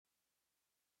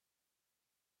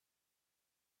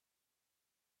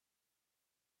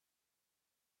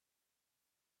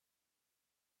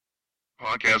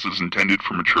Podcast is intended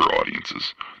for mature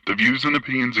audiences. The views and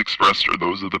opinions expressed are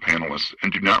those of the panelists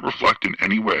and do not reflect in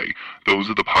any way those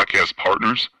of the podcast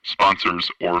partners,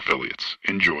 sponsors, or affiliates.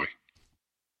 Enjoy.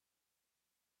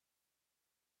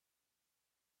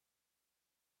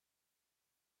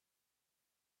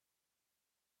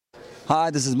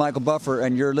 Hi, this is Michael Buffer,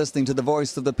 and you're listening to the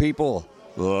Voice of the People.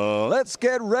 Let's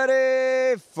get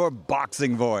ready for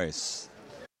Boxing Voice.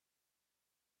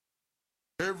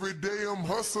 Every day I'm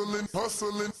hustling.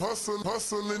 Every day I'm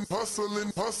hustling.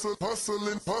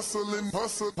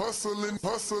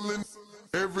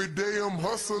 Every day I'm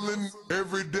hustling.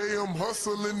 Every day I'm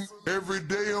hustling. Every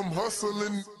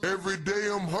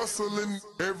day I'm hustling.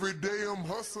 Every day I'm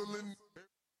hustling.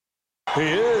 He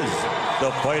is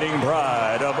the fighting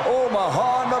pride of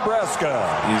Omaha,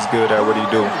 Nebraska. He's good at what he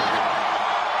do.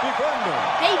 Defending.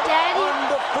 Hey, Daddy.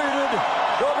 Undefeated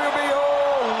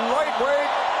WBO lightweight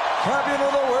champion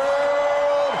of the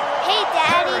world. Hey,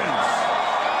 Daddy. Terence.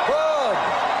 Bud.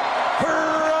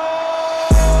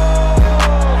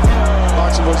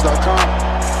 BoxingVoice.com.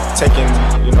 Taking,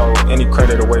 any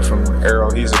credit away from Errol,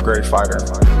 he's a great fighter.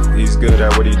 He's good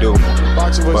at what he do.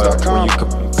 But when you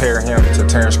compare him to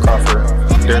Terence Crawford,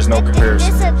 there's no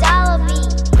comparison. It's a dollar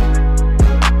beat.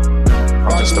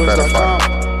 I'm just a better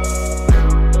fighter.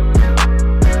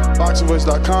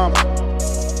 BoxingVoice.com.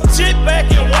 Sit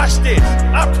back and watch this.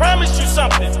 I promise you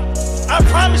something. I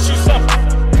promise you something.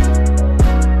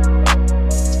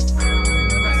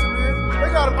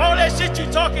 All that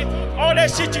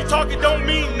shit you talking don't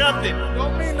mean nothing.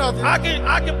 I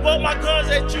can bump my guns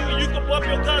at you and you can bump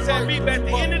your guns at me, but at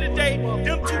the end of the day,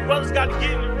 them two brothers got to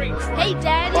get in the ring. Hey,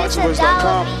 Daddy. It's a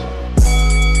dollar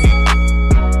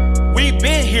beat. We've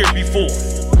been here before.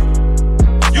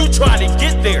 You try to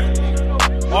get there.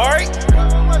 Alright?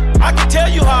 I can tell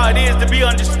you how it is to be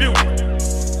undisputed.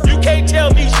 You can't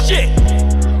tell me shit.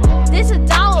 This a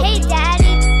dollar. Hey, Daddy.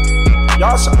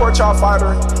 Y'all support y'all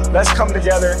fighter. Let's come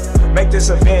together, make this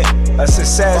event a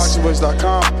success.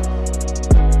 BoxingVoice.com.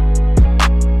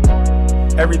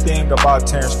 Everything about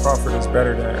Terence Crawford is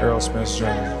better than Errol Spence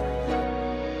Jr.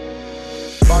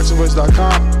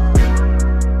 BoxingVoice.com.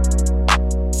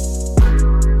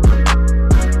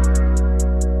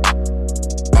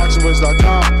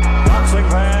 BoxingVoice.com. Boxing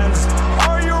fans,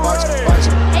 are you ready?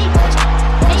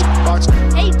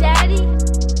 Hey, Daddy.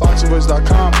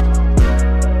 BoxingVoice.com.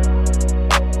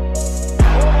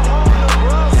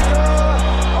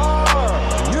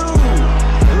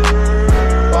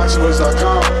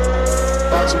 BoxingVoice.com.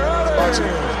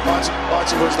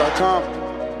 BoxingVoice.com.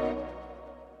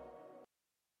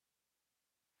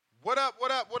 What up?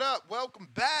 Welcome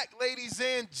back, ladies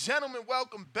and gentlemen.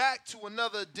 Welcome back to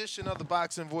another edition of the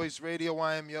Boxing Voice Radio.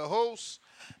 I am your host,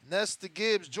 Nesta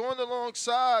Gibbs, joined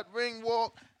alongside Ring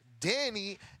Walk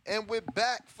Danny, and we're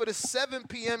back for the 7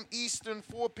 p.m. Eastern,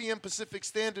 4 p.m. Pacific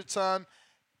Standard Time,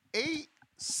 6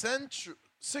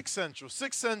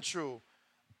 Central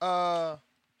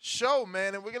show,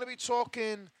 man, and we're going to be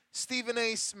talking Stephen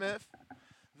A. Smith,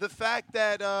 the fact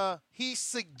that he's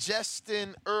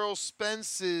suggesting Errol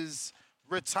Spence's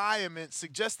retirement,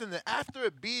 suggesting that after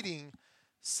a beating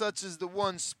such as the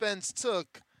one Spence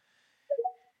took,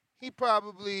 he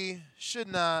probably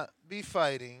should not be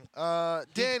fighting.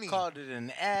 Danny. He called it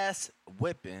an ass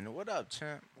whipping. What up,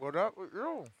 champ? What up with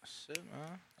you? Shit,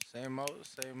 man. Same old,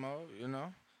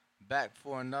 Back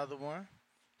for another one.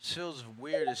 Feels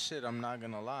weird as shit, I'm not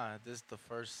gonna lie. This is the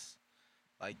first,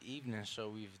 evening show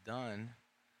we've done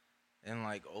in,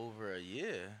 over a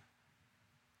year.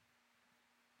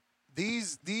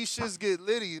 These shits get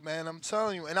litty, man, I'm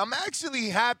telling you. And I'm actually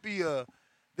happier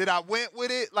that I went with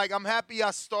it. I'm happy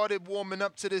I started warming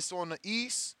up to this on the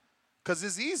East because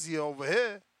it's easier over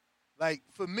here.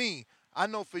 For me, I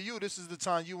know for you, this is the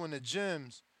time you in the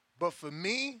gyms. But for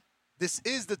me, this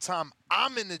is the time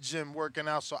I'm in the gym working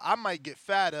out, so I might get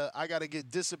fatter. I got to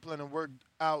get disciplined and work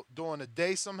out during the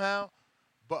day somehow.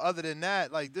 But other than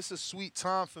that, this is a sweet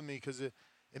time for me because it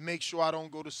makes sure I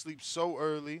don't go to sleep so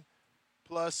early.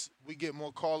 Plus, we get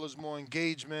more callers, more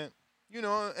engagement.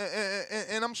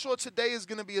 And I'm sure today is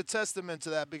going to be a testament to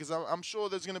that because I'm sure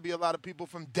there's going to be a lot of people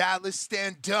from Dallas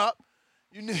stand up.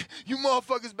 You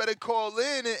motherfuckers better call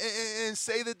in and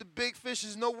say that the big fish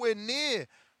is nowhere near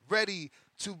ready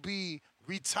to be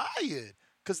retired,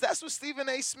 because that's what Stephen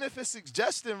A. Smith is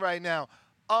suggesting right now.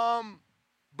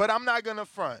 But I'm not gonna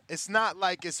front. It's not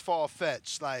like it's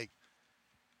far-fetched.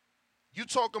 You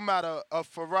talking about a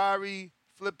Ferrari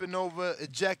flipping over,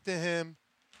 ejecting him.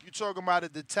 You talking about a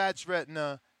detached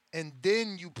retina, and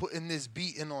then you putting this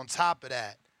beating on top of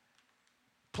that.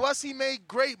 Plus, he made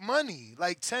great money,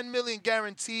 like $10 million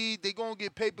guaranteed. They gonna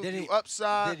get pay-per-view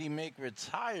upside. Did he make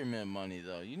retirement money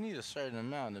though? You need a certain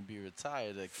amount to be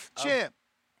retired. Champ,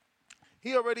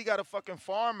 he already got a fucking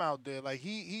farm out there. Like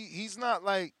he's not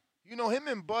like, you know, him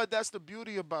and Bud. That's the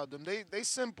beauty about them. They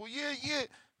simple. Yeah.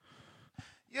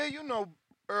 You know,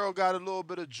 Errol got a little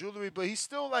bit of jewelry, but he's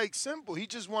still like simple. He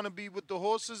just want to be with the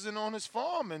horses and on his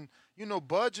farm, and you know,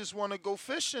 Bud just want to go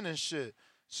fishing and shit.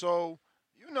 So.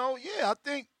 You know, yeah, I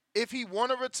think if he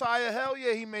want to retire, hell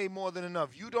yeah, he made more than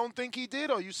enough. You don't think he did?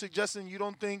 Or are you suggesting you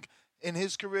don't think in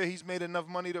his career he's made enough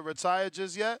money to retire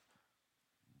just yet?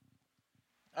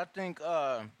 I think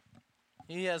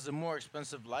he has a more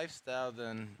expensive lifestyle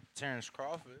than Terence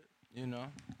Crawford, you know.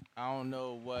 I don't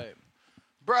know what.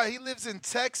 Bruh, he lives in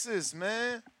Texas,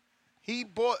 man. He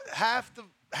bought half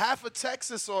of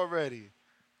Texas already.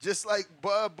 Just like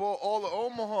Bud bought all of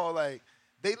Omaha, like.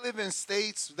 They live in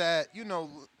states that, you like,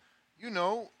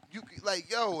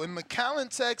 yo, in McAllen,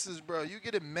 Texas, bro, you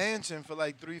get a mansion for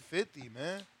like $350,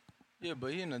 man. Yeah,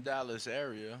 but he in the Dallas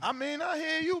area. I mean, I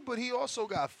hear you, but he also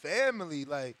got family.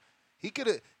 Like,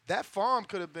 that farm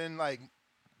could have been like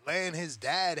land his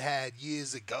dad had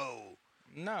years ago.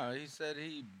 No, he said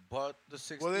he bought the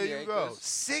 60 acres. Well, there you go.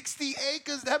 60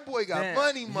 acres? That boy got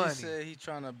money. He said he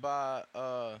trying to buy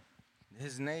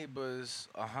his neighbors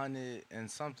 100 and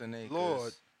something acres.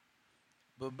 Lord.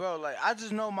 But bro, like I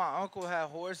just know my uncle had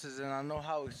horses and I know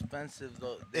how expensive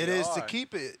they it is to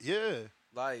keep it. Yeah.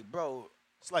 Like, bro,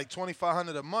 it's like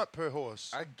 $2,500 a month per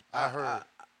horse. I heard.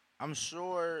 I'm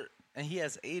sure, and he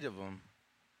has 8 of them.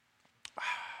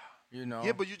 You know.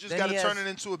 Yeah, but you just got to turn it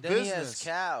into a business. He has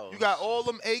cows. You got all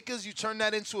them acres. You turn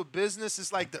that into a business.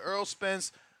 It's like the Errol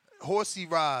Spence horsey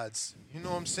rides. You know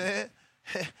what I'm saying?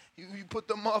 you put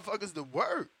the motherfuckers to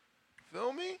work.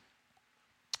 Feel me?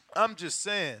 I'm just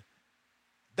saying.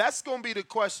 That's going to be the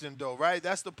question, though, right?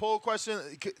 That's the poll question.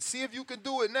 See if you can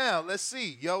do it now. Let's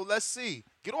see. Yo, let's see.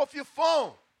 Get off your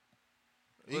phone.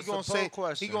 He going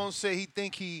to say he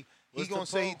think he going to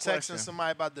say he texting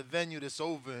somebody about the venue that's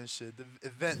over and shit. The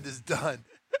event that's done.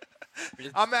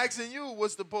 I'm asking you,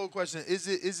 what's the poll question? Is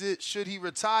it should he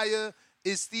retire?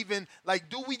 Is Stephen, like,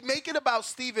 do we make it about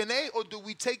Stephen A, or do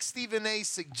we take Stephen A's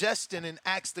suggestion and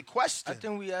ask the question? I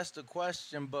think we asked the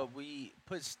question, but we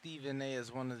put Stephen A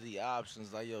as one of the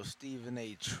options. Like, yo, Stephen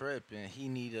A tripping. He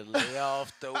need to lay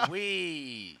off the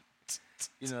weed.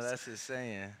 You know, that's his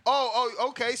saying. Oh,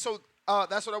 okay. So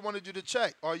that's what I wanted you to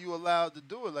check. Are you allowed to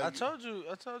do it? Like I told you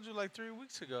like 3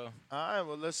 weeks ago. All right,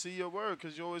 well, let's see your word,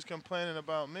 because you're always complaining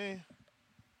about me.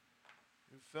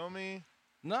 You feel me?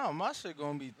 No, my shit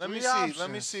gonna be Let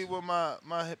me see what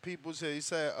my people say. He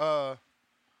said,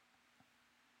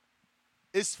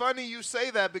 it's funny you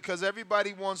say that because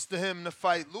everybody wants him to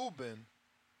fight Lubin.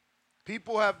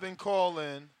 People have been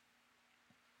calling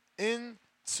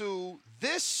into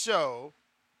this show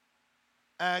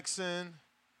asking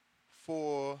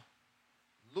for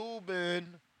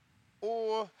Lubin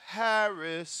or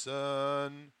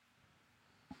Harrison.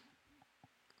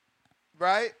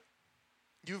 Right?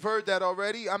 You've heard that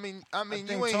already. I mean, I you ain't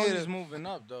Tony's here. Moving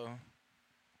up though.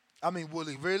 I mean, will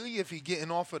he really? If he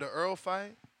getting off of the Errol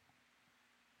fight,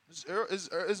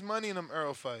 is money in them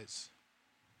Errol fights.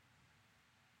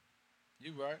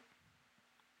 You right.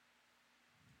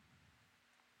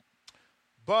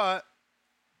 But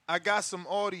I got some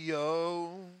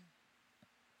audio.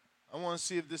 I want to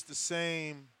see if this the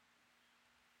same.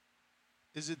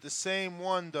 Is it the same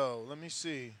one though? Let me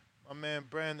see. My man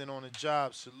Brandon on the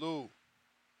job. Salute.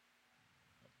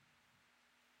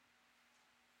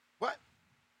 What?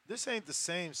 This ain't the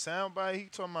same soundbite. He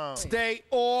talking about. Stay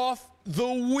off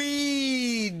the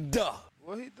weed.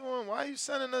 What he doing? Why you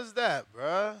sending us that,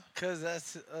 bruh? Cause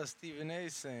that's Stephen A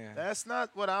saying. That's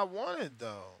not what I wanted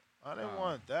though. I didn't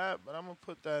want that, but I'm gonna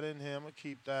put that in here. I'm gonna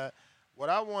keep that. What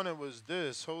I wanted was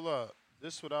this. Hold up.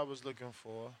 This is what I was looking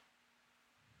for.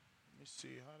 Let me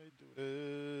see how they do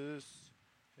this.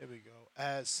 Here we go.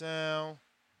 Add sound.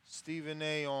 Stephen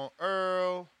A on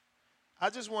Earl. I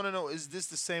just want to know, is this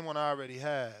the same one I already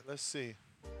had? Let's see.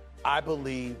 I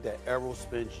believe that Errol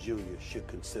Spence Jr. should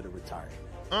consider retirement.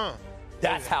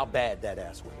 That's how bad that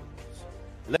ass was.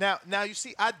 Now you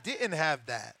see, I didn't have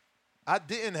that.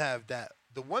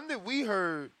 The one that we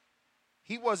heard,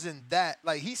 he wasn't that.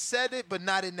 Like, he said it, but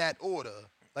not in that order.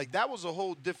 Like, that was a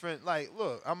whole different, like,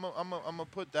 look, I'm gonna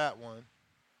put that one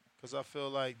because I feel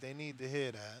like they need to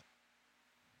hear that.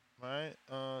 Right?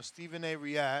 Stephen A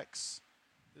reacts.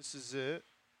 This is it.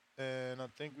 And I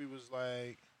think we was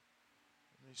like,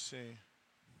 let me see.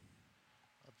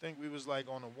 I think we was like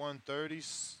on a 130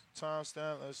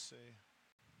 timestamp. Let's see.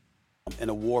 And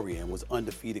a warrior and was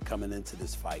undefeated coming into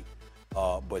this fight.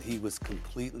 but he was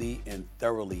completely and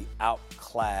thoroughly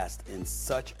outclassed in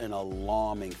such an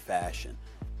alarming fashion.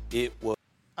 It was.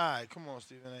 All right, come on,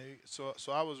 Stephen A. So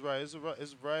I was right.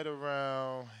 It's right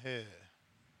around here.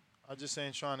 I just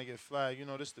ain't trying to get flagged. You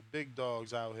know, this the big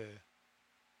dogs out here.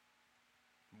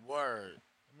 Word.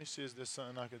 Let me see, is there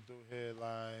something I could do here,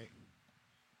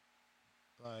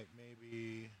 like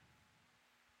maybe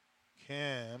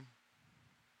Cam,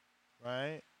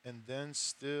 right? And then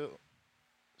still,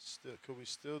 could we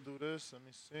still do this? Let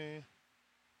me see.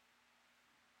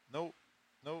 Nope.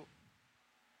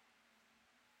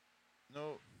 Damn.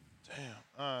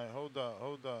 All right, hold up.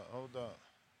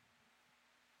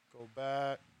 Go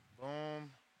back,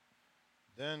 boom.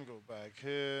 Then go back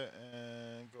here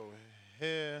and go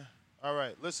here. All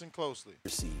right, listen closely.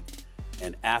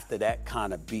 And after that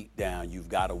kind of beat down, you've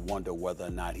got to wonder whether or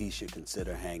not he should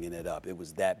consider hanging it up. It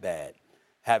was that bad.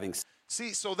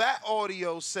 See, so that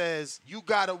audio says you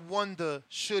got to wonder,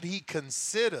 should he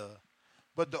consider?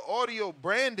 But the audio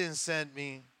Brandon sent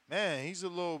me, man, he's a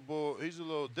little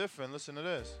different. Listen to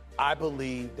this. I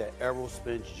believe that Errol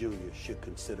Spence Jr. should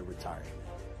consider retiring.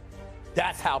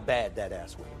 That's how bad that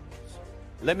ass was.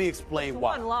 Let me explain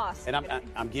why. One loss. And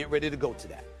I'm getting ready to go to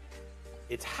that.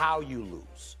 It's how you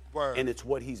lose. Word. And it's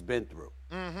what he's been through.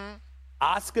 Mm-hmm.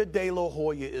 Oscar De La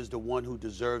Hoya is the one who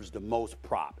deserves the most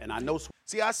prop. And I know.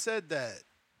 See, I said that.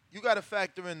 You got to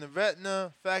factor in the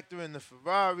retina, factor in the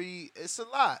Ferrari. It's a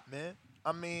lot, man.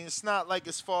 I mean, it's not like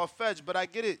it's far-fetched, but I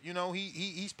get it. You know,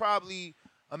 he's probably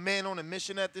a man on a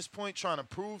mission at this point trying to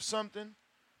prove something.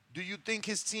 Do you think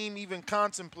his team even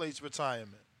contemplates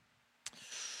retirement?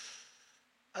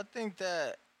 I think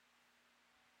that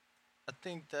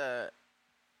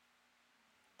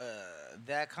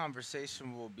that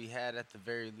conversation will be had at the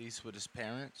very least with his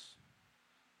parents,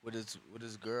 with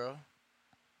his girl.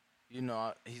 You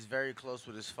know, he's very close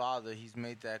with his father. He's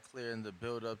made that clear in the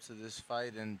build-up to this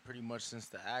fight and pretty much since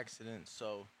the accident.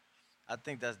 So I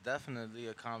think that's definitely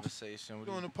a conversation.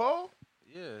 Doing a poll?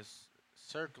 Yes,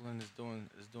 circling is doing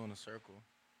a circle.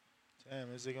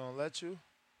 Damn, is he gonna let you?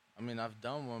 I mean, I've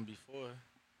done one before.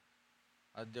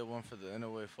 I did one for the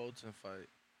Inouye Fulton fight.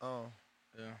 Oh.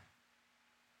 Yeah.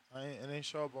 It ain't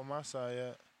show up on my side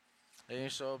yet. It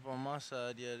ain't show up on my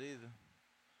side yet either.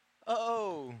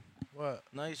 Oh. What?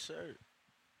 Nice shirt.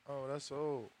 Oh, that's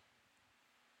old.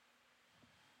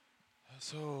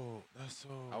 That's old.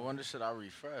 I wonder, should I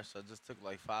refresh? I just took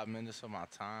like 5 minutes of my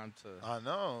time to. I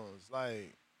know. It's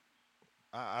like,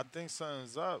 I think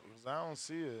something's up because I don't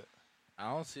see it.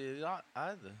 I don't see it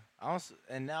either.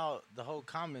 And now the whole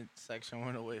comment section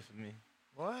went away from me.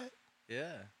 What?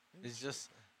 Yeah. It's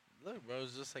just, look, bro,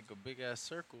 it's just like a big ass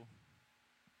circle.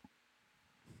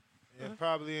 Yeah,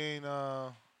 probably ain't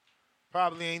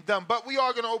done. But we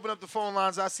are gonna open up the phone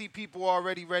lines. I see people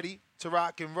already ready to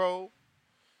rock and roll.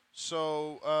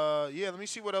 So yeah, let me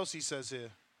see what else he says here.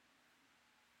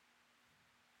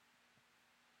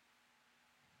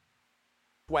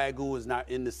 Swagoo is not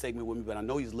in the segment with me, but I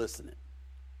know he's listening.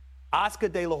 Oscar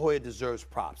De La Hoya deserves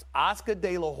props. Oscar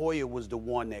De La Hoya was the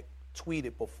one that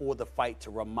tweeted before the fight to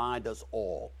remind us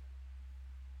all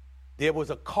there was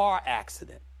a car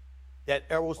accident that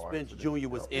Errol Spence Jr.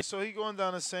 was in. So he going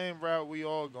down the same route we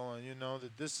all going, you know,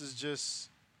 that this is just,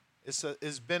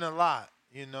 it's been a lot,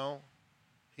 you know.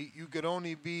 You could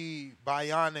only be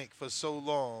bionic for so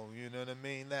long, you know what I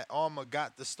mean? That armor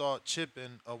got to start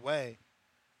chipping away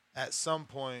at some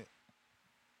point.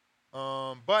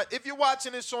 But if you're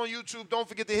watching this on YouTube, don't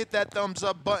forget to hit that thumbs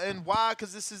up button. Why?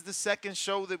 Because this is the second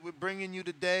show that we're bringing you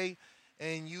today,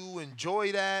 and you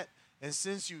enjoy that. And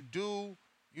since you do,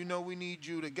 you know we need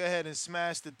you to go ahead and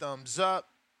smash the thumbs up.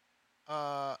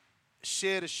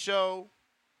 Share the show.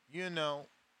 You know,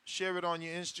 share it on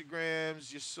your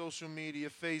Instagrams, your social media,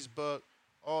 Facebook,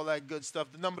 all that good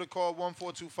stuff. The number to call,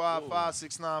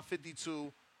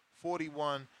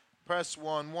 1-425-569-5241. Press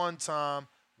 1 one time.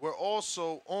 We're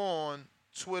also on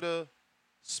Twitter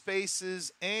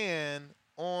Spaces and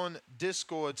on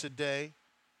Discord today.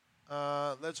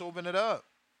 Let's open it up.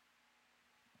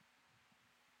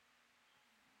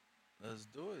 Let's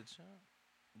do it, champ.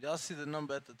 Y'all see the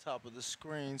number at the top of the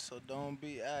screen, so don't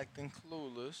be acting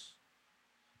clueless.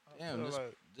 Damn,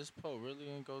 this poll really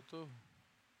ain't go through.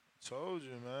 Told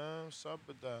you, man. What's up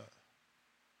with that?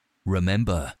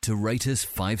 Remember to rate us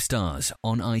 5 stars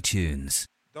on iTunes.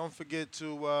 Don't forget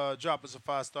to drop us a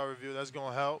 5-star review. That's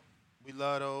going to help. We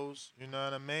love those. You know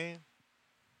what I mean?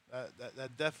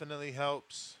 That definitely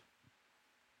helps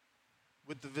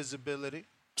with the visibility.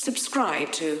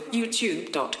 Subscribe to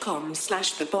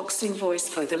youtube.com/theboxingvoice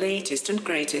for the latest and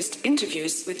greatest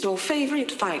interviews with your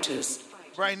favorite fighters.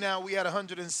 Right now, we had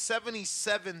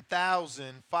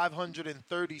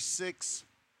 177,536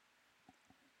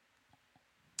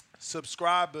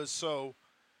 subscribers. So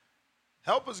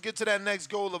help us get to that next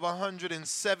goal of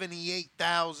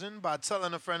 178,000 by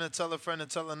telling a friend to tell a friend to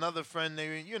tell another friend.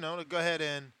 To go ahead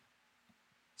and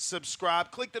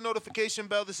subscribe. Click the notification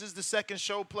bell. This is the second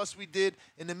show. Plus, we did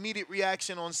an immediate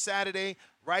reaction on Saturday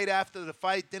right after the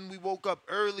fight. Then we woke up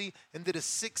early and did a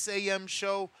 6 a.m.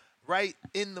 show right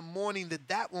in the morning.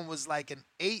 That one was like an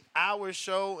 8-hour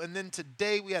show. And then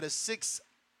today we had a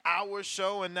 6-hour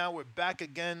show. And now we're back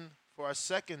again for our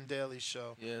second daily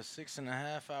show. Yeah,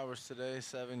 6.5 hours today,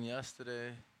 7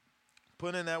 yesterday.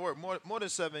 Put in that work. More than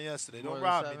 7 yesterday. More Don't than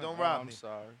rob 7? me. Don't Oh, rob I'm me.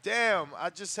 sorry. Damn, I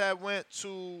just went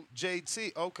to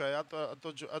JT. Okay, I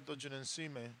thought you didn't see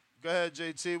me. Go ahead,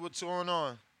 JT. What's going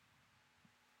on?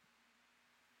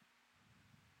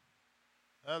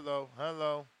 Hello.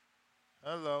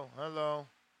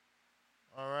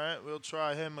 All right, we'll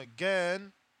try him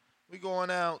again. We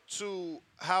going out to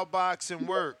How Boxing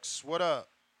Works. What up?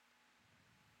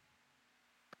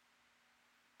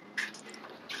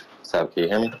 What's up? Can you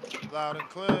hear me? Loud and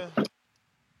clear.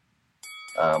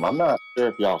 I'm not sure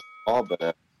if y'all saw,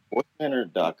 but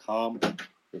sportscenter.com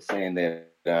is saying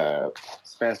that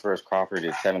Spence versus Crawford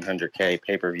is 700K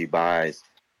pay-per-view buys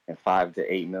and 5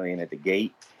 to 8 million at the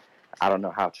gate. I don't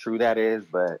know how true that is,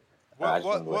 but what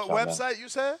website you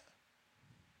said?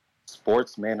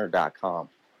 Sportsmanor.com.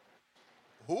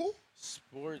 Who?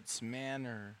 Sports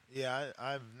Manor. Yeah,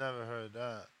 I've never heard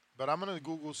that. But I'm going to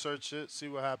Google search it, see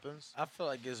what happens. I feel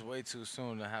like it's way too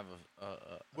soon to have a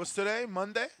What's today?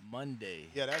 Monday? Monday.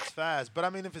 Yeah, that's fast. But,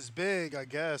 I mean, if it's big, I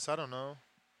guess. I don't know.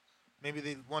 Maybe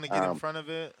they want to get in front of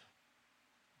it.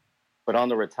 But on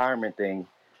the retirement thing,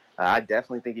 I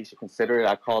definitely think you should consider it.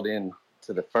 I called in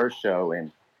to the first show,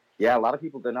 and, yeah, a lot of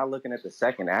people, they're not looking at the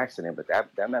second accident, but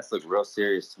that mess looked real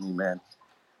serious to me, man.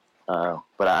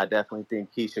 But I definitely think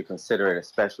he should consider it,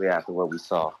 especially after what we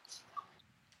saw.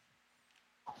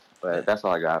 But that's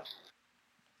all I got.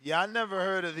 Yeah, I never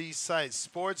heard of these sites.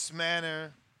 Sports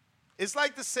Manor. It's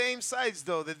like the same sites,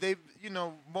 though, that they've,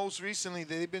 most recently,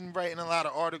 they've been writing a lot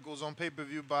of articles on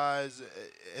pay-per-view buys,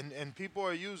 and people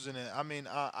are using it. I mean,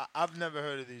 I've never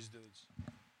heard of these dudes.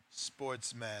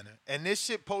 Sports Manor. And this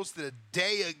shit posted a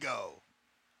day ago.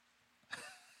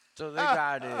 So they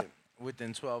got it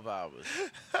within 12 hours.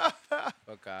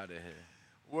 Fuck out of here.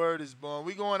 Word is born.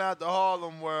 We going out to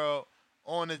Harlem World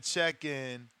on a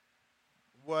check-in.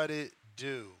 What it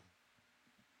do?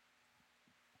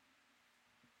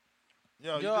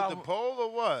 Yo, you did the poll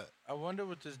or what? I wonder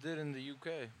what this did in the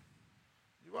UK.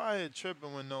 You out here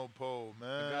tripping with no poll,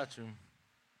 man. I got you.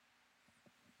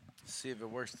 See if it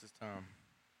works this time.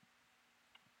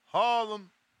 Harlem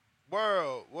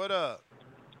World, what up?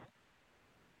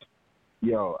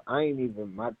 Yo, I ain't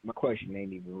even my question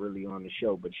ain't even really on the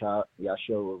show, but y'all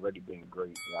show already been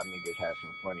great. Y'all niggas had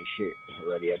some funny shit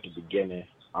already at the beginning.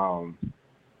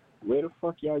 Where the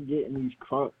fuck y'all getting these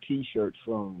Crunk t-shirts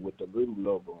from with the little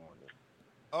logo on it?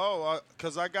 Oh,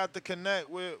 cause I got to connect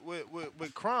with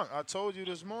Crunk. I told you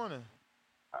this morning.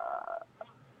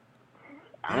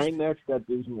 I ain't asked that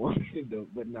this morning though,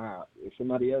 but nah, if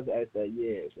somebody else asked that,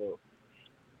 yeah. So.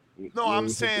 No, I'm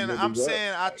saying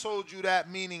I told you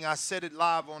that, meaning I said it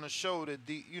live on the show that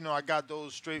I got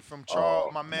those straight from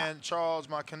Charles, my man Charles,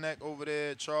 my connect over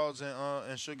there, Charles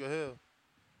and Sugar Hill.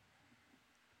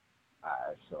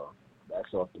 Alright, so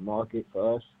that's off the market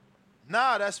for us.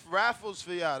 Nah, that's raffles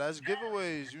for y'all. That's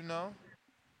giveaways, Let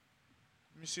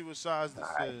me see what size this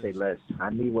is. Say less. I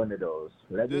need one of those.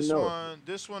 Let me know.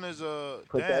 This one is a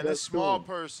small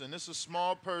person. This is a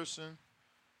small person.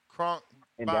 Crunk.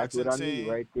 And that's what I need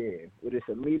right there. What is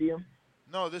a medium?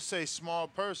 No, this say small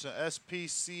person.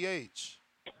 SPCH.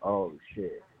 Oh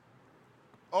shit.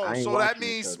 Oh, so that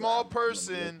means small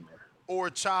person or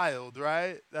child,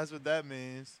 right? That's what that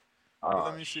means.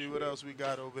 Let me see what else we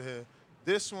got over here.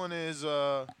 This one is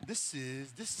this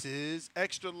is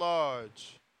extra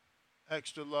large.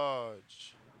 Extra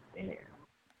large. Damn.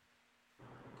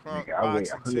 Crunk Nigga, I weigh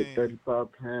boxing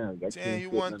 135 pounds. Damn, you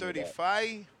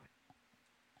 135?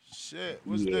 Shit,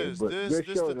 what's this? This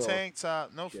the tank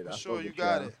top. No, for sure, you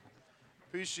got it.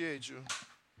 Appreciate you.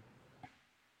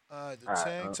 All right, the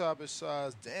tank top is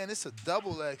size. Damn, it's a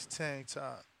double X tank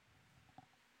top.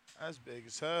 That's big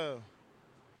as hell.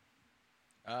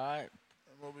 All right.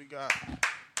 And what we got?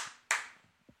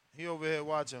 He over here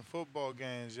watching football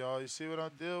games, y'all. You see what I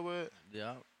deal with?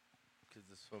 Yeah, because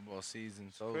it's football season.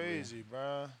 It's crazy,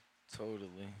 bro.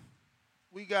 Totally.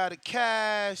 We got a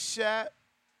Cash App.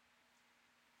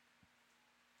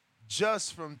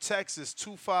 Just from Texas,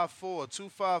 254.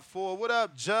 254. What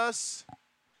up, Just?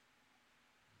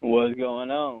 What's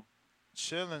going on?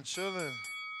 Chilling.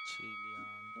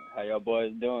 How y'all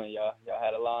boys doing? Y'all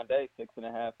had a long day,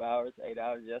 6.5 hours, 8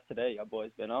 hours yesterday. Y'all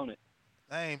boys been on it.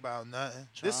 That ain't about nothing.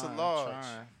 This a large.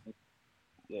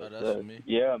 Yes, that's for me.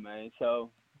 Yeah, man.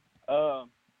 So,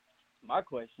 my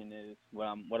question is, what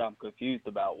I'm confused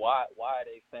about, why are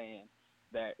they saying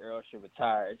that Errol should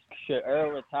retire? Should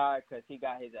Errol retire because he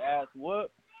got his ass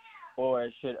whooped, or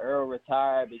should Errol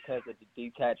retire because of the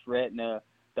detached retina,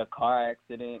 the car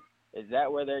accident? Is that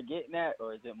where they're getting at,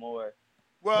 or is it more?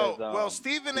 Well,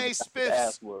 Stephen A.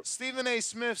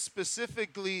 Smith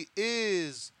specifically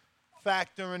is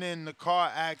factoring in the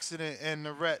car accident and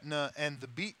the retina and the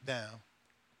beatdown.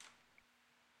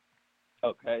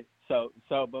 Okay,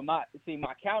 but my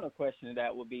counter question to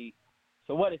that would be,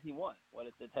 so what if he won? What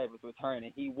if the tables were turned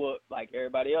and he whooped like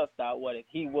everybody else thought? What if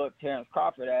he whooped Terence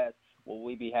Crawford ass? Will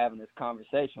we be having this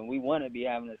conversation? We want to be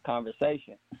having this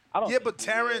conversation. But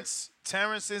Terence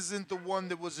isn't the one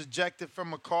that was ejected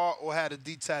from a car or had a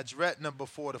detached retina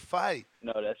before the fight.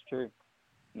 No, that's true.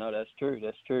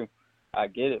 That's true. I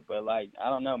get it, but like, I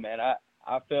don't know, man.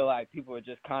 I feel like people are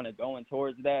just kind of going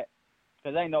towards that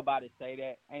because ain't nobody say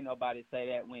that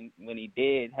when he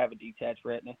did have a detached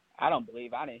retina. I didn't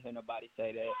hear nobody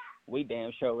say that. We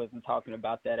damn sure wasn't talking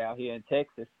about that out here in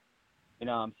Texas. You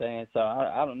know what I'm saying? So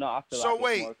I don't know. I feel so like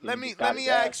wait, let me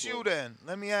ask you then.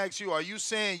 Let me ask you: are you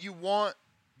saying you want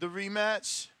the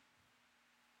rematch?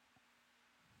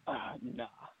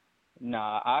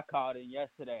 Nah. I called it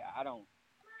yesterday. I don't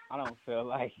feel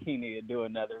like he need to do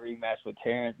another rematch with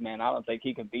Terence, man. I don't think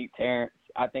he can beat Terence.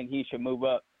 I think he should move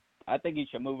up. I think he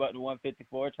should move up to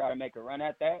 154, try to make a run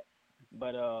at that.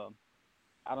 But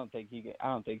I don't think he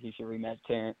should rematch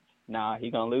Terence. Nah,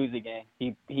 he gonna lose again.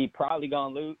 He probably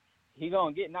gonna lose. He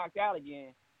gonna get knocked out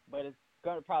again, but it's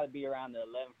gonna probably be around the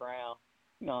 11th round.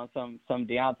 You know, some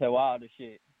Deontay Wilder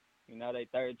shit. You know, they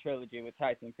third trilogy with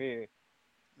Tyson Fury.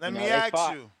 Let me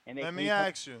ask you.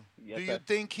 Yes, do you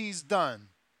think he's done?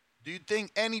 Do you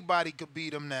think anybody could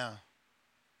beat him now?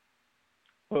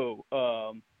 Who?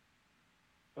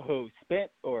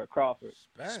 Spence or Crawford?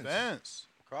 Spence.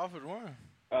 Crawford won.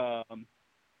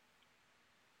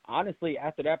 Honestly,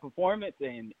 after that performance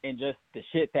and just the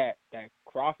shit that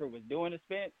Crawford was doing to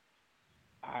Spence,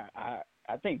 I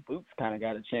think Boots kind of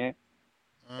got a chance.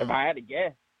 If I had to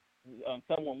guess,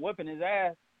 someone whipping his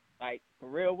ass, like for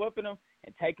real whipping him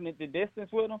and taking it the distance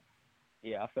with him,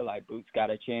 yeah, I feel like Boots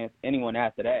got a chance. Anyone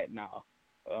after that, no.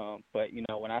 But, you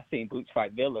know, when I seen Boots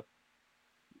fight Villa,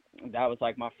 that was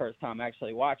like my first time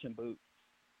actually watching Boots.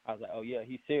 I was like, oh, yeah,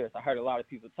 he's serious. I heard a lot of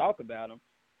people talk about him.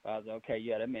 I was like, okay,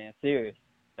 yeah, that man's serious.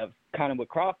 That was kind of with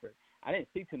Crawford. I didn't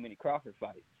see too many Crawford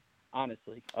fights,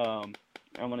 honestly. I'm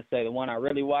going to say the one I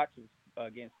really watched was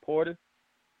against Porter,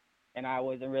 and I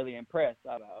wasn't really impressed.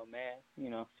 I was like, oh, man, you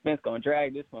know, Spence going to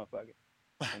drag this motherfucker.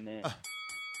 And then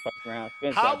fuck around,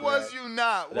 Spence How got was dragged. you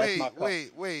not?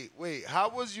 Wait. Wait. How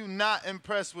was you not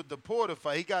impressed with the Porter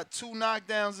fight? He got 2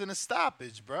 knockdowns and a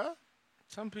stoppage, bruh.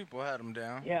 Some people had him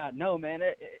down. Yeah, no, man.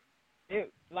 It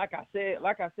like I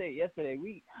said yesterday,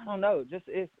 I don't know, just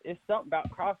it's something about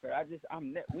Crawford.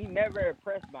 We never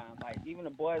impressed by him. Like even the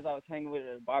boys I was hanging with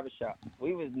at the barbershop,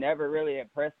 we was never really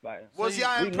impressed by him. Was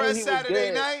y'all impressed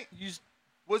Saturday night?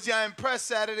 Was y'all impressed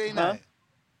Saturday night?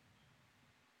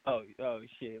 Oh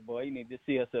shit, boy, you need to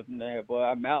see us up in there, boy.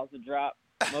 Our mouths are dropped.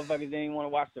 Motherfuckers didn't even want to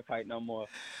watch the fight no more.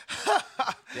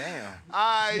 Damn.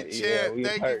 All right, Chip. Yeah,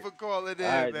 Thank you for calling in,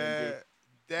 right, man.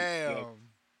 Damn. Yeah.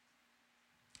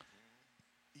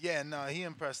 Yeah, no, he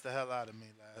impressed the hell out of me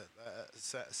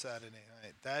Saturday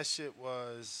night. That shit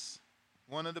was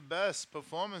one of the best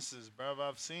performances, bro,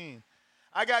 I've seen.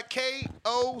 I got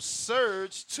KO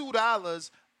Surge, $2.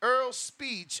 Errol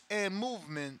speech and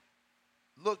movement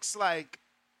looks like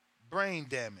brain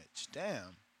damage.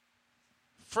 Damn.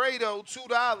 Fredo,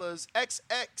 $2.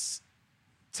 XX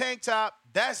tank top,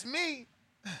 that's me.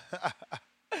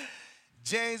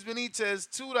 James Benitez,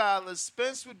 $2.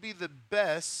 Spence would be the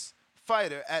best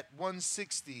fighter at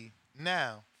 160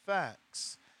 now.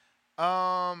 Facts.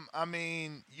 I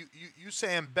mean, you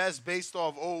saying best based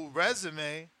off old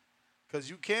resume, because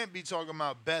you can't be talking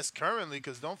about best currently,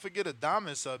 because don't forget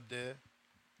Adamas up there.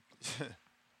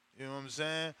 You know what I'm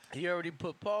saying? He already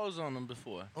put paws on him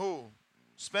before. Who?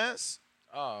 Spence?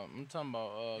 Oh, I'm talking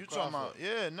about You Crawford. talking about,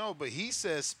 yeah, no, but he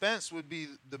said Spence would be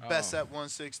the best at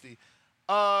 160.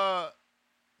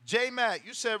 J-Mac,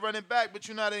 you said running back, but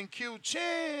you're not in Q.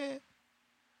 Chill.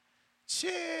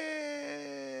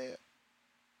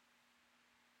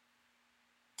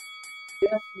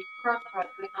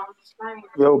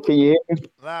 Yo, can you hear me?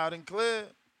 Loud and clear.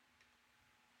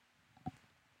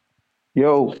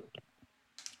 Yo.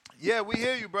 Yeah, we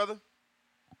hear you, brother.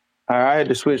 I had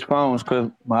to switch phones because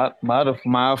my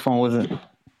iPhone wasn't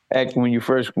acting when you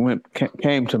first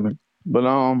came to me. But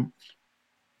I've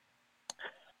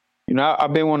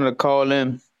been wanting to call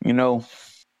in.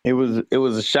 It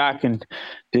was a shocking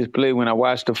display when I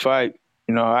watched the fight.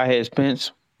 I had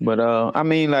Spence, but I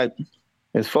mean, like,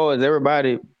 as far as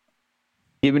everybody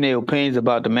giving their opinions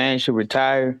about the man should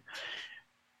retire,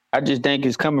 I just think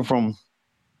it's coming from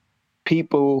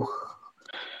people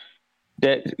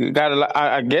that got a lot.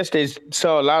 I guess they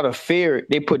saw a lot of fear.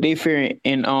 They put their fear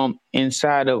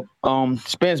inside of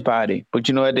Spence's body. But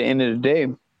at the end of the day,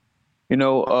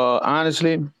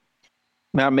 honestly,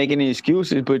 not making any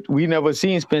excuses, but we never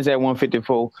seen Spence at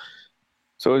 154.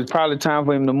 So it's probably time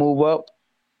for him to move up.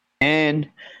 And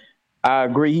I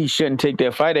agree he shouldn't take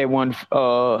that fight at one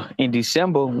in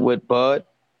December with Bud.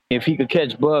 If he could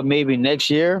catch Bud maybe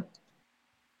next year,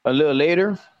 a little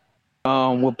later,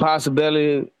 with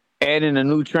possibility adding a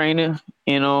new trainer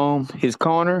in his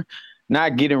corner,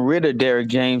 not getting rid of Derrick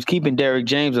James, keeping Derrick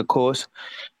James, of course,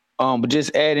 but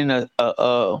just adding a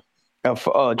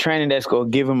training that's gonna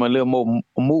give him a little more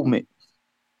movement.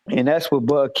 And that's what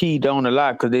Bud keyed on a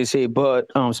lot because they say Bud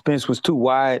Spence was too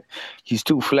wide, he's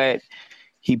too flat,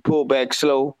 he pulled back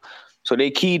slow, so they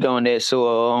keyed on that.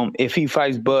 So if he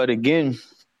fights Bud again,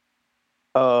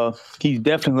 he's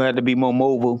definitely gonna have to be more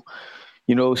mobile.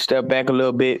 Step back a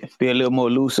little bit, be a little more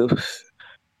elusive,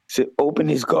 open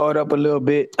his guard up a little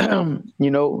bit,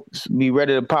 be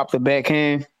ready to pop the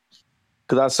backhand.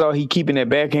 Because I saw he keeping that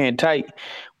backhand tight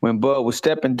when Bud was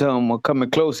stepping to him or coming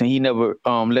close, and he never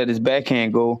let his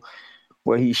backhand go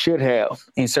where he should have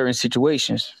in certain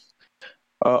situations.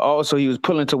 Also, he was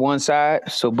pulling to one side,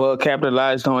 so Bud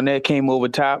capitalized on that, came over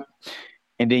top,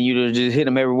 and then just hit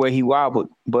him everywhere he wobbled.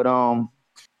 But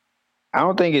I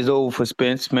don't think it's over for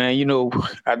Spence, man.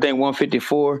 I think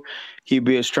 154, he'd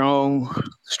be a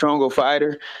stronger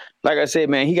fighter. Like I said,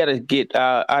 man, he got to get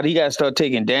out. He got to start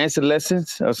taking dancing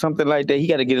lessons or something like that. He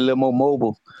got to get a little more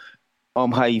mobile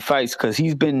how he fights because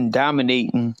he's been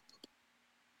dominating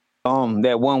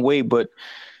that one way. But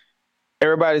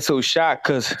everybody's so shocked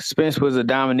because Spence was a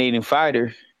dominating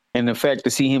fighter, and the fact to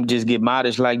see him just get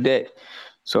modest like that.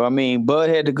 So, I mean, Bud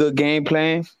had a good game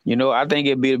plan. I think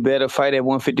it'd be a better fight at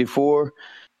 154.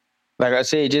 Like I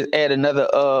said, just add another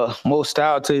more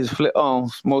style to his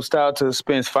more style to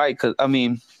Spence fight.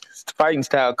 Fighting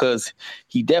style, because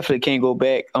he definitely can't go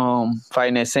back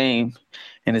fighting the same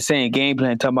game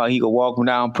plan. Talking about he could walk him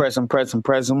down, press him.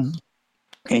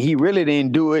 And he really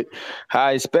didn't do it how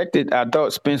I expected. I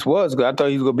thought Spence was good. I thought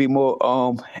he was going to be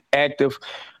more active,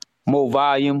 more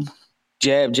volume.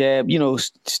 Jab,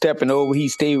 stepping over. He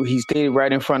stayed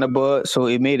right in front of Bud, so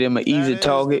it made him an easy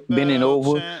target, bending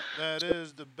over. That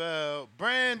is the bell.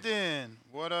 Brandon,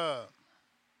 what up?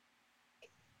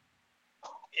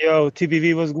 Yo,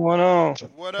 TBV, what's going on?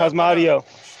 What up? How's my audio?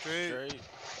 Straight.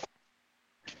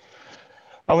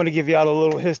 I want to give y'all a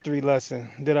little history lesson.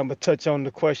 Then I'm going to touch on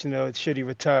the question of should he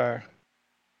retire.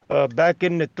 Back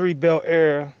in the 3-belt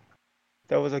era,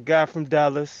 there was a guy from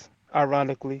Dallas,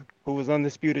 ironically, who was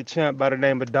undisputed champ by the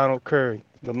name of Donald Curry,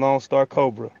 the Lone Star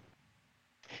Cobra.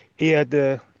 He had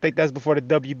I think that's before the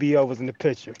WBO was in the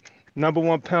picture.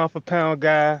 #1 pound for pound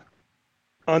guy,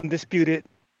 undisputed,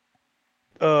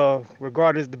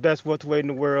 regarded as the best welterweight in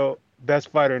the world, best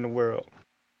fighter in the world.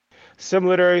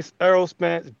 Similar to Errol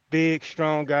Spence, big,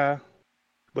 strong guy,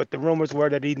 but the rumors were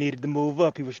that he needed to move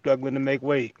up. He was struggling to make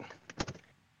weight.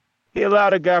 He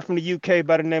allowed a guy from the UK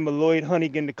by the name of Lloyd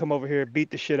Hunnigan to come over here and beat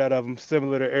the shit out of him,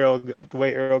 similar to Errol, the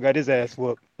way Errol got his ass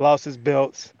whooped, lost his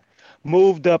belts,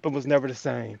 moved up, and was never the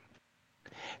same.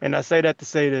 And I say that to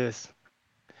say this.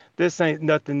 This ain't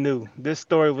nothing new. This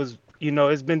story was,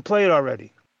 it's been played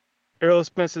already. Errol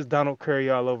Spence is Donald Curry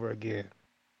all over again.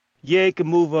 Yeah, he can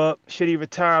move up. Should he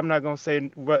retire? I'm not going to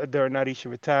say whether or not he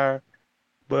should retire.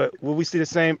 But will we see the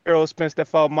same Errol Spence that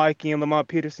fought Mikey and Lamont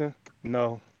Peterson?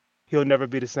 No. He'll never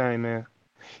be the same, man.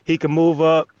 He can move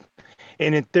up,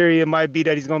 and in theory, it might be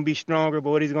that he's going to be stronger,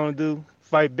 but what he's going to do,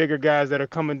 fight bigger guys that are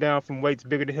coming down from weights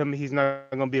bigger than him, he's not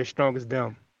going to be as strong as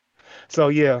them. So,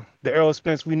 yeah, the Errol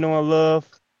Spence we know and love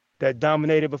that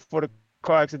dominated before the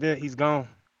car accident, he's gone.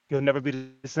 He'll never be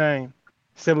the same.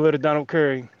 Similar to Donald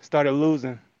Curry, started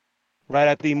losing right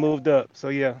after he moved up. So,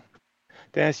 yeah,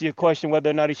 to answer your question whether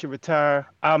or not he should retire,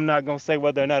 I'm not going to say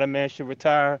whether or not a man should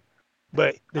retire.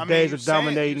 But the days of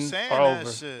dominating are over.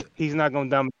 He's not going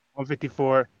to dominate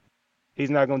 154. He's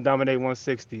not going to dominate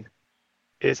 160.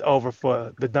 It's over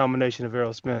for the domination of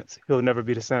Errol Spence. He'll never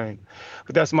be the same.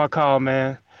 But that's my call,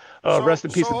 man. Rest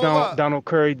in peace to Donald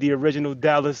Curry, the original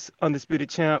Dallas undisputed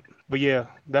champ. But, yeah,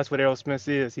 that's what Errol Spence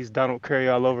is. He's Donald Curry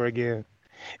all over again.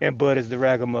 And Bud is the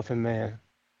ragamuffin man.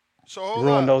 So hold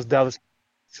ruin up. those Dallas.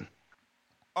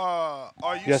 Are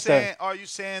you Yes, sir.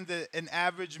 saying that an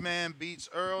average man beats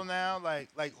Earl now? Like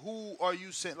who are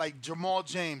you saying? Like Jamal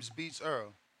James beats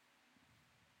Earl?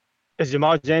 Is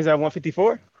Jamal James at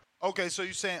 154? Okay, so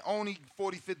you're saying only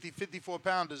 40, 50, 54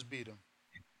 pounders beat him?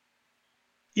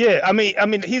 Yeah, I mean,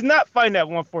 he's not fighting at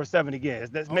 147 again.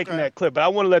 That's making Okay. that clear. But I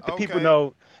want to let the people Okay.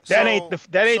 know that ain't So the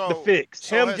fix.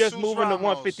 so Him just Jesus moving to Ramos.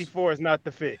 154 is not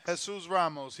the fix. Jesus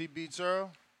Ramos, he beats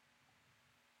Earl?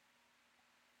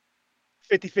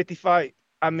 50-50 fight.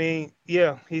 I mean,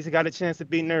 yeah, he's got a chance of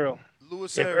beating Errol.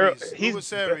 Louis If Earl, Aries, he's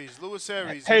Louis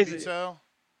Aries, he hey, beats Earl?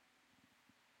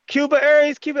 Cuba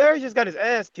Aries just got his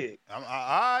ass kicked.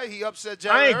 He upset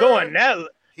Jarrett I ain't Hurd. going that.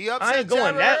 He I upset ain't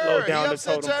going Jarrett that low Hurd. He down the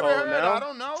upset totem Jarrett pole Hurd. now. I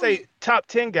don't know. Say top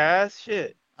 10 guys.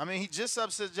 Shit. I mean, he just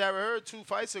upset Jarrett Hurd 2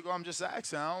 fights ago. I'm just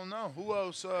asking. I don't know. Who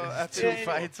else? After 2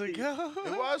 fights ago?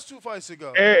 It was 2 fights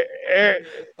ago.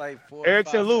 Like 4 or 5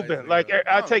 Erickson Lubin. fights Like ago.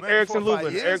 I take maybe 4 Erickson or 5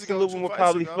 Lubin. years Erickson ago, Lubin 2 will fights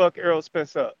probably ago. fuck Errol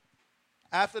Spence up.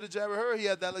 After the Jarrett Hurd, he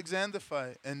had the Alexander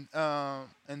fight, and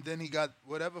then he got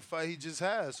whatever fight he just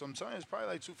had. So I'm telling you, it's probably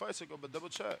like 2 fights ago. But double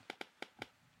check.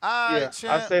 All right, Yeah, I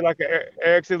champ. say like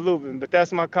Erickson Lubin, but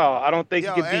that's my call. I don't think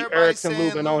Yo, he can beat everybody Erickson saying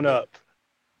Lubin on Lubin. up.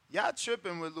 Y'all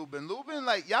tripping with Lubin. Lubin,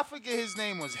 like, y'all forget his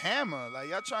name was Hammer. Like,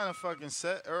 y'all trying to fucking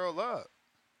set Earl up.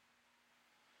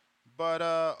 But,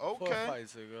 okay. 4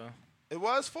 fights ago. It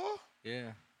was 4?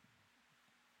 Yeah.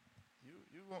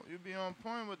 You be on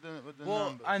point with the Well,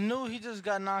 numbers. I knew he just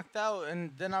got knocked out,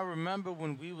 and then I remember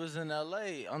when we was in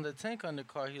L.A. on the tank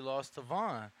undercard, he lost to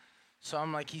Vaughn. So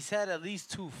I'm like, he's had at least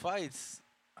 2 fights.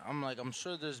 I'm like, I'm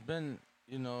sure there's been,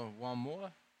 one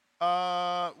more.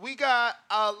 We got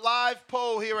a live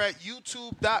poll here at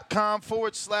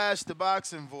youtube.com/The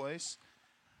Boxing Voice.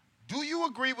 Do you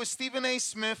agree with Stephen A.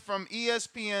 Smith from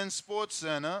ESPN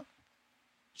SportsCenter?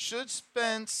 Should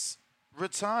Spence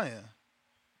retire?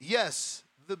 Yes,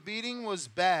 the beating was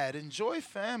bad. Enjoy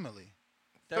family.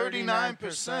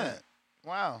 39%.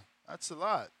 Wow, that's a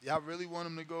lot. Y'all really want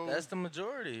him to go? That's the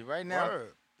majority. Right now,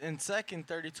 Word. in second,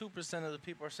 32% of the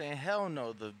people are saying, hell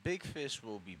no, the big fish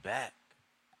will be back.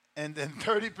 And then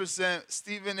 30%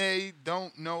 Stephen A.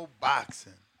 don't know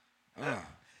boxing.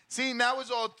 See, now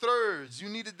it's all thirds. You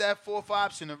needed that 4th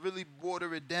option to really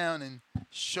water it down and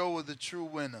show the true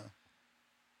winner.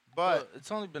 But Well,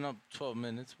 it's only been up 12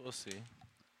 minutes. We'll see.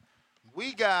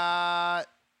 we got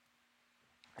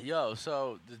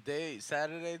So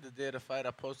Saturday, the day of the fight,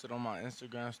 I posted on my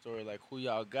Instagram story, like, who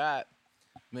y'all got.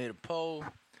 Made a poll.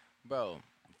 Bro,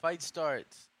 fight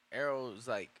starts. Errol's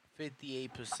like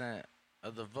 58%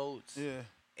 of the votes. Yeah.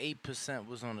 8%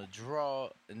 was on a draw,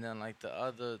 and then like the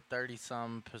other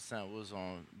 30-some% was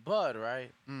on Bud,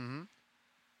 right? Mm-hmm.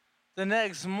 The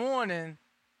next morning,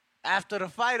 after the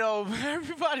fight over,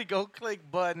 everybody go click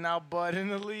Bud. Now Bud in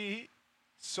the lead.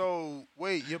 So,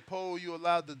 wait, your poll, you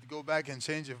allowed to go back and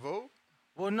change your vote?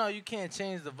 Well, no, you can't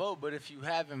change the vote, but if you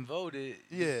haven't voted.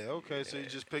 Yeah, okay, so you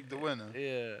just picked the winner.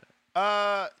 Yeah.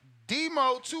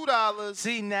 Demo, $2.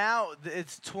 See, now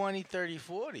it's 20, 30,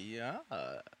 40, yeah.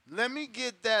 Let me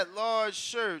get that large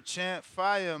shirt, champ.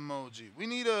 Fire emoji. We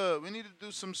need to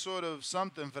do some sort of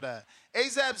something for that.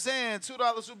 AZAP Zan,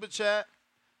 $2 super chat.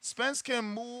 Spence can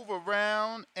move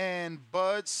around and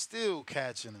Bud still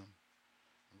catching him.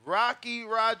 Rocky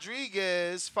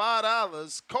Rodriguez,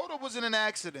 $5. Cotto was in an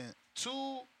accident.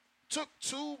 Took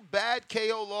 2 bad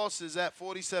KO losses at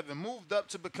 47. Moved up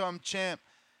to become champ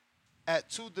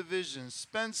at 2 divisions.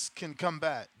 Spence can come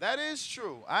back. That is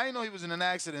true. I didn't know he was in an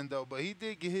accident, though, but he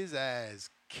did get his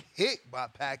ass kicked by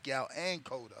Pacquiao and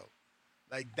Cotto.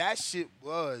 Like, that shit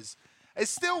was. It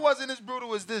still wasn't as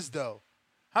brutal as this, though.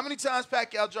 How many times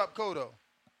Pacquiao dropped Cotto?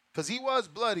 Because he was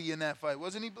bloody in that fight.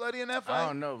 Wasn't he bloody in that fight? I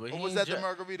don't know, but or he was ain't that the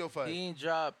Margarito fight? He ain't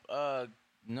dropped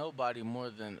nobody more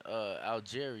than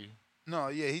Algieri. No,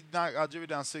 yeah, he knocked Algieri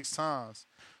down 6 times.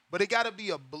 But it got to be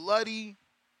a bloody,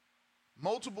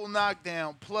 multiple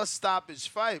knockdown plus stoppage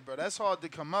fight, bro. That's hard to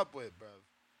come up with, bro.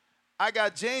 I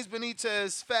got James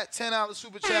Benitez, fat $10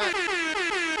 super chat.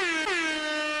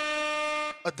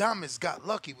 Adames got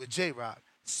lucky with J-Rock.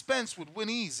 Spence would win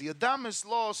easy. Adames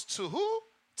lost to who?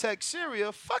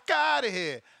 Teixeira. Fuck out of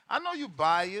here. I know you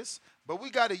biased, but we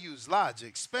got to use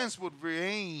logic. Spence would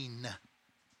reign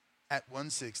at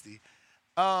 160.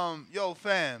 Yo,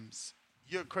 fams,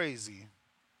 you're crazy.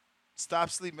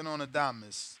 Stop sleeping on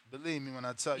Adames. Believe me when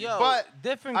I tell you. But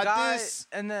different guy,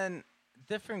 and then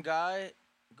different guy.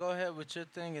 Go ahead with your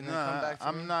thing, and then come back to me.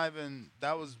 I'm not even.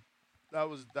 That was That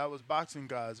was boxing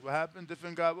guys. What happened?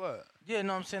 Different guy. What? Yeah,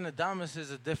 no, I'm saying Adames is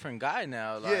a different guy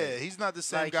now. Like, Yeah, he's not the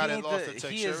same guy that lost to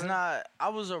Teixeira. He is not. I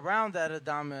was around that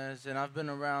Adames, and I've been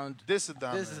around this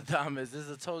Adames. This is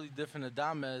a totally different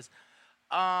Adames.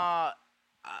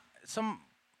 Some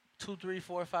 2, 3,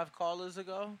 4, 5 callers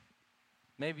ago,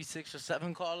 maybe 6 or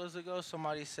 7 callers ago,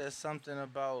 somebody said something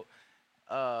about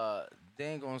they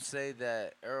ain't gonna say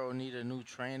that Errol need a new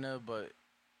trainer, but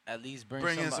at least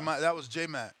bring in somebody. That was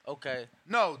J-Mac. Okay.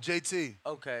 No, JT.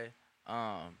 Okay.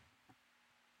 I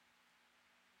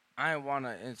didn't want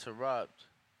to interrupt,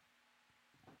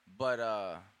 but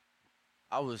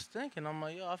I was thinking, I'm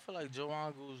like, yo, I feel like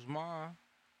Joanne Guzman,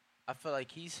 I feel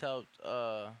like he's helped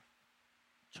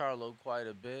Charlo quite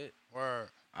a bit. Word.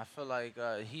 I feel like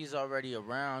he's already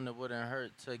around. It wouldn't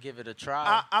hurt to give it a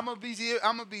try. I'm gonna be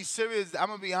serious. I'm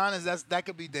gonna be honest. That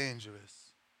could be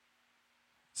dangerous.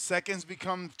 Seconds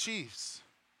become chiefs.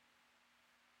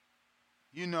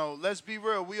 You know, let's be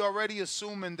real. We already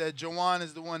assuming that Joanne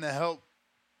is the one that helped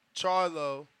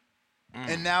Charlo.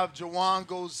 And now if Joanne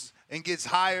goes and gets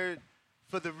hired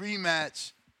for the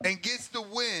rematch and gets the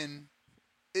win,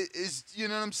 it is, you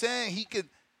know what I'm saying? He could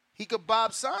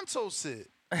Bob Santos it.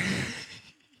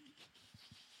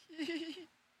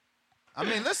 I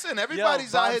mean, listen,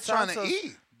 everybody's out here trying to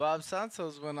eat. Bob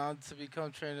Santos went on to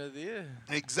become trainer of the year.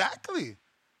 Exactly.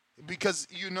 Because,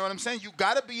 you know what I'm saying? You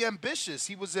got to be ambitious.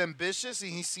 He was ambitious,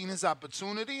 and he's seen his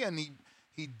opportunity, and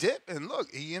he dipped. And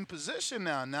look, he in position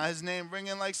now. Now his name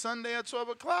ringing like Sunday at 12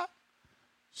 o'clock.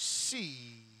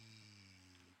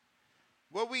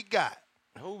 What we got?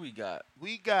 Who we got?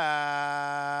 We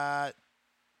got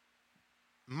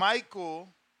Michael.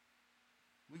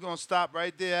 We're going to stop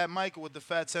right there at Michael with the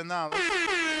fat $10.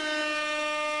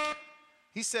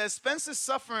 He says, Spence is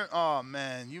suffering. Oh,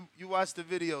 man. You watched the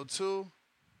video, too?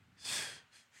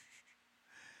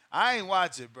 I ain't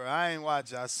watch it, bro. I ain't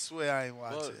watch it. I swear I ain't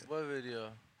watch it. What video?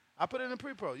 I put it in the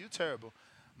pre-pro. You terrible.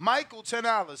 Michael,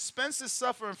 $10. Spence is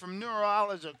suffering from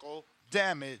neurological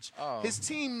damage. Oh. His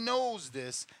team knows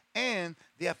this, and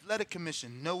the athletic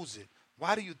commission knows it.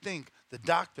 Why do you think the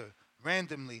doctor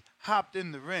randomly hopped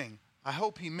in the ring? I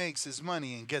hope he makes his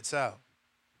money and gets out.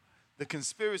 The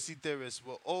conspiracy theorists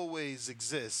will always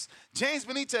exist. James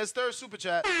Benitez, third super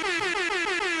chat.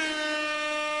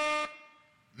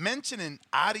 Mentioning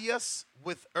Arias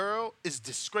with Errol is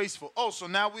disgraceful. Oh, so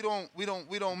now we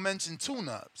don't mention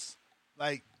tune-ups.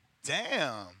 Like,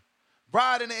 damn.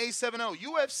 Rod in the A70.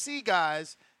 UFC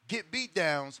guys get beat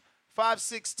downs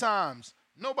 5-6 times.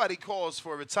 Nobody calls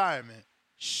for retirement.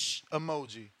 Shh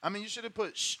emoji. I mean, you should have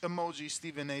put shh emoji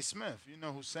Stephen A. Smith. You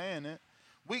know who's saying it.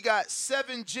 We got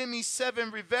 7 Jimmy 7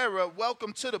 Rivera.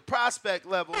 Welcome to the prospect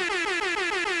level.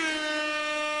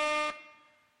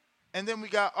 And then we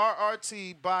got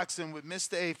RRT Boxing with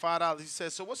Mr. A, $5. He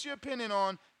says, so what's your opinion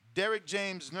on Derek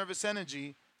James' nervous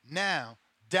energy now,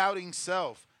 doubting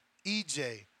self,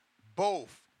 EJ,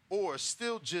 both, or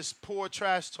still just poor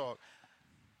trash talk?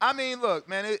 I mean, look,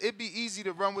 man, it'd be easy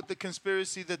to run with the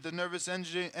conspiracy that the nervous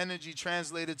energy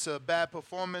translated to a bad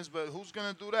performance, but who's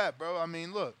going to do that, bro? I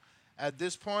mean, look, at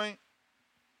this point,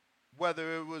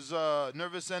 whether it was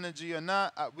nervous energy or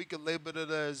not, we could label it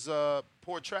as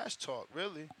poor trash talk,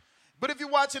 really. But if you're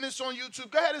watching this on YouTube,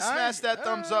 go ahead and smash that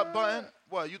thumbs up button.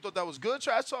 What, you thought that was good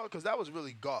trash talk? Because that was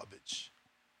really garbage.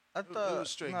 I thought it was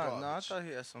straight garbage. No, I thought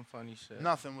he had some funny shit.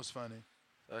 Nothing was funny.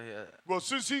 Oh yeah. Well,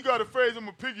 since he got a phrase, I'm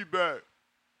a piggyback.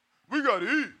 We gotta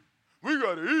eat. We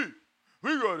gotta eat.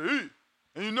 We gotta eat.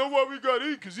 And you know why we gotta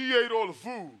eat? Because he ate all the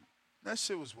food. That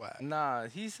shit was whack. Nah,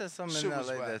 he said something in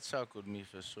LA that chuckled me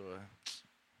for sure.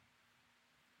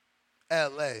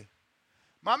 LA.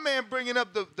 My man bringing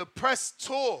up the press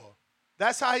tour.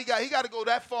 That's how he got to go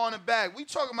that far in the back. We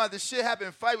talking about the shit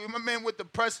happened fight with my man with the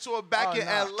press tour back in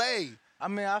LA. I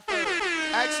mean, I feel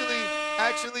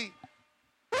actually.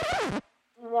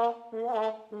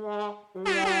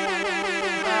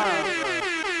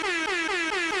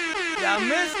 Y'all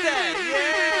missed that,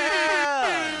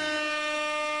 yeah.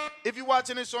 If you're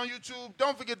watching this on YouTube,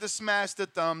 don't forget to smash the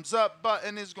thumbs up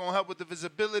button. It's gonna help with the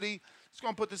visibility. It's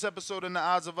gonna put this episode in the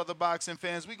eyes of other boxing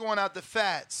fans. We going out the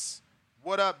Fats.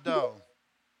 What up, though?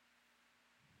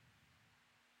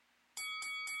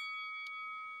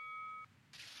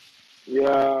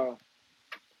 Yeah.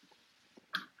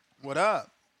 What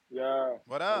up? Yeah.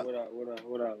 What up? What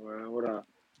up, man? What up?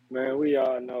 Man, we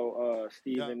all know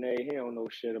Stephen A. He don't know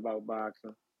shit about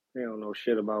boxing. He don't know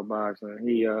shit about boxing.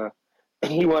 He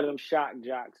one of them shock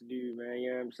jocks dude, man. You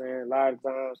know what I'm saying? A lot of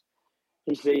times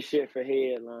he say shit for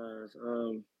headlines.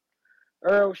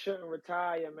 Errol shouldn't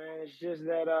retire, man. It's just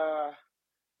that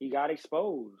he got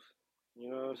exposed. You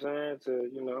know what I'm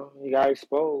saying? He got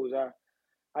exposed.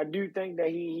 I do think that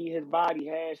his body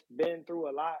has been through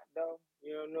a lot though.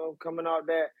 You know, coming out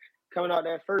that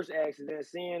first accident,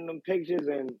 seeing them pictures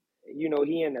and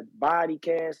he in the body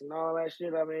cast and all that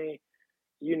shit. I mean,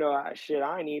 I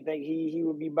didn't even think he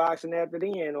would be boxing after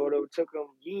then, or it took him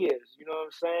years. You know what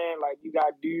I'm saying? Like you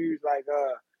got dudes like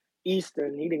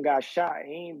Easton, he done got shot.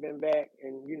 He ain't been back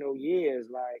in years.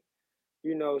 Like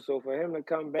so for him to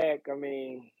come back, I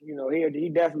mean, he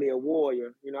definitely a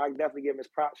warrior. I can definitely give him his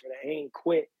props for that. He ain't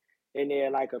quit. And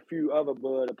there like a few other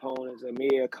Bud opponents,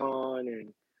 Amir Khan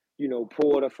and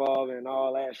Porter Father and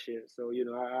all that shit. So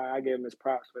I give him his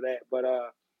props for that. But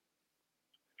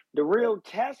the real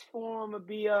test for him would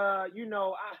be again,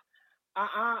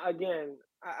 I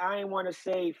ain't want to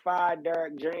say fire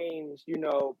Derek James,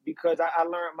 because I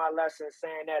learned my lesson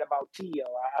saying that about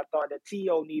T.O. I thought that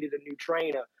T.O. needed a new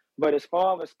trainer, but his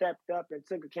father stepped up and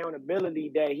took accountability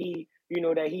that he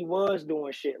was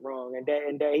doing shit wrong, and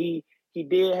that he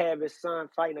did have his son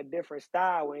fighting a different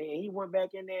style, and he went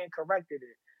back in there and corrected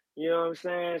it. You know what I'm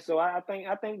saying? So I think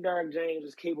Derek James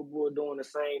is capable of doing the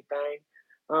same thing.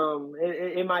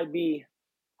 It might be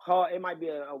hard. It might be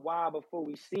a while before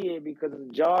we see it because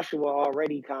Joshua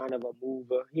already kind of a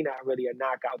mover. He not really a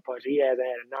knockout puncher. He hasn't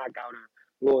had a knockout in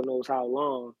Lord knows how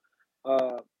long.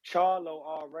 Charlo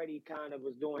already kind of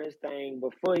was doing his thing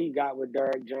before he got with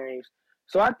Derek James.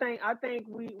 So I think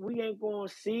we ain't gonna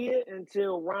see it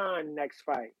until Ron next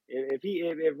fight.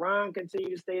 If Ron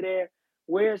continues to stay there,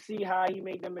 we'll see how he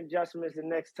make them adjustments the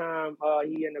next time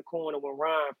he in the corner when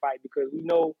Ron fight, because we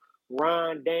know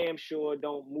Ron damn sure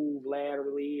don't move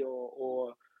laterally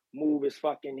or move his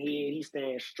fucking head. He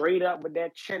stands straight up with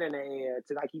that chin in the air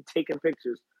to like he taking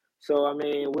pictures. So I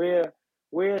mean,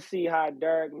 we'll see how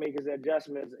Derek make his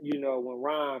adjustments, when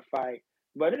Ron fight.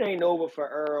 But it ain't over for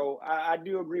Errol. I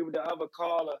do agree with the other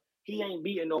caller. He ain't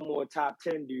beating no more top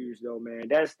 10 dudes though,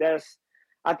 man.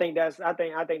 I think that's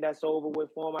over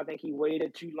with for him. I think he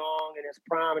waited too long in his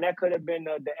prime, and that could have been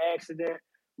the accident.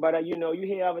 But you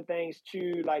hear other things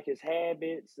too, like his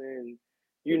habits and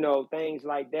things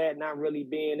like that. Not really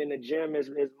being in the gym as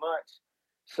much.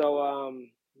 So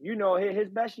his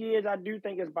best years, I do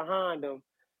think, is behind him.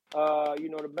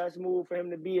 The best move for him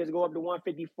to be is go up to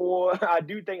 154. I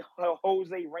do think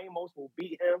Jose Ramos will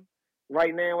beat him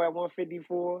right now at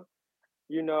 154.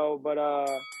 But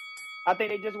I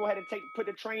think they just will have to put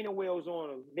the training wheels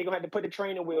on him. They're gonna have to put the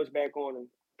training wheels back on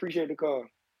him. Appreciate the call.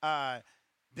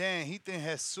 Dan, he think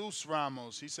Jesus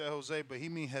Ramos. He said Jose, but he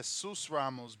mean Jesus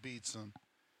Ramos beats him.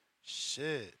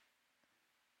 Shit.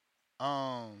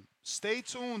 Stay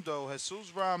tuned though.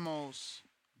 Jesus Ramos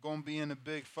gonna be in a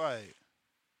big fight.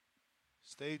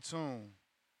 Stay tuned.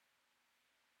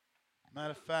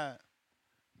 Matter of fact,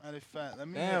 let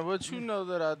me. What you know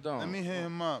that I don't? Let me hit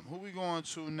him up. Who we going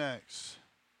to next?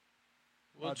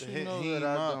 What you know that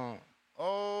I don't?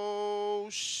 Oh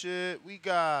shit, we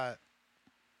got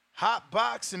Hot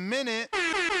Boxing Minute.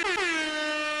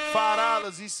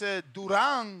 $5. He said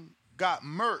Duran got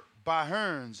murked by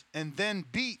Hearns and then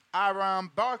beat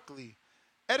Iron Barkley.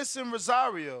 Edison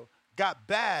Rosario got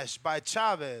bashed by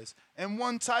Chavez and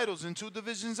won titles in 2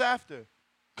 divisions after.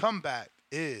 Comeback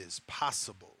is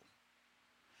possible.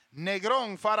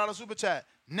 Negron, $5 super chat.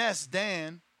 Ness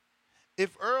Dan.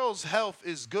 If Earl's health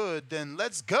is good, then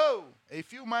let's go. A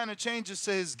few minor changes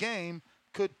to his game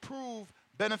could prove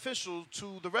beneficial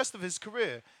to the rest of his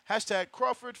career. Hashtag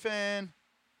Crawford fan.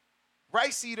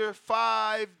 Rice Eater,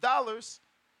 $5.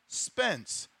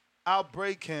 Spence, I'll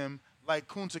break him like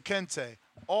Kunta Kinte.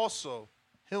 Also,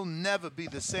 he'll never be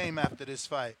the same after this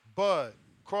fight. Bud,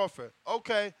 Crawford,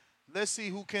 okay, let's see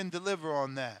who can deliver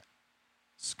on that.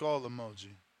 Skull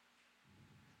emoji.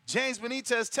 James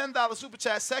Benitez, $10 super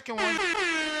chat, second one.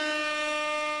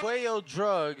 Cuello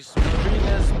drugs,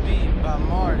 Martinez beat by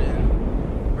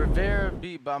Martin, Rivera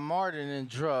beat by Martin in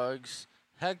drugs,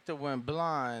 Hector went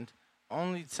blind,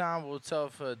 only time will tell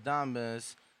for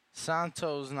Adames,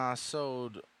 Santos not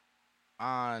sold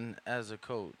on as a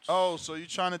coach. Oh, so you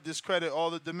trying to discredit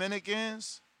all the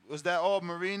Dominicans? Was that all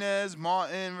Martinez,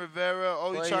 Martin, Rivera?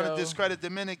 Oh, you trying to discredit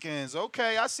Dominicans.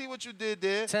 Okay, I see what you did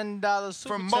there. $10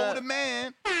 super From chat. Mo the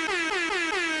Man.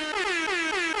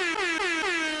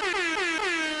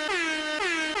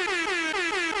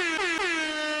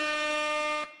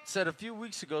 Said a few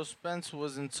weeks ago, Spence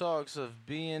was in talks of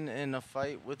being in a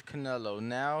fight with Canelo.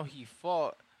 Now he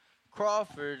fought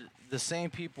Crawford. The same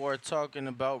people are talking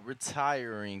about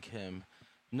retiring him.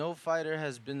 No fighter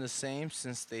has been the same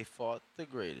since they fought the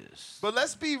greatest. But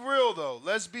let's be real, though.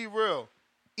 Let's be real.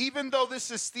 Even though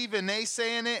this is Stephen A.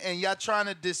 saying it and y'all trying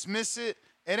to dismiss it,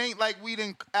 it ain't like we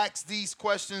didn't ask these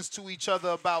questions to each other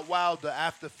about Wilder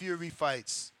after Fury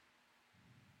fights.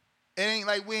 It ain't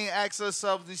like we ain't asked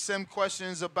ourselves these same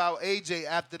questions about AJ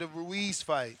after the Ruiz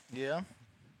fight. Yeah.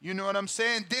 You know what I'm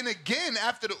saying? Then again,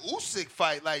 after the Usyk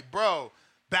fight, like, bro,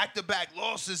 back-to-back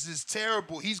losses is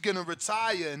terrible. He's going to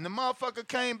retire. And the motherfucker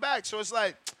came back. So it's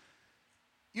like,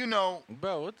 you know.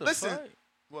 Bro, what the listen, fuck?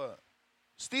 What?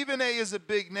 Stephen A. is a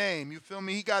big name. You feel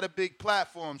me? He got a big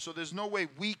platform. So there's no way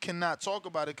we cannot talk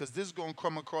about it because this is going to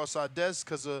come across our desk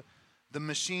because of the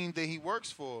machine that he works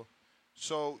for.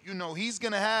 So, you know, he's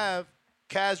going to have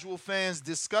casual fans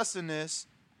discussing this.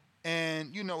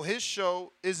 And, you know, his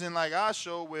show isn't like our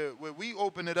show where we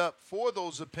open it up for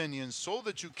those opinions so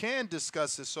that you can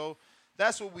discuss it. So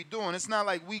that's what we're doing. It's not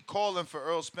like we calling for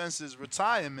Errol Spence's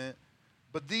retirement,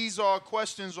 but these are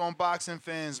questions on boxing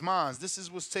fans' minds. This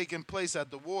is what's taking place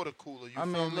at the water cooler. You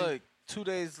feel me? Look, 2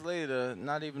 days later,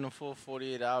 not even a full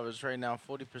 48 hours, right now,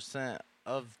 40%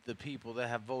 of the people that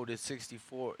have voted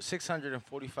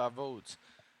 645 votes,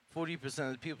 40%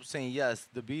 of the people saying yes,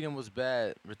 the beating was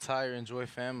bad, retire, enjoy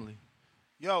family.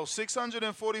 Yo,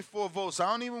 644 votes. I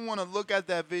don't even want to look at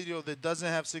that video that doesn't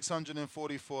have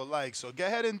 644 likes. So go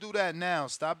ahead and do that now.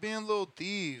 Stop being little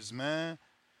thieves, man.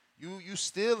 You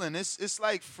stealing. It's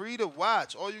like free to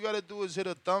watch. All you got to do is hit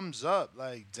a thumbs up.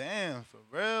 Like, damn, for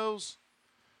reals.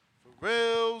 For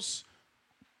reals.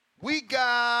 We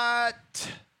got...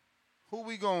 Who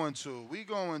we going to? We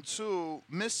going to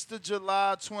Mr.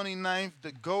 July 29th,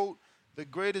 the GOAT, the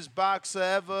greatest boxer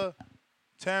ever,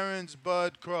 Terence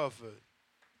Bud Crawford.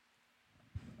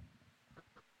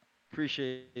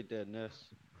 Appreciate that, Ness.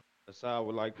 That's how I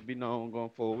would like to be known going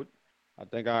forward. I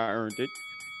think I earned it.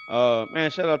 Man,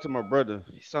 shout out to my brother.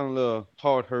 He sounded a little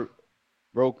hard hurt,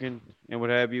 broken, and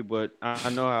what have you, but I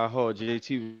know how hard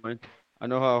JT was going. I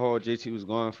know how hard JT was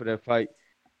going for that fight.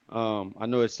 I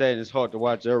know it's sad and it's hard to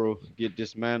watch Errol get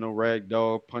dismantled,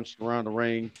 ragdoll, punched around the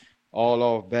ring, all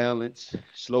off balance,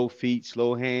 slow feet,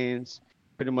 slow hands,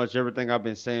 pretty much everything I've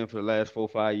been saying for the last 4 or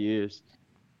 5 years.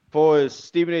 For as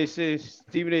Stephen A. says,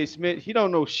 Stephen A. Smith, he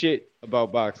don't know shit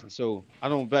about boxing, so I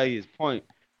don't value his point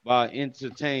by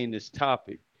entertaining this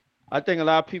topic. I think a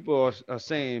lot of people are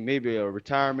saying maybe a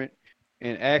retirement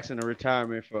and asking a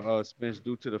retirement for Spence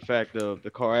due to the fact of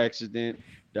the car accident,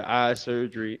 the eye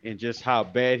surgery, and just how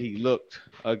bad he looked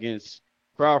against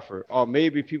Crawford. Or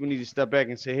maybe people need to step back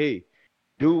and say, hey,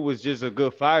 dude was just a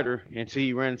good fighter until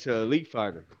he ran into an elite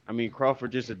fighter. I mean,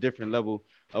 Crawford just a different level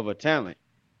of a talent.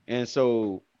 And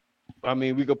so, I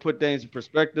mean, we could put things in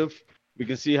perspective. We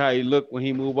can see how he looked when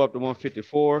he moved up to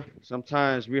 154.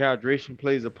 Sometimes rehydration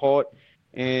plays a part,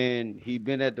 and he's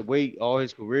been at the weight all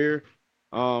his career.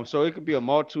 So it could be a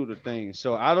multitude of things.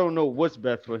 So I don't know what's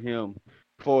best for him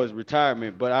for his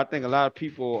retirement, but I think a lot of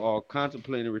people are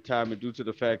contemplating retirement due to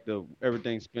the fact of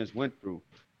everything Spence went through.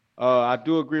 I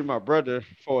do agree with my brother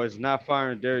for his not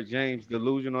firing Derrick James'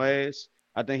 delusional ass.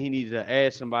 I think he needs to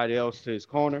add somebody else to his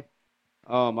corner.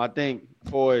 I think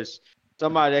for his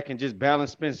somebody that can just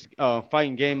balance Spence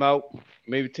fighting game out,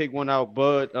 maybe take one out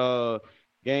Bud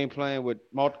game plan with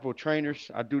multiple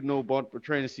trainers. I do know multiple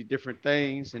trainers see different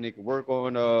things and they can work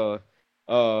on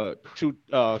two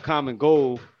common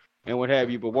goal and what have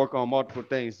you, but work on multiple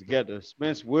things together.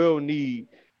 Spence will need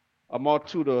a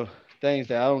multitude of things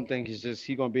that I don't think is just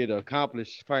he gonna be able to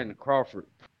accomplish fighting Crawford.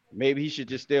 Maybe he should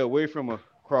just stay away from a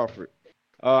Crawford.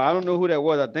 I don't know who that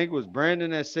was. I think it was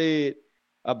Brandon that said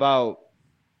about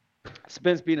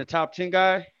Spence being a top 10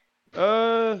 guy.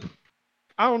 I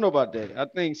don't know about that. I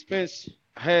think Spence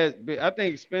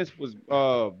was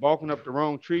barking up the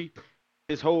wrong tree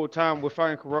his whole time with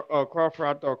fighting Crawford.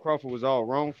 I thought Crawford was all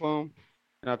wrong for him.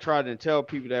 And I tried to tell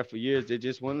people that for years. They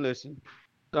just wouldn't listen.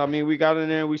 So, I mean, we got in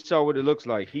there and we saw what it looks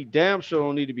like. He damn sure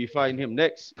don't need to be fighting him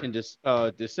next in this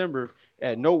December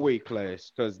at no weight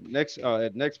class because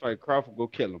at next fight, Crawford go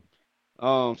kill him.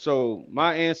 So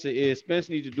my answer is Spence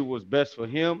needs to do what's best for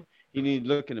him. He needs to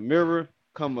look in the mirror,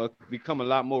 become a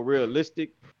lot more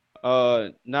realistic,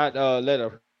 not let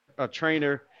a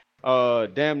trainer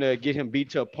damn near get him beat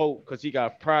to a pulp because he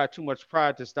got too much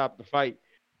pride to stop the fight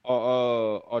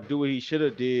or do what he should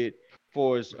have did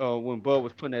for his when Bud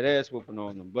was putting that ass whooping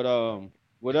on him. But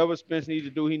whatever Spence needs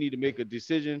to do, he need to make a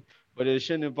decision, but it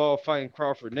shouldn't involve fighting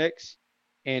Crawford next.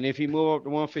 And if he move up to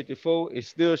 154, it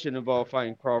still should involve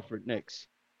fighting Crawford next.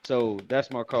 So that's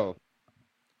my call.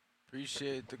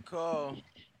 Appreciate the call.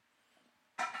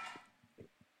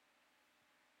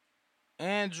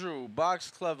 Andrew, Box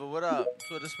Clever, what up?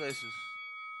 Twitter Spaces.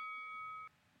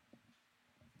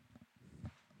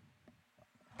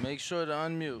 Make sure to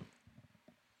unmute.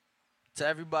 To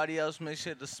everybody else, make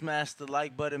sure to smash the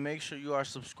like button. Make sure you are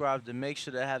subscribed and make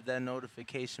sure to have that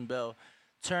notification bell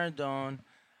turned on.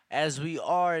 As we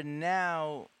are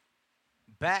now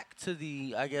back to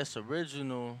the, I guess,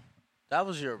 original. That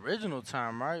was your original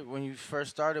time, right? When you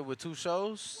first started with 2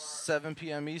 shows, 7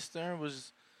 p.m. Eastern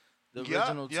was the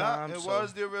original time. Yeah, it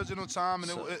was the original time,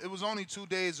 and it was only 2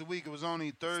 days a week. It was only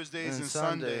Thursdays and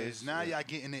Sundays. Now y'all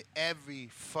getting it every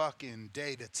fucking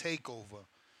day. The takeover.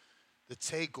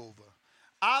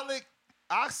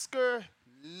 Oscar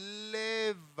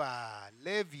Levia.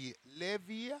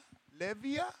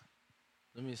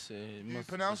 Let me see. You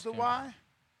pronounce the Y?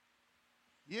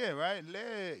 Yeah, right.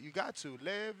 You got to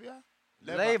Leva.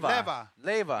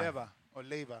 Or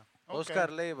Leva. Okay. Oscar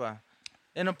Leva.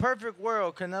 In a perfect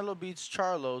world, Canelo beats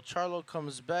Charlo. Charlo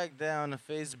comes back down to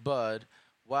face Bud,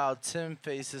 while Tim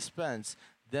faces Spence.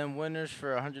 Then winners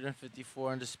for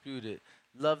 154 undisputed.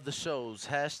 Love the shows.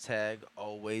 #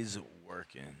 always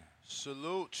working.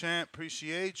 Salute, champ.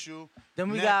 Appreciate you. Then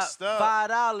we Next got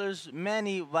 $5.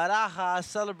 Manny Baraja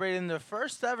celebrating their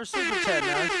first ever super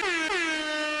chat.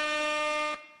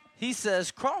 He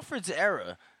says, Crawford's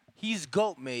era. He's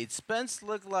GOAT made. Spence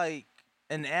looked like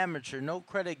an amateur. No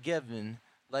credit given.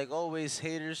 Like always,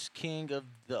 haters, king of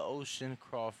the ocean,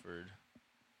 Crawford.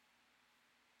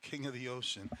 King of the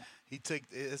ocean. He's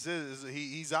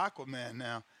Aquaman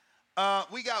now.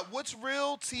 We got What's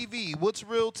Real TV. What's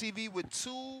Real TV with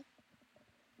 €2.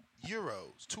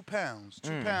 2 pounds.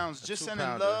 2 pounds. Just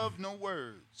sending love, no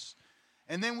words.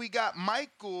 And then we got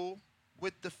Michael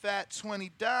with the fat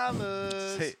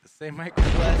 $20. Say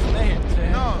Michael's last name,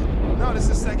 Tim. No, this is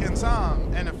the second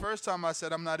time. And the first time I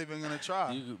said I'm not even going to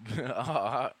try.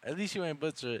 At least you ain't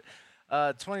butcher it.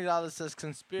 $20 says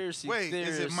conspiracy theorist. Wait,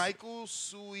 is it Michael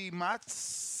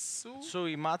Suimatsu?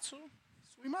 Suimatsu?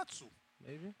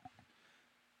 Maybe.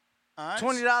 Right.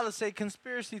 $20 say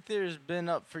conspiracy theories been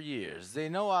up for years. They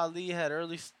know Ali had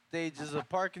early stages of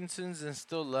Parkinson's and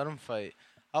still let him fight.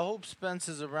 I hope Spence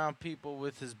is around people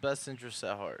with his best interests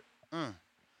at heart.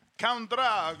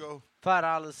 Contrago.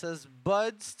 $5 says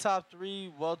Bud's top 3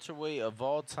 welterweight of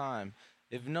all time.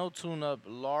 If no tune-up,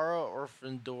 Lara or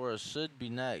Fendora should be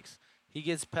next. He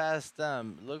gets past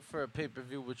them. Look for a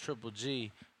pay-per-view with Triple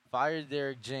G. Fire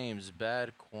Derek James.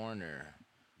 Bad corner.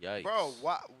 Yikes. Bro,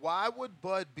 why would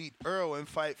Bud beat Errol and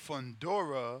fight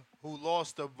Fendora, who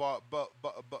lost to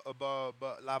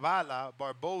Lavala,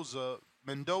 Barboza,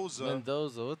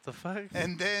 Mendoza, what the fuck?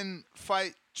 And then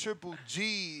fight Triple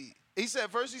G. He said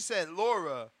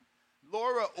Laura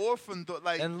or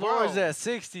Fendora. And Laura's at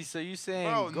 60, so you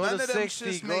saying go to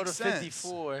 60, go to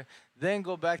 54, then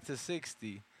go back to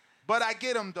 60. But I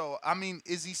get him, though. I mean,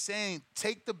 is he saying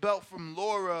take the belt from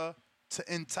Laura to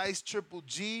entice Triple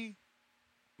G?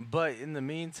 But in the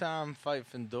meantime, fight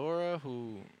Fendora,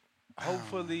 who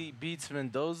hopefully beats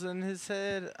Mendoza in his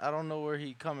head. I don't know where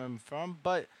he coming from,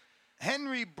 but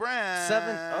Henry Brown.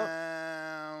 7.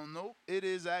 Oh. Nope, it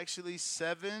is actually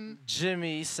 7.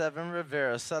 Jimmy 7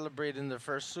 Rivera celebrating their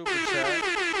first super chat.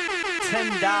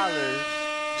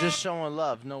 $10. Just showing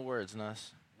love. No words,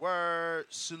 Nuss. Word.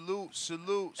 Salute.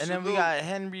 And then we got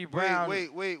Henry Brown. Wait.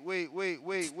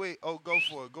 Oh, go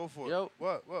for it. Yo.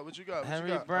 What you got?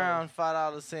 Henry Brown,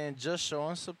 $5 saying just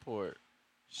showing support.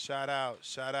 Shout out.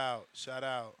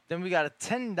 Then we got a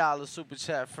 $10 super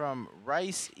chat from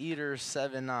Rice Eater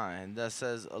 79 that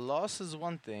says a loss is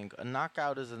one thing, a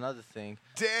knockout is another thing.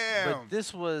 Damn. But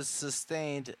this was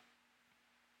sustained.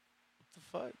 What the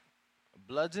fuck?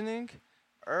 Bludgeoning?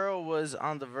 Errol was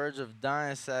on the verge of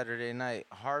dying Saturday night.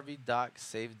 Harvey Doc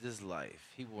saved his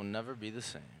life. He will never be the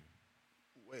same.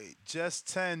 Wait,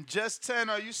 Just 10,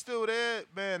 are you still there?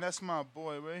 Man, that's my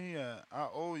boy. Where he at? I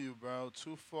owe you, bro.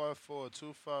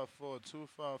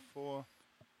 254.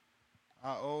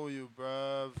 I owe you,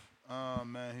 bruv. Oh,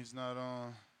 man, he's not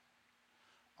on.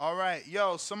 All right,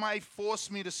 yo, somebody forced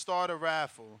me to start a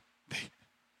raffle.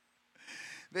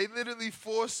 They literally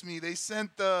forced me. They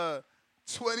sent the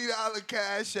 $20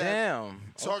 cash app.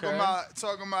 Damn. Talking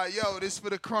about, yo, this for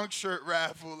the Crunk shirt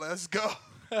raffle. Let's go.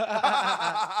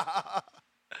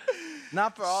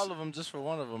 Not for all of them, just for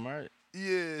one of them, right?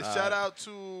 Yeah, shout out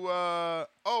to,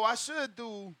 I should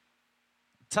do.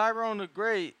 Tyrone the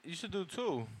Great. You should do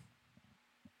 2.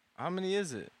 How many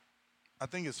is it? I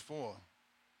think it's 4.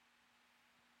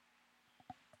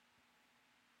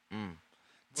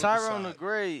 Tyrone the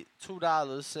Great,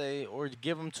 $2 say, or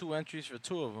give him 2 entries for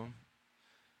 2 of them.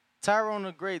 Tyrone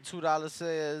the Great, $2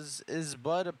 says, is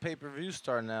Bud a pay-per-view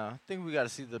star now? I think we got to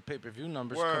see the pay-per-view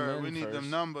numbers come in we need first. them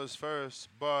numbers first,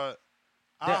 but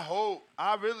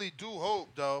I really do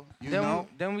hope, though, you know?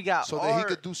 Then we got that he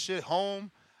could do shit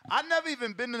home. I've never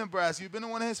even been to Nebraska. You been to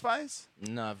one of his fights?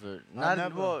 Never.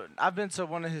 Well, I've been to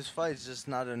one of his fights, just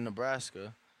not in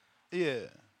Nebraska. Yeah.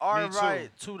 All Me too.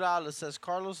 right, $2 says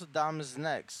Carlos Adames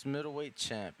next, middleweight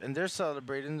champ, and they're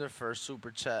celebrating their first super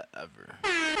chat ever.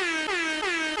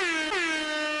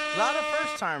 A lot of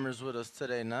first timers with us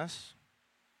today, Nuss.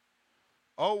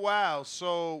 Oh, wow.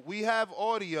 So we have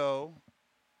audio.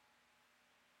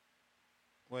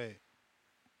 Wait.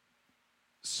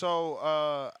 So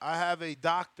I have a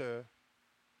doctor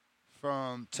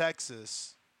from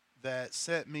Texas that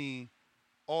sent me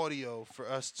audio for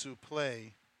us to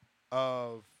play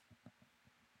of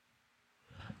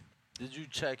Did you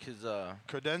check his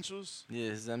credentials. Yeah,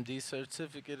 his MD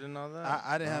certificate and all that?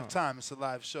 I didn't have time. It's a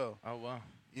live show. Oh, wow.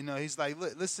 You know, he's like,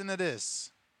 listen to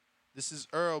this. This is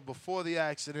Errol before the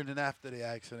accident and after the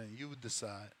accident. You would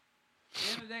decide. At the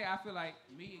end of the day, I feel like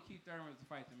me and Keith Thurman is a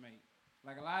fight to make.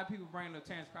 Like a lot of people bring up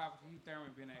Terence Crawford, Keith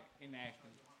Thurman been in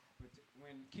action. But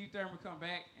when Keith Thurman come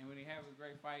back and when he has a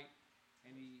great fight,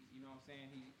 and he, you know what I'm saying,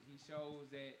 he shows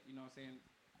that, you know what I'm saying,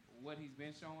 what he's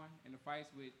been showing in the fights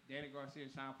with Danny Garcia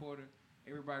and Sean Porter,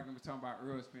 everybody's gonna be talking about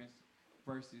Errol Spence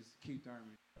versus Keith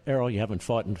Thurman. Errol, you haven't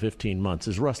fought in 15 months.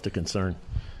 Is rust a concern?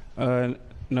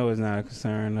 No, it's not a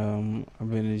concern. I've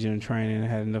been in the gym training,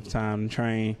 had enough time to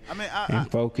train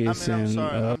and focus.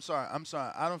 I'm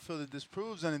sorry. I don't feel that this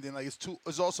proves anything. Like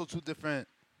it's also two different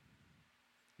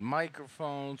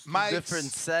microphones, mics,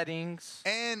 different settings.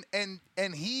 And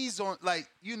he's on, like,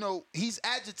 you know, he's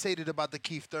agitated about the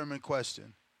Keith Thurman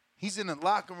question. He's in the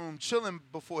locker room chilling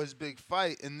before his big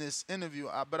fight in this interview.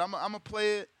 But I'm going to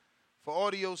play it for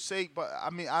audio's sake. But, I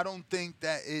mean, I don't think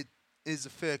that it is a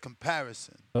fair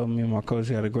comparison. Me and my coach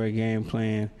got a great game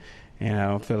plan, and I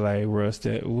don't feel like Russ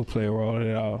that will play a role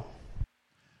at all.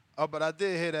 Oh, but I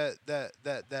did hear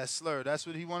that slur. That's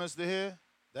what he want us to hear?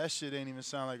 That shit ain't even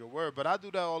sound like a word. But I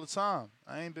do that all the time.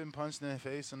 I ain't been punched in the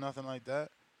face or nothing like that.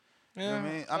 Yeah, you know what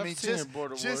I mean? I've I mean, seen it,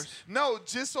 Border Wars.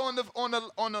 just on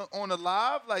the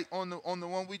live, like on the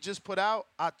one we just put out,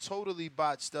 I totally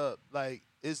botched up. Like,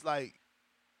 it's like,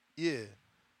 yeah,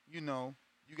 you know,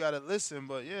 you gotta listen,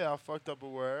 but yeah, I fucked up a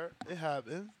word. It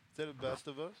happens to the best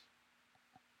of us.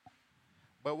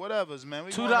 But whatever's, man.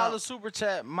 We $2 super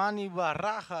chat. Manny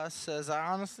Baraja says,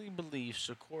 I honestly believe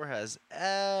Shakur has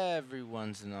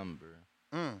everyone's number.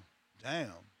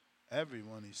 Damn.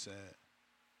 Everyone, he said.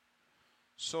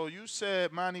 So you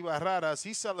said Manny Barajas,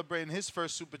 he's celebrating his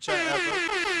first super chat ever.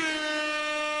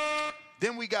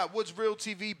 Then we got Woods Real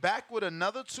TV back with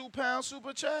another £2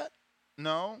 super chat.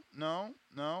 No.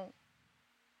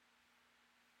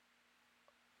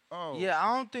 Oh. Yeah,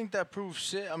 I don't think that proves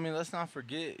shit. I mean, let's not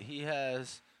forget he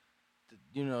has,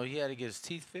 you know, he had to get his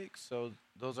teeth fixed, so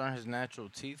those aren't his natural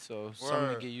teeth, so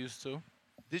something to get used to.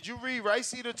 Did you read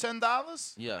Rice Eater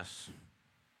 $10? Yes.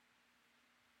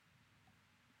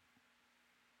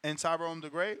 And Tyrone the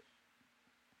Great?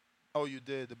 Oh, you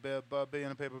did. The Bud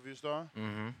being a pay-per-view star?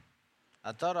 Mm-hmm.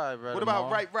 I thought I read What them about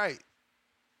all. Right?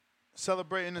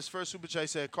 Celebrating his first super chat, he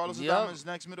said Carlos Adames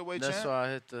next middleweight champ? That's why I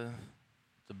hit the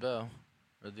bell.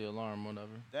 Or the alarm, whatever.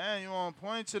 Damn, you on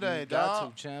point today, you dog.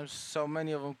 got to, champs. So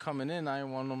many of them coming in, I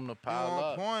didn't want them to pile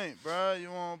up. You on point, bro. You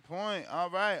on point.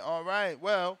 All right.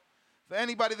 Well, for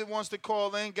anybody that wants to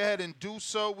call in, go ahead and do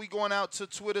so. We going out to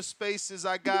Twitter Spaces.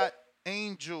 I got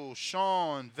Angel,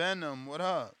 Sean, Venom. What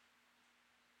up?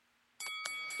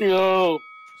 Yo.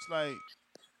 It's like,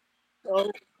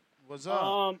 what's up?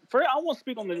 I want to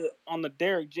speak on the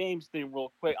Derrick James thing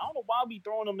real quick. I don't know why we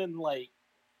throwing him in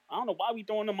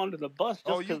under the bus.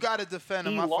 Just you got to defend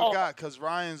him. I forgot because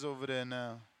Ryan's over there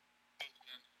now.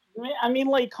 Man, I mean,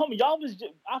 like,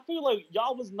 I feel like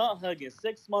y'all was nut hugging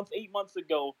 6 months, 8 months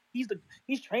ago. He's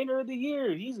trainer of the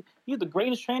year. He's the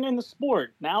greatest trainer in the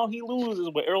sport. Now he loses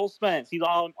with Errol Spence. He's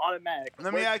on automatic.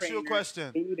 Let me ask you a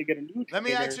question. Let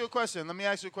me ask you a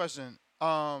question.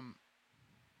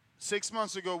 6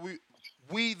 months ago,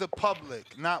 we the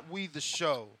public, not we the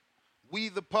show. We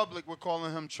the public were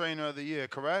calling him trainer of the year,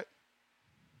 correct?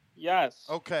 Yes.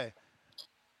 Okay.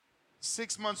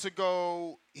 6 months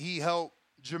ago, he helped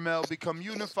Jamel become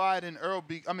unified and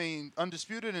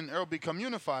undisputed and Errol become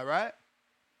unified, right?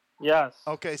 Yes.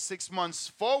 Okay, 6 months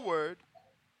forward,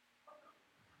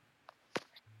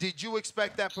 did you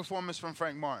expect that performance from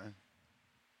Frank Martin?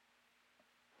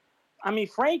 I mean,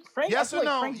 Frank. Yes or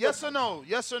no? Yes or no?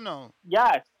 Yes or no?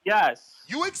 Yes.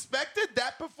 You expected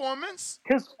that performance?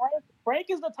 Because Frank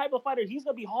is the type of fighter. He's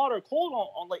gonna be hard or cold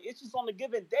on like it's just on a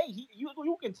given day.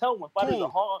 You can tell when fighters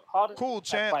are hard. Cool,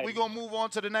 champ. We're gonna move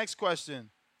on to the next question.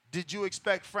 Did you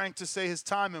expect Frank to say his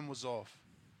timing was off?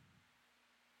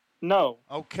 No.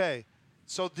 Okay.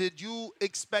 So did you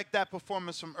expect that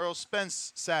performance from Errol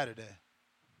Spence Saturday?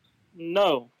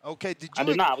 No. Okay, I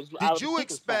did not. Did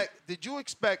you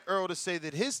expect Errol to say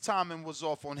that his timing was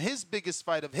off on his biggest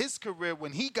fight of his career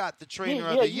when he got the trainer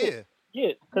of the year?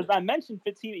 Yeah, because I mentioned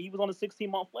 15. He was on a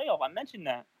 16-month layoff. I mentioned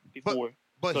that before.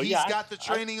 But so, he's got the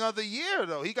training of the year,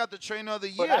 though. He got the trainer of the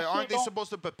year. Aren't they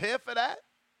supposed to prepare for that?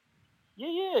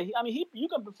 Yeah. I mean, you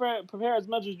can prepare as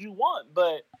much as you want,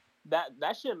 but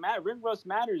that shit matter. Ring rust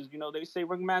matters. You know, they say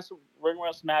ring rust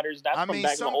matters. That's from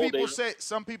back in the old days.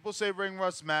 Some people say ring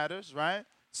rust matters, right?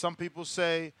 Some people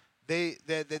say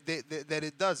that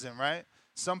it doesn't, right?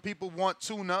 Some people want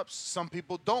tune-ups. Some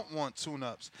people don't want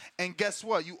tune-ups. And guess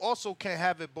what? You also can't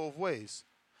have it both ways.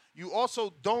 You also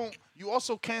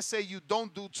can't say you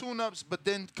don't do tune-ups, but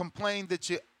then complain that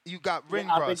you got ring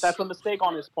rust. I think that's a mistake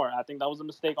on his part. I think that was a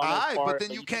mistake on his part. All right, but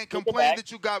then you can't complain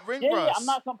that you got ring rust. Yeah, I'm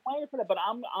not complaining for that, but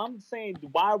I'm saying,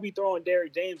 why are we throwing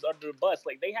Derrick James under the bus?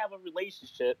 Like, they have a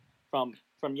relationship from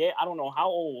I don't know how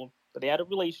old, but they had a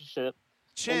relationship.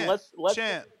 Champ.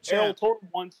 Errol told him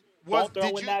once.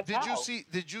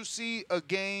 Did you see a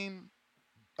game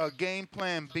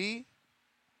plan B?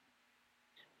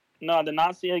 No, I did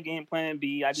not see a game plan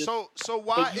B. So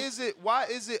why is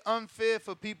it unfair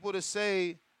for people to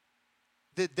say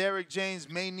that Derrick James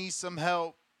may need some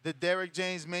help, that Derrick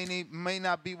James may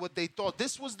not be what they thought?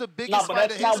 This was the biggest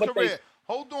fight of his career.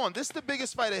 Hold on, this is the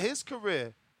biggest fight of his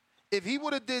career. If he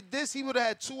would have did this, he would have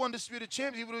had 2 undisputed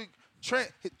champions. He would have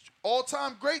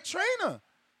all-time great trainer.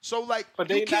 So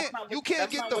you can't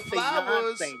get the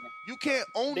flowers. You can't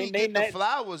only get the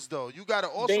flowers though. You gotta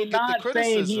also get the criticism. They're not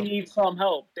saying he needs some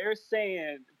help. They're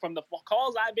saying, from the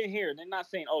calls I've been hearing, they're not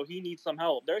saying, oh, he needs some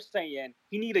help. They're saying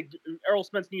Errol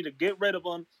Spence need to get rid of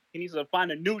him. He needs to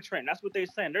find a new trainer. That's what they're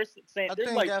saying. They're saying I they're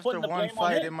think like after putting the one blame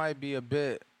fight, on him. it might be a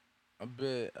bit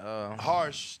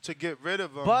harsh to get rid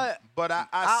of him. But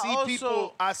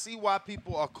I see why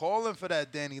people are calling for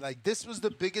that, Danny. Like, this was the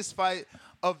biggest fight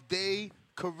of their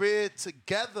career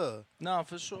together. No,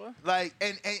 for sure. Like,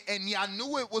 and y'all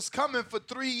knew it was coming for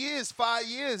 3 years, 5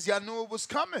 years. Y'all knew it was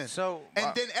coming. So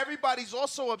then everybody's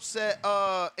also upset.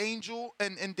 Angel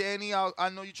and Danny, I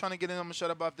know you're trying to get in. I'm gonna shut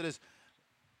up after this.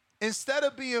 Instead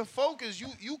of being focused,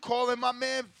 you calling my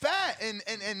man fat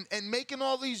and making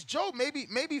all these jokes.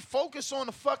 Maybe focus on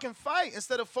the fucking fight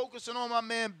instead of focusing on my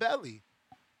man Belly.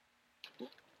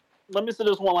 Let me say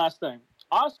this one last thing.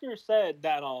 Oscar said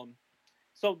that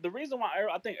so the reason why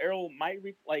I think Errol might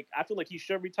I feel like he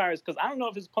should retire is because I don't know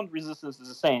if his punch resistance is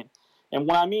the same. And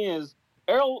what I mean is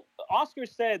Oscar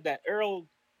said that Errol's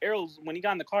when he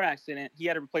got in the car accident, he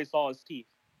had to replace all his teeth.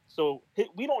 So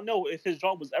we don't know if his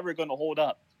jaw was ever going to hold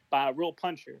up by a real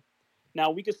puncher. Now,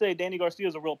 we could say Danny Garcia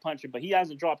is a real puncher, but he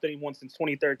hasn't dropped anyone since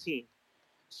 2013.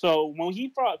 So when he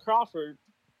fought Crawford,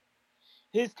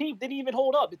 his teeth didn't even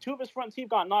hold up. The 2 of his front teeth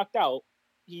got knocked out.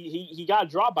 He got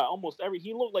dropped by almost every.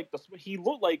 He looked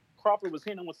like Crawford was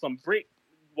hitting him with some brick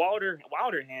Wilder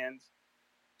hands.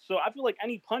 So I feel like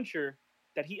any puncher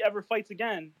that he ever fights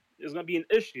again is going to be an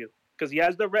issue because he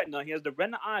has the retina. He has the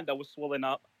retina eye that was swollen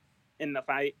up in the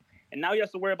fight, and now he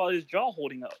has to worry about his jaw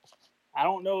holding up. I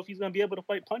don't know if he's going to be able to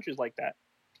fight punchers like that.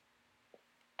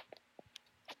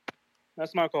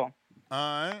 That's my call.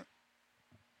 All right.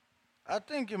 I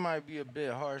think it might be a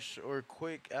bit harsh or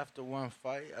quick after one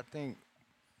fight. I think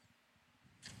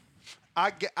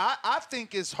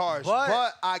it's harsh,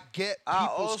 but I get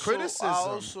people's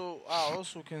criticism. I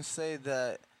also can say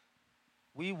that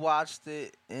we watched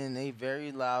it in a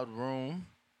very loud room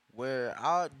where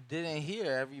I didn't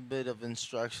hear every bit of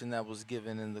instruction that was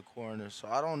given in the corner. So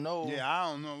I don't know. Yeah,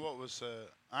 I don't know what was said.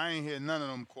 I ain't hear none of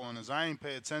them corners. I ain't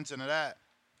pay attention to that.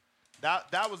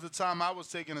 That was the time I was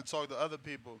taking to talk to other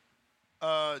people.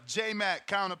 J-Mac,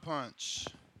 counterpunch.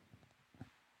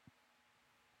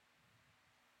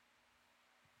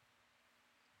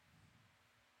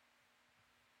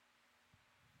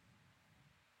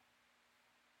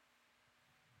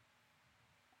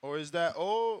 Or is that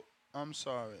old? I'm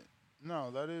sorry.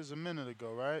 No, that is a minute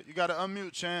ago, right? You got to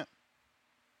unmute, champ.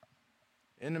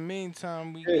 In the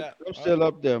meantime, I'm still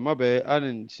up there. My bad. I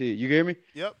didn't see it. You hear me?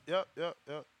 Yep.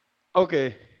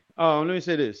 Okay. Let me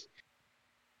say this.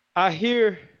 I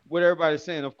hear what everybody's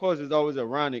saying. Of course, it's always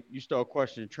ironic. You start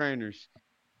questioning trainers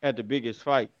at the biggest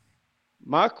fight.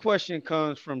 My question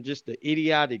comes from just the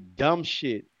idiotic, dumb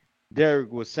shit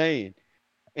Derrick was saying.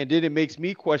 And then it makes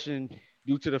me question,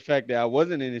 due to the fact that I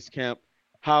wasn't in his camp,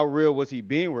 how real was he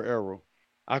being with Errol?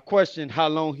 I questioned how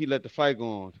long he let the fight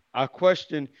go on. I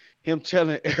questioned him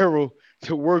telling Errol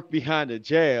to work behind the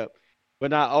jab, but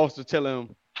not also telling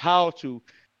him how to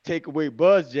take away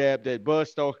Bud's jab that Bud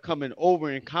started coming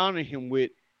over and countering him with,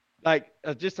 like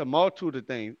just a multitude of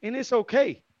things. And it's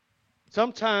okay.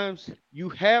 sometimes you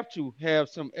have to have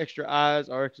some extra eyes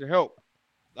or extra help.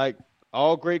 Like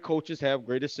all great coaches have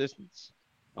great assistants.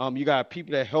 You got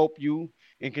people that help you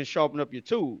and can sharpen up your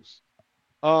tools.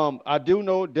 I do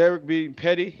know Derek being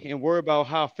petty and worried about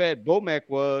how fat Bomac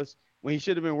was when he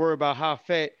should have been worried about how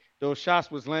fat those shots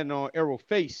was landing on Errol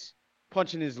face,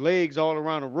 punching his legs all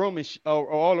around the room and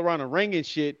or all around the ring and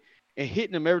shit, and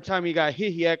hitting him every time he got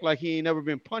hit. He act like he ain't never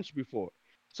been punched before.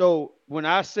 So when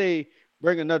I say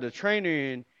bring another trainer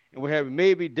in and we have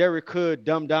maybe Derek could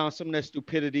dumb down some of that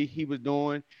stupidity he was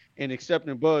doing and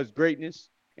accepting Bud's greatness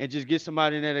and just get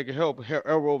somebody in there that can help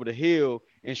Errol over the hill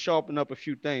and sharpen up a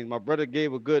few things. My brother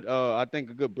gave a good, I think,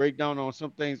 a good breakdown on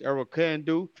some things Errol can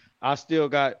do. I still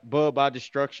got Bud by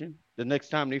destruction the next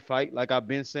time they fight, like I've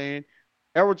been saying.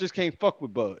 Errol just can't fuck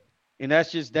with Bud, and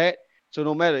that's just that. So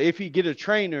no matter if he get a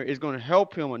trainer, it's going to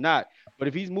help him or not. But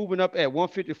if he's moving up at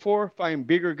 154, fighting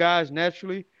bigger guys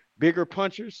naturally, bigger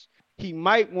punchers, he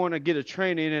might want to get a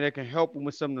trainer in there that can help him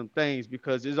with some of them things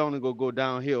because it's only going to go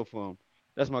downhill for him.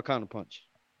 That's my counterpunch.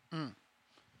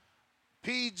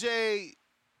 PJ,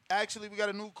 actually, we got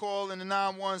a new call in the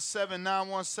 917.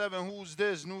 917, who's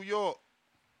this? New York.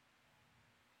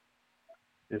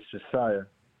 It's Josiah.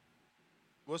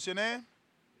 What's your name?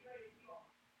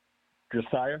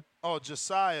 Josiah? Oh,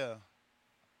 Josiah.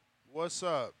 What's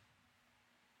up?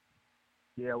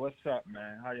 Yeah, what's up,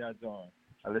 man? How y'all doing?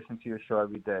 I listen to your show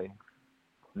every day.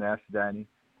 Nasty Danny.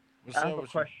 I have a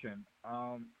question.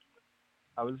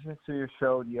 I was listening to your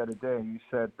show the other day, and you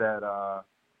said that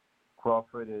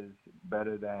Crawford is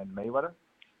better than Mayweather?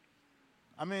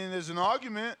 I mean, there's an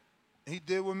argument. He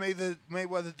did what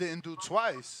Mayweather didn't do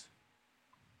twice.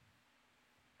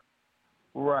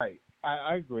 Right.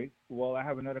 I agree. Well, I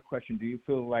have another question. Do you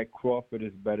feel like Crawford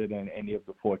is better than any of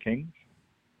the four kings?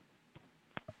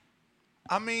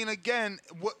 I mean, again,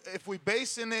 if we're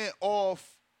basing it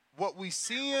off what we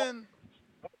seeing,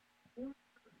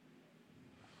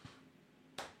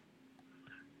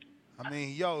 I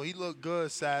mean, yo, he looked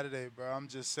good Saturday, bro. I'm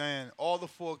just saying. All the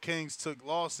four kings took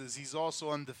losses. He's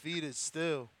also undefeated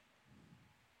still.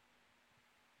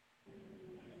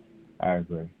 I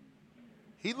agree.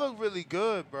 He looked really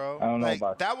good, bro. I don't know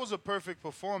about that was a perfect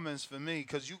performance for me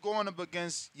because you going up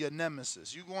against your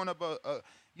nemesis. You going up,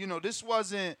 this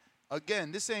wasn't,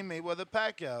 again, this ain't Mayweather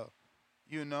Pacquiao,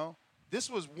 This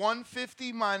was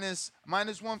 150 minus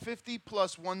 150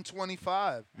 plus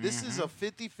 125. This is a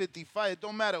 50-50 fight. It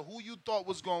don't matter who you thought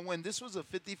was going to win. This was a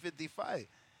 50-50 fight.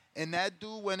 And that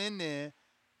dude went in there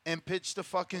and pitched the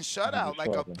fucking shutout,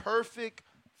 like a perfect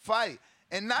fight.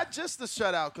 And not just the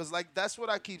shutout, because, that's what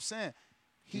I keep saying.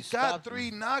 He got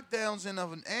 3 knockdowns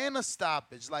and a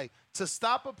stoppage. Like, to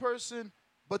stop a person,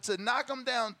 but to knock him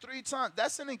down 3 times,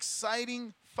 that's an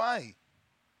exciting fight.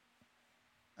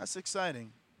 That's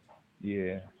exciting.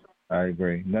 Yeah, I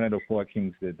agree. None of the four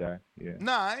kings did that. Yeah.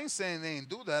 Nah, I ain't saying they ain't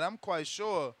do that. I'm quite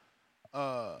sure.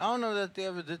 I don't know that they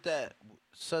ever did that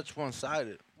such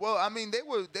one-sided. Well, I mean, they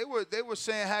were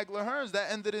saying Hagler Hearns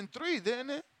that ended in 3, didn't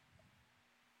it?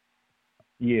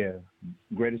 Yeah,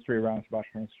 greatest 3 rounds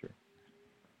boxing history.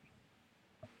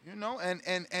 And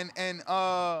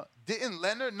didn't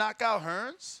Leonard knock out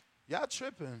Hearns? Y'all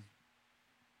tripping.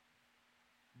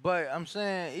 But I'm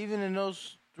saying even in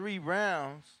those 3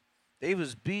 rounds, they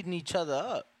was beating each other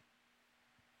up.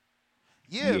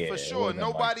 Yeah, for sure.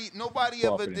 Nobody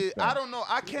ever did. I don't know.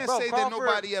 I can't say that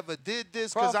nobody ever did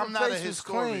this because I'm not a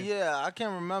historian. Yeah, I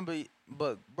can't remember.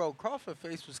 But, bro, Crawford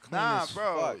face was clean Nah, as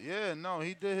bro. fuck. Yeah, no,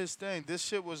 he did his thing. This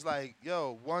shit was like,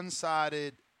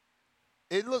 one-sided.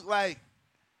 It looked like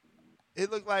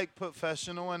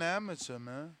professional and amateur,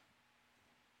 man.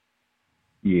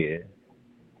 Yeah.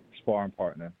 Sparring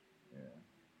partner. Yeah.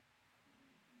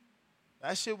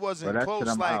 That shit wasn't close.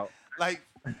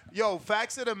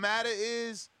 Facts of the matter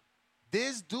is,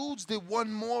 these dudes did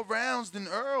 1 more rounds than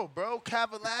Earl, bro.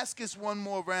 Kavalaskis 1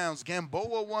 more rounds.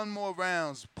 Gamboa 1 more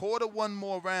rounds. Porter 1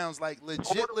 more rounds. Like,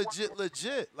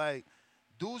 legit. Like,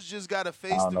 dudes just got to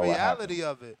face the reality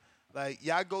of it. Like,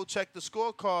 y'all go check the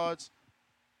scorecards.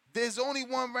 There's only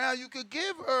 1 round you could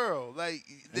give Earl. Like,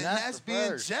 that's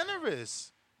being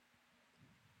generous.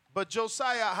 But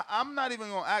Josiah, I'm not even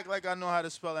going to act like I know how to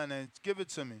spell that name. Give it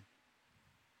to me.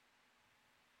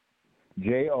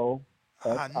 J-O.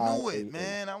 I knew it,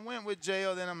 man. I went with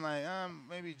J-O, then I'm like,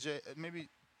 maybe.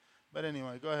 But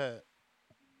anyway, go ahead.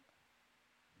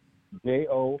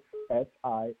 Josiah.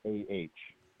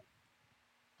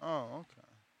 Oh, okay.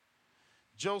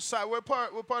 Josiah, what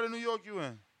part of New York you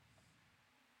in?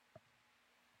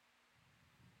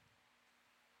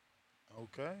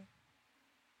 Okay.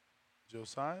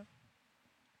 Josiah?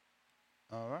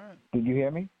 All right. Did you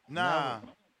hear me? Nah.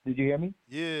 Did you hear me?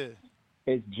 Yeah.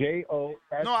 It's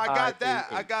JOSIA. No, I got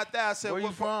that. I said, Where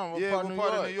you from? What yeah, part what of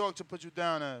part New of York? New York to put you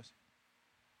down as?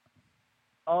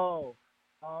 Oh,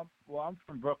 well, I'm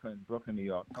from Brooklyn, New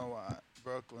York. Oh, all right.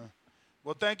 Brooklyn.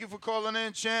 Well, thank you for calling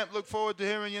in, champ. Look forward to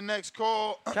hearing your next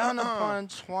call.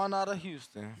 Counterpunch, Juan out of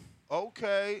Houston.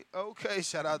 Okay.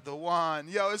 Shout out to Juan.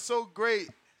 Yo, it's so great.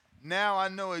 Now I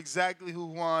know exactly who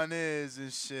Juan is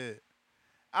and shit.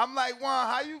 I'm like, Juan,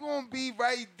 how you gonna be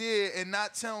right there and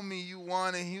not tell me you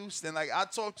Juan in Houston? Like, I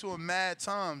talked to him mad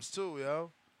times too,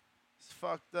 yo. It's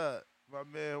fucked up. My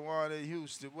man Juan in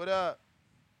Houston. What up?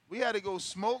 We had to go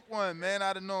smoke one, man.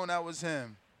 I'd have known that was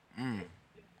him.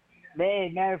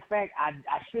 Man, matter of fact, I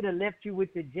should have left you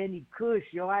with the Jenny Kush,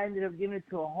 yo. I ended up giving it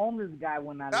to a homeless guy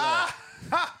when I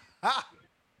left.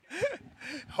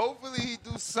 Hopefully he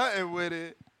do something with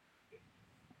it.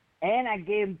 And I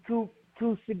gave him two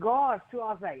cigars too.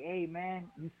 I was like, "Hey man,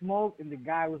 you smoke?" And the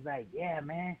guy was like, "Yeah,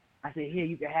 man." I said, "Here,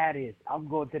 you can have this. I'm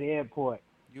going to the airport."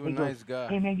 You a He nice goes, guy.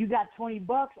 "Hey man, you got $20?"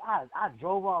 I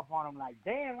drove off on him like,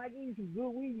 "Damn, I gave you some good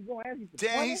weed. You gonna ask me for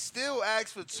Damn, 20?" he still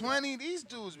asked for 20. These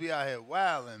dudes be out here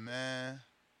wilding, man.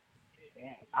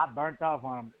 Yeah, I burnt off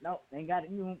on him. No, ain't got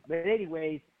it. But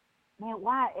anyways, man,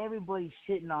 why everybody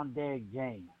shitting on Derrick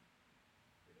James?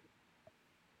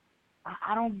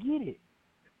 I don't get it.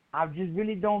 I just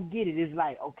really don't get it. It's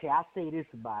like, okay, I say this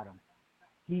about him.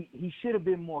 He should have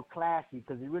been more classy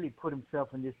because he really put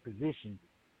himself in this position.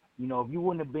 You know, if you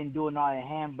wouldn't have been doing all the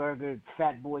hamburger,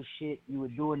 fat boy shit you were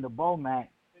doing the Bomac,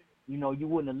 you know, you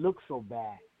wouldn't have looked so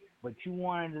bad. But you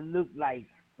wanted to look like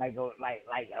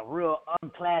a real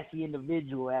unclassy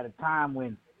individual at a time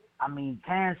when, I mean,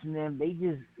 Terence and them, they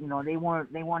just, you know, they weren't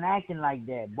acting like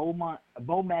that.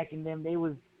 Bomac and them, they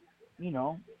was, you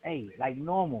know, hey, like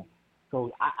normal.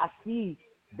 So I see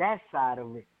that side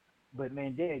of it. But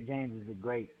man, Derrick James is a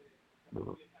great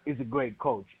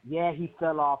coach. Yeah, he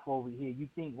fell off over here. You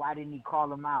think, why didn't he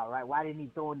call him out, right? Why didn't he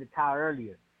throw in the towel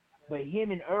earlier? But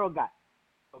him and Errol got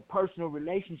a personal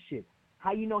relationship.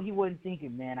 How you know he wasn't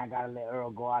thinking, man, I gotta let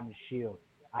Errol go out in the shield.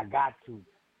 I got to.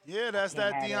 Yeah, that's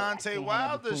that Deontay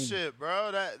Wilder shit,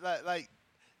 bro. That like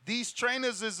these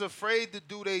trainers is afraid to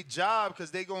do their job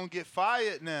because they gonna get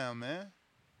fired now, man.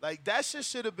 Like that shit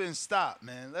should have been stopped,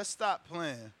 man. Let's stop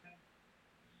playing.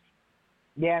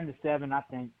 Yeah, in the 7, I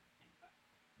think.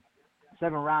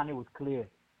 7 round, it was clear.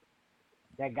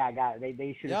 That guy got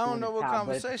they should have. Y'all don't know what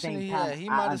conversation he had. He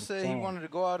might have said he wanted to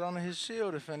go out on his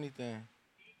shield, if anything.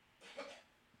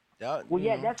 Well,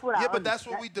 yeah, that's what I. Yeah, but that's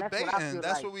what we debating.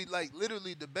 That's like. what we like,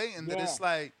 literally debating. Yeah. That it's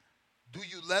like, do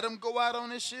you let him go out on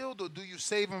his shield or do you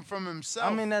save him from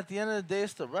himself? I mean, at the end of the day,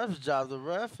 it's the ref's job. The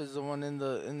ref is the one in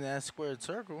that squared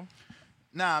circle.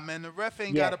 Nah, man, the ref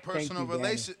ain't got a personal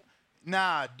relationship.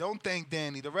 Nah, don't thank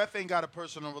Danny. The ref ain't got a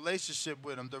personal relationship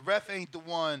with him. The ref ain't the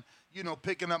one, you know,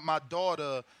 picking up my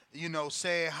daughter, you know,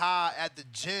 saying hi at the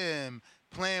gym,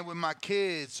 playing with my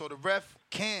kids. So the ref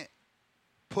can't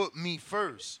put me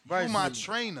first. Right, you my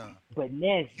trainer. But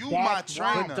Ness, you my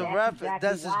trainer. But the ref,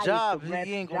 that's his job. He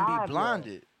ain't gonna be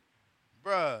blinded.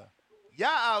 Bruh, y'all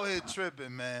out here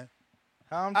tripping, man.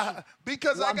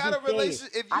 Because Well, I I'm got a just saying,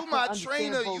 relationship. If I you can my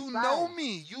understand trainer, both you know sides.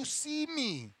 me. You see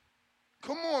me.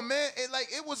 Come on, man.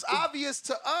 It was obvious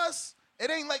to us.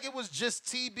 It ain't like it was just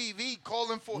TBV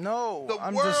calling for. No, the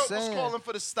I'm world just was saying. calling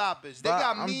for the stoppage. They Bro,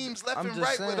 got I'm memes left and just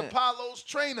right with saying. Apollo's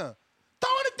trainer.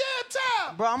 Throw in the damn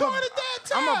towel. Bro, I'm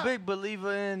Throw a big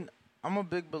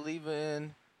believer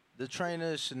in the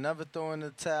trainer should never throw in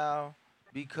the towel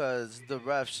because the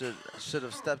ref should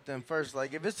have stepped in first.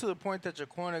 Like if it's to the point that your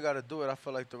corner got to do it, I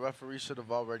feel like the referee should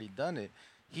have already done it.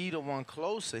 He the one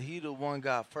closer. He the one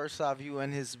got first eye view,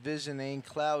 and his vision ain't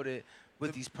clouded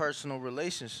with these personal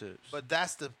relationships. But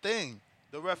that's the thing.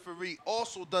 The referee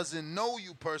also doesn't know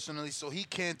you personally, so he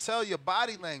can't tell your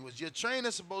body language. Your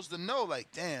trainer's supposed to know, like,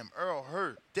 damn, Errol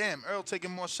hurt. Damn, Errol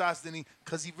taking more shots than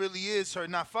because he really is hurt.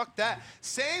 Now, fuck that.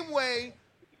 Same way,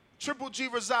 Triple G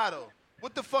Rosado.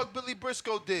 What the fuck Billy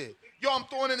Briscoe did? Yo, I'm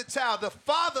throwing in the towel. The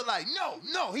father like,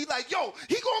 no. He like, yo,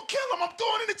 he gonna kill him. I'm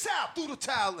throwing in the towel. Threw the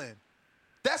towel in.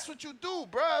 That's what you do,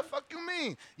 bruh. Fuck you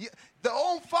mean? The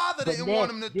own father didn't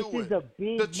want him to do it.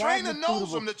 The trainer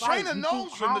knows him. The trainer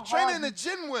knows him. The trainer in the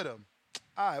gym with him.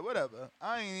 All right, whatever.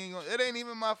 It ain't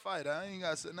even my fight. I ain't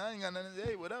got nothing to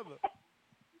say. Whatever.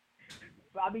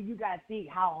 I mean, you gotta think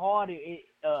how hard it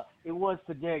was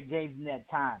for Derrick James in that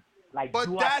time. Like, but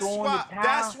that's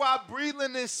why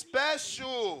Breland is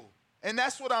special. And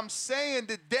that's what I'm saying.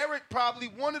 That Derrick probably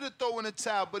wanted to throw in the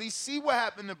towel, but he see what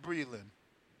happened to Breland.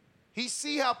 He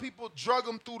see how people drug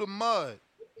him through the mud,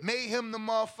 made him the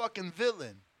motherfucking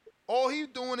villain. All he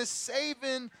doing is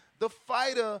saving the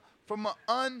fighter from an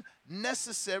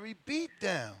unnecessary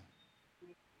beatdown.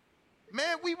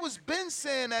 Man, we was been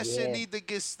saying that shit Yeah. need to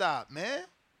get stopped, man.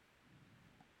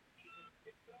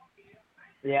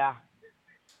 Yeah.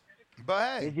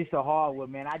 But hey, It's just a hard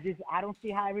one, man. I don't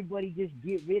see how everybody just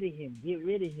get rid of him. Get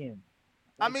rid of him.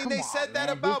 I Like, mean, come they on, said that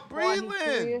man. about This far in his Breland.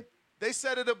 career? They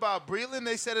said it about Breland.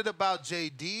 They said it about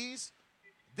JD's.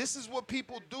 This is what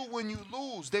people do when you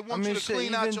lose. They want you to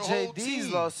clean out your whole JD's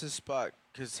team. lost his spot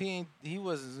because he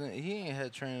ain't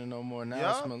head trainer no more.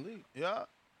 Now it's Malik. Yeah.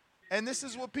 And this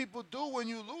is what people do when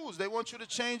you lose. They want you to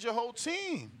change your whole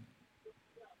team.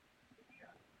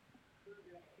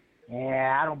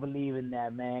 Yeah, I don't believe in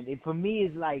that, man. For me,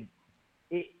 it's like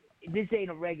this ain't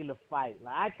a regular fight.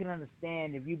 Like, I can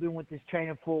understand if you've been with this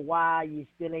trainer for a while, you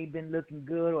still ain't been looking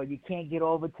good, or you can't get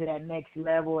over to that next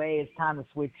level. Hey, it's time to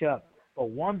switch up.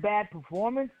 But one bad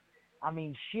performance, I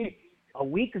mean, shit. A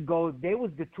week ago, they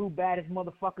was the two baddest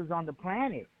motherfuckers on the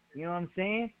planet. You know what I'm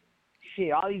saying?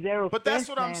 Shit, all these Errol But that's Spence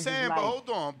what I'm fans is saying. like,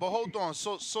 But hold on.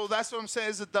 So that's what I'm saying.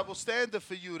 It's a double standard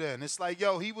for you then. It's like,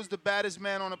 yo, he was the baddest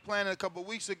man on the planet a couple of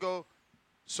weeks ago,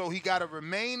 so he got to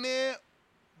remain there.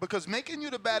 Because making you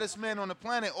the baddest man on the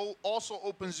planet also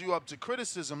opens you up to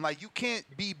criticism. Like, you can't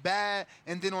be bad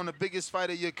and then on the biggest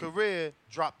fight of your career,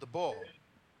 drop the ball.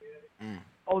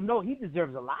 oh no, he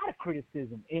deserves a lot of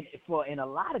criticism in a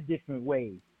lot of different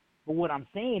ways. But what I'm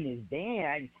saying is,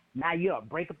 damn, now you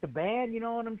break up the band. You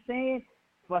know what I'm saying?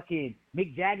 Fucking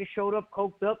Mick Jagger showed up,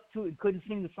 coked up, and couldn't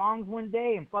sing the songs one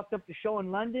day and fucked up the show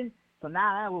in London. So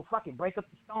now we'll fucking break up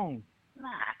the Stones. Nah,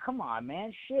 come on,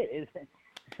 man. Shit.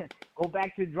 Go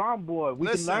back to the drawing board. We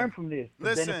can learn from this.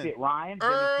 To benefit Ryan.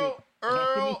 Earl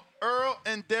Anthony.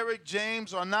 and Derek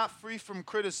James are not free from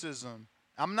criticism.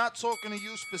 I'm not talking to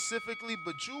you specifically,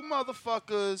 but you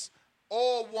motherfuckers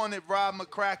all wanted Rob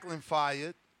McCracklin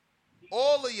fired.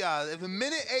 All of y'all. The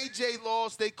minute AJ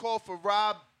lost, they called for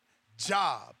Rob's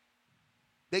job.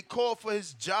 They called for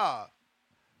his job.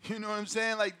 You know what I'm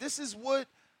saying? Like, this is what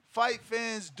fight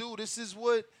fans do. This is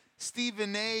what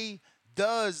Stephen A.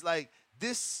 does. Like,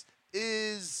 this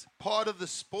is part of the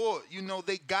sport. You know,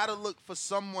 they got to look for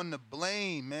someone to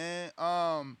blame, man.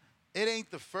 It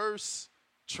ain't the first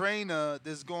trainer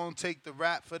that's going to take the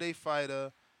rap for their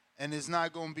fighter, and it's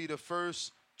not going to be the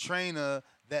first trainer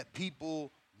that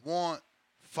people want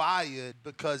fired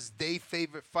because their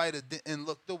favorite fighter didn't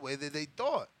look the way that they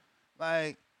thought.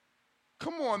 Like,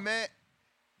 come on, man.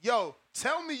 Yo,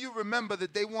 tell me you remember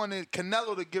that they wanted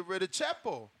Canelo to get rid of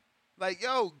Chepo. Like,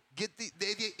 yo, they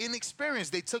get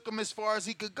inexperienced. They took him as far as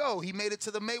he could go. He made it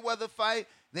to the Mayweather fight.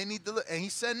 They need to look, and he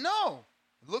said no.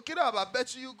 Look it up. I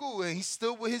bet you go. And he's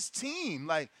still with his team.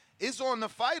 Like, it's on the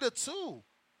fighter too.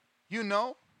 You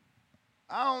know?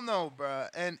 I don't know, bro.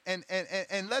 And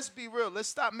let's be real. Let's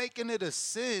stop making it a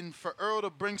sin for Earl to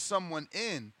bring someone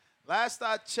in. Last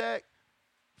I checked,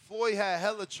 Floyd had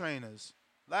hella trainers.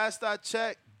 Last I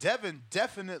checked, Devin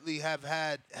definitely have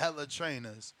had hella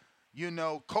trainers. You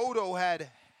know, Cotto had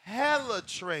hella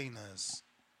trainers.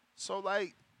 So,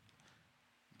 like,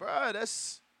 bro,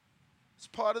 it's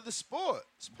part of the sport.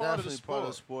 It's part of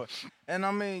the sport. And,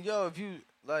 I mean, yo, if you,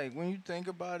 like, when you think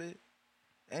about it,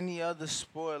 any other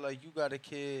sport, like, you got a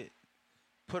kid,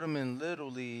 put them in Little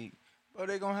League, bro,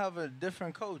 they're going to have a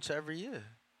different coach every year.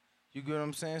 You get what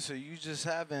I'm saying? So you just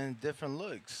having different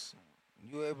looks.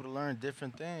 You're able to learn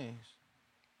different things.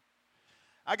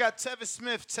 I got Tevin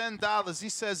Smith, $10. He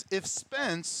says, if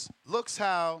Spence looks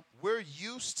how we're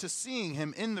used to seeing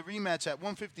him in the rematch at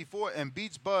 154 and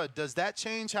beats Bud, does that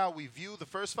change how we view the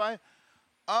first fight?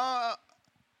 I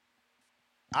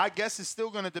guess it's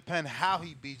still going to depend how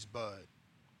he beats Bud.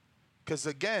 Because,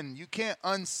 again, you can't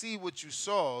unsee what you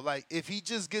saw. Like, if he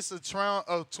just gets a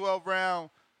 12-round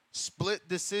split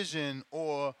decision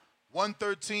or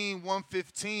 113,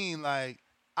 115, like,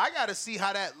 I got to see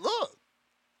how that look.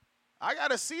 I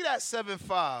got to see that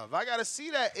 7-5. I got to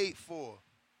see that 8-4.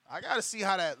 I got to see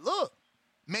how that look.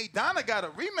 Maidana got a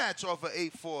rematch off of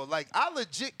 8-4. Like, I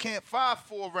legit can't find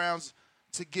 4 rounds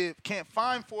to give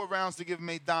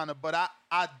Maidana, but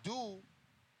I do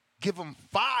give him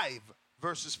 5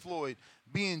 versus Floyd,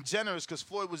 being generous because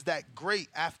Floyd was that great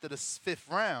after the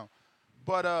 5th round.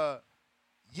 But,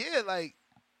 yeah, like,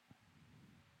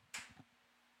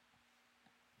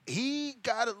 he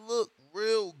got to look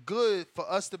real good for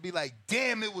us to be like,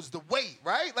 damn, it was the weight,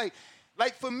 right?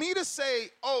 Like for me to say,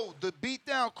 oh, the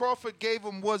beatdown Crawford gave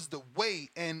him was the weight,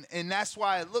 and that's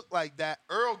why it looked like that.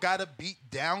 Earl got to beat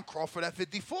down Crawford at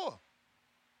 54.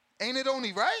 Ain't it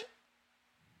only right?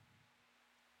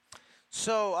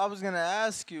 So I was going to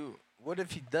ask you, what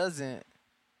if he doesn't?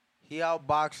 He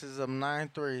outboxes him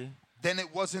 9-3. Then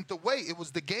it wasn't the weight. It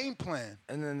was the game plan.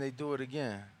 And then they do it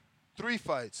again. 3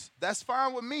 fights. That's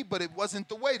fine with me, but it wasn't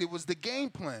the weight. It was the game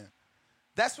plan.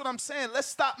 That's what I'm saying. Let's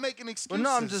stop making excuses. But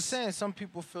no, I'm just saying some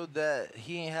people feel that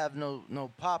he ain't have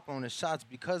no pop on his shots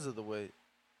because of the weight.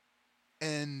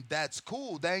 And that's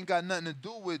cool. That ain't got nothing to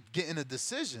do with getting a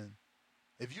decision.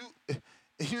 If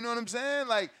you know what I'm saying?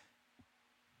 Like,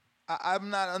 I'm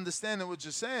not understanding what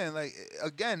you're saying. Like,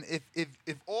 again,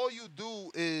 if all you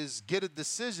do is get a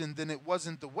decision, then it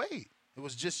wasn't the weight. It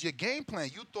was just your game plan.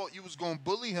 You thought you was going to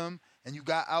bully him, and you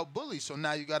got out-bullied. So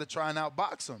now you got to try and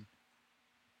outbox him.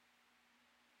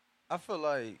 I feel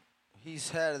like he's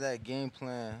had that game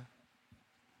plan,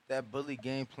 that bully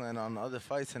game plan on other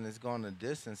fights, and it's gone the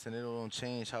distance, and it don't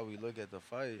change how we look at the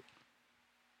fight.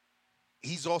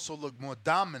 He's also looked more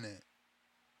dominant.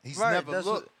 He's Right, never that's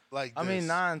looked like this. I mean,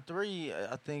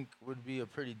 9-3, I think, would be a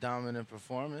pretty dominant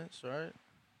performance, right?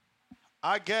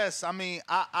 I guess. I mean,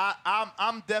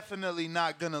 I'm definitely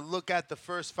not gonna look at the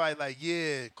first fight like,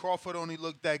 yeah, Crawford only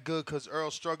looked that good because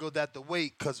Errol struggled at the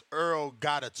weight because Errol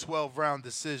got a 12-round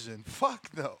decision.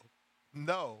 Fuck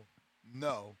no.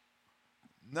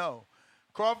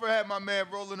 Crawford had my man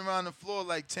rolling around the floor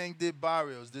like Tank did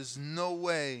Barrios. There's no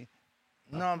way.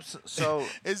 No, so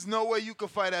there's no way you could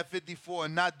fight at 54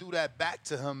 and not do that back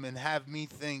to him and have me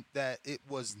think that it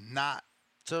was not.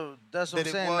 So that's what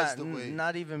I'm saying.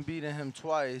 Not even beating him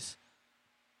twice.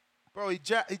 Bro, he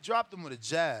dropped him with a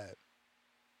jab.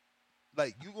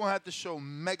 Like, you going to have to show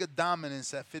mega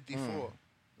dominance at 54.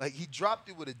 Like, he dropped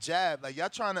you with a jab. Like, y'all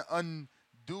trying to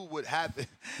undo what happened.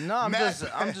 No, I'm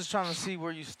just trying to see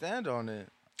where you stand on it.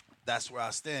 That's where I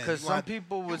stand. Because some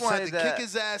people would say that kick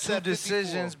his ass two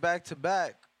decisions back to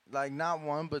back, like not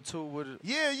one but two would.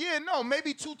 Yeah, no,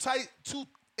 maybe two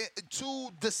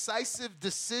decisive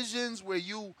decisions where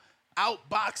you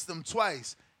outboxed them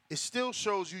twice. It still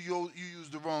shows you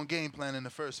used the wrong game plan in the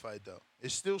first fight, though.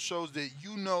 It still shows that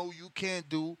you can't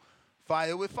do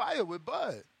fire with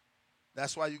Bud.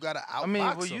 That's why you got to outbox him. I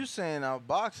mean, well, you saying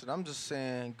outbox it. I'm just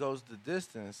saying goes the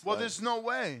distance. Well, there's no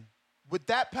way. With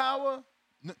that power,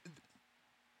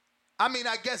 I mean,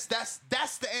 I guess that's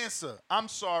the answer. I'm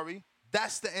sorry.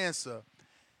 That's the answer.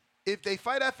 If they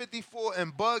fight at 54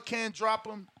 and Bud can't drop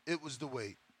him, it was the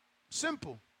weight.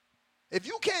 Simple. If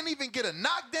you can't even get a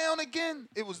knockdown again,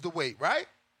 it was the weight, right?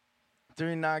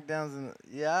 3 knockdowns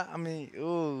yeah, I mean,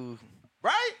 ooh.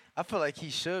 Right? I feel like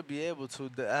he should be able to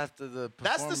after the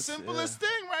performance. That's the simplest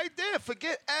thing right there.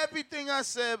 Forget everything I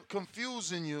said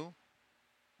confusing you.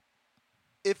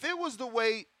 If it was the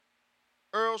weight,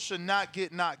 Errol should not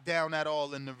get knocked down at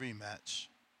all in the rematch.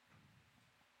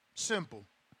 Simple.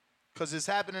 Because it's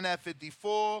happening at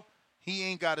 54. He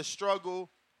ain't got to struggle.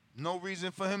 No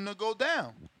reason for him to go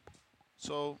down.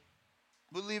 So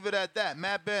we'll leave it at that.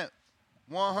 Matt Bent,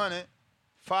 $100,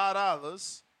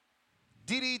 $5.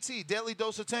 DDT, Daily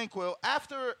Dose of Tanquil.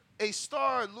 After a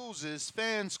star loses,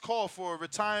 fans call for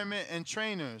retirement and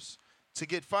trainers to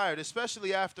get fired,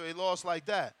 especially after a loss like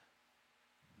that.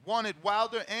 Wanted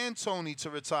Wilder and Tony to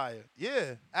retire.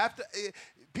 Yeah,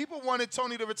 people wanted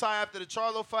Tony to retire after the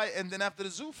Charlo fight and then after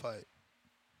the Zoo fight.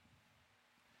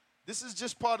 This is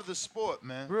just part of the sport,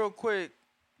 man. Real quick,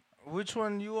 which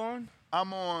one you on?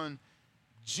 I'm on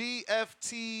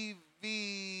GFTV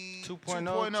 2.0.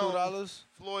 $2.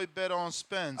 Floyd bet on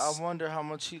Spence. I wonder how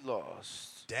much he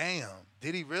lost. Damn.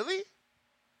 Did he really?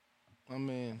 I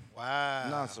mean, wow.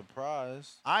 Not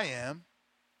surprised. I am.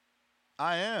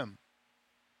 I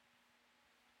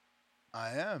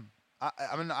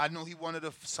mean, I know he wanted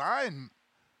to sign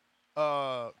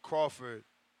Crawford.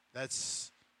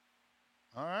 That's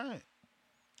all right.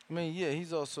 I mean, yeah,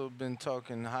 he's also been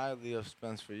talking highly of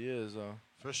Spence for years, though.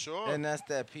 For sure. And that's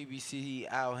that PBC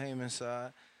Al Heyman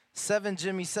side. 7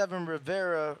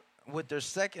 Rivera with their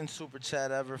second super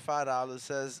chat ever, $5,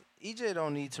 says, EJ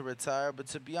don't need to retire, but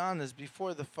to be honest,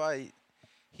 before the fight,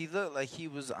 he looked like he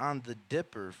was on the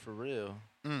dipper for real.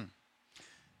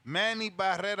 Manny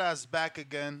Barrera's back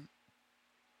again.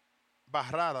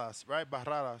 Barradas, right?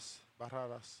 Barradas.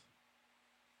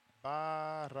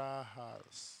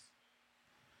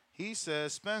 He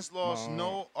says Spence lost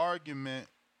no argument.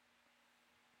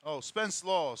 Spence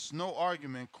lost no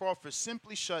argument. Crawford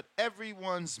simply shut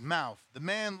everyone's mouth. The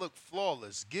man looked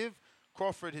flawless. Give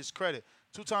Crawford his credit.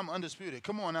 2-time undisputed.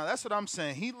 Come on now. That's what I'm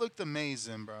saying. He looked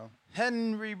amazing, bro.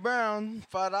 Henry Brown,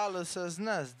 $5, says,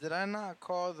 Ness, did I not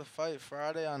call the fight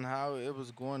Friday on how it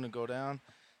was going to go down?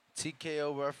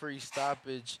 TKO referee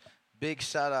stoppage. Big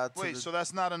shout out to so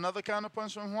that's not another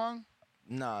counterpunch from Huang?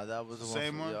 Nah, that was the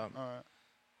same one. Yeah. All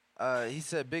right. He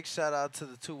said, big shout out to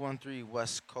the 213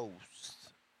 West Coast.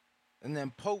 And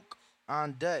then Poke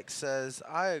on deck says,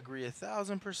 I agree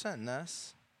 1,000%,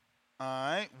 Ness. All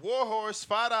right. Warhorse,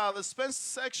 $5.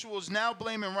 Spence Sexuals now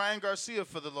blaming Ryan Garcia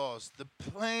for the loss.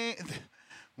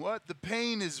 What? The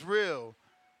pain is real.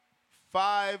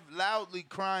 5 loudly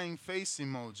crying face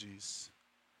emojis.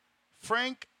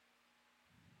 Frank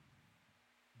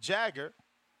Jagger,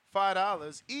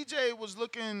 $5. EJ was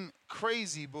looking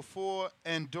crazy before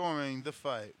and during the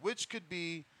fight, which could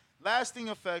be lasting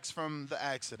effects from the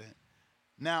accident.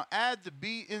 Now add the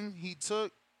beating he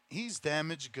took. He's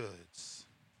damaged goods.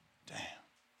 Damn.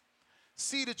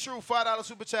 See the Truth, $5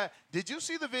 super chat. Did you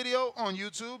see the video on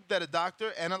YouTube that a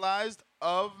doctor analyzed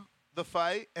of the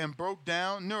fight and broke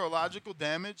down neurological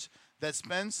damage that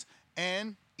Spence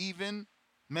and even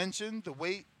mentioned the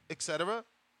weight, etc.?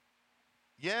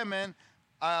 Yeah, man.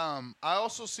 I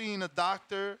also seen a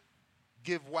doctor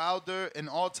give Wilder an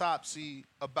autopsy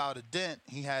about a dent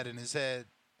he had in his head.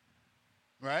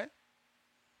 Right?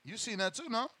 You seen that too,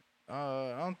 no?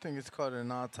 I don't think it's called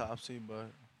an autopsy,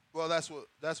 but well, that's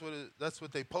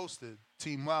what they posted.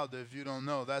 Team Wilder, if you don't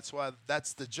know, that's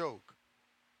the joke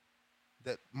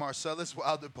that Marcellus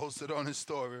Wilder posted on his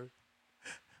story.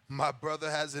 My brother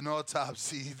has an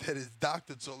autopsy that his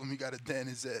doctor told him he got a dent in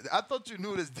his head. I thought you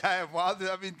knew this damn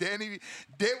Wilder. I mean,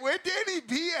 where Danny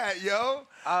be at, yo?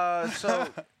 So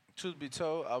truth be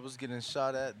told, I was getting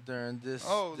shot at during this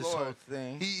whole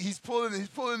thing. He's pulling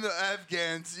the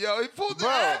Afghans, yo. He pulled the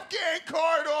Afghan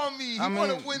card on me. He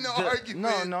want to win the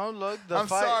argument. No, look, I'm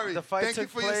sorry. The fight Thank you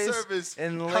took for place your service.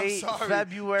 in late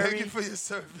February. Thank you for your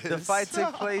service. The fight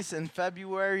took place in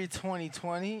February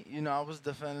 2020. You know, I was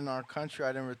defending our country.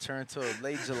 I didn't return till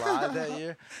late July that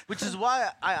year, which is why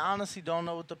I honestly don't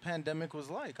know what the pandemic was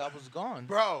like. I was gone.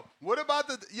 Bro, what about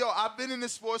I've been in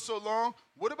this sport so long.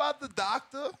 What about the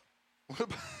doctor?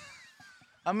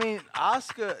 I mean,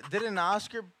 didn't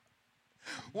Oscar?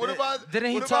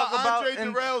 Didn't he talk about Andre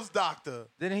Durrell's doctor?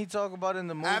 Didn't he talk about in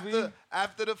the movie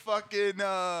after the fucking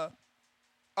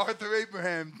Arthur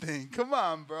Abraham thing? Come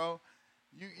on, bro.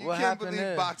 You can't believe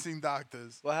there? Boxing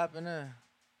doctors. What happened there?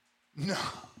 No.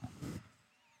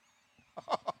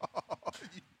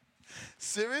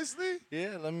 Seriously?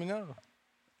 Yeah, let me know.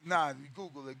 Nah,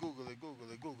 Google it.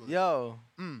 Yo.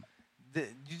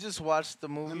 You just watched the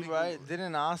movie, right?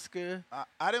 Didn't Oscar?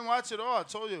 I didn't watch it all. I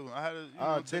told you. I had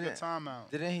to take a time out.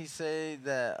 Didn't he say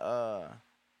that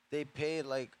they paid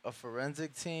like a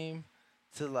forensic team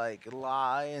to like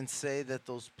lie and say that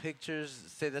the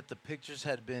pictures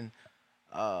had been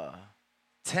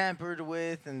tampered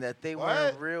with and that they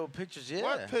weren't real pictures? Yeah.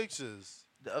 What pictures?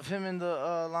 Of him in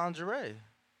the lingerie.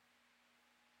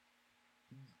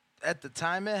 At the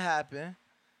time it happened,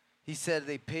 he said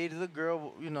they paid the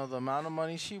girl, the amount of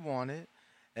money she wanted,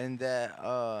 and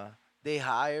that they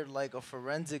hired like a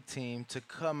forensic team to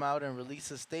come out and release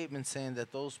a statement saying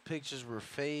that those pictures were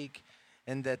fake,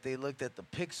 and that they looked at the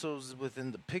pixels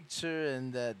within the picture,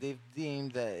 and that they've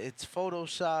deemed that it's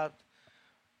photoshopped,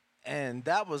 and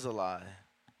that was a lie.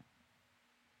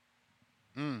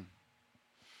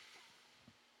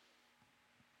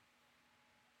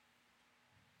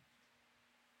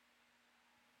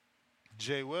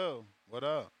 Jay Will, what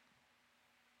up?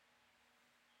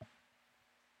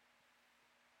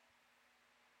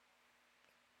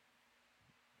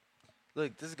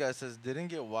 Look, this guy says,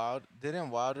 didn't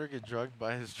Wilder get drugged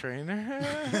by his trainer?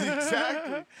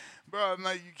 Exactly. Bro, I'm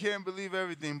like, you can't believe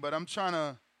everything, but I'm trying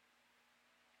to.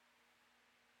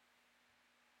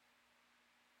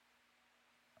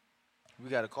 We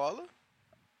got a caller?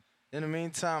 In the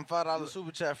meantime, $5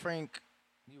 super chat, Frank.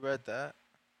 You read that.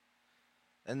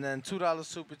 And then $2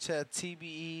 super chat,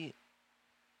 TBE,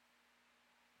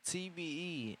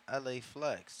 LA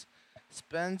Flex.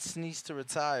 Spence needs to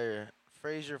retire.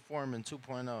 Frazier Foreman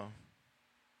 2.0.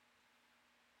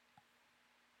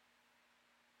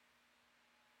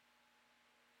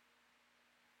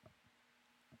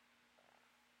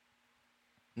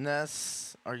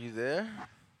 Ness, are you there?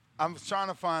 I'm trying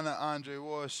to find the Andre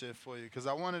Ward shit for you because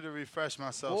I wanted to refresh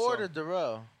myself. Ward or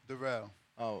Darrell? Darrell.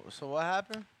 Oh, so what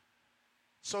happened?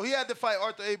 So he had to fight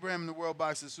Arthur Abraham in the World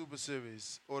Boxing Super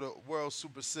Series or the World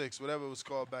Super 6, whatever it was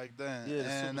called back then. Yeah,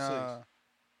 the Super 6.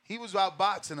 He was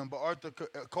outboxing him, but Arthur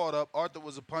caught up. Arthur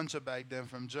was a puncher back then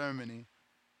from Germany.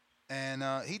 And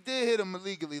he did hit him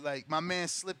illegally. Like, my man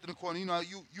slipped in the corner. You know,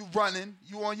 you running,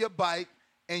 you on your bike,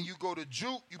 and you go to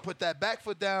juke. You put that back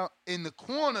foot down in the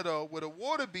corner, though, where the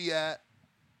water be at,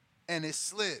 and it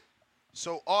slipped.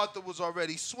 So Arthur was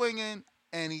already swinging,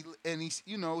 and he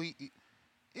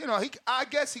I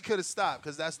guess he could have stopped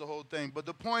because that's the whole thing. But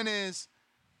the point is,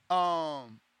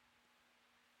 the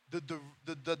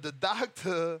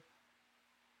doctor,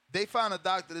 they found a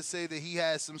doctor to say that he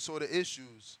had some sort of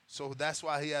issues. So that's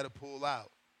why he had to pull out.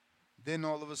 Then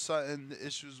all of a sudden the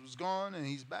issues was gone and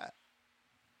he's back.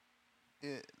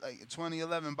 like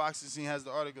 2011, boxing scene has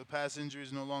the article, past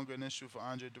injuries no longer an issue for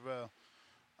Andre Durrell.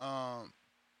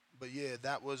 But yeah,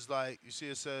 that was like, you see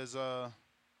it says,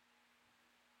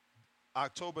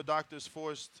 October doctors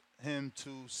forced him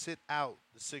to sit out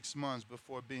the 6 months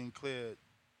before being cleared.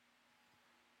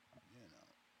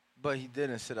 But he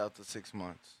didn't sit out the 6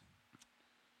 months.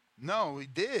 No, he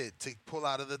did to pull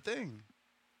out of the thing.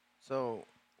 So.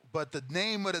 But the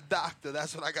name of the doctor,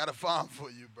 that's what I gotta find for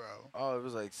you, bro. Oh, it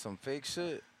was like some fake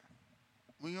shit.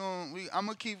 I'm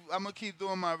gonna keep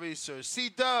doing my research.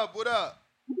 C-Dub, what up?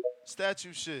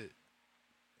 Statue shit.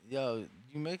 Yo,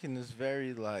 you making this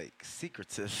very like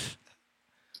secretive.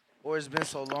 Or it's been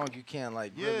so long you can't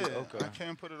like really. Okay. I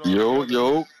can't put it all Yo,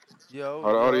 together. Yo.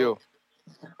 How the audio?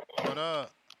 What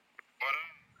up?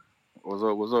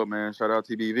 What's up, man? Shout out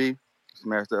TBV.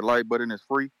 Smash that like button. It's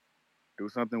free. Do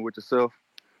something with yourself.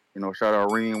 You know, shout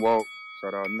out Reen Walk.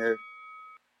 Shout out Ned.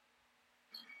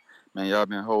 Man, y'all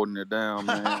been holding it down,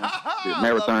 man. The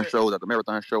marathon shows at the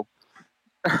marathon show.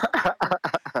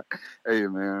 Hey,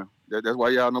 man. That's why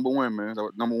y'all number one, man.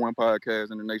 Number one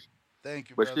podcast in the nation.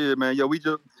 Thank you, But brother. shit, man, yo, we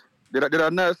just... Did I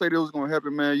not say this was going to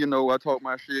happen, man? You know, I talk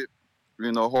my shit.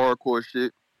 You know, hardcore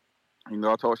shit. You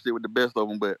know, I talk shit with the best of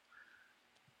them, but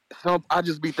I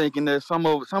just be thinking that some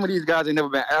of these guys ain't never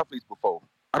been athletes before.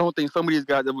 I don't think some of these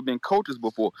guys ever been coaches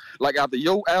before. Like after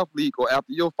your athlete or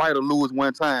after your fighter lose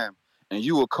one time and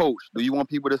you a coach, do you want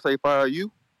people to say fire you?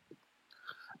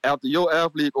 After your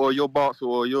athlete or your boxer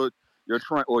or you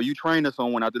training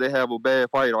someone after they have a bad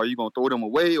fight, are you gonna throw them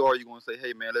away or are you gonna say,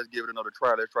 hey man, let's give it another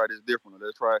try, let's try this different,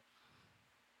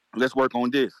 let's work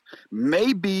on this.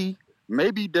 Maybe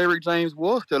Derrick James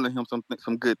was telling him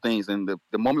some good things and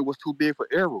the moment was too big for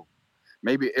Errol.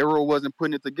 Maybe Errol wasn't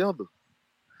putting it together.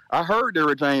 I heard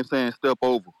Derrick James saying step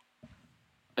over.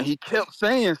 And he kept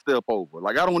saying step over.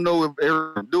 Like, I don't know if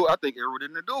Errol didn't do it. I think Errol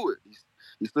didn't do it.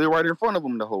 He's still right in front of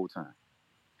him the whole time.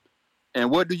 And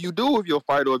what do you do if your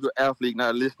fighter or your athlete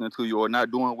not listening to you or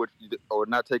not doing or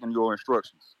not taking your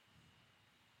instructions?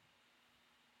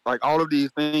 Like, all of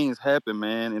these things happen,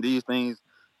 man. And these things,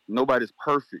 nobody's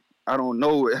perfect. I don't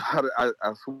know.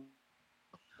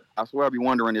 I swear I be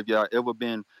wondering if y'all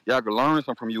could learn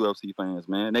something from UFC fans,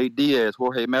 man. Nate Diaz,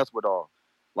 Jorge Masvidal.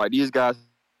 Like, these guys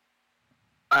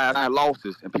had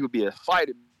losses, and people be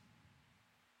excited.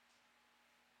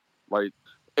 Like,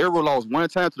 Errol lost one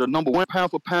time to the number one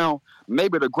pound for pound,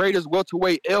 maybe the greatest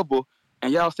welterweight ever,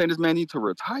 and y'all saying this man needs to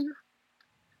retire?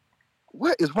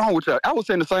 What is wrong with y'all? I was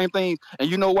saying the same thing, and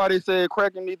you know why they said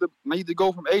Kraken need to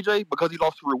go from AJ? Because he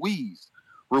lost to Ruiz.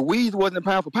 Ruiz wasn't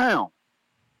pound for pound.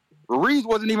 Ruiz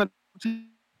wasn't even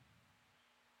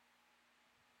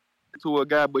to a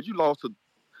guy, but you lost to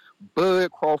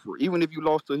Bud Crawford. Even if you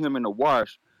lost to him in the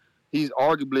wash, he's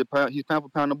pound for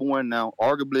pound number one now,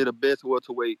 arguably the best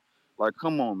welterweight. Like,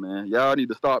 come on, man. Y'all need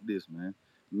to stop this, man.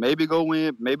 Maybe go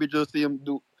in, maybe see him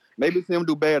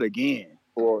do bad again.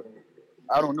 Or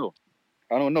I don't know.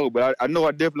 But I know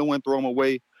I definitely wouldn't throw him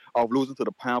away off losing to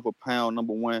the pound for pound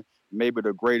number one, maybe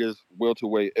the greatest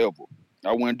welterweight ever.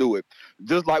 I wouldn't do it.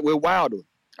 Just like with Wilder.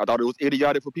 I thought it was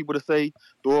idiotic for people to say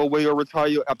throw away or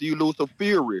retire after you lose to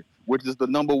Fury, which is the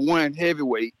number one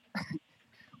heavyweight.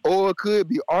 Or it could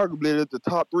be arguably the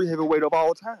top 3 heavyweight of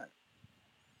all time.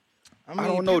 I mean,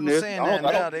 don't know, people Ness. saying that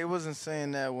now. They wasn't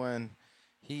saying that when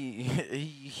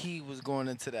he was going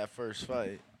into that first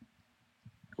fight.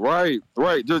 Right.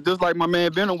 Just like my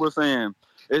man Venom was saying,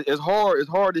 it's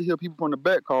hard to hear people from the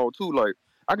back call too. Like,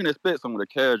 I can expect some of the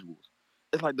casuals.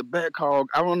 It's like the back call.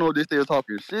 I don't know if they still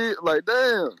talking shit. Like,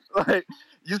 damn. Like,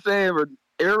 you saying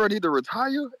Errol need to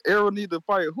retire? Errol need to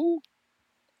fight who?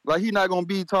 Like, he not gonna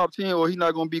be top 10 or he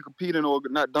not gonna be competing or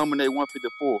not dominate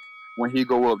 154 when he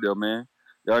go up there, man.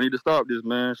 Y'all need to stop this,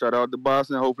 man. Shout out to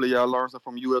Boston. Hopefully y'all learn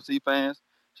something from UFC fans.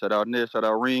 Shout out Ned. Shout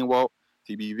out Reen Walk.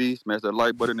 TBV. Smash that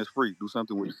like button. It's free. Do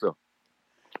something with yourself.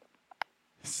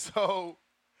 So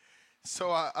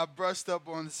I brushed up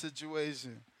on the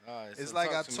situation. Right, it's so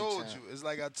like I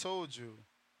told you.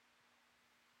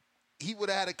 He would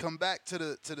have had to come back to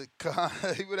the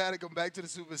he would have had to come back to the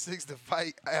Super 6 to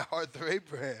fight Arthur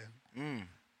Abraham.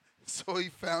 So he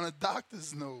found a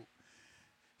doctor's note.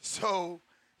 So,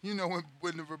 you know,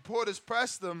 when the reporters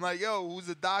pressed him, like, yo, who's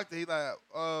the doctor? He like,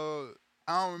 I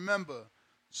don't remember.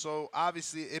 So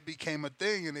obviously it became a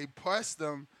thing and they pressed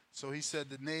him. So he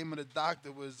said the name of the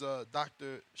doctor was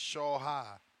Dr. Shaw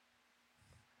High.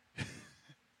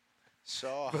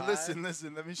 Shaw But High?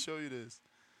 listen, let me show you this.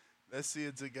 Let's see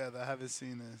it together. I haven't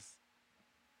seen this.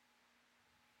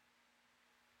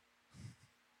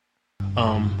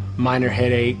 Minor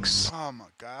headaches. Oh my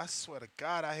God. I swear to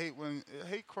God, I hate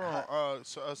Chrome,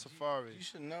 Safari. You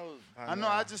should know. I know.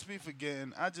 I just be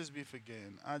forgetting.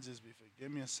 Give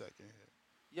me a second here.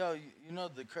 Yo, you know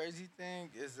the crazy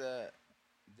thing is that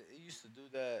they used to do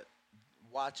that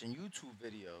watching YouTube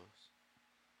videos.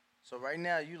 So right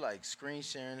now you like screen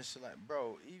sharing and shit like,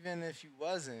 bro, even if you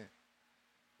wasn't,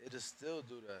 it'll still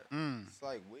do that. It's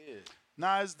like weird.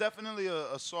 Nah, it's definitely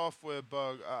a software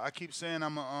bug. I keep saying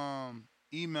I'm gonna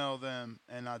email them,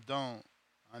 and I don't.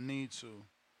 I need to.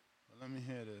 But let me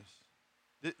hear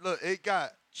this. Look, it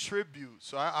got tribute,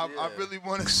 so I really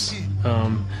want to see.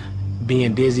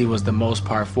 Being dizzy was the most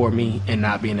part for me, and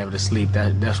not being able to sleep.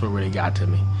 That's what really got to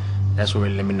me. That's what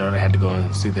really let me know that I had to go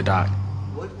and see the doc.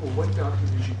 What doctor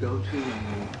did you go to?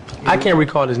 I can't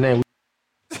recall his name.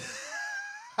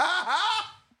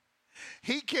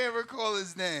 He can't recall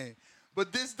his name,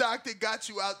 but this doctor got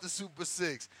you out the Super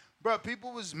 6. Bro,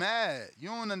 people was mad. You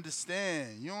don't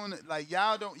understand. Y'all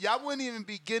wouldn't even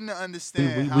begin to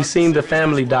understand. We seen the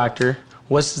family doctor.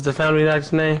 What's the family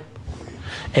doctor's name?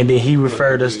 And then he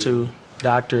referred us to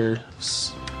Dr.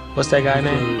 What's that guy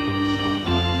name?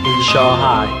 Shaw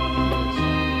High.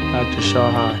 Dr.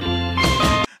 Shaw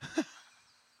High.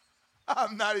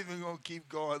 I'm not even going to keep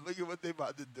going. Look at what they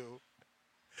about to do.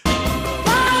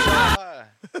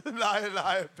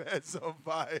 Liar, pants on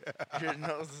fire. Your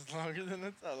nose is longer than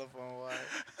a telephone wire.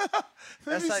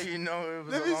 That's how you know it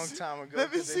was a long time ago.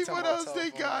 Let me see what else they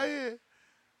got here.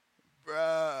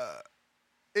 Bruh.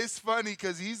 It's funny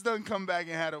because he's done come back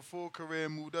and had a full career,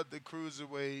 moved up the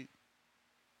cruiserweight.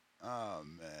 Oh,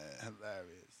 man.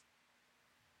 Hilarious.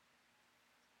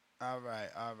 All right.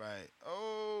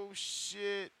 Oh,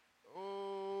 shit.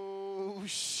 Oh,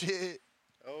 shit.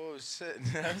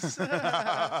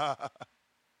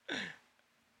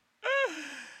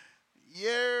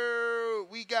 Yo,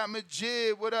 we got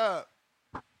Majid. What up?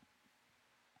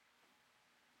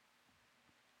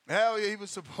 Hell yeah, he was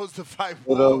supposed to fight.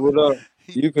 What up?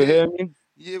 You can hear me?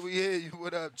 Yeah, we hear you.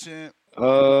 What up, champ?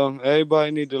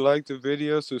 Everybody need to like the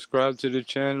video, subscribe to the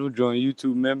channel, join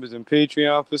YouTube members and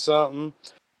Patreon for something.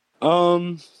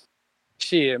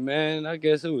 Shit, man, I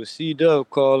guess it was C-Dub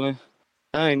calling.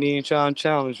 I ain't even trying to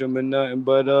challenge him or nothing,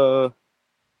 but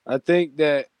I think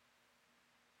that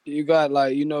you got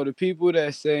the people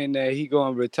that saying that he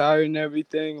gonna retire and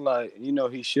everything,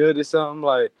 he should or something.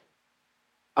 Like,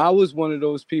 I was one of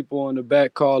those people on the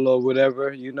back call or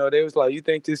whatever. They was like, you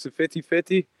think this is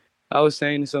 50-50? I was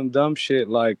saying some dumb shit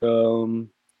like,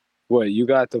 what, you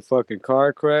got the fucking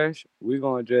car crash? We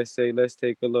gonna just say, let's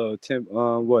take a little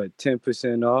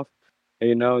 10% off.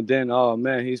 Then, oh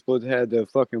man, he's supposed to have the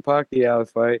fucking Pacquiao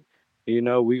fight. We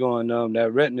going,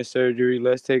 that retina surgery,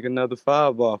 let's take another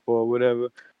 5 off or whatever.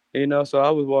 So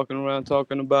I was walking around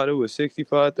talking about it was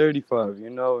 65-35,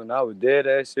 and I was dead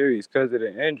ass serious because of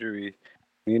the injuries.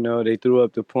 They threw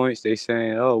up the points. They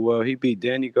saying, oh, well, he beat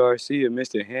Danny Garcia,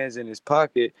 Mr. Hands in his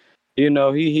pocket.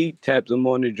 He tapped him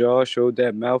on the jaw, showed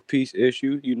that mouthpiece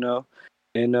issue,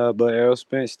 And but Errol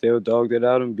Spence still dogged it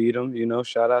out and beat him,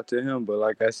 shout out to him. But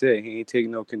like I said, he ain't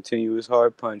taking no continuous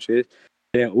hard punches.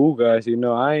 Then guys, we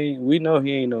know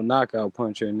he ain't no knockout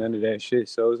puncher and none of that shit.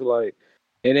 So it's like,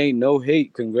 it ain't no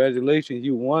hate. Congratulations,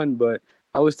 you won. But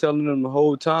I was telling them the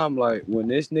whole time, like, when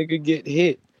this nigga get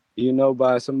hit,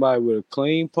 by somebody with a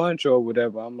clean punch or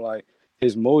whatever, I'm like,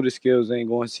 his motor skills ain't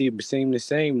going to seem the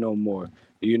same no more.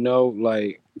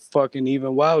 Like fucking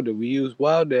even Wilder. We use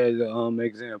Wilder as an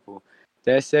example.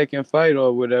 That second fight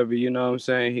or whatever, you know what I'm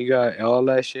saying? He got all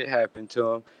that shit happen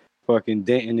to him. Fucking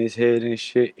dent in his head and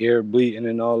shit, ear bleeding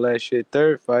and all that shit.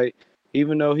 Third fight,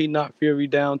 even though he knocked Fury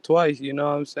down twice, you know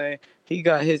what I'm saying? He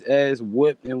got his ass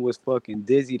whipped and was fucking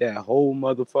dizzy that whole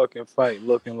motherfucking fight,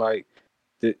 looking like,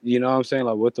 you know what I'm saying?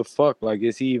 Like, what the fuck? Like,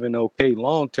 is he even okay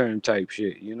long-term type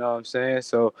shit? You know what I'm saying?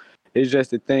 So it's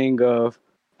just a thing of,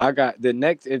 I got the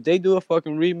next, if they do a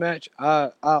fucking rematch,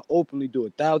 I openly do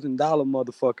 $1,000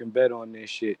 motherfucking bet on this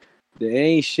shit. There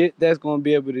ain't shit that's gonna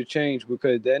be able to change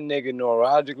because that nigga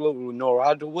neurological,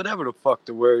 whatever the fuck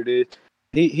the word is,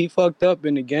 he fucked up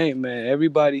in the game, man.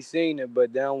 Everybody seen it,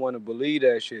 but they don't want to believe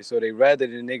that shit. So they rather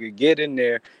the nigga get in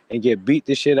there and get beat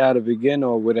the shit out of again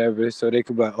or whatever, so they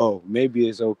could be like, oh, maybe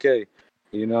it's okay.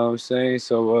 You know what I'm saying?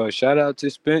 So shout out to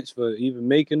Spence for even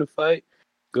making the fight.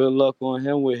 Good luck on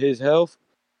him with his health.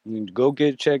 Go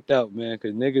get checked out, man,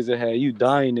 because niggas that had you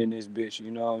dying in this bitch, you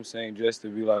know what I'm saying, just to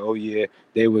be like, oh yeah,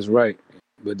 they was right.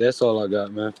 But that's all I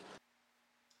got, man.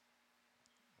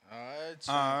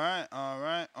 All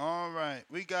right.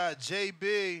 We got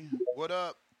JB. What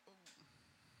up?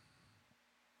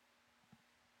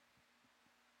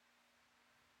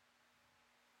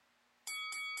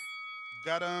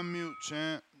 Gotta unmute,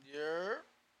 champ. Yeah.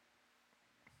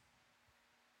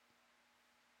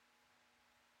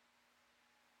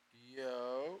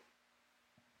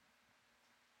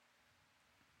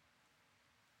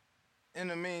 In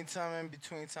the meantime, in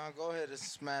between time, go ahead and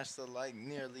smash the like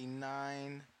nearly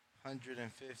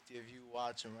 950 of you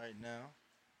watching right now.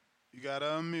 You gotta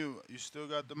unmute. You still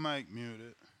got the mic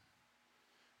muted.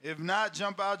 If not,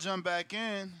 jump out, jump back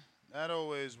in. That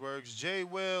always works. Jay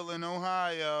Will in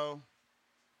Ohio.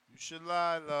 You should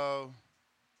lie low.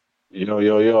 Yo,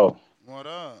 yo, yo. What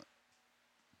up?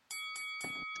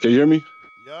 Can you hear me?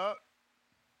 Yup.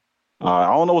 I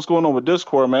don't know what's going on with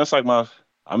Discord, man. It's like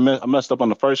I messed up on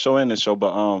the first show and this show,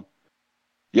 but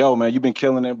yo, man, you've been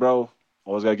killing it, bro.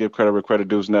 Always gotta give credit where credit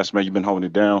dues next, man. You've been holding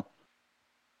it down.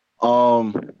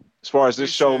 As far as this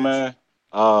show, man,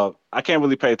 I can't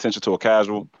really pay attention to a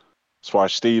casual. As far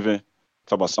as Steven,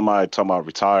 talk about somebody talking about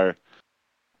retire.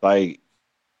 Like,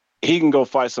 he can go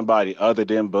fight somebody other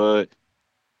than Bud.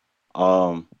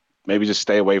 Maybe just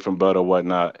stay away from Bud or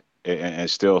whatnot and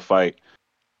still fight.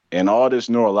 And all this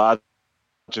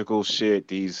neurological shit,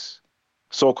 these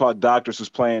so-called doctors who's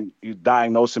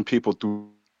diagnosing people through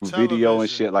video and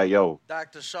shit. Like, yo,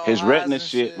 Dr. Shaw his Highs retina and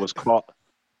shit was caught.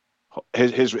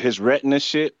 His retina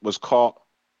shit was caught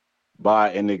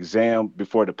by an exam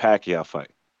before the Pacquiao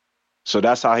fight. So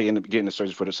that's how he ended up getting the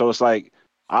surgery for it. So it's like,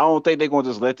 I don't think they're gonna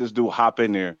just let this dude hop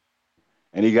in there,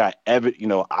 and he got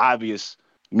obvious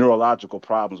neurological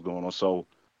problems going on. So,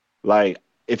 like,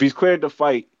 if he's cleared to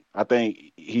fight, I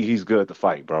think he's good to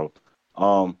fight, bro.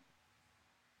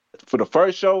 For the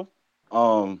first show,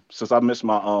 since I missed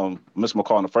my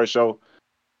call on the first show,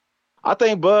 I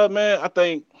think Bud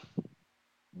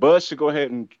should go ahead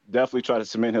and definitely try to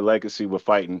cement his legacy with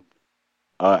fighting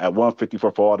at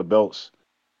 154 for all the belts.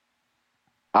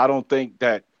 I don't think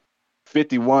that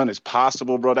 51 is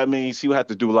possible, bro. That means he would have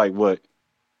to do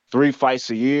 3 fights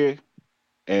a year,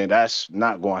 and that's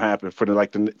not going to happen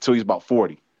till he's about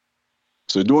 40.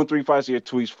 So doing 3 fights a year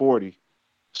till he's 40,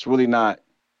 it's really not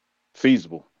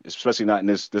feasible, especially not in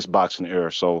this boxing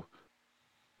era. So,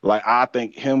 I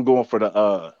think him going for the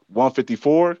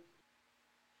 154,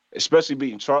 especially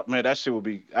beating Charles, man,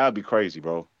 that'd be crazy,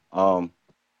 bro.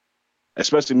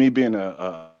 Especially me being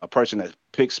a person that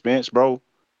picks Spence, bro.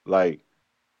 Like,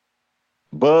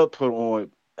 Bud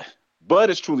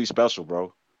is truly special,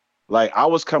 bro. Like, I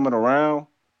was coming around,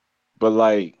 but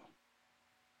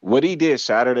what he did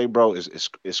Saturday, bro,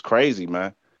 is crazy,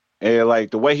 man. And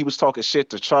the way he was talking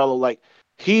shit to Charlo,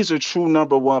 he's a true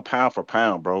number 1 pound for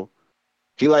pound, bro.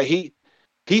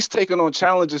 He's taking on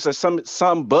challenges that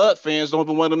some Bud fans don't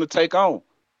even want him to take on.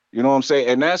 You know what I'm saying?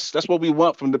 And that's what we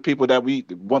want from the people that we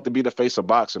want to be the face of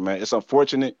boxing, man. It's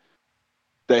unfortunate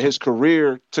that his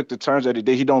career took the turns that it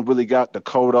did. He don't really got the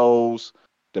Cottos,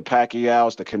 the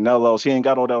Pacquiaos, the Canelos. He ain't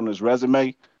got all that on his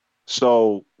resume.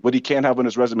 So what he can have on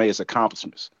his resume is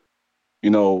accomplishments.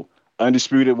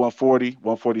 Undisputed 140,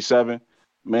 147.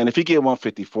 Man, if he get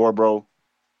 154, bro,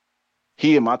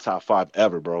 he in my top 5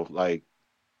 ever, bro.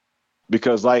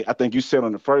 Because I think you said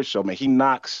on the first show, man, he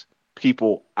knocks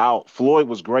people out. Floyd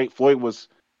was great. Floyd was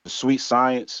the sweet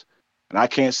science. And I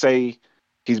can't say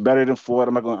he's better than Floyd.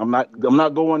 I'm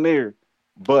not going there.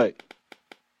 But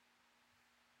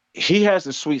he has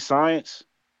the sweet science,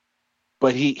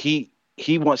 but he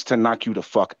wants to knock you the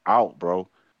fuck out, bro.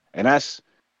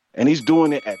 And he's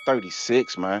doing it at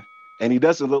 36, man. And he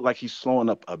doesn't look like he's slowing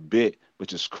up a bit,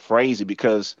 which is crazy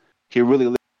because he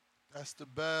really. That's the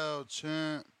bell,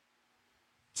 champ.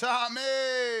 Tommy,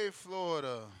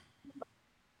 Florida.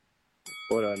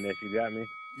 What up, Nick? You got me?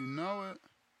 You know it.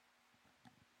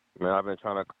 Man, I've been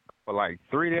trying to for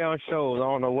 3 damn shows. I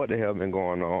don't know what the hell been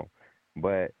going on,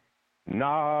 but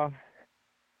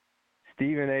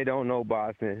Stephen A. don't know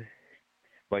boxing.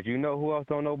 But you know who else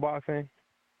don't know boxing?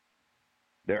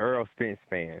 The Errol Spence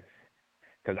fans.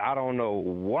 Because I don't know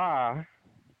why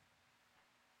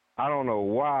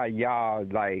y'all,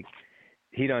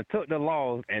 he done took the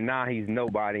loss and now he's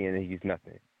nobody and he's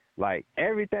nothing.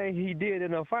 Everything he did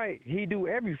in a fight, he do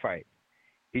every fight.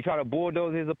 He try to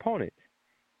bulldoze his opponents.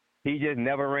 He just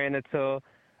never ran into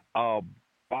a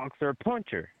boxer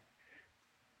puncher.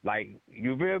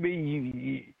 You feel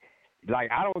me?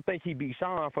 I don't think he beat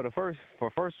Sean for first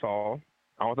all.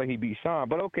 I don't think he beat Sean,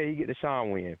 but okay, he get the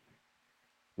Sean win.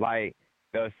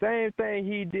 The same thing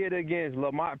he did against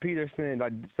Lamont Peterson,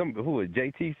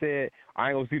 JT said, I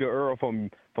ain't gonna see the Earl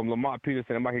from Lamont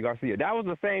Peterson and Mikey Garcia. That was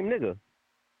the same nigga.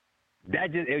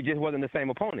 It just wasn't the same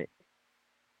opponent.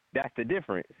 That's the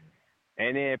difference.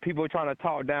 And then people trying to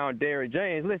talk down Derrick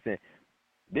James. Listen,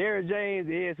 Derrick James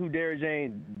is who Derrick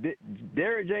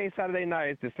James Saturday night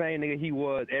is the same nigga he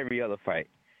was every other fight.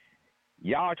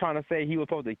 Y'all trying to say he was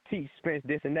supposed to teach Spence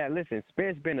this and that. Listen,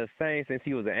 Spence been the same since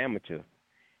he was an amateur.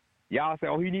 Y'all say,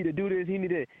 he need to do this,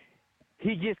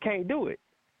 he just can't do it.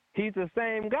 He's the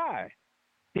same guy.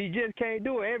 He just can't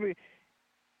do it.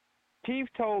 Keith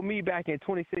told me back in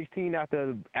 2016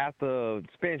 after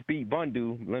Spence beat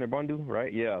Leonard Bundu,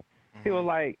 right? Yeah. He was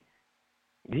like,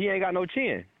 he ain't got no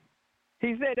chin.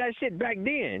 He said that shit back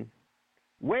then.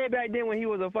 Way back then when he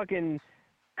was a fucking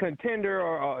contender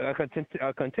or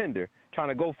a contender trying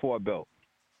to go for a belt.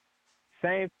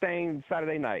 Same thing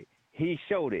Saturday night. He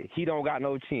showed it. He don't got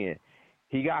no chin.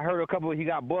 He got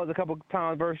buzzed a couple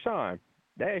times versus Sean.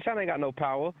 Sean ain't got no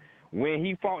power. When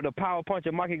he fought the power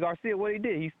puncher Mikey Garcia, what he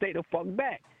did? He stayed the fuck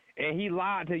back. And he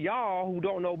lied to y'all who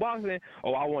don't know boxing.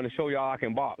 Oh, I want to show y'all I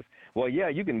can box. Well, yeah,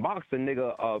 you can box a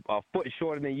nigga a foot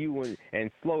shorter than you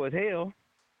and slow as hell.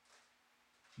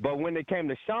 But when it came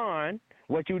to Sean,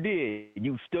 what you did,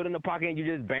 you stood in the pocket and you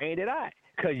just banged it out.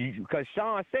 Because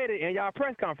Sean said it in y'all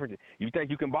press conference. You think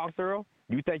you can box, Earl?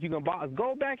 You think you can box?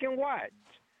 Go back and watch.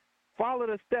 Follow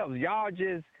the steps. Y'all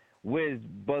just was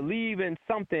believing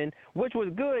something, which was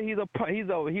good. He's a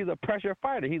pressure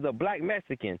fighter. He's a black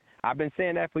Mexican. I've been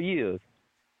saying that for years.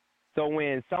 So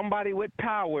when somebody with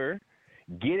power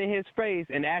get in his face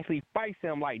and actually fights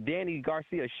him like Danny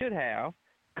Garcia should have,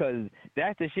 because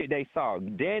that's the shit they saw.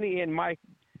 Danny and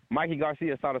Mikey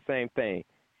Garcia saw the same thing.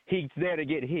 He's there to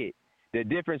get hit. The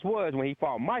difference was when he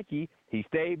fought Mikey, he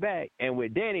stayed back, and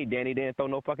with Danny didn't throw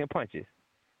no fucking punches.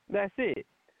 That's it.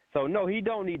 So no, he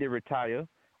don't need to retire.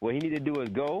 What he need to do is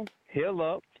go, heal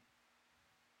up,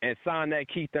 and sign that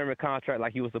Keith Thurman contract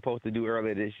like he was supposed to do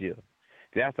earlier this year.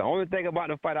 That's the only thing about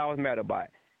the fight I was mad about.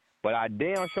 But I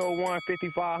damn sure won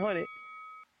 5,500.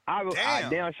 I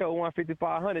damn sure won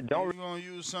 5,500. You're going to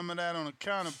use some of that on a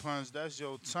counter punch. That's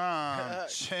your time.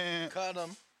 Champ. Cut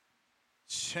him.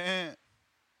 Champ.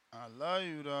 I love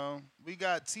you, though. We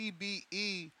got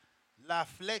TBE La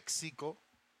Flexico.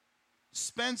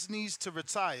 Spence needs to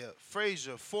retire.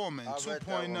 Frazier, Foreman,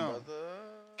 2.0.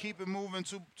 Keep it moving,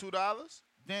 $2.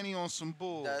 Danny on some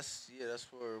bull. That's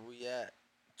where we at.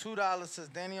 $2 says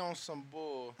Danny on some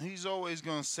bull. He's always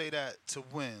going to say that to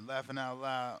win. Laughing out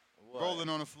loud. What? Rolling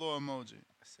on the floor emoji.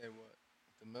 I say what?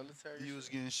 The military? You was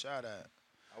getting shot at.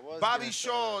 I was Bobby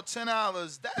Shaw,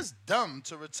 $10. That's dumb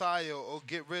to retire or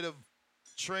get rid of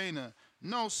trainer.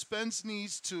 No, Spence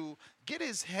needs to get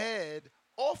his head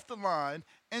off the line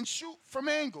and shoot from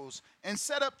angles and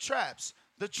set up traps.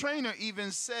 The trainer even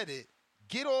said it.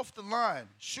 Get off the line.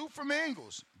 Shoot from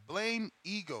angles. Blame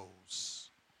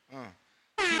egos.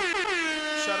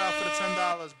 Shout out for the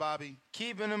 $10, Bobby.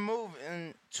 Keeping it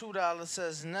moving. $2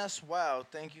 says Ness. Wow,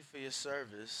 thank you for your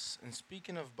service. And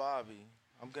speaking of Bobby,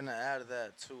 I'm gonna add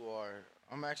that to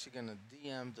I'm actually gonna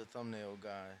DM the thumbnail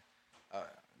guy.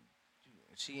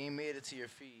 She ain't made it to your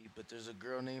feed, but there's a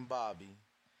girl named Bobby,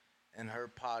 and her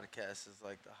podcast is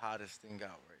like the hottest thing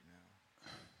out right now.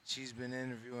 She's been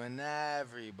interviewing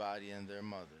everybody and their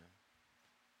mother.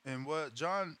 And what?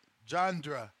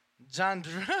 Jandra,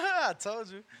 I told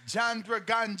you. Jandra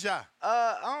Ganja.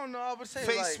 I don't know. I would say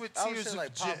Face with tears like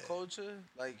of pop jet. culture.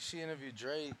 Like she interviewed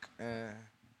Drake and.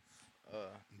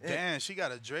 Damn, she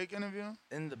got a Drake interview?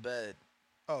 In the bed.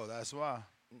 Oh, that's why.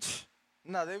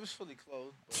 No, they was fully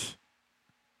clothed.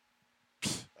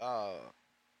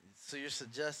 So you're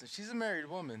suggesting she's a married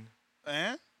woman?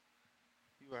 And?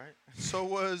 You right? So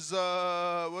was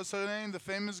what's her name? The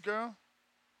famous girl?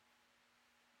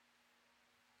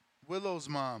 Willow's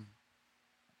mom.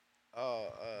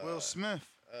 Will Smith.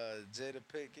 Jada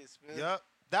Pinkett Smith. Yep.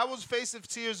 That was Face of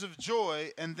Tears of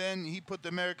Joy, and then he put the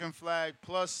American flag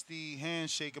plus the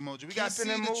handshake emoji. We got See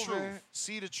the Truth.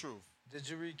 See the Truth. Did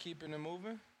you read Keeping It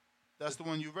Moving? That's the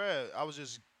one you read. I was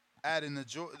just adding the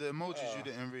emojis you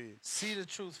didn't read. See the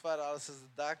Truth, $5 says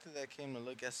the doctor that came to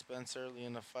look at Spence early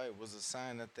in the fight was a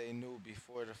sign that they knew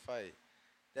before the fight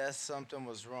that something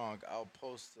was wrong. I'll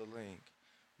post the link.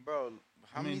 Bro,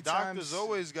 how many doctors times?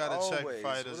 always got to check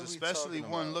fighters, What are we especially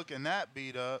talking one about? looking that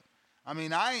beat up. I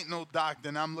mean, I ain't no doctor,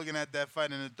 and I'm looking at that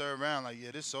fight in the third round like, yeah,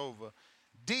 this over.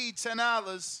 D,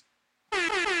 $10.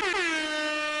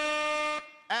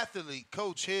 Athlete,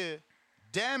 coach here.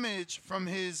 Damage from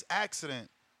his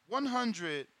accident,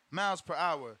 100 miles per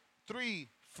hour, 3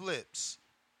 flips.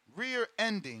 Rear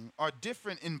ending are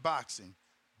different in boxing.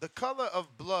 The color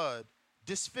of blood,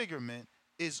 disfigurement,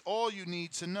 is all you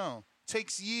need to know.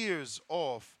 Takes years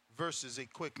off versus a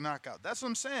quick knockout. That's what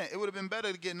I'm saying. It would have been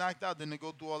better to get knocked out than to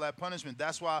go through all that punishment.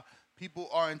 That's why people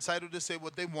are entitled to say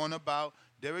what they want about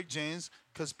Derrick James,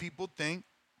 because people think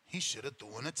he should have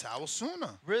thrown a towel sooner.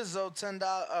 Rizzo,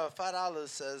 $5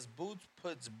 says Boots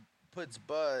puts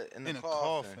Bud in a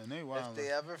coffin. They if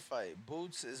they ever fight.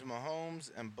 Boots is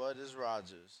Mahomes and Bud is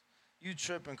Rogers. You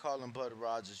tripping calling Bud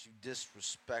Rogers, you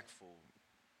disrespectful.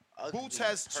 Boots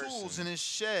has tools in his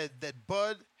shed that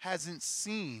Bud hasn't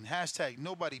seen. Hashtag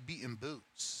nobody beating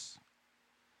Boots.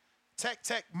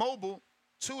 Tech Mobile,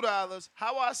 $2.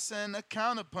 How I send a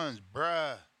counterpunch,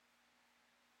 bruh?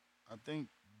 I think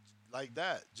like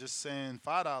that. Just saying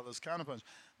 $5 counterpunch.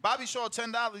 Bobby Shaw,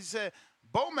 $10. He said,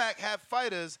 Bomac had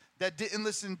fighters that didn't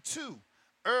listen to.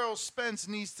 Errol Spence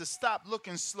needs to stop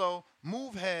looking slow,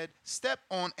 move head, step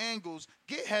on angles,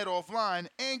 get head offline,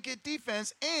 and get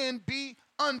defense, and be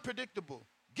unpredictable.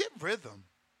 Get rhythm.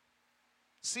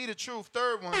 See the truth,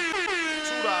 third one,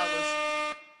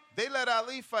 $2. They let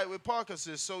Ali fight with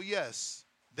Parkinson's, so yes,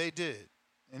 they did.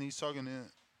 And he's talking to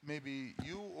maybe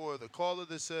you or the caller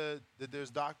that said that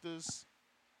there's doctors,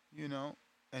 you know,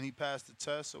 and he passed the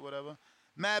test or whatever.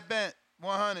 Matt Bent,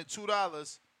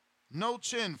 $102. No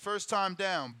chin, first time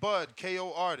down. Bud,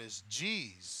 KO artist.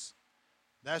 Jeez.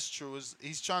 That's true.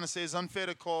 He's trying to say it's unfair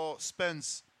to call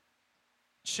Spence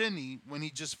chinny when he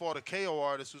just fought a KO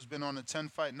artist who's been on a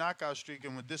 10-fight knockout streak,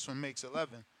 and with this one makes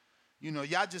 11. You know,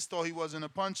 y'all just thought he wasn't a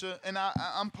puncher, and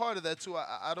I'm part of that too.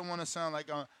 I don't want to sound like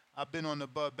I've been on the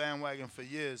Bud bandwagon for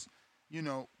years, you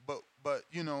know, but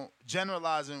you know,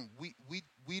 generalizing, we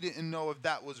didn't know if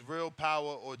that was real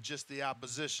power or just the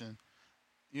opposition.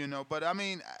 You know, but I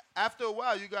mean, after a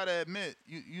while, you gotta admit,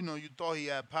 you know, you thought he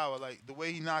had power. Like the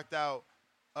way he knocked out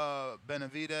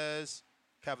Benavidez,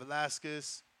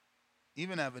 Kavalaskis,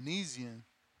 even Avanesian.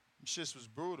 Shit was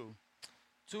brutal.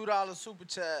 $2 super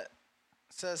chat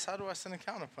says, "How do I send a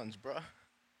counterpunch, bro?"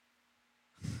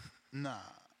 Nah,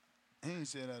 he ain't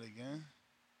say that again.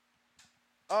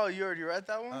 Oh, you already read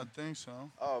that one? I think so.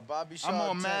 Oh, Bobby Shaw. I'm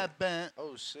on Mad Bent.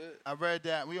 Oh shit. I read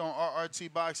that. We on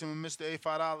RRT Boxing with Mr. A,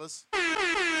 $5.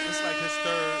 It's like his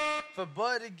third. For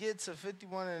Bud to get to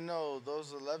 51-0,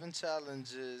 those 11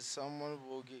 challenges, someone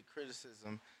will get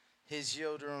criticism. His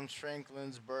Yildirim's,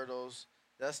 Franklin's, Bertos.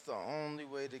 That's the only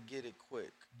way to get it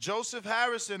quick. Joseph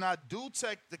Harrison, I do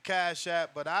check the Cash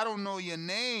App, but I don't know your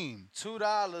name.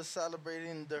 $2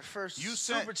 celebrating their first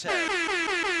super chat.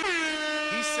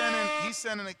 He's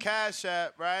sending a Cash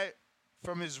App, right,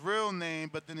 from his real name,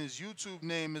 but then his YouTube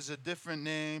name is a different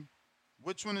name.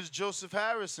 Which one is Joseph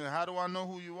Harrison? How do I know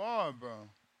who you are, bro?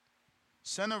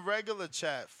 Send a regular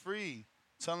chat, free,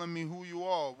 telling me who you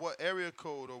are, what area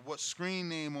code or what screen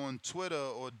name on Twitter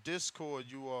or Discord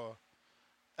you are.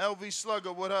 LV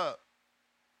Slugger, what up?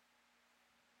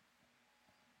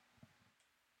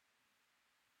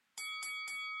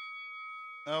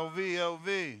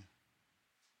 LV.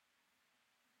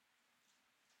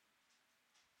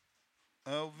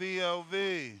 LV.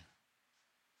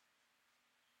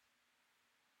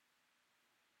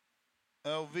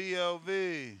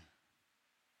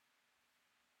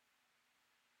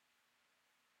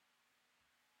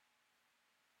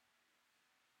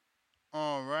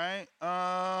 All right.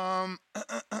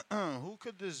 Who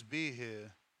could this be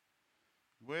here?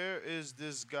 Where is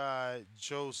this guy,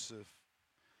 Joseph?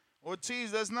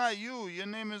 Ortiz, that's not you. Your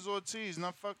name is Ortiz,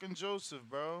 not fucking Joseph,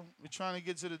 bro. We're trying to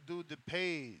get to the dude that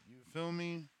paid. You feel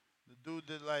me? The dude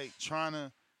that, like, trying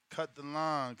to cut the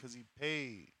line because he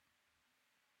paid.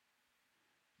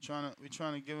 We're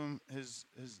trying to give him his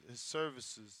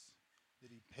services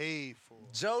that he paid for.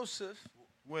 Joseph.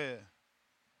 Where?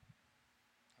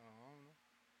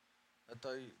 I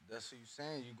thought that's what you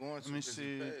saying. You going to? Let me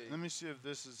see. Let me see if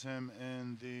this is him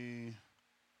in the.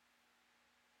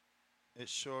 It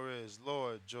sure is.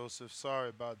 Lord, Joseph, sorry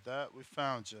about that. We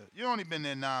found you. You only been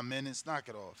there 9 minutes. Knock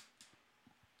it off.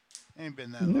 Ain't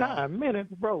been that long. 9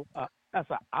 minutes, bro. That's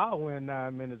an hour and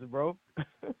 9 minutes, bro.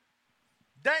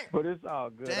 Dang. But it's all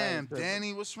good. Damn,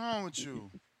 Danny, what's wrong with you?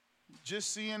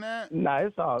 Just seeing that? Nah,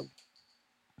 it's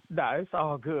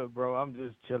all good, bro. I'm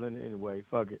just chilling anyway.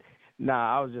 Fuck it.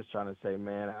 Nah, I was just trying to say,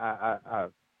 man, I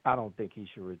don't think he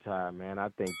should retire, man. I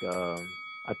think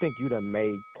you done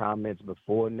made comments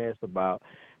before, Ness, about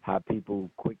how people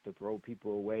quick to throw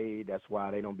people away. That's why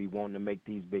they don't be wanting to make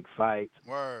these big fights.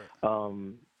 Word.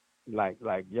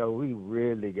 Like, yo, we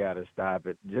really gotta stop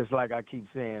it. Just like I keep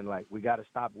saying, like, we gotta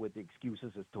stop with the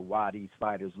excuses as to why these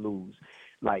fighters lose.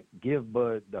 Like, give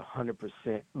Bud the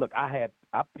 100%. Look, I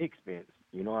picked Spence.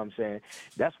 You know what I'm saying?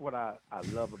 That's what I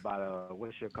love about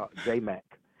what's your call, J-Mac.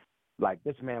 Like,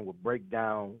 this man will break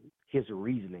down his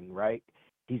reasoning, right?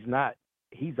 He's a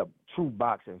true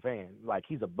boxing fan. Like,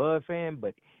 he's a Bud fan,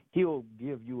 but he'll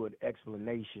give you an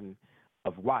explanation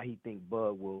of why he think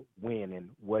Bud will win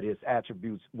and what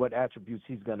attributes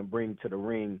he's gonna bring to the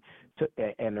ring,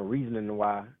 and the reasoning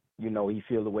why, you know, he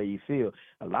feel the way he feel.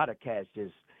 A lot of cats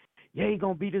just, he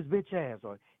gonna beat his bitch ass,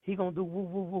 or he gonna do woo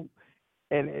woo woo.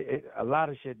 And a lot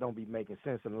of shit don't be making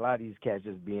sense, and a lot of these cats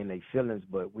just be in their feelings.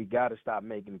 But we got to stop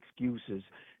making excuses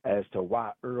as to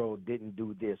why Errol didn't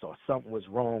do this or something was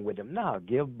wrong with him. Nah,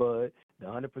 give Bud the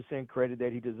 100% credit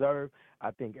that he deserves.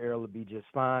 I think Errol will be just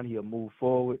fine. He'll move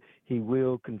forward. He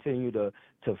will continue to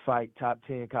fight top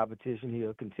 10 competition.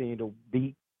 He'll continue to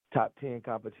beat top 10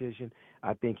 competition.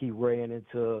 I think he ran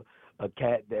into a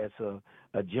cat that's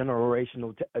a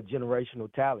generational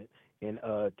talent in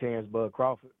Terence Bud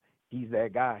Crawford. He's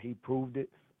that guy. He proved it.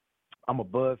 I'm a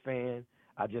Bud fan.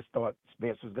 I just thought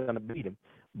Spence was going to beat him.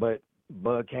 But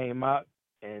Bud came out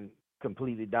and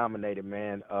completely dominated,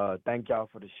 man. Thank y'all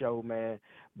for the show, man.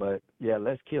 But, yeah,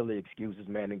 let's kill the excuses,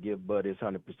 man, and give Bud his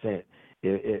 100%.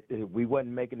 We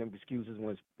wasn't making them excuses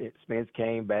when Spence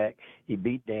came back. He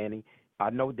beat Danny. I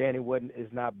know Danny is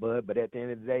not Bud, but at the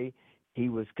end of the day, he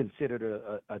was considered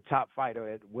a top fighter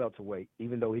at welterweight,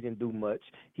 even though he didn't do much.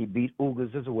 He beat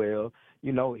Ugas as well.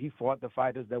 You know, he fought the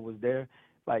fighters that was there.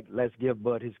 Like, let's give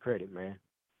Bud his credit, man.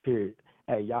 Period.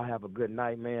 Hey, y'all have a good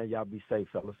night, man. Y'all be safe,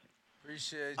 fellas.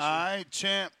 Appreciate you. All right,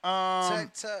 champ.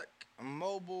 Tech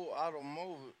Mobile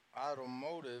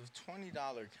Automotive $20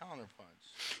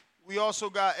 counterpunch. We also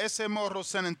got S.A. Morro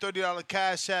sending $30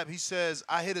 cash app. He says,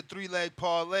 I hit a 3-leg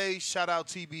parlay. Shout out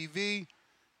TBV.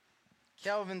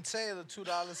 Kelvin Taylor,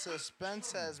 $2 says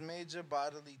Spence has major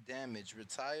bodily damage.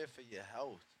 Retire for your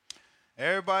health.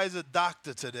 Everybody's a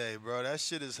doctor today, bro. That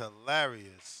shit is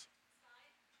hilarious.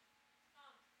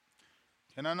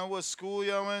 Can I know what school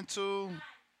y'all went to?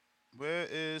 Where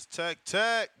is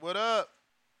Tech? What up?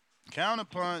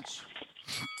 Counterpunch.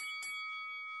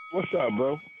 What's up,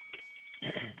 bro?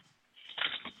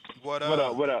 What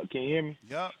up? What up? Can you hear me?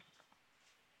 Yup.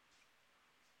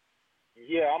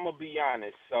 Yeah, I'm going to be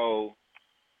honest. So,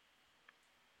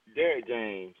 Derrick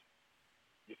James,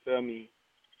 you feel me?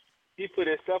 He put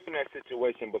himself in that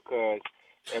situation because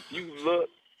if you look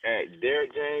at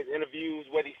Derrick James' interviews,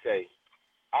 what he say?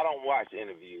 I don't watch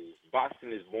interviews.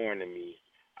 Boxing is boring to me.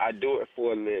 I do it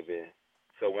for a living.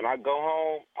 So when I go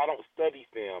home, I don't study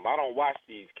film. I don't watch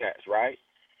these cats, right?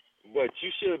 But you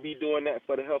should be doing that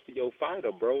for the health of your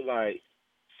fighter, bro. Like,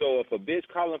 so if a bitch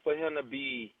calling for him to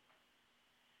be,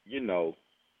 you know,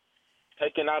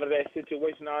 taken out of that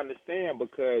situation, I understand,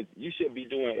 because you should be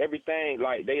doing everything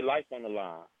like they life on the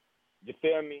line. You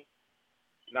feel me?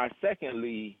 Now,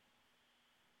 secondly,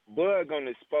 Bud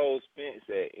gonna expose Spence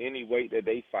at any weight that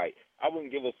they fight. I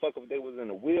wouldn't give a fuck if they was in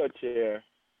a wheelchair.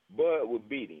 Bud would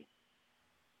beat him.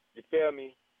 You feel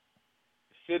me?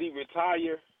 Should he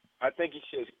retire? I think he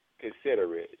should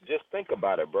consider it. Just think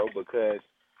about it, bro, because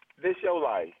this your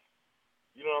life.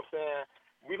 You know what I'm saying?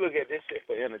 We look at this shit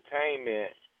for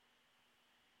entertainment,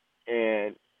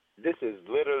 and this is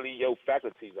literally your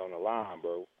faculties on the line,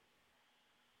 bro.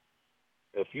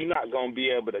 If you're not going to be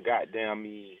able to goddamn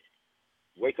me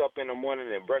wake up in the morning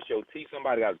and brush your teeth,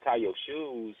 somebody got to tie your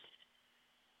shoes,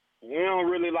 we don't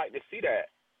really like to see that.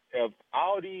 If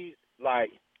all these,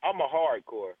 like, I'm a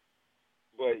hardcore,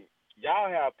 but y'all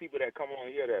have people that come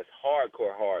on here that's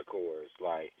hardcores.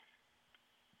 Like,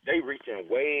 they reaching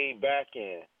way back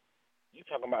in. You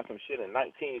talking about some shit in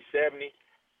 1970.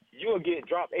 You'll get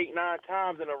dropped 8-9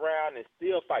 times in a round and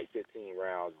still fight 15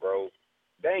 rounds, bro.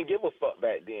 They ain't give a fuck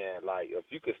back then. Like, if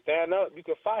you could stand up, you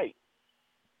could fight.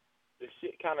 This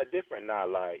shit kind of different now.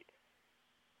 Like,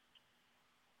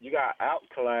 you got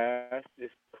outclassed.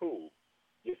 It's cool.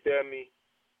 You feel me?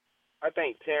 I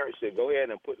think Terence should go ahead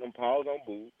and put them paws on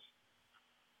boots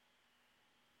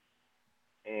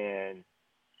and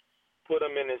put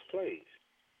him in his place.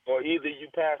 Or either you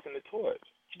passing the torch.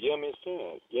 Give him his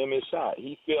chance. Give him his shot.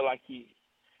 He feel like he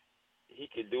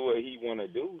could do what he want to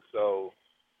do, so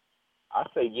I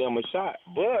say give him a shot.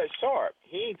 Bud sharp.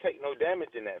 He ain't take no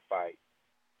damage in that fight.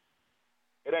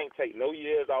 It ain't take no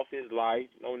years off his life,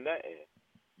 no nothing.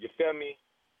 You feel me?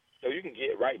 So you can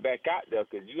get right back out there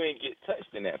because you ain't get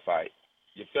touched in that fight.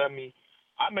 You feel me?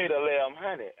 I made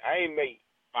 1,100. I ain't make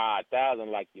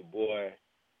 5,000 like your boy,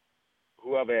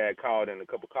 whoever had called in a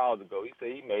couple calls ago. He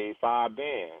said he made 5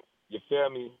 bands. You feel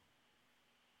me?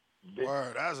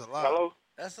 Word, that's a lot. Hello?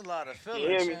 That's a lot of You feeling,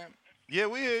 hear me? champ. Yeah,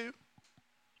 we hear you.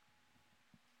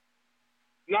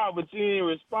 No, but you ain't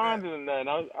responding to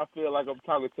nothing. I feel like I'm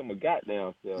talking to my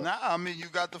goddamn self. Nah, I mean, you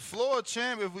got the floor,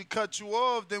 champ. If we cut you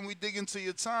off, then we dig into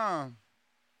your time.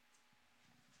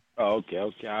 Oh,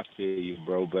 okay, I feel you,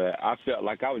 bro. But I felt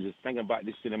like I was just thinking about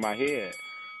this shit in my head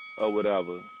or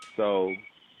whatever. So,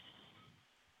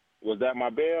 was that my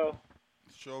bell?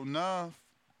 Sure enough.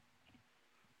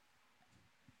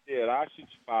 Yeah, I'll shoot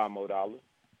you $5 more.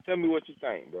 Tell me what you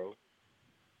think, bro.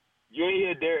 You ain't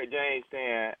hear Derrick James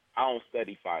saying, I don't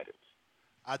study fighters.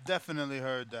 I definitely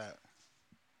heard that.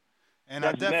 And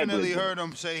That's I definitely negligent. heard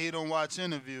him say he don't watch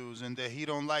interviews and that he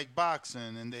don't like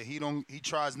boxing and that he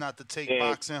tries not to take And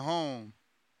boxing home.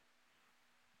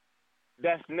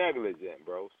 that's negligent,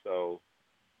 bro. So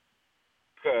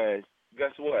Cause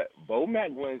guess what? Bo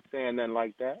Mac wasn't saying nothing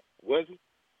like that, was he?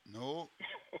 No.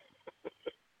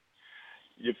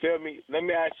 You feel me? Let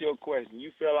me ask you a question.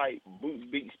 You feel like Boots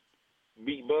beat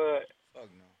Bud? Fuck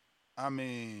no. I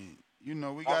mean, you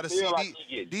know, we I gotta feel see like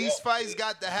he get these dealt fights with.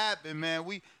 got to happen, man. A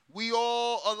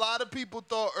lot of people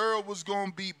thought Errol was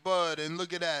gonna beat Bud, and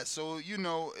look at that. So you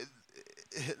know,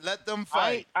 let them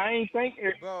fight. I ain't think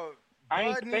Bro, I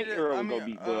ain't Bud think needed. Errol I was mean,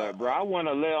 gonna beat Bud, bro. I want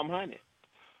to let him hunt it.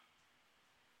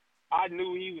 I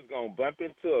knew he was gonna bump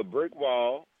into a brick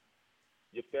wall.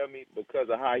 You feel me? Because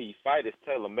of how he fight, it's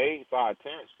tailor made for our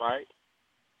Terence fight.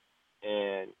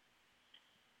 And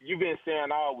you've been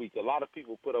saying all week, a lot of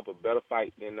people put up a better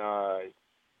fight than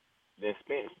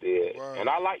Spence did, and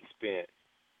I like Spence.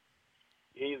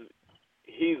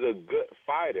 He's a good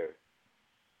fighter,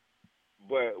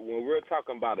 but when we're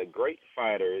talking about a great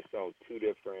fighter, it's on two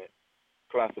different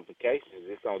classifications.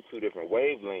 It's on two different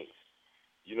wavelengths.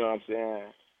 You know what I'm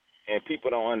saying? And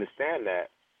people don't understand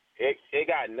that. It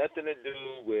got nothing to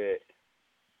do with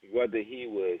whether he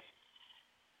was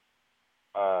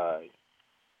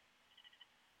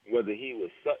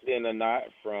sucked in or not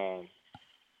from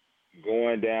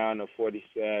going down to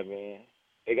 47.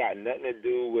 It got nothing to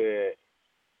do with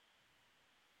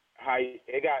how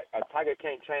a tiger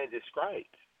can't change his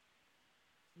stripes.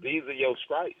 These are your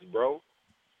stripes, bro.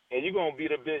 And you're gonna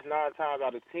beat a bitch 9 times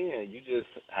out of 10. You just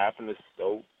happen to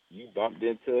you bumped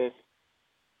into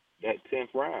that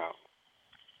 10th round.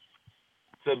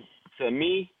 To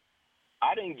me,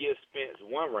 I didn't give Spence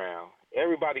 1 round.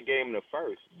 Everybody gave him the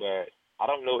first, but I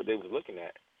don't know what they was looking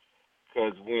at.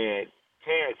 Because when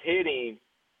Terence hit him,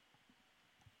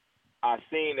 I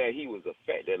seen that he was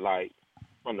affected, like,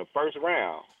 from the first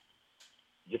round.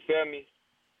 You feel me?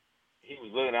 He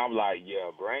was looking, I'm like,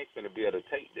 yeah, bro, I ain't finna be able to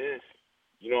take this.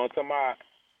 You know what I'm talking about?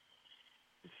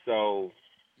 So.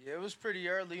 Yeah, it was pretty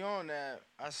early on that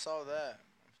I saw that.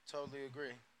 I totally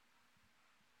agree.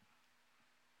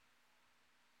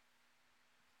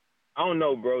 I don't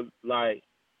know, bro. Like,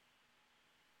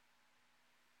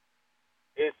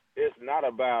 it's not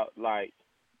about, like,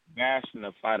 bashing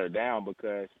the fighter down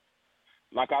because,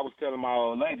 like I was telling my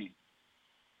old lady,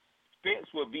 Spence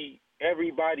would beat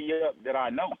everybody up that I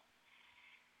know.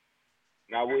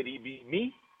 Now, would he beat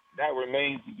me? That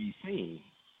remains to be seen.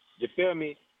 You feel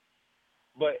me?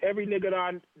 But every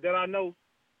nigga that I know,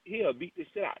 he'll beat the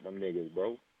shit out of them niggas,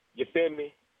 bro. You feel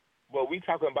me? But we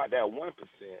talking about that 1%.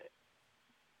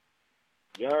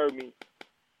 You heard me?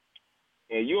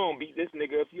 And you don't beat this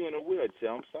nigga if you in a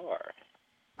wheelchair. I'm sorry.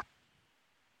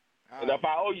 And if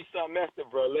I owe you something extra,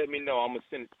 bro, let me know. I'm going to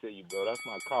send it to you, bro. That's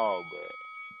my call, but,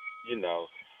 you know.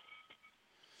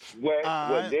 What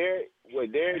Derrick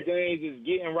James is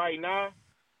getting right now,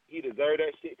 he deserve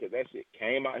that shit because that shit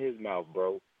came out his mouth,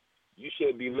 bro. You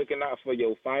should be looking out for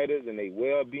your fighters and their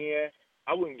well-being.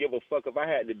 I wouldn't give a fuck if I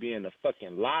had to be in the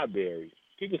fucking library.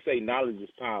 People say knowledge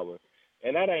is power.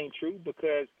 And that ain't true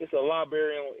because it's a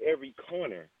library on every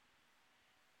corner.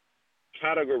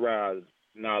 Categorized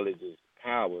knowledge is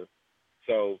power.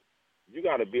 So you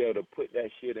got to be able to put that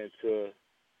shit into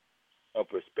a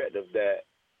perspective that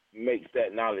makes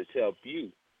that knowledge help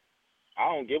you.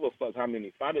 I don't give a fuck how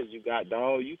many fighters you got,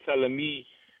 dog. You telling me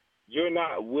you're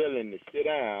not willing to sit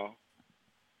down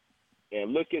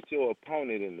and look at your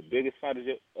opponent in the biggest fight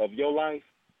of your life,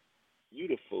 you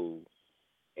the fool.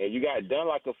 And you got done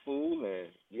like a fool, and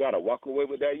you got to walk away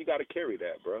with that. You got to carry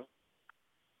that, bro.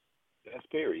 That's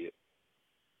period.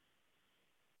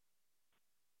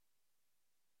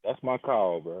 That's my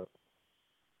call, bro.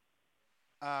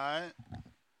 All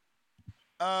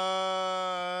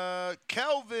right.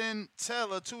 Kelvin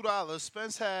Taylor, $2.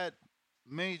 Spence had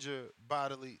major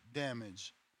bodily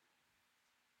damage.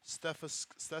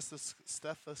 Stethoscope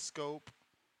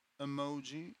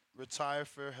emoji. Retire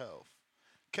for health.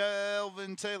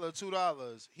 Kelvin Taylor,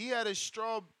 $2. He had a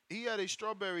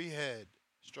strawberry head.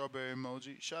 Strawberry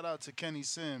emoji. Shout out to Kenny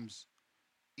Sims.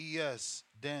 ES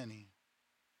Danny.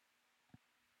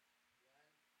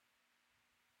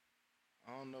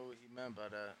 I don't know what he meant by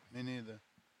that. Me neither.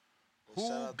 But shout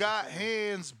Who out to got Kenny.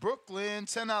 hands? Brooklyn,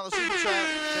 $10 super chat.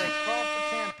 Say Crawford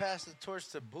can't pass the torch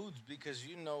to Boots because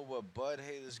you know what Bud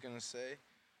haters gonna say.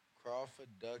 Crawford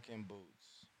ducking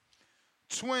Boots.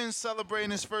 Twins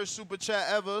celebrating his first super chat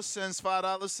ever. Sends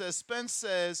 $5. Says Spence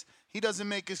says he doesn't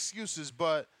make excuses,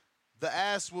 but the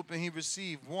ass whooping he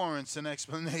received warrants an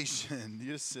explanation.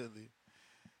 You're silly.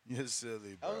 You're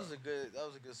silly, bro. That was a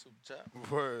good super chat.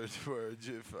 Word.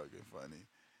 You're fucking funny.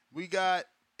 We got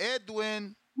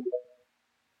Edwin.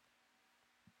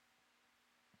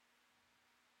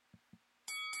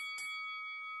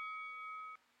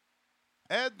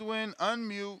 Edwin,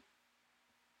 unmute.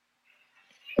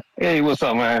 Hey, what's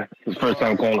up, man? It's first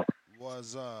time caller.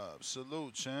 What's up?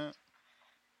 Salute, champ.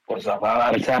 What's up? I'm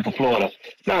out of Tampa, Florida.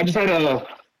 No, I just had a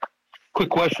quick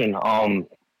question.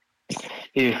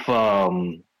 If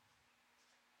um,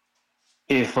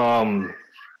 if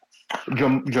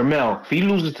Jermel, if he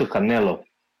loses to Canelo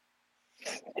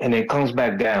and then comes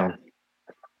back down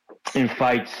and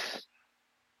fights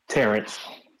Terence,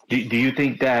 do you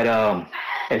think that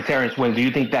and Terence wins? Do you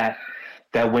think that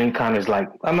that win kind of is like,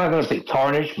 I'm not gonna say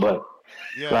tarnished, but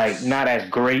like Yes. not as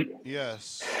great?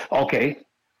 Yes. Okay,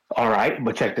 all right,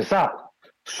 but check this out.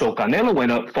 So Canelo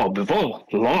went up for before,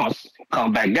 lost,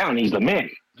 come back down. He's the man.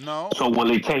 No. So will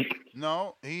it take?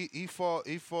 No. He fought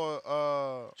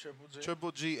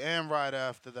Triple G and right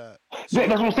after that. That's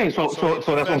what I'm saying. So that's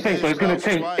what I'm saying. So it's gonna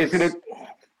take. It's gonna.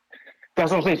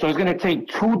 That's what I'm saying. So it's gonna take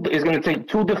two. It's gonna take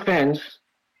two defense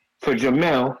for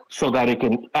Jamel so that it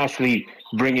can actually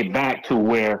bring it back to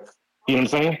where, you know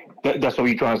what I'm saying. That's what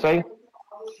you're trying to say.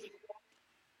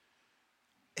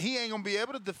 He ain't gonna be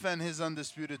able to defend his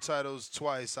undisputed titles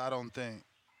twice. I don't think.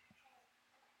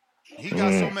 He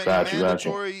got so many Got you.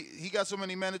 mandatory. He got so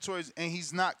many mandatories, and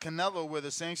he's not Canelo, where the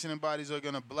sanctioning bodies are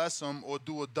gonna bless him or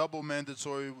do a double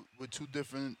mandatory with two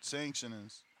different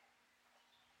sanctionings.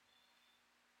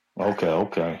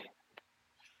 Okay.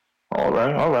 All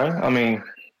right. I mean,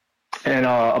 and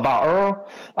about Earl,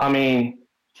 I mean,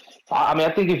 I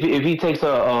think if he takes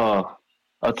a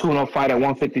tune-up fight at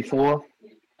 154,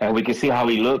 and we can see how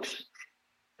he looks,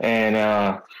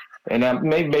 and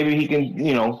maybe he can,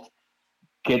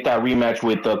 get that rematch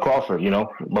with Crawford,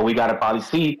 But we got to probably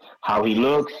see how he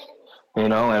looks,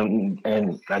 and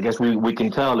I guess we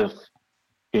can tell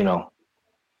you know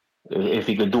if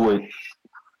he could do it,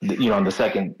 the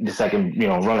second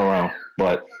run around.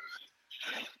 But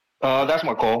that's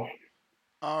my call.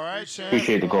 All right, champ.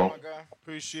 Appreciate the call.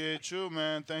 Appreciate you,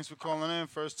 man. Thanks for calling in.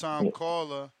 First time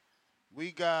caller.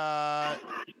 We got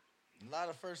A lot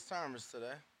of first timers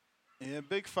today.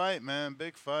 big fight, man.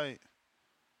 Big fight.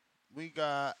 We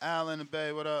got Al in the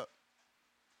Bay. What up?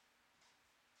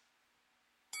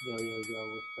 Yo,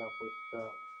 what's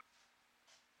up?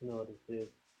 You know what this is.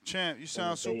 Champ, you In the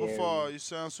sound Bay super far. Area. You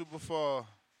sound super far.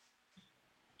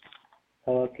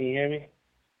 Hello, can you hear me?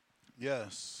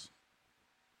 Yes.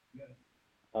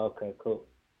 Okay, cool.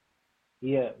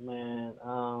 Yeah, man.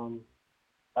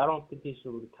 I don't think he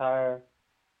should retire.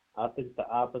 I think the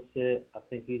opposite. I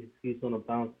think he's gonna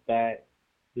bounce back.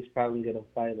 He's probably gonna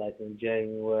fight like in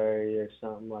January or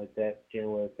something like that.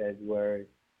 January, February.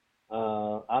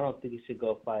 I don't think he should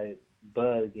go fight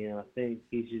Bud again. I think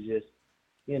he should just,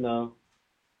 I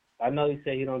know he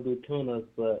said he don't do tune-ups,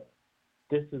 but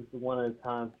this is one of the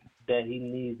times that he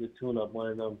needs a tune-up,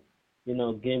 one of them,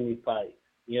 gimme fights,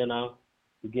 to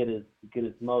get his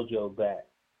mojo back.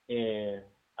 And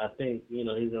I think, he's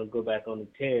gonna go back on the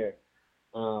tear.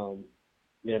 So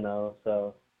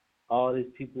all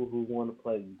these people who want to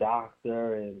play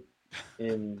doctor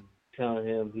and telling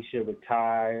him he should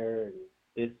retire and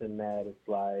this and that, it's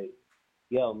like,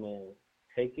 yo, man,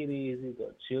 take it easy,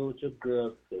 go chill with your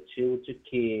girls, go chill with your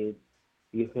kids.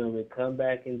 You feel me? Come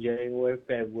back in January,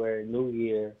 February, New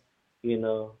Year.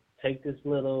 Take this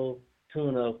little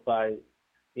tune-up fight.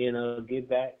 Get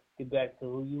back to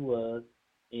who you was,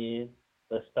 and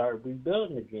let's start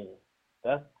rebuilding again.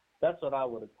 That's what I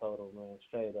would have told him, man,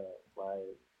 straight up.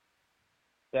 Like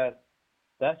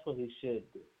that's what he should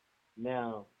do.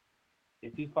 Now,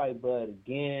 if he fight Bud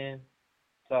again,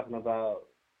 talking about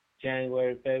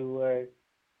January, February,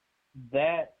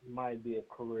 that might be a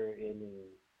career-ending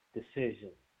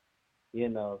decision.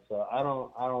 So I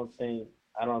don't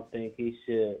think he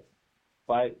should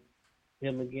fight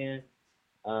him again.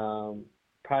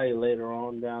 Probably later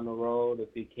on down the road if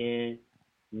he can,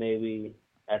 maybe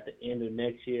at the end of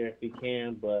next year if he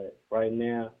can. But right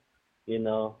now,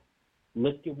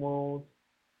 lick your wounds,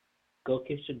 go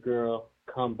kiss your girl,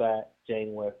 come back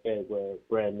January, February,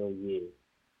 brand new year.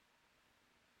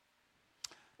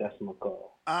 That's my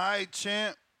call. All right,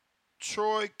 champ.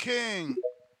 Troy King.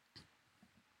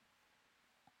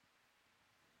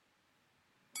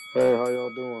 Hey, how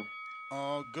y'all doing?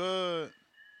 All good.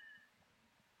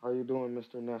 How you doing,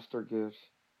 Mr. Nestor Gibbs?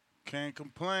 Can't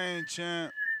complain,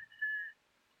 champ.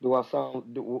 Do I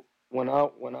sound when I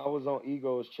was on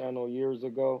Ego's channel years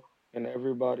ago and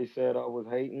everybody said I was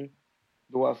hating?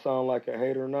 Do I sound like a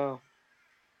hater now?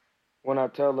 When I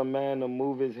tell a man to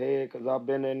move his head, because I've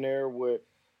been in there with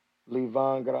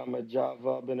Livan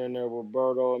Gramajava, I've been in there with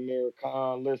Berto Amir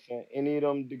Khan. Listen, any of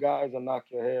them guys will knock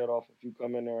your head off if you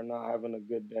come in there and not having a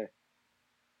good day.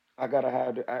 I gotta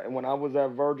have when I was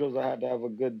at Virgil's, I had to have a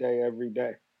good day every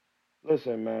day.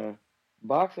 Listen, man,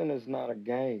 boxing is not a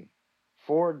game.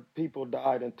 4 people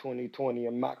died in 2020,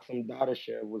 and Maxim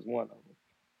Dadashev was one of them.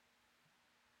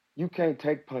 You can't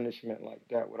take punishment like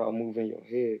that without moving your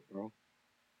head, bro.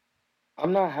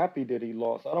 I'm not happy that he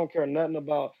lost. I don't care nothing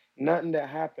about nothing that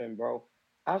happened, bro.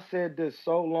 I said this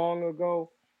so long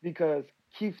ago because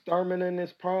Keith Thurman in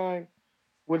his prime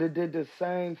would have did the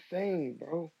same thing,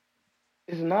 bro.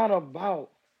 It's not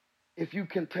about if you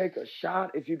can take a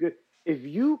shot, if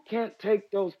you can't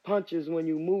take those punches when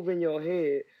you move in your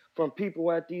head from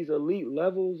people at these elite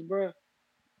levels, bro,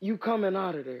 you coming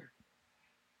out of there.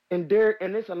 And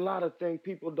it's a lot of things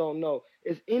people don't know.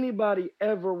 Has anybody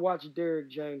ever watched Derrick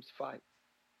James fight?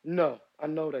 No, I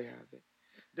know they haven't.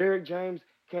 Derrick James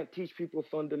can't teach people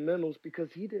fundamentals because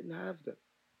he didn't have them.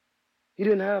 He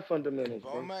didn't have fundamentals,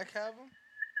 bro. Bomac have him?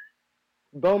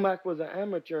 Bomac was an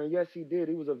amateur, and yes, he did.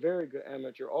 He was a very good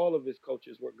amateur. All of his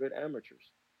coaches were good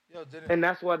amateurs, Yo, didn't and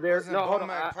that's why they're wasn't no. Hold on,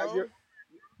 Bomac pro?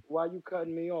 why you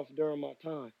cutting me off during my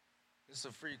time? It's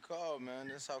a free call, man.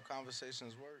 That's how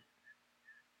conversations work.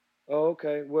 Oh,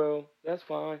 okay. Well, that's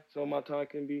fine. So my time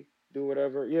can be do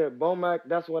whatever. Yeah, Bomac,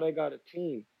 that's why they got a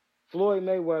team. Floyd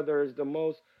Mayweather is the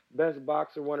most best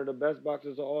boxer, one of the best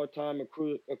boxers of all time,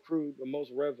 accrued the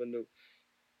most revenue.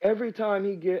 Every time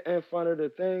he get in front of the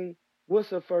thing, what's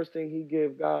the first thing he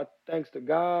give God? Thanks to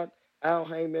God, Al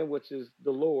Heyman, which is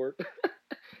the Lord,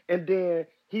 and then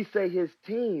he say his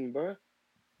team, bruh.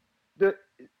 The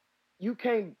you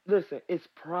can't listen. It's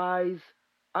prize.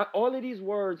 All of these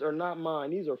words are not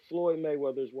mine. These are Floyd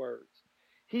Mayweather's words.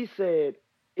 He said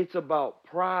it's about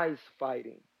prize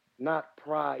fighting, not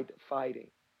pride fighting.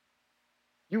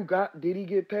 Did he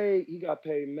get paid? He got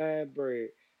paid mad bread.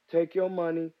 Take your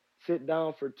money, sit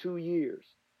down for 2 years.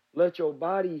 Let your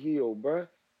body heal, bruh.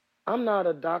 I'm not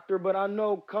a doctor, but I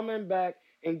know coming back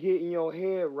and getting your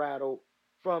head rattled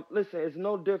listen, it's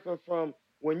no different from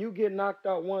when you get knocked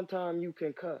out one time, you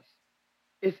can cuss.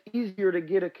 It's easier to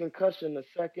get a concussion the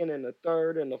second and the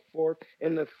third and the fourth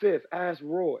and the fifth. Ask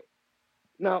Roy.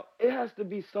 Now, it has to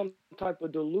be some type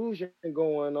of delusion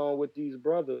going on with these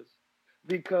brothers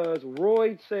because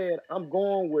Roy said, I'm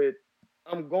going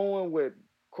with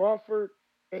Crawford,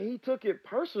 and he took it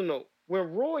personal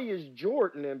when Roy is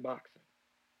Jordan in boxing.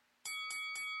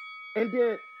 And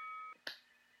then,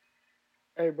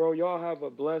 hey, bro, y'all have a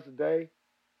blessed day.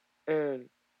 And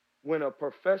when a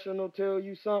professional tell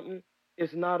you something,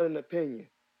 it's not an opinion.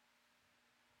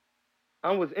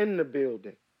 I was in the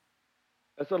building.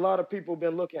 That's a lot of people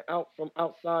been looking out from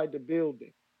outside the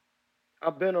building.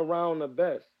 I've been around the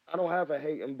best. I don't have a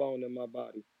hating bone in my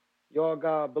body. Y'all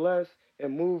God bless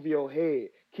and move your head.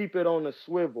 Keep it on the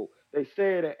swivel. They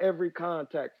say it in every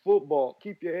contact. Football,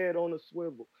 keep your head on the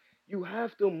swivel. You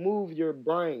have to move your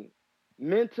brain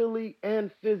mentally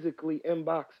and physically in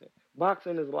boxing.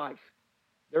 Boxing is life.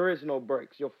 There is no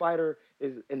breaks. Your fighter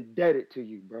is indebted to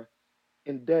you, bro.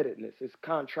 Indebtedness is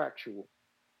contractual.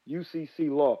 UCC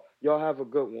law. Y'all have a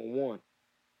good one. One.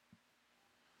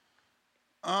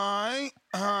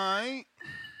 Alright.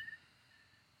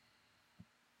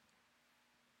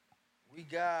 We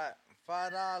got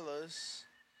 $5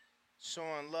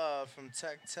 showing love from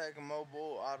Tech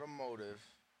Mobile Automotive.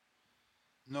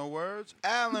 No words?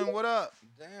 Alan, what up?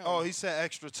 Damn. Oh, he said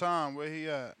extra time. Where he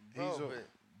at? Bro,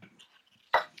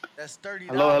 that's $30.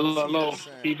 Hello.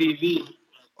 BBV.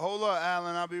 Hold up,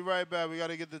 Alan. I'll be right back. We got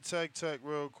to get the tech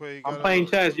real quick. I'm playing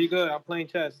chess. You good? I'm playing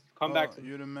chess. Come back to me.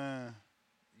 You the man.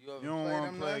 You don't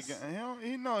want to play again.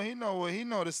 He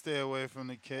know to stay away from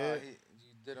the kid.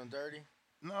 You did him dirty?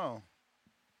 No.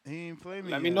 He ain't play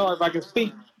me Let yet. me know if I can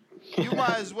speak. You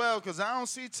might as well, because I don't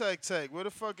see Tech. Where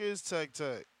the fuck is Tech?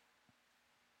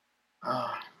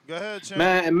 Go ahead, champ.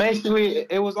 Man, basically,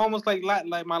 it was almost like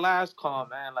my last call,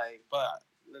 man. But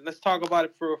let's talk about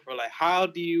it for like, how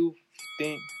do you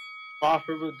think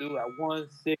Crawford will do at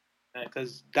 160?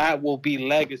 Because that will be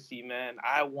legacy, man.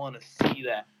 I want to see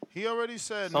that. He already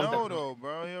said no, though,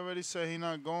 bro. He already said he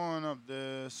not going up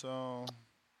there, so.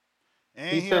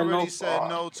 And he already said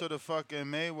no to the fucking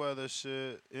Mayweather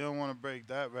shit. He don't want to break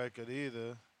that record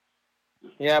either.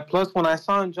 Yeah, plus when I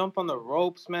saw him jump on the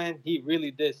ropes, man, he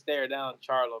really did stare down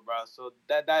Charlo, bro. So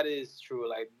that is true.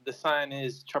 Like, the sign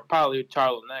is probably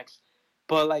Charlo next.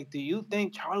 But, like, do you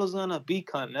think Charlo's going to beat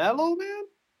Canelo, man?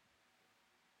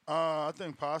 I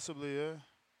think possibly, yeah.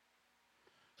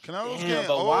 Canelo's Damn, getting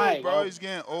but old, why? bro. Well, He's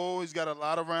getting old. He's got a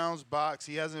lot of rounds boxed.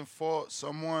 He hasn't fought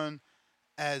someone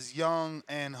as young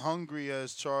and hungry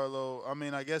as Charlo. I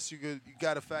mean, I guess you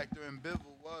got to factor in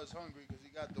Bivol was hungry because he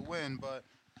got the win, but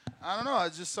I don't know. I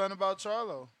just something about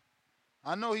Charlo.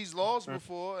 I know he's lost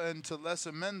before and to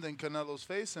lesser men than Canelo's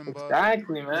facing, but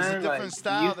exactly, man. it's a different like,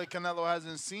 style that Canelo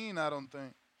hasn't seen, I don't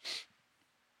think.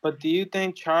 But do you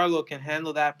think Charlo can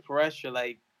handle that pressure?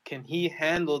 Like, can he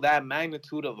handle that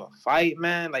magnitude of a fight,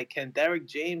 man? Like, can Derek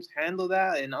James handle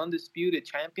that? An undisputed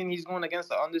champion? He's going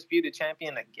against an undisputed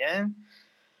champion again?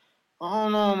 I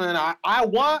don't know, man. I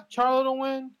want Charlo to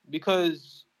win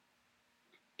because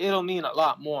it'll mean a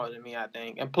lot more to me, I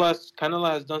think. And plus, Canelo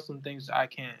has done some things I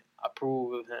can't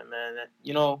approve of him, man.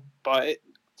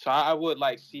 So I would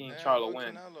like seeing Charlo What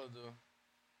win. Canelo do?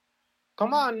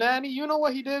 Come on, Nanny. You know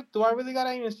what he did? Do I really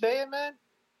gotta even say it, man?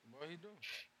 What he do?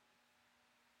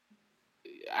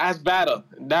 Ask Bada.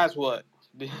 That's what.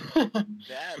 Data.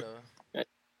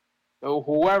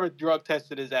 Whoever drug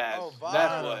tested his ass. Oh,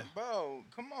 That's Vada. what. Bro,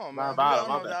 come on, man. We Bada, all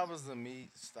my know bad. that was the meat.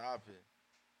 Stop it.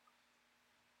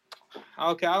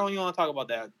 Okay, I don't even want to talk about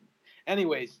that.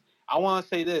 Anyways, I want to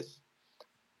say this.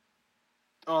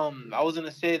 I was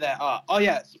gonna say that. Oh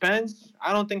yeah, Spence.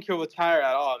 I don't think he'll retire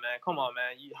at all, man. Come on,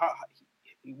 man.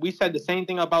 We said the same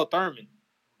thing about Thurman,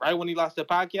 right? When he lost to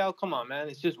Pacquiao. Come on, man.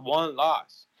 It's just one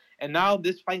loss, and now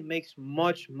this fight makes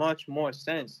much, much more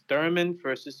sense. Thurman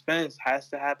versus Spence has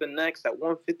to happen next at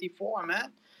 154,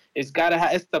 man. It's gotta.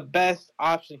 It's the best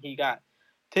option he got.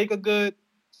 Take a good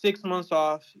 6 months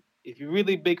off. If you're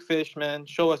really big fish, man,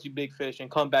 show us you big fish and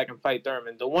come back and fight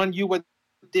Thurman. The one you were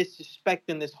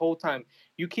disrespecting this whole time.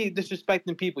 You keep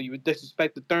disrespecting people. You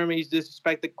disrespected Thurman. You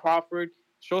disrespected Crawford.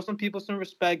 Show some people some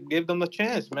respect. Give them a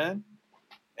chance, man.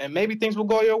 And maybe things will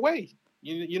go your way.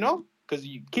 You know? Because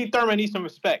Keith Thurman needs some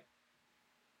respect.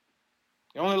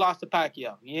 He only lost to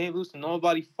Pacquiao. He ain't losing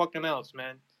nobody fucking else,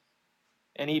 man.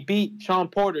 And he beat Sean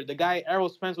Porter, the guy Errol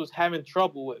Spence was having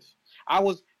trouble with. I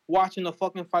was watching the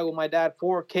fucking fight with my dad,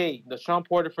 4K, the Sean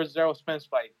Porter versus Errol Spence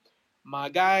fight. My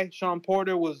guy, Sean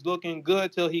Porter, was looking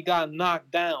good till he got knocked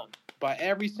down. But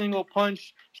every single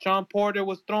punch Sean Porter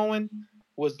was throwing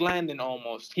was landing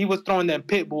almost. He was throwing them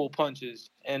pit bull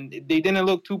punches. And they didn't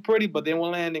look too pretty, but they were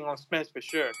landing on Spence for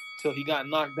sure till he got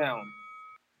knocked down.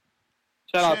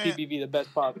 Shout out PBV, the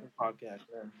best podcast.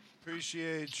 Man.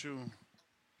 Appreciate you.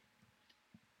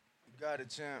 You got it,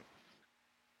 champ.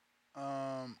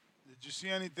 Did you see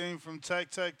anything from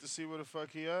Tech to see where the fuck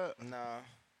he at? Nah.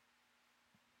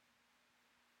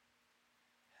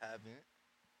 Haven't.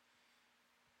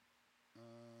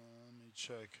 Let me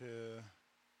check here.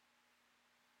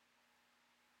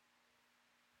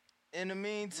 In the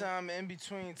meantime, in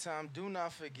between time, do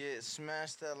not forget,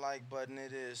 smash that like button.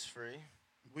 It is free.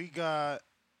 We got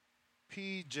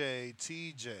PJ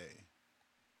TJ.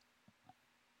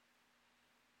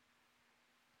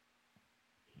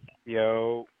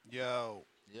 Yo. Yo.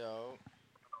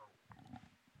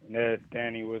 Ness,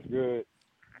 Danny, what's good?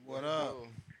 What up?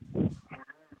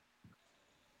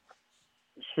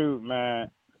 Shoot,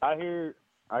 man. I hear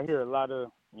a lot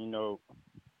of,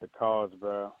 the calls,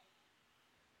 bro.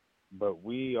 But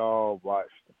we all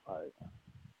watched the fight.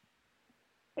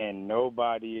 And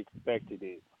nobody expected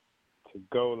it to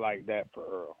go like that for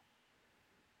Errol.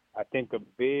 I think a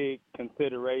big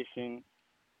consideration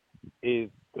is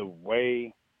the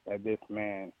way that this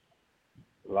man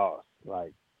lost.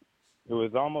 Like, it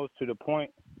was almost to the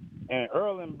point, and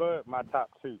Earl and Bud, my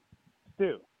top two,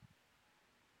 still.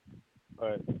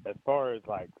 But as far as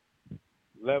like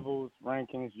levels,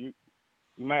 rankings, you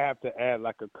might have to add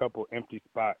like a couple empty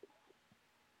spots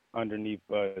underneath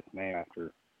Bud's name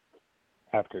after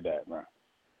that, man.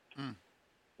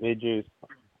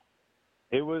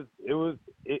 It was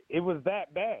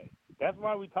that bad. That's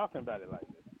why we talking about it like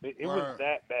this. It was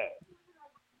that bad.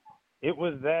 It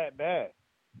was that bad.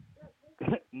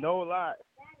 No lie.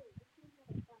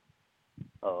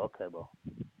 Oh, okay, bro.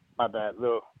 My bad,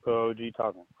 little OG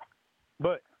talking.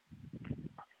 But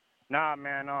nah,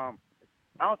 man. I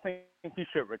don't think he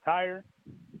should retire.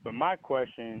 But my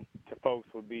question to folks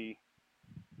would be,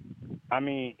 I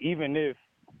mean, even if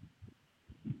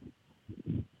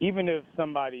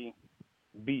somebody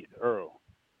beats Earl,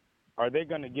 are they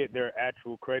gonna get their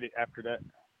actual credit after that?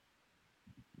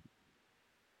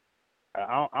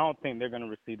 I don't think they're gonna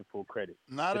receive the full credit.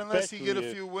 Not unless he get a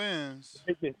few wins.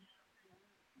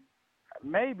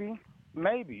 Maybe,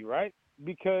 right?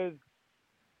 Because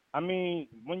I mean,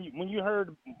 when you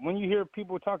hear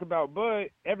people talk about Bud,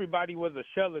 everybody was a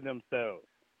shell of themselves,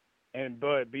 and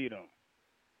Bud beat them.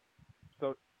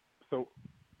 So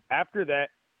after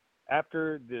that,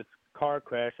 after this car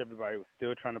crash, everybody was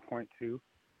still trying to point to,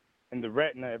 and the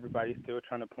retina, everybody's still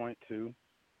trying to point to.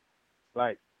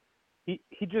 Like he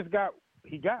got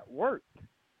worked.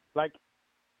 Like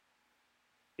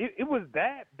it was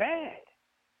that bad.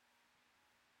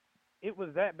 It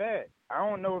was that bad. I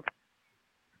don't know if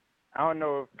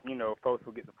folks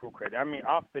will get the full credit. I mean,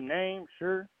 off the name,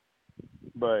 sure,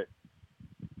 but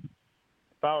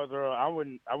if I was Earl, I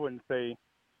wouldn't say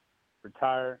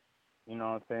retire. You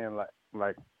know what I'm saying?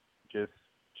 Like just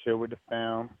chill with the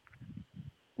fam.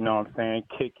 You know what I'm saying?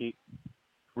 Kick it,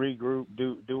 regroup,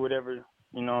 do whatever,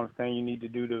 you know what I'm saying, you need to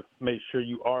do to make sure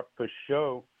you are for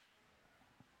sure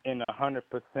in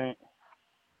 100%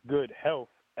 good health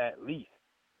at least.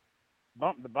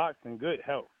 Bump the box in good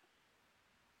health.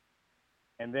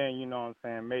 And then, you know what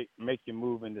I'm saying, make your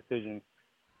move and decisions,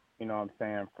 you know what I'm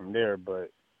saying, from there.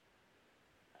 But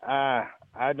I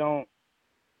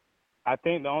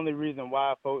think the only reason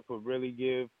why folks would really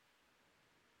give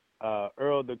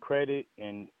Errol the credit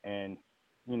and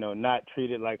you know, not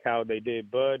treat it like how they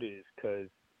did Bud is because,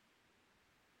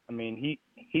 I mean,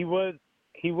 he was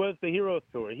the hero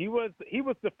story. He was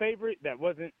the favorite that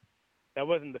wasn't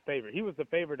the favorite. He was the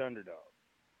favorite underdog.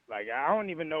 Like, I don't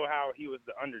even know how he was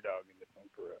the underdog in this one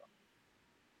for real.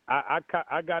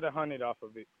 I got 100 off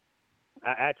of it.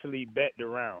 I actually bet the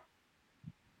round.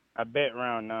 I bet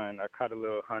round 9. I caught a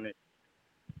little 100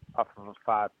 off of a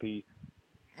 5-piece.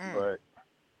 But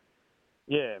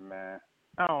yeah, man,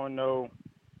 I don't know.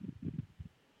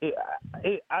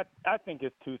 I think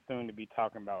it's too soon to be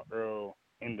talking about Earl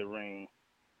in the ring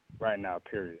right now.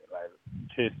 Period. Like,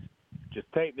 just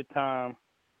take the time.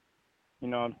 You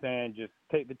know what I'm saying? Just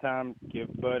take the time, give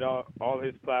Bud all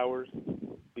his flowers,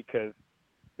 because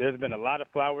there's been a lot of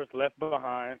flowers left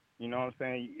behind. You know what I'm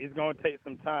saying? It's gonna take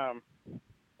some time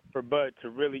for Bud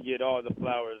to really get all the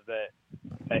flowers that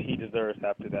he deserves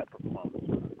after that performance.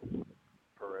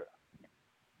 For real.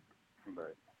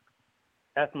 But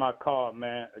that's my call,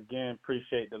 man. Again,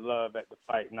 appreciate the love at the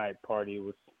fight night party. It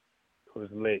was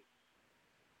lit.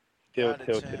 Still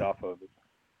tilted off of it.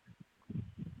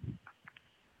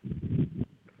 You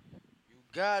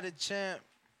got it, champ.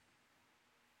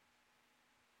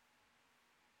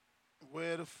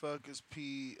 Where the fuck is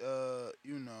P?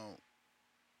 You know,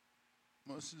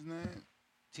 what's his name?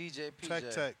 TJ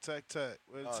Tech.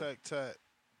 Where's Tech?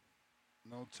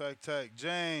 No Tech.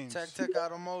 James. Tech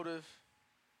Automotive.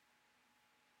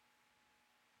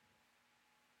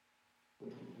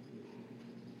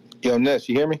 Yo, Ness,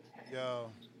 you hear me?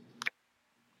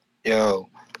 Yo.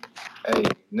 Hey,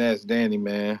 Ness, Danny,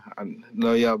 man. I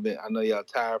know y'all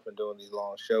tired from doing these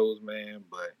long shows, man,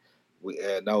 but we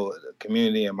know the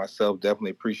community and myself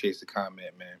definitely appreciates the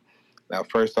comment, man. Now,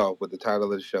 first off, with the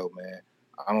title of the show, man,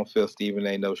 I don't feel Steven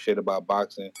ain't know shit about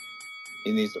boxing.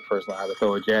 He needs to first learn how to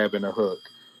throw a jab and a hook.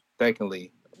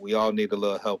 Secondly, we all need a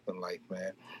little help in life,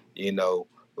 man. You know,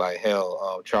 like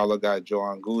hell, Charlo got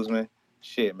Joan Guzman.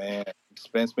 Shit, man.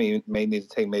 Spence may need to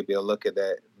take maybe a look at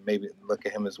that, maybe look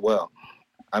at him as well.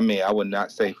 I mean, I would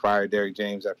not say fire Derrick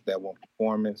James after that one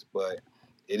performance, but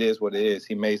it is what it is.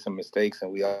 He made some mistakes,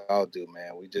 and we all do,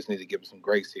 man. We just need to give him some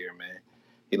grace here, man.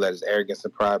 He let his arrogance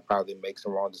and pride probably make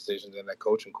some wrong decisions in that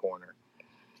coaching corner.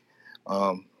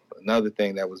 Um, Another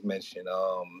thing that was mentioned,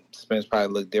 Spence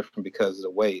probably looked different because of the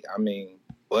weight. I mean,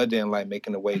 Bud didn't like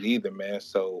making the weight either, man.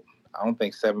 So I don't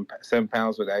think 7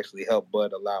 pounds would actually help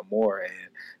Bud a lot more, and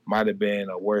might have been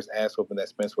a worse ass whooping that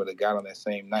Spence would have got on that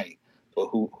same night. But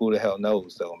who the hell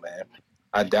knows, though, man?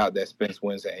 I doubt that Spence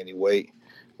wins at any weight.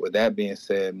 With that being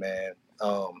said, man,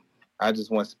 I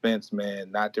just want Spence, man,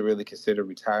 not to really consider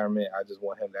retirement. I just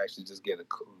want him to actually just get a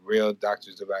real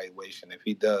doctor's evaluation. If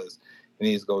he does, he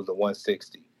needs to go to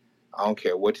 160. I don't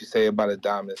care what you say about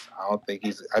Adonis. I think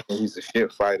he's a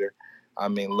shit fighter. I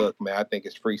mean, look, man, I think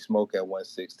it's free smoke at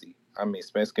 160. I mean,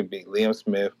 Spence can beat Liam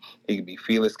Smith. He can be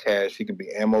Felix Cash. He can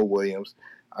be Ammo Williams.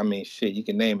 I mean, shit, you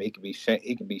can name it. He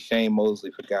can be Shane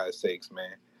Mosley, for God's sakes,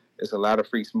 man. There's a lot of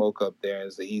free smoke up there, and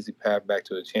it's an easy path back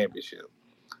to a championship.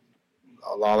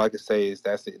 All I can say is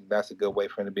that's a good way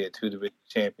for him to be a 2-division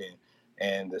champion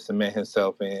and to cement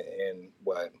himself in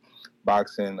what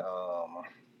boxing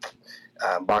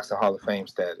boxing Hall of Fame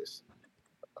status.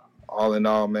 All in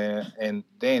all, man. And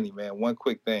Danny, man, one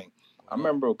quick thing. I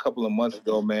remember a couple of months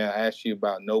ago, man, I asked you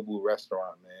about Nobu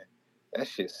Restaurant, man. That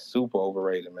shit's super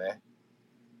overrated, man.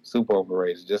 Super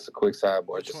overrated. Just a quick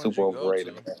sidebar. Just super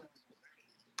overrated, man.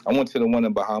 I went to the one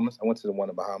in Bahamas.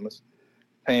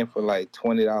 Paying for like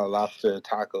 $20 lobster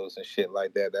tacos and shit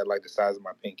like that. That like the size of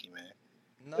my pinky,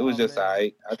 man. It was just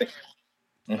alright. I think.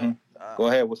 Go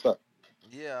ahead. What's up?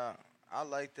 Yeah, I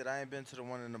liked it. I ain't been to the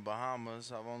one in the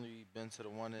Bahamas. I've only been to the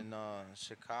one in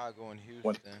Chicago and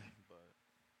Houston.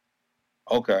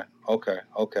 Okay.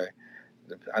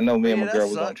 I know me and my that girl,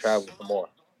 we're gonna sucks. travel some more.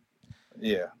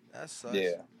 Yeah. That sucks.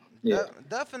 Yeah.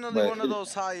 Definitely one of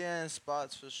those high-end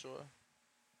spots for sure.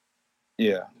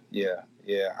 Yeah.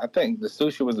 I think the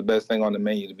sushi was the best thing on the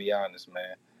menu, to be honest,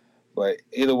 man. But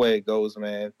either way it goes,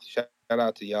 man. Shout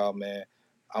out to y'all, man.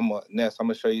 Ness. I'm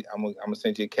gonna show you. I'm gonna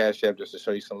send you a cash app just to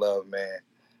show you some love, man.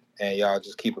 And y'all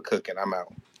just keep it cooking. I'm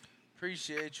out.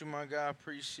 Appreciate you, my guy.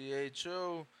 Appreciate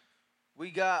you. We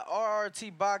got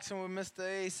RRT Boxing with Mr.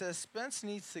 A. Says Spence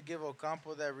needs to give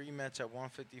Ocampo that rematch at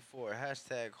 154.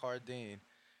 Hashtag Hardin.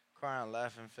 Crying,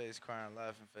 laughing face, crying,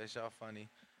 laughing face. Y'all funny.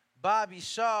 Bobby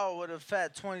Shaw with a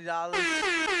fat $20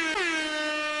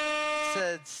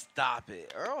 said, stop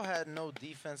it. Earl had no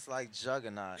defense like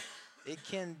Juggernaut. It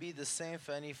can be the same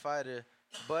for any fighter.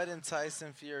 Bud and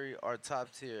Tyson Fury are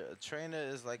top tier. A trainer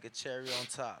is like a cherry on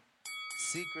top.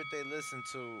 Secret they listen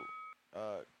to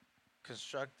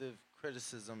constructive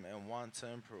criticism and want to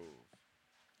improve.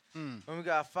 And we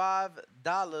got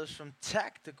 $5 from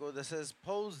Tactical that says,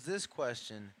 pose this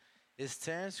question. Is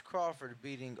Terence Crawford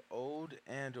beating old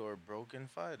and or broken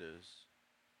fighters?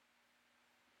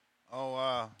 Oh,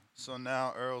 wow. So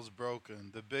now Earl's broken.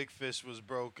 The big fish was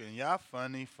broken. Y'all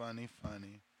funny.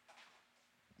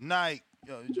 Nike.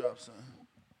 Yo, you dropped something.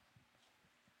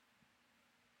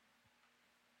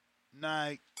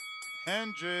 Nike.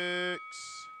 Hendrix.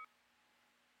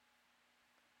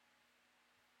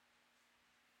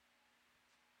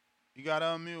 You gotta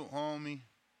unmute, homie.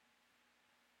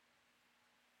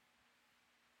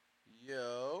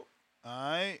 Yo.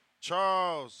 Alright.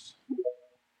 Charles.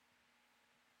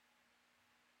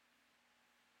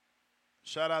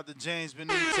 Shout out to James Benitez.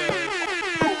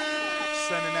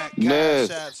 Sending that Ness.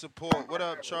 cash app support. What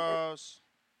up, Charles?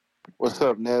 What's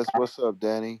up, Ness? What's up,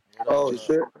 Danny? Oh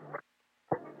shit.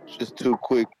 Just two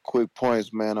quick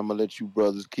points, man. I'm gonna let you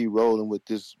brothers keep rolling with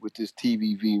this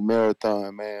TVV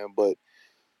marathon, man. But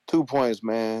 2 points,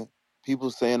 man.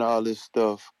 People saying all this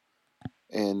stuff,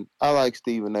 and I like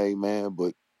Stephen A, man,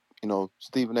 but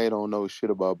Stephen A don't know shit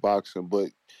about boxing.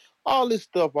 But all this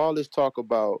stuff, all this talk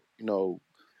about,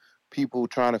 people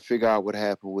trying to figure out what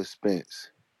happened with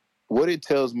Spence. What it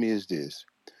tells me is this.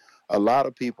 A lot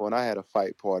of people, and I had a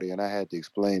fight party, and I had to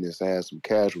explain this. I had some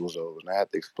casuals over, and I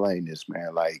had to explain this,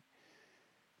 man. Like,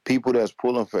 people that's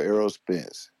pulling for Errol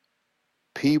Spence,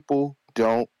 people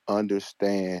don't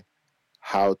understand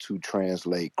how to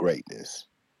translate greatness.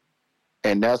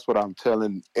 And that's what I'm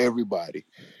telling everybody.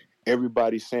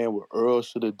 Everybody's saying, well, Earl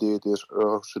should have did this,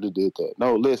 Earl should have did that.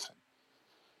 No, listen.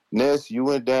 Ness,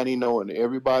 you and Danny know, and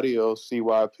everybody else,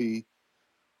 CYP,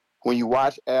 when you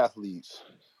watch athletes,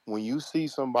 when you see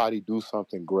somebody do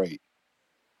something great,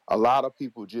 a lot of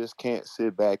people just can't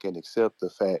sit back and accept the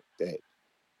fact that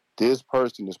this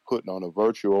person is putting on a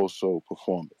virtuoso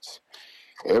performance.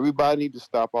 Everybody need to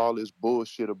stop all this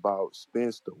bullshit about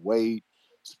Spence the weight,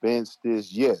 Spence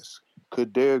this. Yes.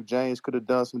 Could Derrick James could have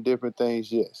done some different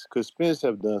things? Yes. Could Spence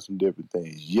have done some different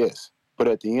things? Yes. But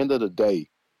at the end of the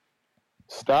day,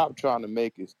 stop trying to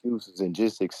make excuses and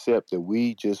just accept that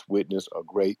we just witnessed a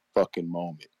great fucking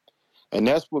moment. And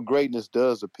that's what greatness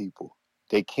does to people.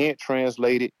 They can't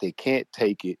translate it. They can't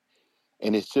take it.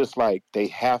 And it's just like they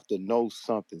have to know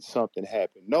something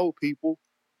happened. No, people,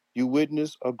 you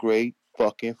witness a great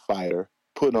fucking fighter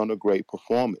put on a great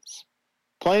performance.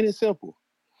 Plain and simple.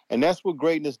 And that's what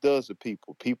greatness does to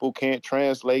people. People can't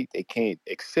translate, they can't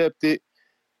accept it,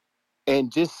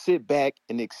 and just sit back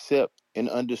and accept and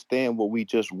understand what we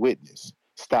just witnessed.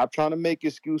 Stop trying to make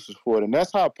excuses for it. And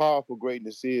that's how powerful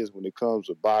greatness is when it comes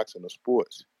to boxing or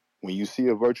sports. When you see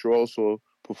a virtuoso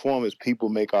performance, people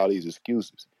make all these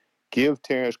excuses. Give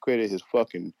Terence Crawford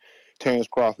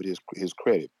his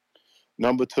credit.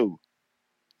 Number two,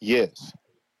 yes,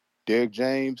 Derrick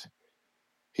James,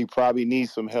 he probably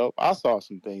needs some help. I saw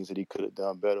some things that he could have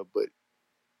done better, but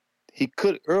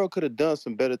Earl could have done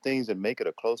some better things and make it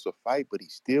a closer fight, but he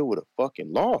still would have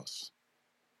fucking lost.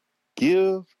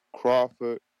 Give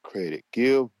Crawford credit.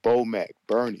 Give Bomac,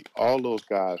 Bernie, all those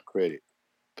guys credit.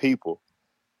 People,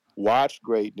 watch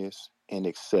greatness and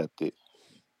accept it.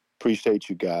 Appreciate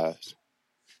you guys.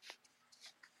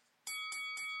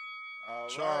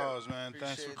 Charles, man,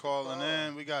 thanks for calling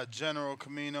in. We got General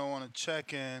Camino on a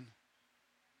check-in.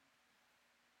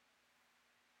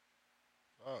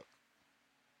 Fuck.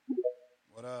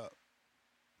 What up?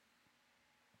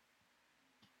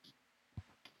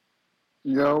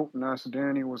 Yo, Nas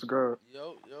Danny, what's good?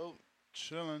 Yo.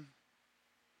 Chilling.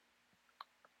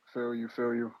 Feel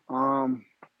you.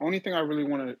 Only thing I really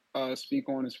want to speak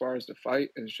on as far as the fight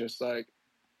is just like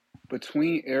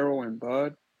between Errol and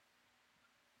Bud,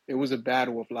 it was a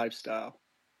battle of lifestyle,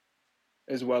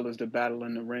 as well as the battle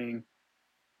in the ring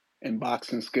and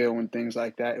boxing skill and things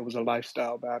like that. It was a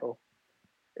lifestyle battle.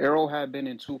 Errol had been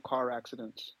in 2 car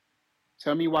accidents.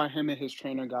 Tell me why him and his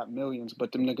trainer got millions,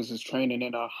 but them niggas is training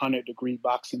in a 100-degree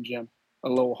boxing gym, a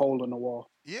little hole in the wall.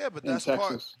 Yeah, but in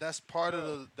Texas. that's part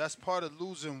of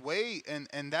losing weight,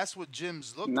 and that's what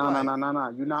gyms look No. like.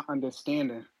 You're not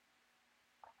understanding.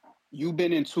 You've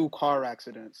been in 2 car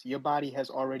accidents. Your body has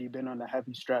already been under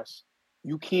heavy stress.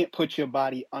 You can't put your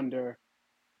body under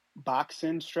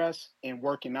boxing stress and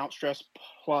working out stress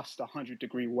plus the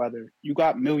 100-degree weather. You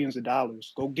got millions of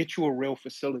dollars. Go get you a real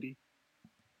facility.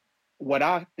 What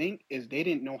I think is they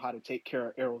didn't know how to take care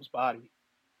of Errol's body.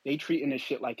 They treating this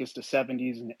shit like it's the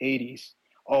 70s and the 80s.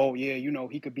 Oh yeah,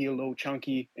 he could be a little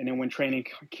chunky, and then when training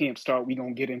camp start, we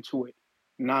gonna get into it.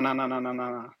 Nah, nah, nah, nah, nah,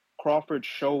 nah. Crawford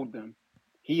showed them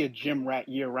he a gym rat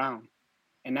year round,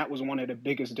 and that was one of the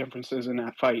biggest differences in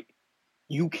that fight.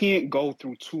 You can't go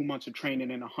through 2 months of training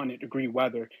in 100-degree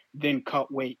weather, then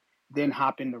cut weight, then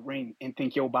hop in the ring and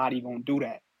think your body gonna do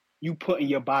that. You putting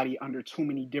your body under too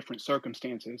many different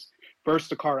circumstances.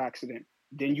 First the car accident,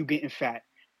 then you getting fat,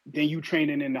 then you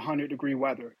training in the 100-degree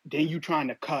weather, then you trying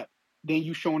to cut, then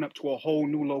you showing up to a whole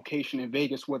new location in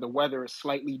Vegas where the weather is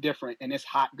slightly different and it's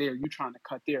hot there. You trying to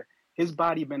cut there. His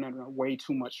body been under way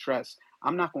too much stress.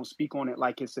 I'm not gonna speak on it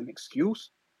like it's an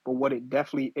excuse, but what it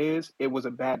definitely is, it was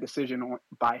a bad decision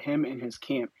by him and his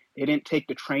camp. They didn't take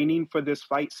the training for this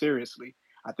fight seriously.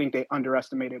 I think they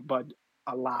underestimated Bud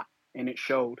a lot, and it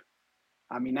showed.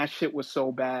 I mean, that shit was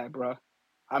so bad, bro.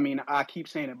 I mean, I keep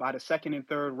saying it. By the second and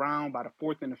third round, by the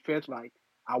fourth and the fifth, like,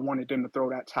 I wanted them to throw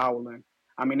that towel in.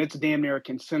 I mean, it's damn near a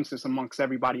consensus amongst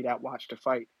everybody that watched the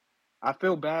fight. I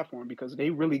feel bad for them because they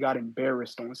really got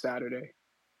embarrassed on Saturday.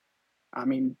 I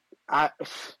mean,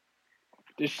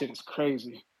 this shit is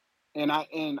crazy. And I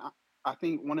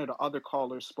think one of the other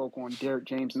callers spoke on Derek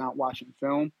James not watching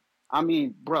film. I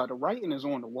mean, bruh, the writing is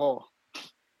on the wall.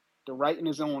 The writing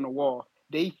is on the wall.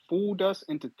 They fooled us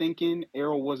into thinking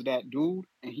Errol was that dude,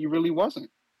 and he really wasn't.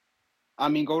 I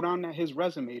mean, go down to his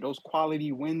resume. Those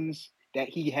quality wins that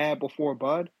he had before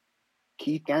Bud,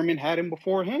 Keith Thurman had him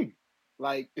before him.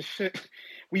 Like, shit,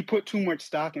 we put too much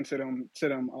stock into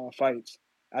them fights.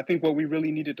 I think what we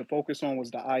really needed to focus on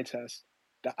was the eye test.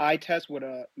 The eye test would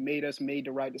have made us made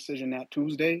the right decision that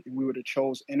Tuesday, and we would have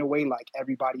chose Inoue like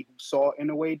everybody who saw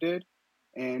Inoue did.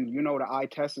 And the eye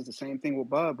test is the same thing with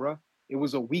Bud, bro. It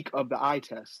was a week of the eye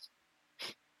test,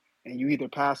 and you either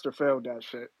passed or failed that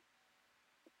shit.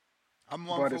 I'm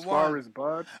one But for as far one. as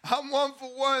Bud, I'm 1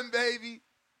 for 1, baby.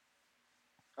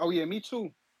 oh yeah, me too.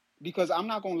 Because I'm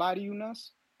not gonna lie to you,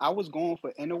 Nuss. I was going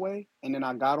for Inoue, and then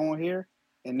I got on here,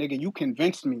 and nigga, you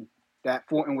convinced me that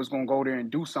Fortin was gonna go there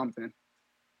and do something,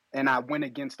 and I went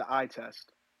against the eye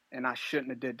test, and I shouldn't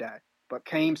have did that. But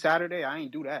came Saturday, I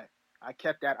ain't do that. I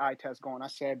kept that eye test going. I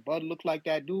said, Bud looked like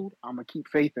that dude. I'm gonna keep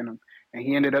faith in him, and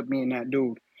he ended up being that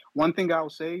dude. One thing I'll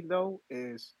say though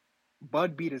is,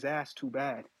 Bud beat his ass too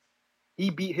bad. He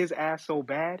beat his ass so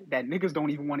bad that niggas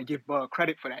don't even want to give Bud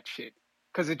credit for that shit.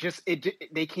 Cause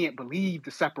they can't believe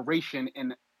the separation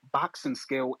in boxing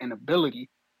skill and ability.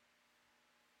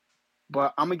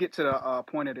 But I'm gonna get to the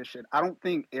point of this shit. I don't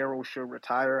think Errol should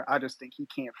retire. I just think he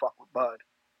can't fuck with Bud.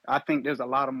 I think there's a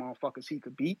lot of motherfuckers he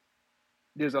could beat.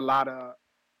 There's a lot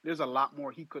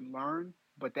more he could learn.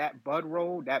 But that Bud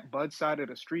road, that Bud side of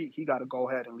the street, he got to go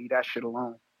ahead and leave that shit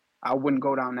alone. I wouldn't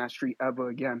go down that street ever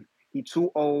again. He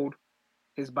too old.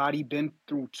 His body been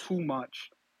through too much.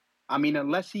 I mean,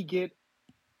 unless he get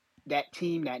that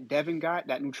team that Devin got,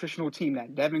 that nutritional team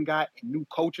that Devin got, and new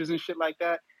coaches and shit like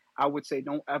that, I would say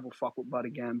don't ever fuck with Bud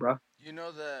again, bro. You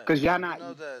know that Cause y'all you not.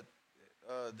 know that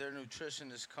their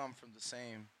nutritionists come from the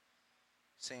same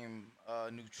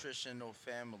nutritional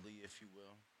family, if you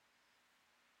will.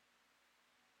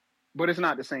 But it's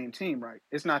not the same team, right?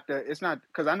 It's not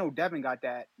because I know Devin got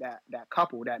that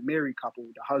couple, that married couple,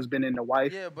 the husband and the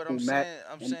wife Yeah, but who I'm met. saying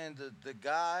I'm And saying the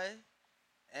guy,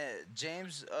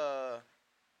 James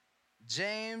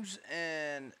James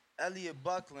and Elliot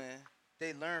Buckland,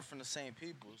 they learn from the same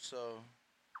people. So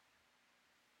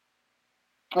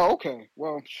oh, okay,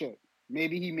 well, shit.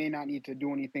 Maybe he may not need to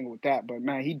do anything with that, but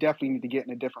man, he definitely need to get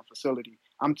in a different facility.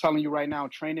 I'm telling you right now,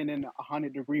 training in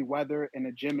 100-degree weather in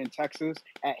a gym in Texas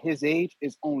at his age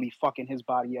is only fucking his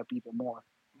body up even more.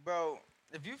 bro,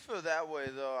 if you feel that way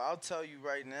though, I'll tell you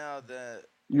right now that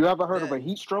You ever heard of a then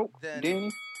heat stroke, then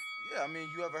Danny? yeah, I mean,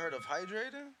 you ever heard of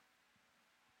hydrating?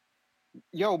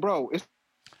 Yo, bro, it's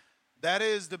That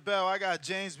is the bell. I got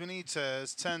James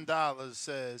Benitez, $10,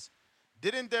 says,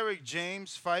 didn't Derek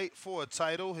James fight for a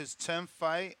title, his 10th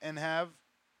fight, and have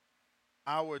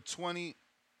our 20,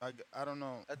 I don't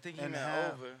know, I think he and meant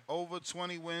have over. over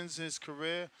 20 wins in his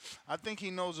career? I think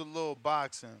he knows a little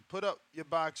boxing. Put up your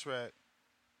box rack.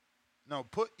 No,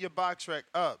 put your box rack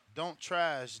up. Don't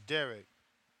trash Derek.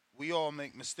 We all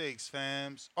make mistakes,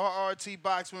 fams. RRT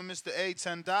box with Mr. A,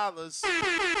 $10.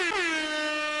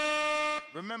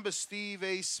 Remember, Steve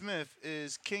A. Smith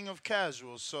is king of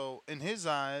casuals. So, in his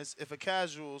eyes, if a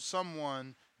casual,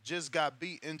 someone just got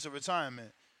beat into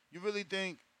retirement, you really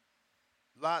think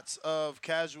lots of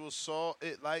casual saw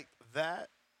it like that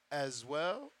as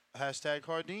well. Hashtag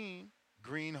Hardin,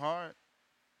 green heart,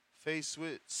 face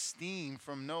with steam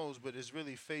from nose, but it's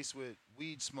really face with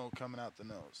weed smoke coming out the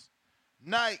nose.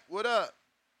 Night, what up?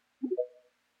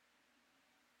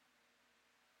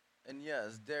 And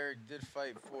yes, Derek did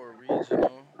fight for a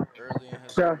regional early in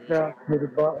his Shout career. out to the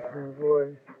boxing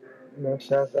boys. You know,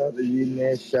 shout out to you,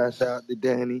 man. Shout out to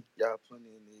Danny. Y'all putting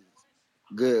in this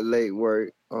good late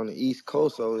work on the East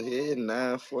Coast over here,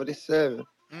 9:47.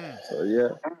 So yeah,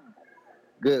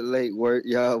 good late work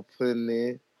y'all putting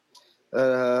in.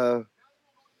 Uh,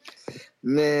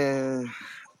 man,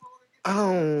 I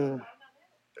don't.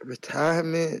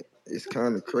 Retirement is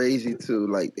kind of crazy too,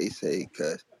 like they say,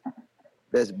 cause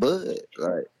that's Bud.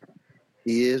 Like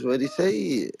he is what he say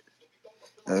he is.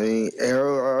 I mean,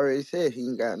 Errol already said he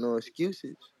ain't got no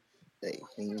excuses. Hey,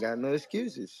 he ain't got no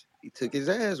excuses. He took his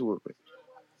ass whooping.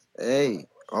 Hey,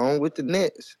 on with the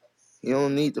Nets. You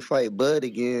don't need to fight Bud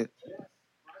again.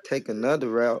 Take another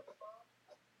route.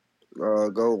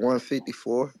 Go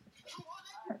 154,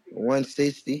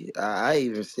 160. I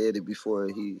even said it before.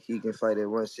 He can fight at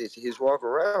 160. His walk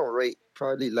around rate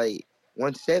probably like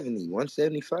 170,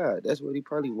 175. That's what he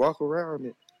probably walk around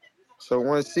at. So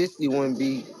 160 wouldn't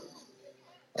be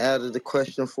out of the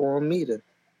question for him either.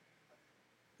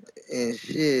 And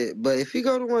shit. But if he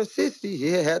go to 160,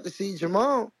 he'll have to see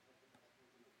Jamal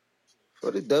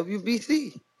for the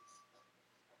WBC.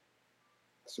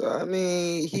 So I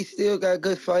mean, he still got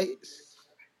good fights.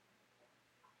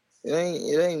 It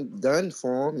ain't done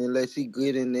for him unless he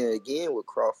get in there again with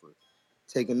Crawford.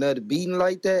 Take another beating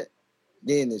like that,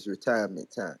 then it's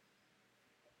retirement time.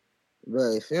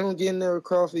 But if he don't get in there with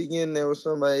Crawford, he get in there with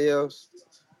somebody else.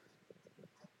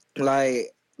 Like,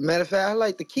 matter of fact, I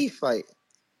like the Keith fight.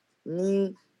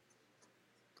 I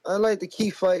like the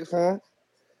Keith fight for him.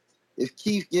 If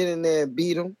Keith get in there and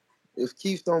beat him, if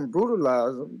Keith don't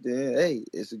brutalize him, then hey,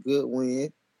 it's a good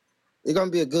win. It's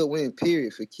gonna be a good win,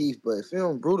 period, for Keith. But if he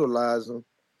don't brutalize him,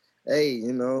 hey,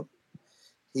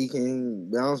 he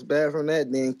can bounce back from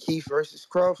that. Then Keith versus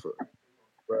Crawford.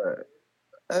 But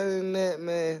other than that,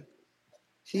 man,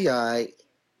 he alright.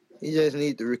 He just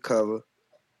need to recover.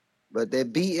 But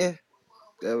that beating,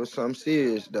 that was something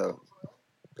serious though.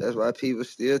 That's why people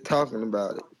still talking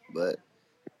about it. But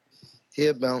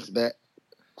he'll bounce back.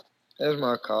 That's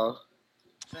my call.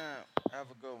 Champ, have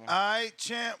a good one. All right,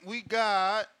 champ, we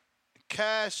got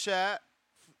Cash App.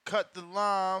 Cut the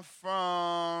line from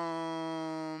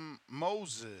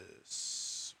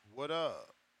Moses. What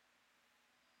up?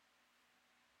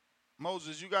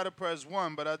 Moses, you gotta press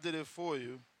one, but I did it for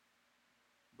you.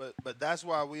 But that's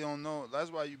why we don't know.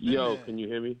 That's why you been Yo, there. can you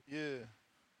hear me? Yeah.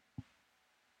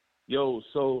 Yo,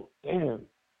 so damn.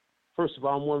 First of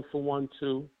all, I'm 1 for 1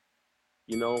 too.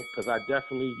 Because I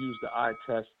definitely used the eye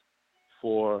test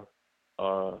for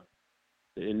the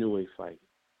Inoue fight.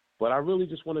 But I really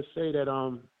just want to say that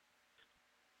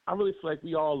I really feel like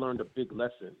we all learned a big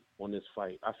lesson on this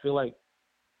fight. I feel like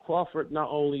Crawford, not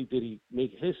only did he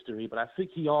make history, but I think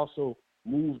he also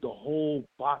moved the whole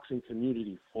boxing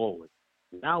community forward.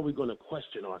 Now we're going to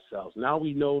question ourselves. Now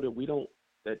we know that we don't,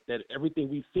 that everything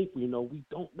we think we know, we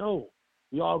don't know.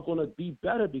 We all going to be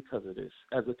better because of this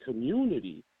as a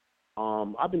community.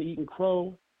 I've been eating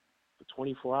crow for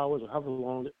 24 hours or however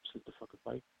long since the fucking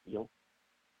fight,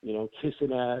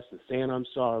 kissing ass and saying I'm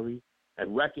sorry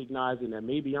and recognizing that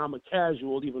maybe I'm a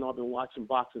casual even though I've been watching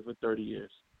boxing for 30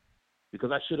 years.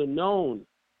 Because I should have known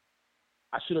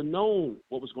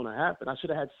what was going to happen. I should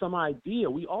have had some idea.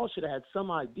 We all should have had some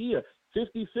idea.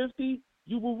 50-50,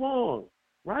 you were wrong,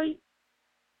 right?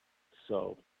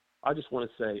 So I just want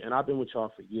to say, and I've been with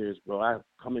y'all for years, bro. I've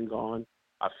come and gone.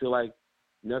 I feel like,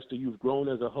 Nestor, you've grown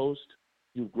as a host.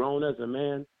 You've grown as a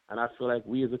man. And I feel like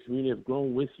we as a community have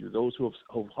grown with you, those who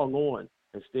have hung on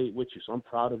and stayed with you. So I'm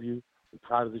proud of you. I'm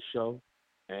proud of the show.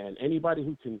 And anybody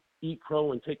who can eat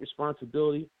crow and take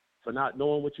responsibility for not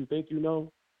knowing what you think you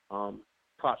know,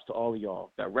 props to all of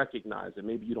y'all that recognize that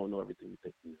maybe you don't know everything you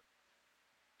think you know.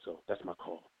 So that's my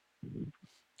call.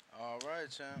 All right,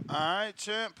 champ. All right,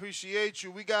 champ. Appreciate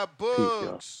you. We got Peace, y'all.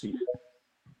 Bugs. Peace.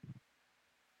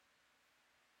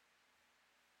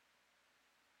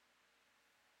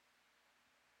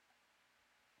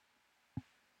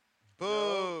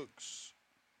 Bugs.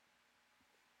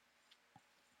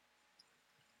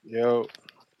 Yo,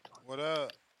 What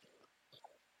up?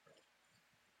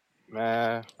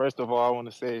 man. First of all, I want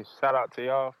to say shout out to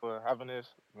y'all for having this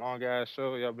long ass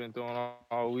show y'all been doing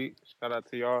all week. Shout out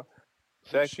to y'all.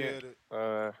 Second, Appreciate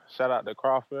it. shout out to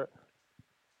Crawford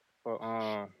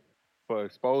for for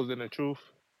exposing the truth.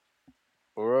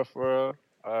 For real, for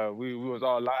real. We was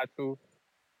all lied to.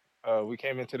 We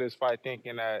came into this fight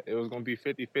thinking that it was gonna be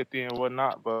 50-50 and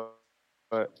whatnot,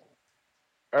 but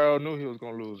Errol knew he was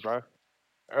gonna lose, bro.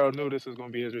 Errol knew this was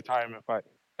gonna be his retirement fight.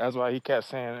 That's why he kept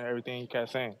saying everything he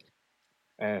kept saying.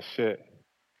 And shit,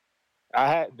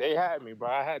 they had me, bro.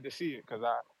 I had to see it because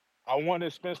I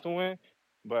wanted Spence to win,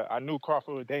 but I knew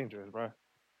Crawford was dangerous, bro.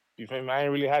 You feel me? I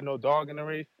ain't really had no dog in the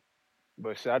race,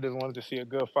 but shit, I just wanted to see a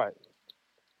good fight.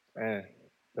 And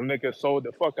them niggas sold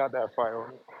the fuck out that fight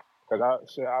on me. Cause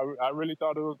I really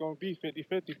thought it was gonna be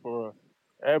 50-50 for real.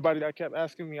 Everybody that kept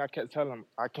asking me, I kept telling them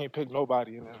I can't pick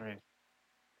nobody in this race.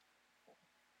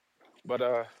 But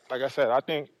like I said, I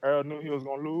think Errol knew he was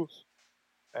gonna lose,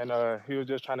 and he was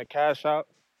just trying to cash out.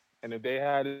 And if they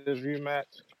had this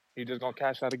rematch, he just gonna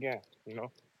cash out again,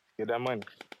 get that money.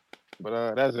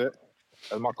 But that's it.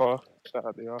 That's my call. Shout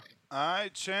out to y'all. All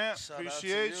right, champ. Shout out to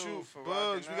Appreciate you you. for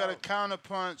Bugs, rocking we got a out.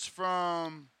 counterpunch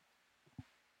from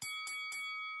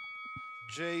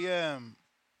JM.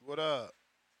 What up?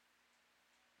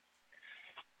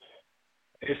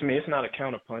 It's me. It's not a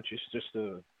counterpunch. It's just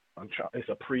it's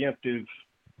a preemptive.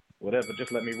 Whatever.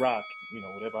 Just let me rock.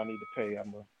 Whatever I need to pay,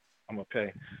 I'm gonna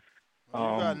pay.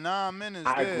 Well, you got 9 minutes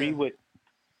I there. agree with.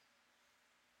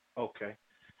 Okay.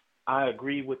 I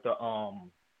agree with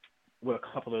with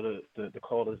a couple of the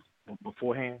callers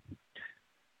beforehand.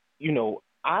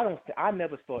 I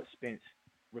never thought Spence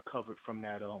recovered from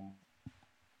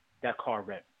that car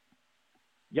wreck.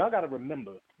 Y'all got to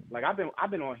remember, like I've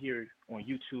been on here on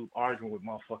YouTube arguing with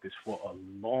motherfuckers for a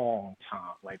long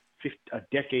time, like a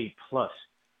decade plus.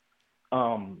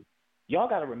 Y'all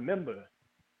got to remember,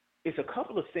 it's a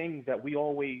couple of things that we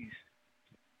always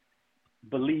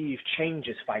believe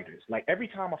changes fighters. Like every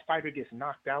time a fighter gets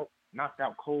knocked out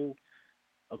cold,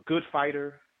 a good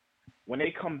fighter, when they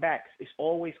come back, it's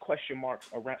always question marks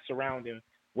surrounding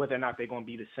whether or not they're going to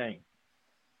be the same.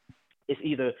 It's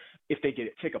either if they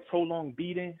take a prolonged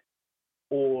beating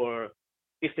or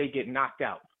if they get knocked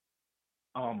out.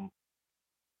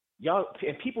 Y'all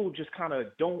and people just kind of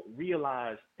don't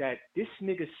realize that this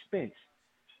nigga Spence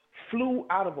flew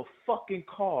out of a fucking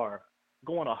car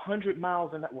going 100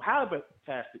 miles an hour, however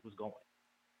fast it was going.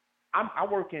 I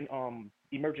work in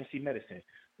emergency medicine.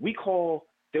 We call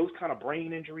those kind of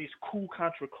brain injuries coup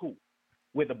contra coup,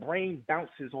 where the brain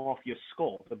bounces off your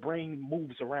skull, the brain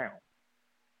moves around.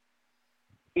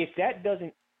 If that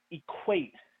doesn't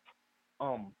equate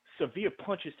severe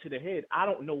punches to the head, I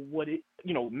don't know what it,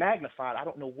 magnified, I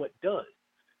don't know what does.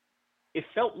 It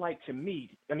felt like to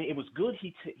me, it was good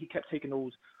he kept taking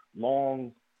those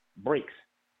long breaks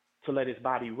to let his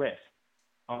body rest.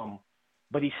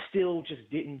 But he still just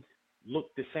didn't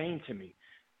look the same to me.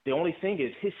 The only thing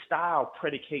is his style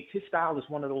is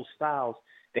one of those styles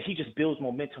that he just builds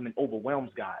momentum and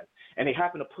overwhelms guys. And they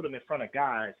happen to put him in front of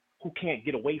guys who can't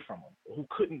get away from him, who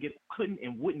couldn't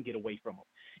and wouldn't get away from him,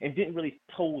 and didn't really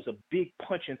pose a big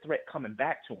punching threat coming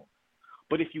back to him.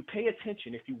 But if you pay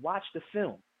attention, if you watch the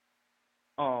film,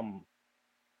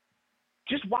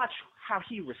 just watch how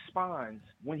he responds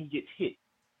when he gets hit.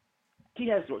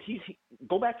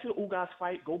 Go back to the Ugas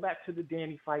fight, go back to the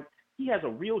Danny fight. He has a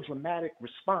real dramatic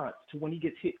response to when he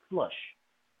gets hit flush.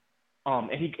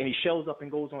 And he shells up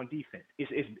and goes on defense.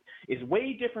 It's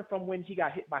way different from when he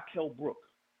got hit by Kell Brook.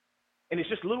 And it's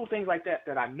just little things like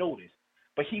that I noticed.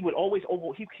 But he would always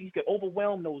he could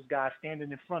overwhelm those guys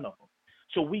standing in front of him.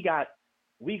 So we got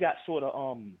sort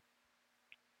of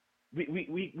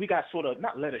we got sort of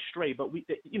not led astray, but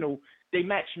they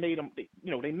matched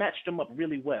them up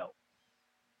really well.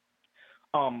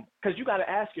 Because you got to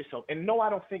ask yourself, and no, I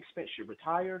don't think Spence should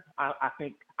retire. I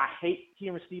hate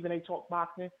hearing Stephen A. talk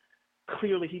boxing.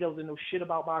 Clearly, he doesn't know shit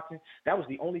about boxing. That was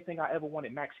the only thing I ever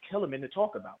wanted Max Kellerman to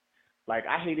talk about. Like,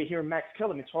 I hated hearing Max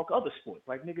Kellerman talk other sports.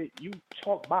 Like, nigga, you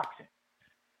talk boxing.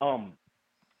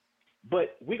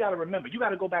 But we got to remember, you got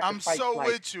to go back I'm to fights so like,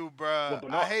 with you, bruh.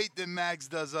 Bernard. I hate that Max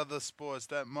does other sports,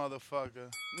 that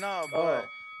motherfucker. No, but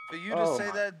for you to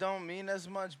say that don't mean as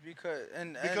much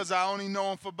because I only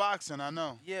know him for boxing, I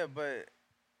know. Yeah, but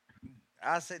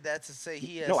I say that to say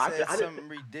he has said some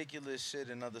ridiculous shit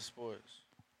in other sports.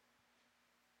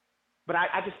 But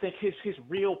I just think his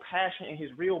real passion and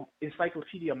his real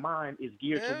encyclopedia mind is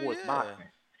geared towards boxing.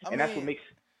 That's what makes...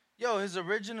 Yo, his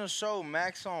original show,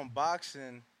 Max on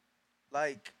Boxing,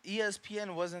 like,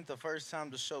 ESPN wasn't the first time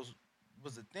the show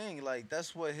was a thing. Like,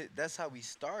 that's how he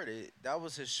started. That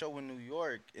was his show in New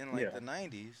York in, the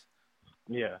 90s.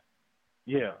 Yeah.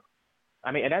 Yeah.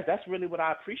 And that's really what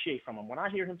I appreciate from him. When I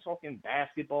hear him talking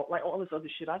basketball, like all this other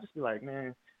shit, I just be like,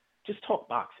 man, just talk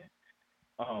boxing.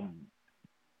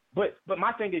 But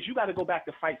my thing is, you got to go back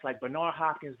to fights like Bernard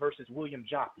Hopkins versus William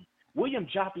Joppy. William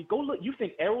Joppy, go look. You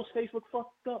think Errol's face looked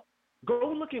fucked up?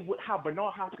 Go look at how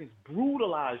Bernard Hopkins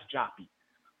brutalized Joppy.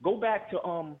 Go back to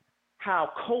how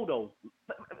Cotto,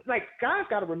 like guys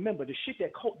got to remember the shit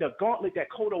that the gauntlet that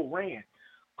Cotto ran.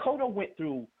 Cotto went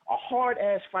through a hard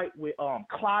ass fight with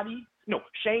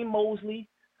Shane Mosley,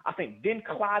 I think, then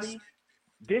Clotty,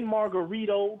 then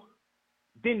Margarito,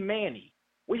 then Manny,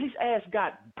 where his ass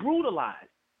got brutalized.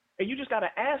 And you just got to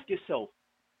ask yourself,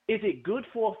 is it good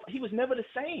for? He was never the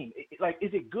same. Like,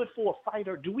 is it good for a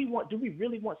fighter? Do we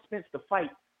really want Spence to fight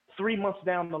 3 months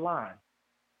down the line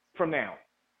from now?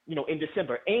 In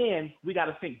December. And we got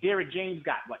to think Derrick James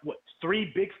got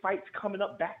 3 big fights coming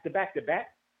up back to back to back.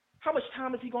 How much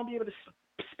time is he going to be able to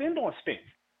spend on Spence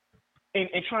and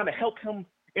trying to help him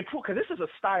improve? Because this is a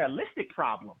stylistic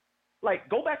problem. Like,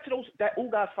 go back to that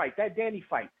Ugas fight, that Danny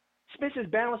fight. Spence's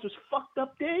balance was fucked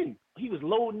up then. He was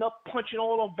loading up, punching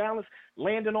all off balance,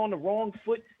 landing on the wrong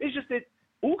foot. It's just that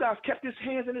Ugas kept his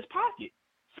hands in his pocket.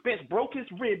 Spence broke his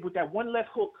rib with that one left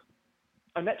hook,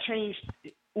 and that changed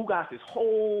Ugas'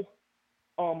 whole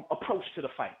approach to the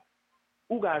fight.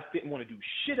 Ugas didn't want to do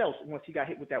shit else once he got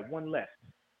hit with that one left,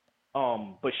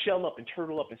 but shell up and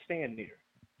turtle up and stand there.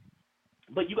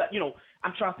 But you got,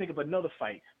 I'm trying to think of another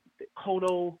fight.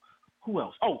 Cotto, who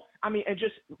else? Oh, I mean, and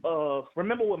just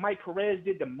remember what Mike Perez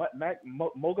did to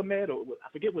Mogamed, or I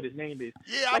forget what his name is.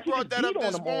 Yeah, like, I brought that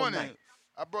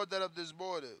up this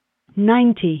morning.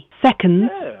 90 seconds.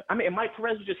 Yeah, I mean, and Mike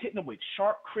Perez was just hitting him with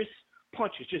sharp, crisp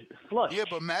punches, just flush. Yeah,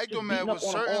 but Magdomed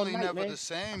was certainly never the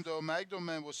same, though.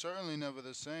 Magdomed was certainly never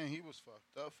the same. He was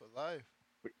fucked up for life.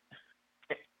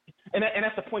 And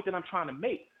that's the point that I'm trying to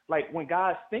make. Like, when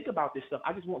guys think about this stuff,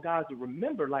 I just want guys to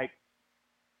remember, like,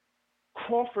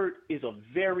 Crawford is a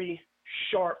very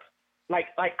sharp, like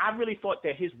I really thought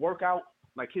that his workout,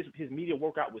 like his media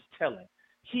workout was telling.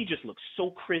 He just looked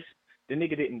so crisp. The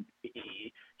nigga didn't,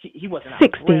 he wasn't out of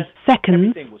 60 breath. seconds.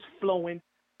 Everything was flowing.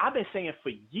 I've been saying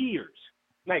for years,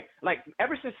 like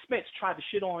ever since Spence tried to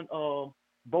shit on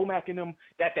Bomac and them,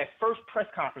 that first press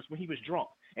conference when he was drunk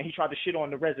and he tried to shit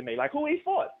on the resume, like who he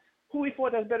fought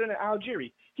that's better than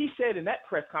Algieri. He said in that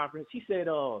press conference, he said,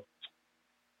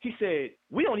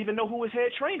 we don't even know who his head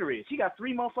trainer is. He got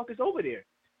 3 motherfuckers over there.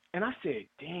 And I said,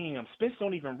 damn, Spence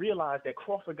don't even realize that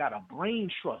Crawford got a brain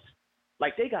trust.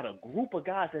 Like, they got a group of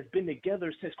guys that's been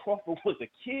together since Crawford was a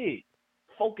kid,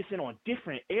 focusing on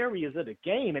different areas of the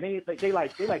game. And they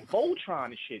like Voltron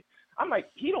and shit. I'm like,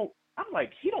 he don't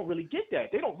really get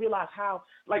that. They don't realize how,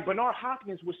 like, Bernard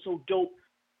Hopkins was so dope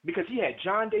because he had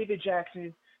John David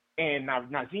Jackson and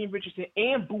Nazeem Richardson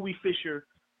and Bowie Fisher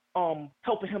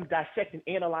helping him dissect and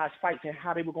analyze fights and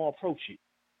how they were going to approach it.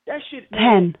 That shit,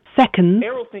 10 seconds.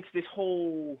 Errol thinks this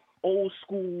whole old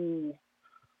school,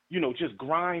 just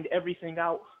grind everything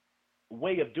out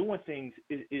way of doing things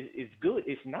is good.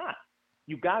 It's not.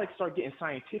 You got to start getting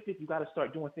scientific. You got to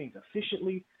start doing things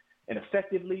efficiently and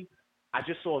effectively. I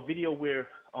just saw a video where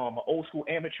an old school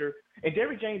amateur, and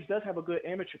Derrick James does have a good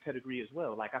amateur pedigree as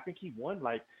well. Like, I think he won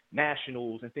like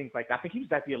nationals and things like that. I think he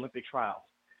was at the Olympic trials.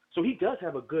 So he does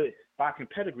have a good boxing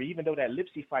pedigree, even though that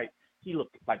Lipsy fight, he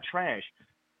looked like trash.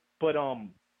 But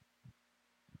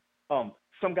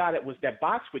some guy that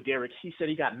boxed with Derrick, he said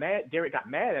Derrick got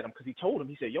mad at him because he told him,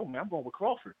 he said, yo, man, I'm going with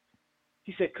Crawford.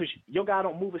 He said, because your guy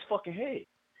don't move his fucking head.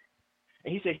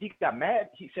 And he said he got mad.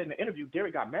 He said in the interview,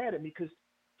 Derrick got mad at me because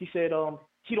he said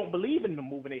he don't believe in them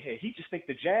moving their head. He just think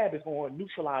the jab is going to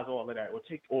neutralize all of that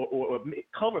or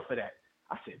cover for that.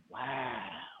 I said, wow.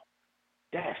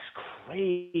 That's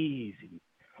crazy.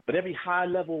 But every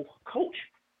high-level coach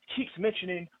keeps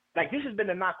mentioning, like, this has been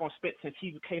the knock on Spence since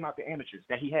he came out to amateurs,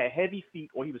 that he had heavy feet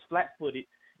or he was flat-footed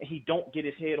and he don't get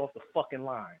his head off the fucking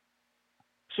line.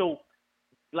 So,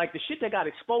 like, the shit that got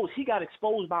exposed, he got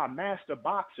exposed by a master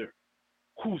boxer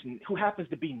who happens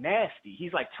to be nasty.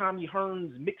 He's like Tommy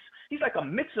Hearns mix. He's like a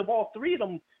mix of all three of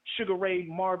them, Sugar Ray,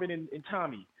 Marvin, and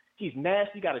Tommy. He's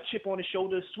nasty, got a chip on his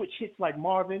shoulder, switch hits like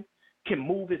Marvin, can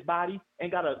move his body,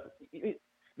 and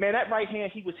man, that right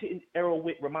hand he was hitting Errol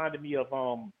with reminded me of,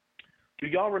 do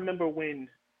y'all remember when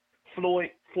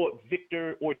Floyd fought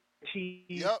Victor Ortiz?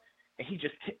 Yep.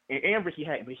 And Ricky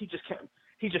Hatton, but he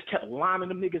just kept lining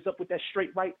them niggas up with that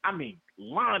straight right. I mean,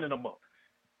 lining them up.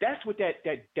 That's what that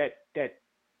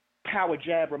power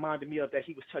jab reminded me of that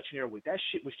he was touching Errol with. That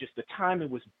shit was just, the timing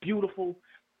was beautiful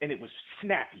and it was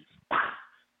snappy.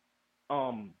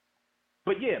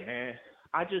 But yeah, man,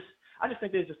 I just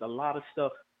think there's just a lot of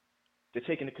stuff to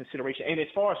take into consideration. And as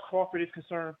far as Crawford is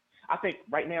concerned, I think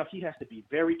right now he has to be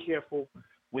very careful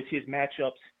with his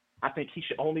matchups. I think he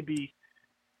should only be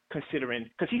considering,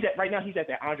 because right now he's at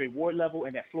that Andre Ward level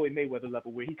and that Floyd Mayweather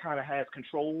level where he kind of has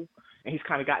control and he's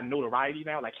kind of gotten notoriety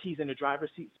now, like he's in the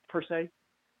driver's seat per se.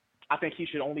 I think he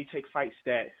should only take fights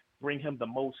that bring him the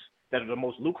most, that are the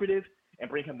most lucrative and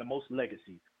bring him the most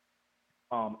legacy.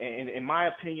 And in my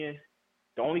opinion,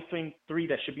 the only three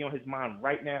that should be on his mind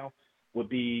right now would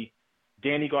be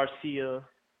Danny Garcia,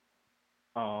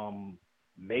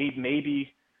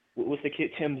 maybe what's the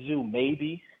kid, Tim Tszyu,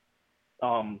 maybe,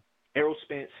 Errol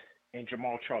Spence, and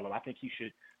Jamal Charlo. I think he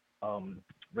should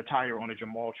retire on a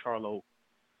Jamal Charlo,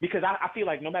 because I feel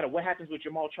like no matter what happens with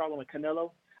Jamal Charlo and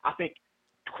Canelo, I think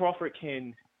Crawford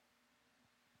can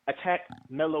attack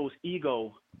Melo's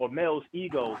ego or Mel's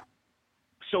ego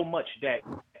so much that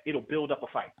it'll build up a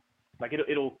fight. Like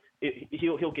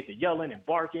he'll get to yelling and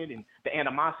barking and the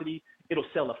animosity. It'll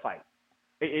sell a fight.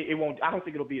 It won't. I don't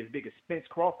think it'll be as big as Spence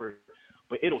Crawford,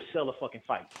 but it'll sell a fucking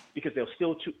fight because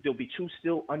there'll be two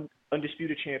still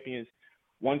undisputed champions,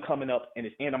 one coming up, and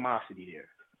there's animosity there.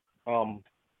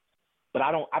 But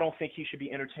I don't think he should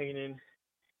be entertaining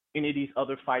any of these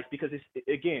other fights because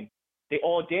again, they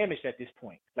all damaged at this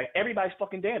point. Like everybody's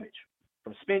fucking damaged,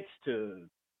 from Spence to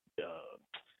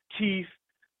Keith.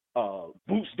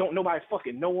 Boots, don't nobody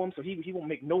fucking know him, so he won't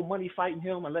make no money fighting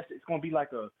him unless it's gonna be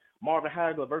like a Marvin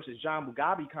Hagler versus John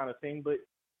Mugabe kind of thing. But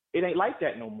it ain't like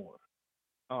that no more.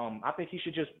 I think he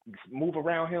should just move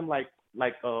around him like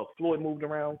Floyd moved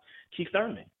around Keith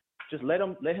Thurman. Just let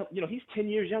him. You know, he's 10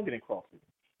 years younger than Crawford.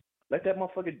 Let that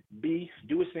motherfucker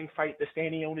do his thing, fight the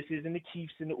Stanley Onuses and the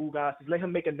Keiths and the Ugas. Just let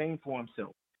him make a name for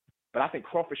himself. But I think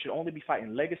Crawford should only be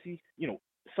fighting legacy. You know,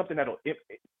 something that'll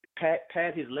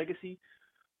pad his legacy.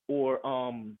 Or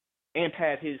and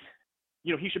pad his,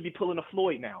 you know, he should be pulling a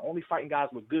Floyd now, only fighting guys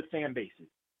with good fan bases,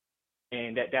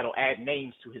 and that'll add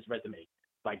names to his resume.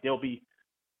 Like there'll be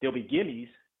gimmies,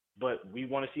 but we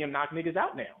want to see him knock niggas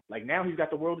out now. Like now he's got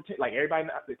the world to like everybody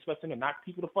expects him to knock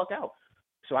people the fuck out.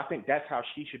 So I think that's how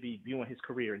he should be viewing his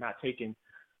career, not taking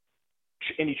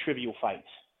any trivial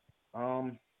fights.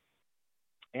 And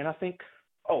I think,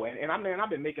 I've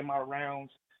been making my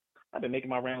rounds. I've been making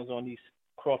my rounds on these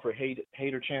Crawford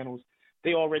hater channels.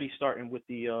 They already starting with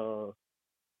the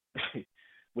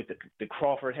with the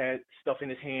Crawford had stuff in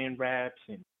his hand wraps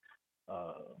and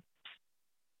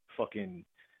fucking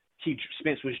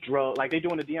Spence was drugged. Like they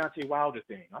doing the Deontay Wilder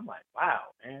thing. I'm like, wow,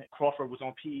 man. Crawford was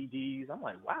on PEDs. I'm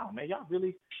like, wow, man, y'all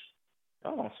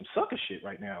on some sucker shit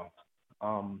right now.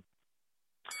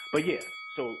 But yeah.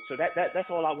 So that's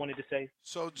all I wanted to say.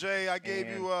 So Jay, I gave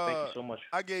you thank you so much.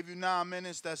 I gave you 9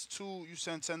 minutes. That's 2. You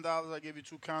sent $10. I gave you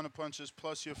 2 counter punches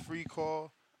plus your free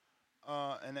call.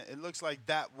 And it looks like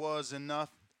that was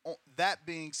enough. That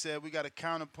being said, we got a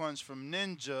counter punch from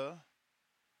Ninja.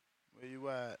 Where you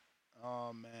at?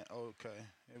 Oh man. Okay.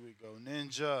 Here we go.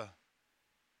 Ninja.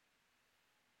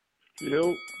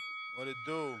 Yo. What it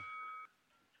do?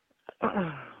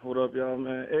 What up, y'all,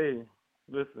 man? Hey,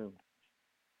 listen.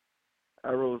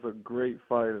 Errol's a great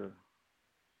fighter.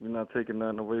 We're not taking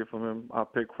nothing away from him. I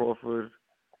picked Crawford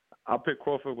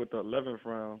with the 11th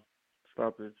round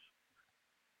stoppage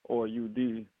or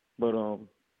UD. But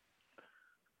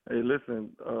hey,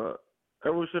 listen,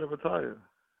 Errol should have retired.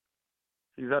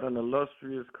 He's had an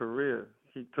illustrious career.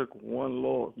 He took one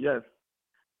loss. Yes,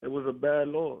 it was a bad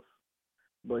loss,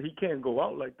 but he can't go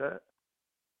out like that.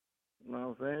 You know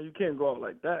what I'm saying? You can't go out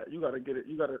like that. You got to get it.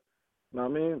 You got to. You know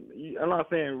what I mean? I'm not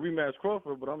saying rematch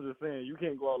Crawford, but I'm just saying you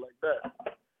can't go out like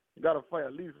that. You got to fight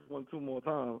at least 1-2 more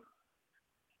times.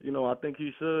 You know, I think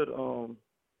he should,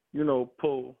 you know,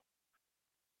 pull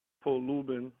a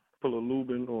Lubin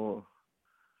or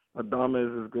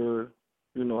Adames is good.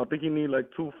 You know, I think he need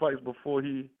like 2 fights before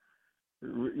he,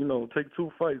 you know, take 2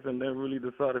 fights and then really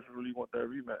decide if he really want that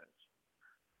rematch.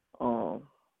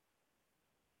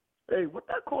 Hey, what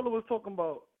that caller was talking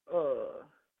about,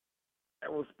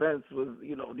 Errol Spence was,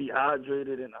 you know,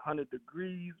 dehydrated in 100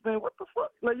 degrees. Man, what the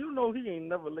fuck? Like, you know, he ain't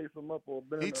never laced him up or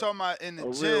been. He talking about in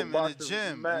the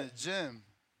gym.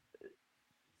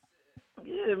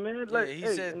 Yeah, man. Like, he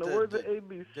hey, said in the words of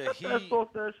AB, shut that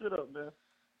soft ass shit up, man.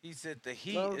 He said the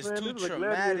heat know is what I'm too saying? This is a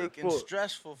traumatic gladiator and sport.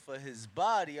 stressful for his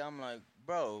body. I'm like,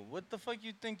 bro, what the fuck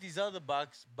you think these other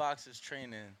boxers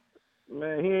training?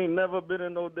 Man, he ain't never been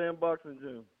in no damn boxing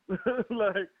gym.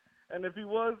 Like, and if he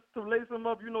was to lace him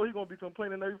up, you know he gonna be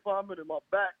complaining every 5 minutes. My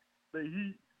back, the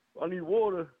heat, I need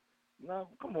water. Nah,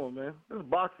 come on, man. This is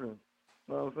boxing.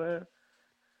 You know what I'm saying?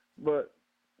 But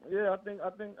yeah, I think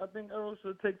Errol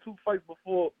should take 2 fights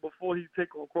before he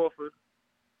take on Crawford.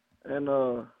 And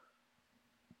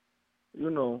you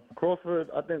know,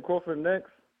 I think Crawford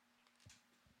next.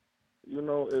 You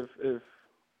know, if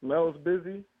Mel's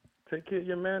busy, take care of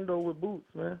your man though with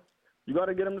Boots, man. You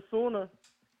gotta get him sooner.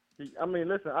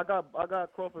 Listen, I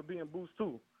got Crawford beating Boots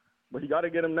too, but he gotta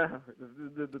get him now.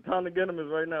 The time to get him is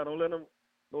right now. Don't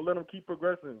let him keep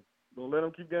progressing. Don't let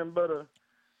him keep getting better.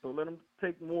 Don't let him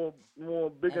take more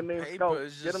bigger On name paper, scouts.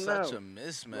 it's Get just him such now. a You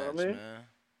know what mismatch, I mean? man.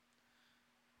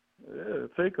 Yeah,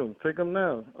 take him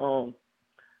now.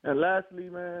 And lastly,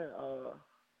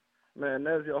 man,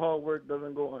 as your hard work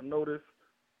doesn't go unnoticed.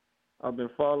 I've been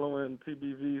following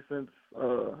TBV since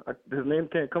his name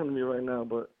can't come to me right now,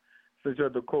 but since you're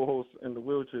the co-host in the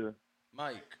wheelchair,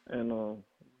 Mike. and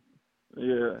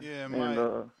yeah, and Mike.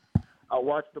 I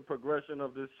watched the progression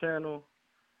of this channel,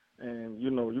 and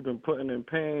you've been putting in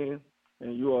pain,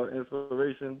 and you are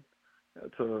inspiration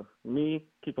to me,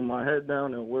 keeping my head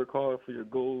down and work hard for your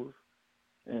goals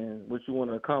and what you want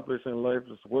to accomplish in life.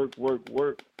 Just work,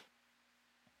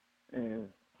 and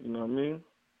you know what I mean.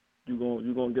 You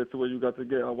gonna get to where you got to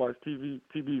get. I watched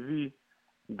TBV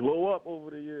glow up over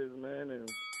the years, man, and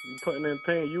you putting in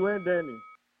pain. You and Danny.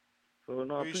 So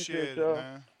no, I appreciate y'all.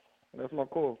 Man. That's my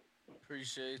call.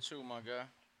 Appreciate you, my guy.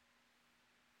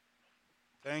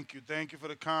 Thank you for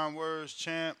the kind words,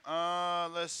 champ.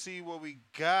 Let's see what we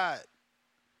got.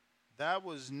 That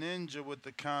was Ninja with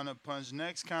the counter punch.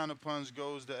 Next counter punch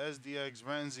goes to SDX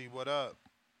Renzi. What up?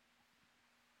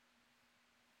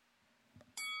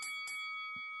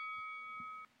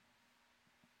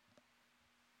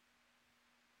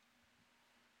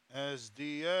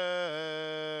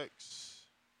 SDX.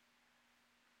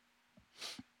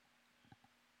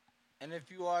 And if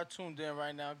you are tuned in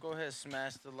right now, go ahead,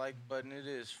 smash the like button. It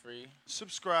is free.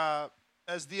 Subscribe.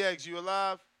 SDX, you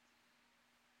alive?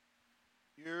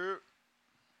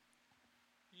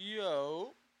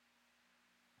 Yo.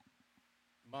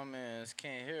 My man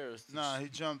can't hear us. Nah, he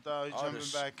jumped out. He All jumping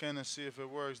this back in to see if it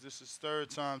works. This is third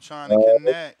time trying to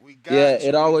connect. We Yeah, got it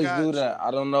you. We always got do you. that.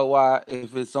 I don't know why.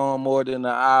 If it's on more than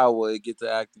an hour, it gets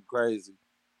to acting crazy.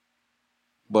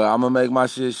 But I'm gonna make my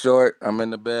shit short. I'm in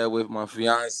the bed with my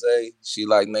fiance. She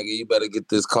like, nigga, you better get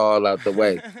this call out the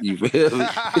way. You feel me?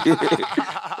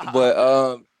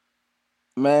 But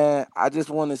man, I just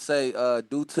want to say,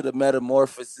 due to the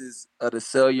metamorphosis of the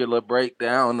cellular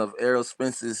breakdown of Errol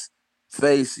Spence's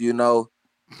face,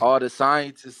 all the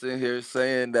scientists in here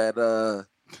saying that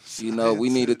we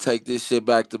need to take this shit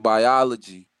back to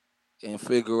biology and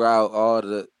figure out all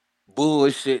the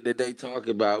bullshit that they talk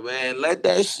about. Man, let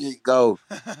that shit go.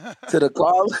 To the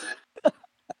call.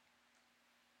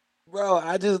 Bro,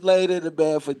 I just laid in the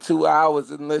bed for 2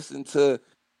 hours and listened to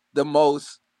the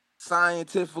most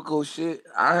scientifical shit.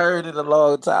 I heard it a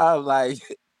long time. Like,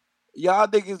 y'all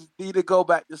niggas need to go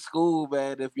back to school,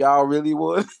 man, if y'all really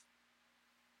would.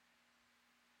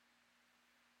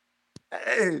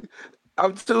 Hey,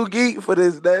 I'm too geek for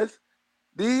this, Ness.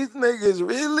 These niggas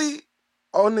really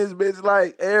on this bitch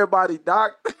like everybody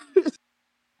doctors,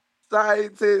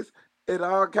 scientists, and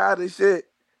all kind of shit.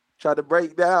 Try to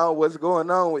break down what's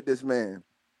going on with this man.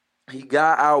 He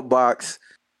got outboxed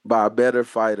by a better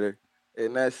fighter,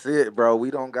 and that's it, bro.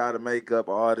 We don't gotta make up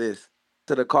all this.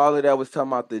 To the caller that was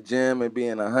talking about the gym and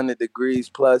being 100 degrees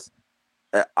plus,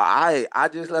 I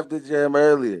just left the gym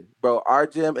earlier, bro. Our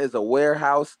gym is a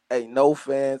warehouse, ain't no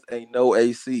fans, ain't no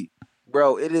AC,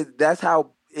 bro. It is. That's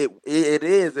how it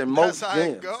is in That's most how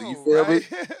it gyms. You go, feel me?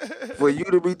 right? For you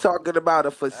to be talking about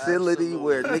a facility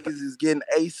where Absolutely. niggas is getting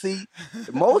AC,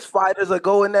 most fighters are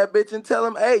go in that bitch and tell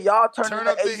them, "Hey, y'all turning Turn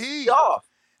the up the AC heat. off."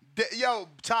 Yo,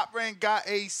 Top Rank got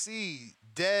AC.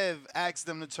 Dev asked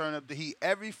them to turn up the heat.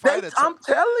 Every fighter, I'm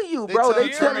telling you, they bro. tell They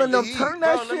them turn up telling the them heat. turn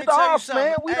that Bro, let me shit tell you off, man.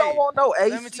 something. We don't Hey, want no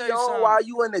let me AC tell you on something. while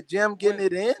you in the gym getting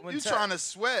it in. You trying to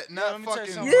sweat, not let me tell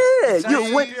you fucking. something. Yeah, When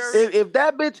you when Tyson Fury,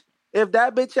 if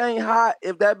that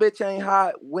bitch ain't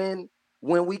hot,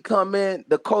 when we come in,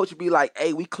 the coach be like,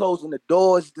 "Hey, we closing the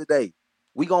doors today.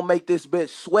 We gonna make this bitch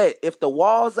sweat. If the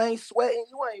walls ain't sweating,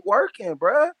 you ain't working,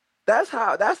 bruh. That's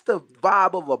the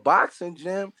vibe of a boxing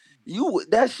gym.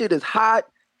 That shit is hot,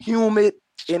 humid,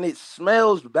 and it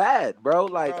smells bad, bro.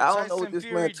 Like bro, I don't know what Tyson this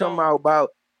man Fury talking don't.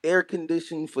 about air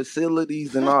conditioned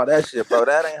facilities and all that shit, bro.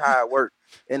 That ain't how it works.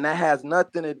 And that has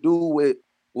nothing to do with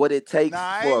what it Nah, takes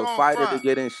I ain't for a gonna fighter to front.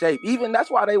 get in shape. Even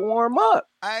that's why they warm up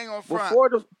I ain't gonna front. before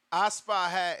the. Our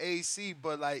spot had AC,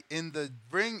 but like in the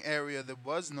ring area, there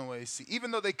was no AC.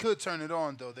 Even though they could turn it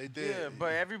on, though they did. Yeah,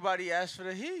 but everybody asked for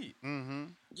the heat. Mm-hmm.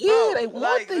 Yeah, Bro, they want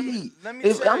like the heat. let me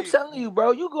If tell I'm you. telling you,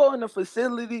 bro, you go in the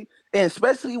facility, and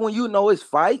especially when you know it's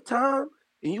fight time,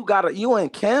 and you in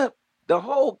camp, the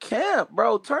whole camp,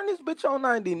 bro, turn this bitch on Bro,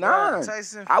 99.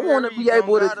 Tyson I want to Fury be don't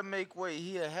able to gotta make weight.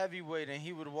 He a heavyweight, and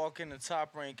he would walk in the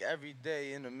Top Rank every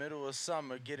day in the middle of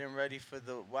summer, getting ready for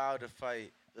the Wilder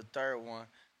fight, the third one.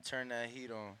 Turn that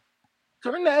heat on.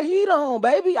 turn that heat on,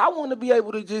 baby. I want to be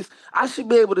able to I should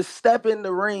be able to step in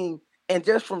the ring and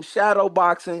just from shadow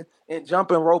boxing and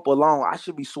jumping rope alone, I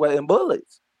should be sweating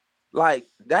bullets. Like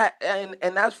that, and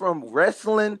that's from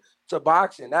wrestling to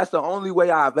boxing. That's the only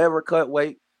way I've ever cut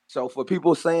weight. So for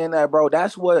people saying that, bro,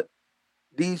 that's what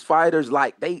these fighters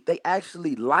like. They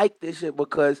actually like this shit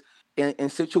because in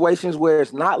situations where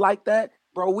it's not like that,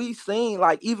 bro, we seen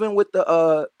like even with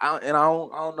the I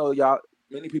don't know y'all.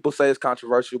 Many people say it's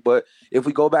controversial, but if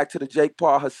we go back to the Jake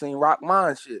Paul Hakeem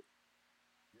Rahman shit,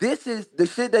 this is the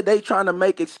shit that they trying to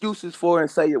make excuses for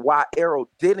and say why Errol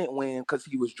didn't win because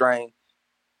he was drained.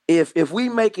 If we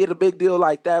make it a big deal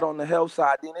like that on the health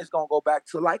side, then it's gonna go back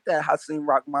to like that Hakeem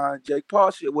Rahman, Jake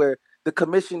Paul shit, where the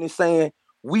commission is saying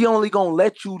we only gonna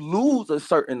let you lose a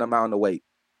certain amount of weight.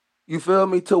 You feel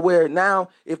me? To where now,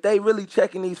 if they really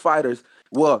checking these fighters,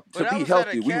 well, But to that be was at a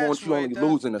healthy, we catch want you weight.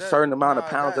 only losing a certain amount of Nah,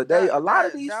 pounds a day. A lot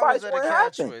of these that was fights at a wouldn't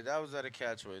catch happen. weight. That was at a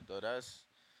catch weight though. That's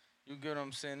you get what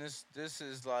I'm saying. This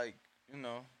is like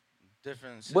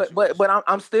different But situation.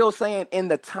 I'm still saying in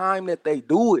the time that they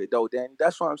do it though, Danny.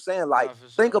 That's what I'm saying. Like, Nah, for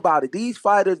think sure. about it. These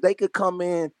fighters, they could come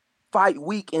in, fight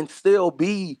week, and still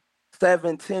be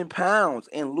 7, 10 pounds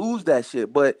and lose that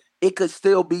shit. But it could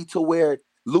still be to where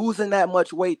losing that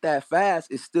much weight that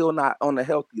fast is still not on a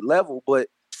healthy level. But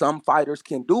some fighters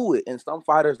can do it, and some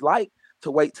fighters like to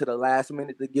wait to the last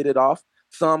minute to get it off.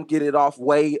 Some get it off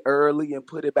way early and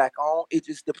put it back on. It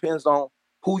just depends on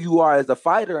who you are as a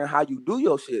fighter and how you do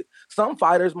your shit. Some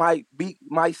fighters might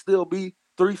still be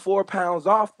 3, 4 pounds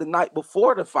off the night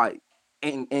before the fight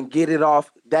and get it off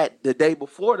that the day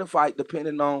before the fight,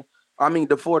 depending on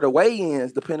before the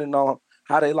weigh-ins, depending on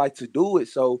how they like to do it.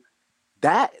 So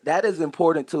that is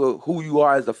important to who you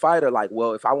are as a fighter. Like,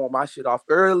 well, if I want my shit off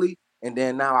early, and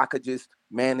then now I could just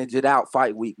manage it out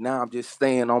fight week. Now I'm just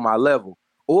staying on my level.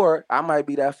 Or I might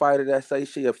be that fighter that say,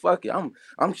 shit, fuck it.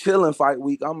 I'm chilling fight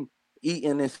week. I'm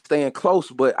eating and staying close,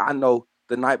 but I know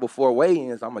the night before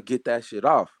weigh-ins, I'm gonna get that shit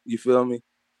off. You feel me?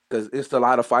 Because it's a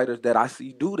lot of fighters that I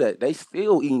see do that. They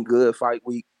still eating good fight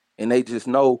week, and they just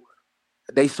know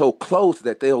they so close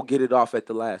that they'll get it off at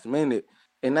the last minute.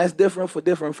 And that's different for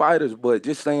different fighters. But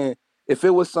just saying, if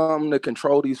it was something to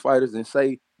control these fighters and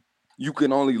say you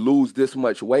can only lose this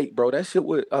much weight, bro, that shit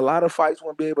would a lot of fights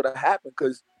wouldn't be able to happen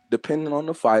because depending on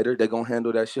the fighter, they're gonna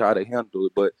handle that shit how they handle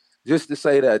it. But just to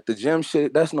say that the gym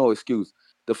shit, that's no excuse.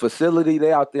 The facility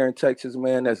they out there in Texas,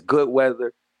 man, that's good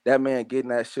weather. That man getting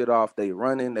that shit off. They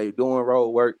running, they doing road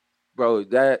work. Bro,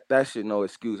 that shit no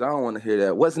excuse. I don't want to hear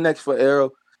that. What's next for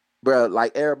Errol? Bro,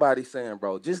 like everybody's saying,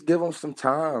 bro, just give him some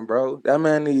time, bro. That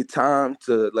man need time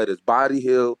to let his body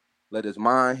heal, let his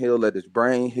mind heal, let his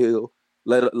brain heal,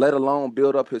 let alone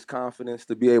build up his confidence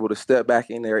to be able to step back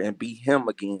in there and be him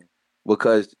again.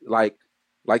 Because like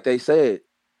they said,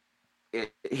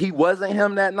 he wasn't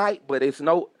him that night, but it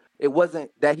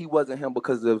wasn't that he wasn't him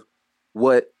because of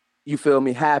what you feel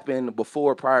me happened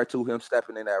before prior to him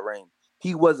stepping in that ring.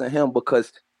 He wasn't him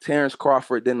because Terence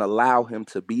Crawford didn't allow him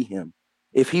to be him.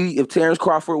 If Terence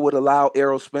Crawford would allow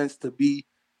Errol Spence to be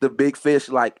the big fish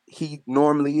like he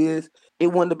normally is, it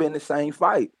wouldn't have been the same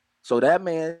fight. So that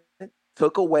man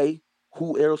took away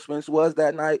who Errol Spence was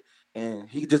that night, and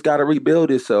he just got to rebuild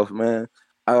himself, man.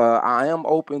 I am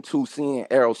open to seeing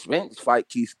Errol Spence fight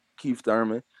Keith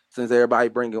Thurman since everybody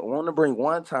want to bring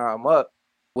one time up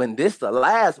when this the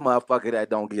last motherfucker that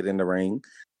don't get in the ring.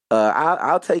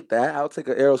 I'll take that. I'll take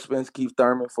an Errol Spence Keith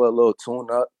Thurman for a little tune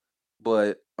up.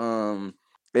 But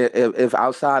if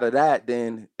outside of that,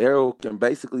 then Errol can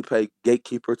basically play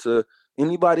gatekeeper to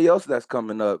anybody else that's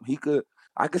coming up.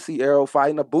 I could see Errol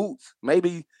fighting a Boots.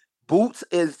 Maybe Boots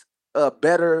is a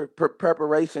better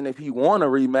preparation if he want a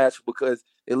rematch because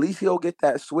at least he'll get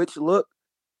that switch look.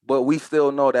 But we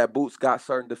still know that Boots got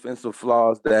certain defensive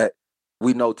flaws that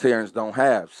we know Terrence don't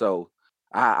have. So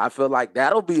I feel like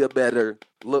that'll be a better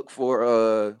look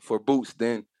for Boots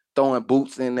than throwing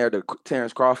Boots in there to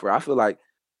Terrence Crawford. I feel like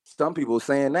some people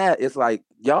saying that it's like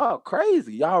y'all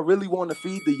crazy. Y'all really want to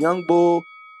feed the young bull,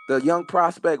 the young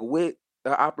prospect with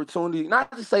the opportunity.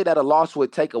 Not to say that a loss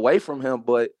would take away from him,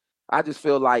 but I just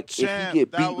feel like if he Champ,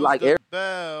 get that beat was like the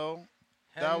bell.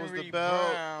 That was the Henry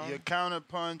bell. Your Brown. counter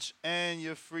punch and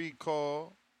your free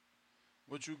call.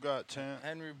 What you got, Champ?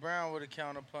 Henry Brown with a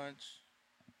counter punch.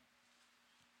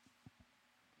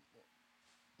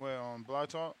 Where on Block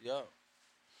Talk? Yup.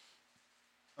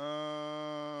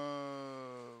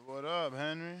 What up,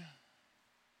 Henry?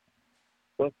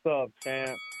 What's up,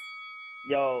 champ?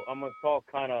 Yo, I'm gonna talk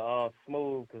kind of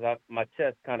smooth because my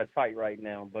chest kind of tight right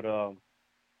now. But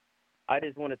I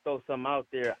just want to throw something out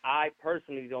there. I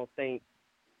personally don't think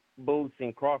Boots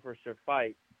and Crawford should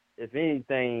fight. If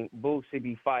anything, Boots should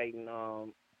be fighting.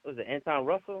 Was it Anton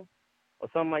Russell or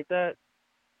something like that?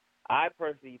 I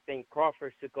personally think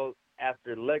Crawford should go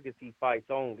after legacy fights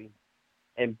only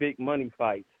and big money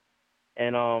fights.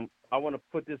 And I want to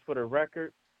put this for the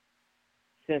record.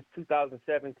 Since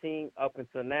 2017 up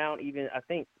until now, even I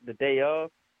think the day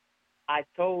of, I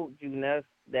told you, Ness,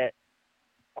 that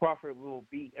Crawford will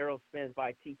beat Errol Spence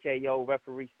by TKO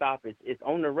referee stoppage. It's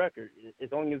on the record.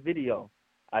 It's on your video.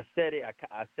 I said it.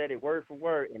 I said it word for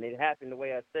word, and it happened the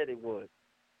way I said it would.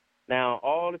 Now,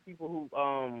 all the people who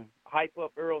hype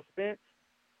up Errol Spence,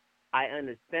 I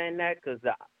understand that because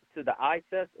to the eye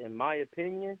test, in my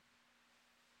opinion,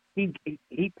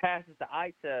 he passes the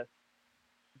eye test.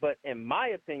 But in my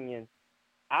opinion,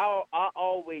 I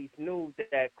always knew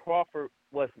that Crawford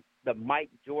was the Mike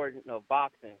Jordan of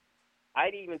boxing.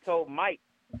 I'd even told Mike.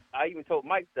 I even told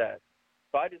Mike that.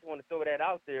 So I just want to throw that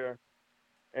out there.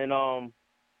 And I'm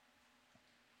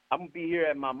gonna be here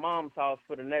at my mom's house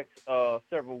for the next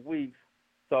several weeks.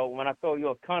 So when I throw you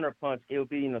a counter punch, it'll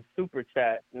be in a super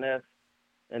chat, Ness,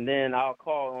 and then I'll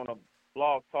call on a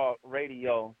blog talk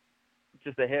radio.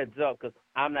 Just a heads up, because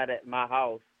I'm not at my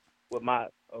house with my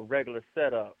regular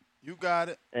setup. You got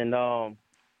it. And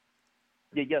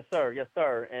yeah, yes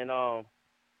sir. And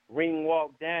Ring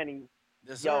Walk Danny,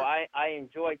 Yes, yo, sir. I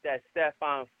enjoyed that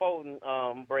Stefan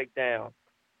Foden breakdown.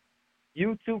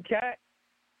 You two cat,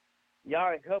 y'all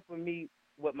are helping me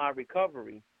with my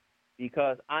recovery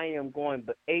because I am going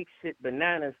ape shit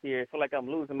bananas here. I feel like I'm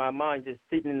losing my mind just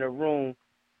sitting in the room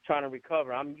trying to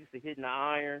recover. I'm used to hitting the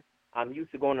iron. I'm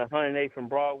used to going to 108 from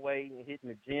Broadway and hitting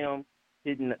the gym,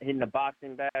 hitting the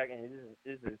boxing bag, and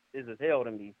this is hell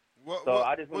to me. What So what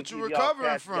I just want what to you give y'all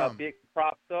recovering cats y'all from? big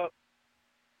props up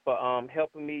for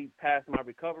helping me pass my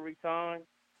recovery time,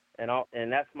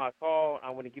 and that's my call. I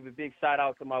want to give a big shout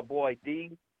out to my boy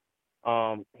D.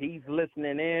 He's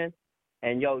listening in,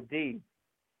 and yo D,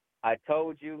 I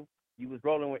told you you was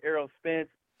rolling with Errol Spence.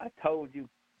 I told you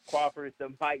Crawford is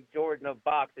the Mike Jordan of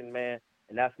boxing, man,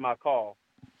 and that's my call.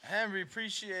 Henry,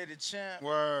 appreciate it, champ.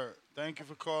 Word. Thank you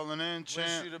for calling in, Wish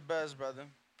champ. you the best, brother.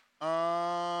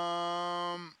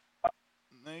 Um,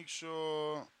 make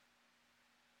sure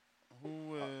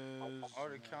who is All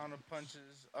the counter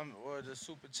punches, or the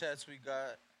super chats we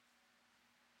got.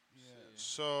 yeah.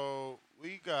 So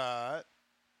we got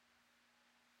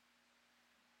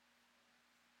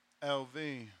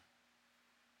LV.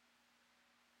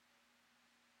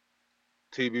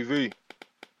 TBV.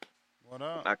 What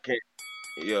up? I can't.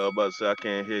 Yeah, I'm about to say I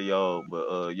can't hear y'all,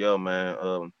 but yeah,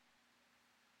 man.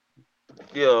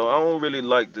 Yeah, I don't really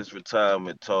like this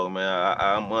retirement talk, man.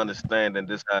 I'm understanding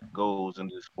this how it goes in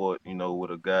this sport.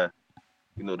 With a guy,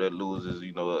 that loses.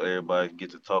 Everybody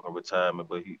gets to talking retirement,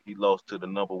 but he lost to the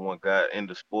number one guy in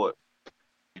the sport.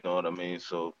 You know what I mean?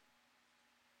 So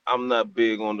I'm not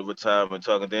big on the retirement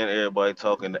talking. Then everybody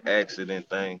talking the accident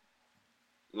thing.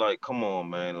 Like, come on,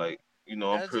 man. Like, I'm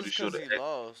That's pretty just sure cause the he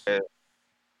lost. accident.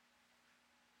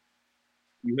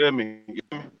 You hear me? You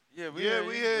hear me? Yeah, we Yeah, hear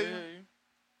we you. hear We you. hear you.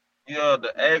 Yeah,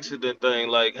 the accident thing.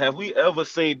 Like, have we ever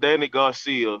seen Danny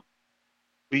Garcia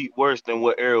beat worse than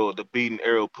what the beating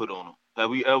Errol put on him? Have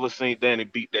we ever seen Danny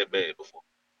beat that bad before?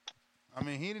 I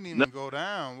mean, he didn't No, even go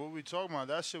down. What we talking about?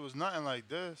 That shit was nothing like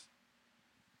this.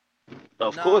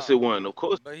 of course it No, wasn't. Of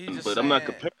course, but he it wasn't, just but saying,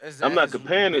 I'm not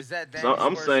comparing it. is that So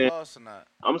Danny's worst loss or not?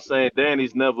 I'm saying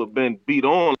Danny's never been beat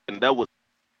on, and that was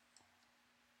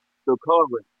the car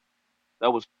wreck.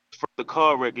 That was the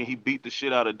car wreck, and he beat the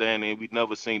shit out of Danny, and we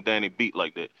never seen Danny beat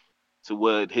like that. So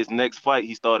what? His next fight,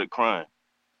 he started crying.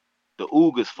 The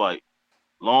Ugas fight,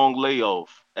 long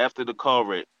layoff after the car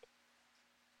wreck.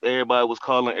 Everybody was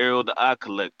calling Errol the eye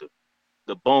collector,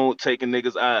 the bone taking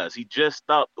niggas' eyes. He just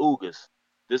stopped Ugas.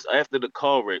 This after the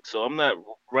car wreck. So I'm not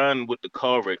riding with the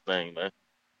car wreck thing, man.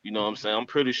 You know what I'm saying? I'm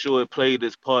pretty sure it played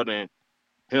its part in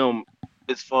him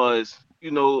as far as,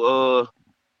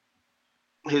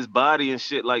 his body and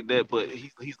shit like that, but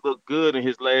he's looked good in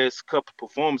his last couple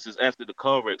performances after the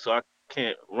car wreck. So I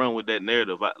can't run with that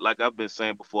narrative. Like I've been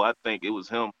saying before, I think it was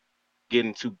him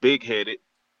getting too big headed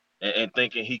and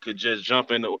thinking he could just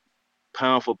jump in the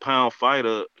pound for pound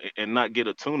fighter and not get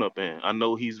a tune up in. I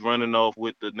know he's running off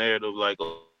with the narrative like,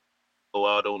 oh,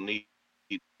 I don't need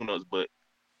tune ups, but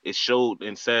it showed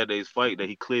in Saturday's fight that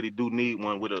he clearly do need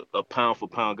one with a pound for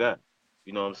pound guy.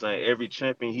 You know what I'm saying? Every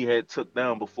champion he had took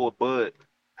down before Bud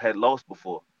had lost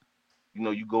before.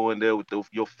 You go in there with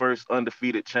your first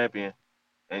undefeated champion,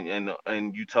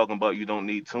 and you talking about you don't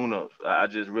need tune ups. I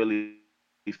just really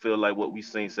feel like what we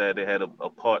seen Saturday had a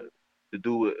part to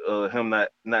do with him not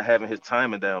having his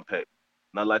timing down pat.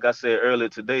 Now, like I said earlier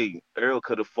today, Errol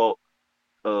could have fought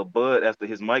Bud after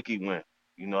his Mikey win.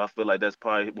 I feel like that's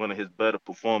probably one of his better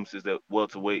performances at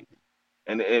welterweight.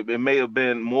 And it may have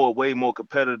been way more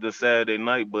competitive than Saturday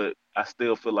night, but I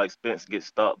still feel like Spence gets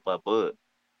stopped by Bud.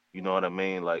 You know what I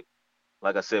mean? Like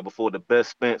Like I said before, the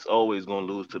best Spence always gonna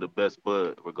lose to the best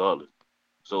Bud, regardless.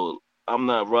 So I'm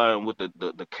not riding with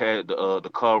the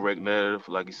car wreck narrative.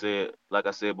 Like you said, like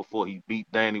I said before, he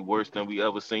beat Danny worse than we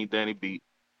ever seen Danny beat,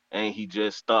 and he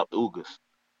just stopped Ugas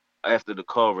after the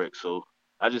car wreck. So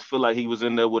I just feel like he was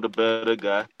in there with a better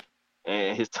guy,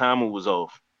 and his timing was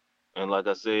off. And like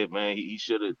I said, man, he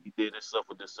should have he did himself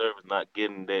a disservice not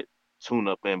getting that tune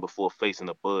up in before facing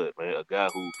a Bud, man, a guy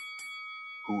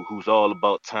who's all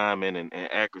about timing and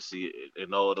accuracy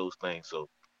and all those things. So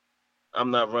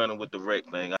I'm not running with the wreck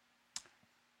thing.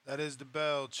 That is the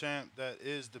bell, champ. That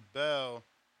is the bell.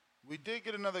 We did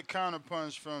get another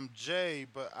counterpunch from Jay,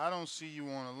 but I don't see you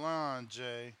on the line,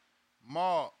 Jay.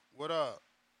 Mark, what up?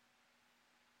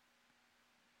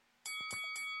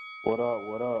 What up?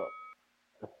 What up?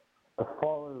 As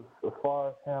far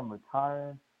as him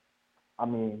retiring, I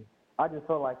mean, I just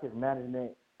felt like his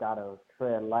management gotta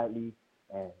tread lightly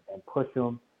and push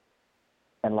him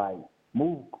and like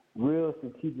move real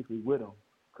strategically with him,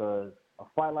 cause a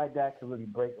fight like that can really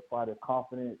break a fighter's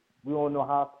confidence. We don't know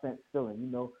how Spence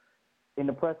feeling. In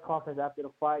the press conference after the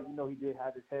fight, he did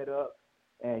have his head up,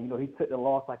 and he took the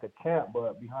loss like a champ.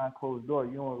 But behind closed doors,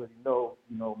 you don't really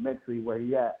know, mentally where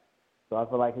he at. So I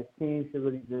feel like his team should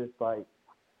really just like,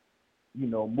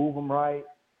 move him right.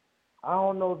 I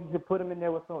don't know if you should put him in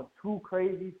there with something too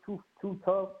crazy, too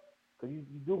tough, because you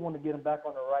do want to get him back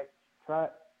on the right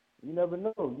track. You never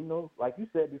know, like you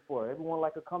said before, everyone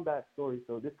like a comeback story,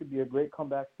 so this could be a great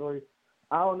comeback story.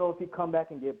 I don't know if he come back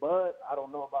and get Bud. I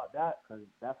don't know about that because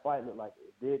that fight looked like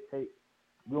it did take.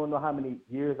 We don't know how many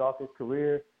years off his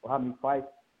career or how many fights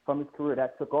from his career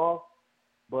that took off.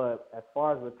 But as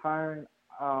far as retiring,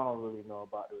 I don't really know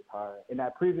about the retiring. In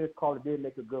that previous call, it did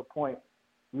make a good point.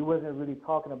 We wasn't really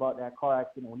talking about that car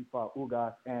accident when he fought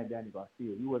Ugas and Danny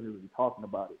Garcia. We wasn't really talking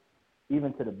about it.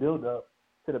 Even to the build-up,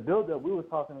 we was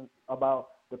talking about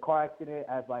the car accident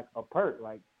as like a perk,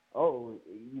 like, oh,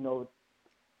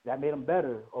 that made him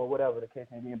better or whatever the case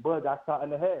may be. And Bud got shot in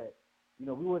the head.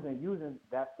 We wasn't using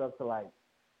that stuff to like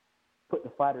put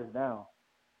the fighters down.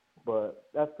 But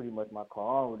that's pretty much my call.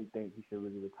 I don't really think he should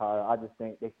really retire. I just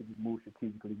think they should just move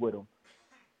strategically with him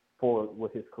forward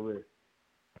with his career.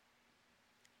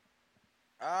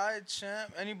 All right,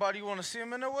 champ. Anybody you want to see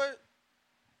him in there with?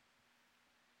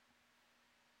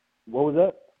 What was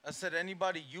that? I said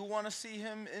anybody you want to see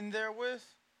him in there with?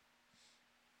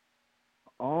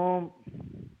 Um,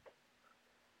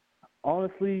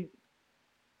 Honestly,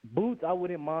 Boots, I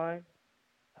wouldn't mind.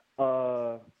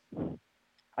 Uh,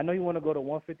 I know you want to go to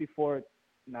 154.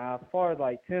 Now, as far as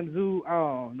like Tim Zoo, I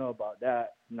don't know about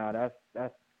that. Nah,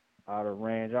 that's out of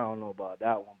range. I don't know about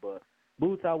that one. But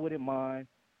Boots, I wouldn't mind.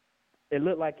 It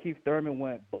looked like Keith Thurman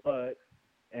went Bud,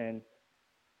 and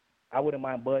I wouldn't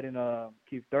mind Bud and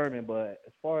Keith Thurman. But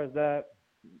as far as that,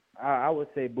 I would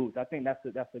say Boots. I think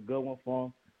that's a good one for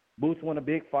him. Boots won a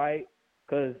big fight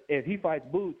because if he fights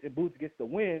Boots and Boots gets the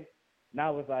win,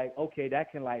 now it's like, okay,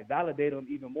 that can like validate him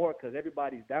even more because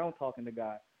everybody's down talking the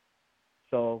guy.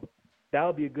 So that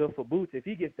would be good for Boots if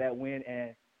he gets that win.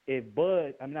 And if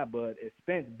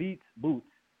Spence beats Boots,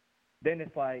 then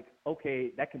it's like,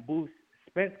 okay, that can boost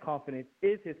Spence confidence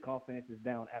if his confidence is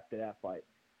down after that fight.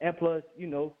 And plus,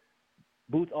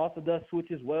 Boots also does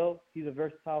switch as well. He's a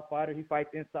versatile fighter. He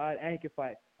fights inside and he can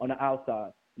fight on the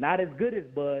outside. Not as good as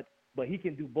Bud, but he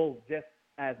can do both just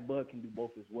as Bud can do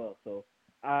both as well. So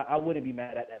I wouldn't be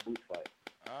mad at that Boots fight.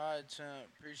 All right, champ.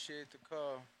 Appreciate the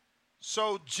call.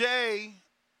 So Jay,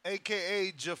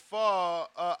 aka Jafar,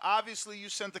 obviously you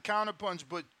sent the counterpunch,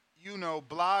 but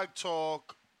Blog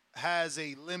Talk has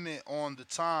a limit on the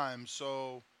time,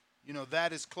 so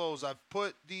that is closed. I've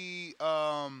put the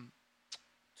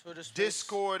Twitter space.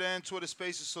 Discord and Twitter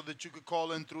Spaces so that you could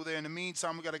call in through there. In the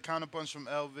meantime, we got a counterpunch from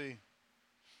LV.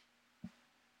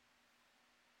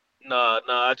 Nah.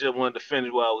 I just wanted to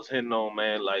finish what I was hitting on,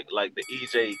 man. Like the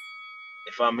EJ.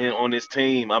 If I'm in on this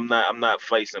team, I'm not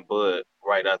facing Bud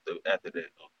right after that.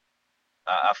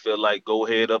 I feel like go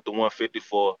ahead up to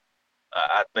 154.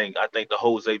 I think the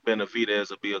Jose Benavidez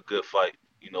will be a good fight.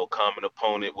 Common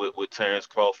opponent with Terence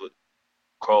Crawford.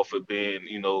 Crawford being,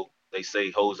 they say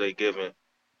Jose giving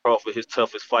Crawford his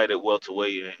toughest fight at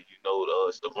welterweight, and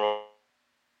it's the wrong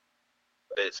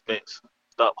that Spence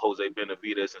stop Jose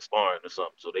Benavidez in sparring or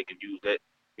something, so they can use that,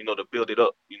 to build it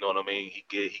up. You know what I mean? He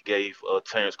gave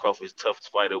Terence Crawford his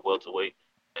toughest fight at welterweight,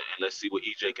 and let's see what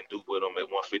EJ can do with him at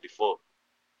 154.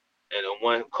 And then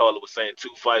one caller was saying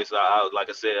two fights. Like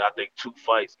I said, I think two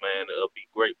fights, man, it'll be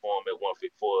great for him at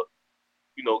 154.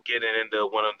 Getting into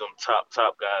one of them top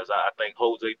guys. I think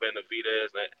Jose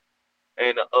Benavidez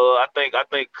and I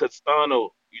think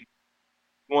Castano,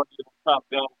 one of the top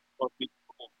guys.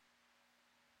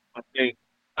 I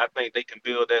think they can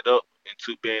build that up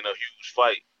into being a huge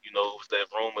fight. It was that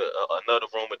rumor, another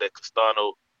rumor that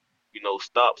Castano,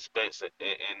 stopped Spence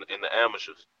in the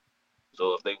amateurs.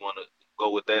 So if they want to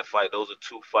go with that fight, those are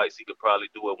two fights he could probably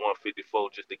do at 154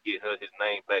 just to get his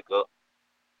name back up.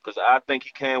 Because I think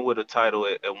he can win a title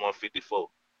at 154.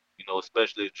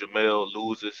 Especially if Jamel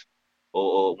loses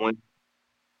or when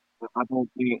I don't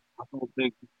think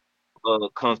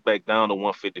comes back down to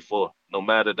 154, no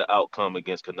matter the outcome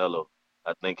against Canelo.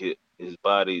 I think his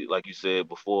body, like you said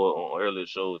before on earlier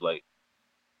shows, like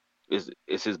is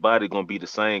his body gonna be the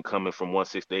same coming from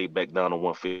 168 back down to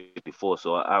 154?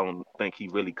 So I don't think he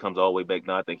really comes all the way back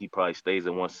down. I think he probably stays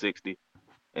at 160,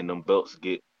 and them belts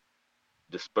get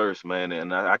dispersed, man.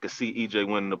 And I can see EJ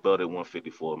winning the belt at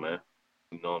 154, man.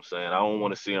 You know what I'm saying? I don't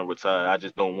want to see him retire. I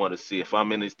just don't want to see. If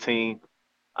I'm in his team,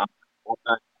 I'm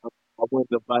not, I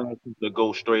wouldn't advise him to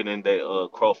go straight in that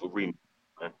Crawford rematch,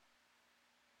 man.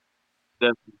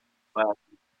 Definitely.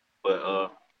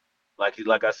 But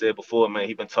like I said before, man,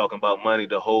 he been talking about money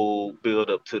the whole build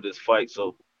up to this fight.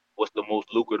 So what's the most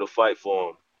lucrative fight for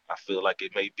him? I feel like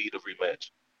it may be the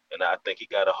rematch, and I think he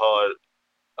got a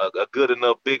good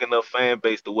enough, big enough fan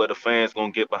base to where the fans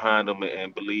gonna get behind him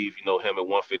and believe, him at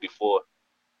 154.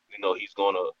 He's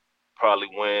gonna probably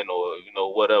win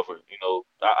or whatever.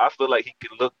 I feel like he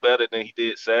can look better than he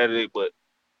did Saturday, but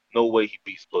no way he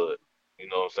beats Bud. You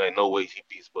know what I'm saying? No way he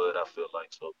beats Bud. I feel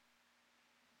like so.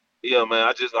 Yeah, man.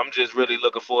 I'm just really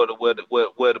looking forward to where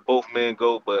the both men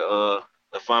go. But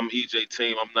if I'm EJ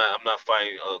team, I'm not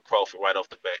fighting Crawford right off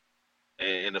the bat.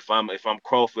 And if I'm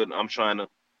Crawford, I'm trying to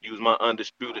use my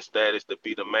undisputed status to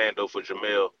be the Mando for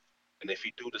Jamel. And if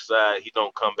he do decide he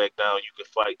don't come back down, you can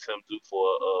fight Tim Duke for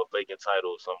a vacant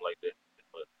title or something like that.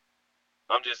 But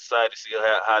I'm just excited to see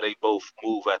how they both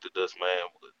move after this, man.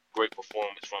 Great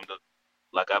performance from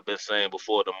like I've been saying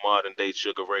before, the modern day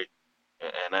Sugar Ray.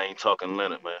 And I ain't talking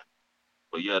Leonard, man.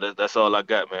 But yeah, that's all I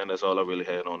got, man. That's all I really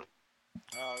had on it.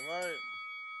 All right.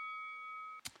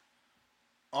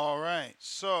 All right.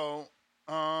 So,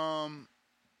 um,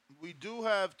 we do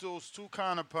have those two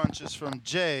counter punches from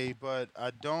Jay, but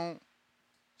I don't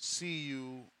see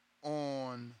you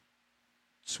on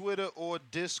Twitter or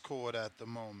Discord at the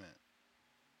moment.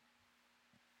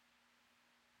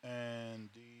 And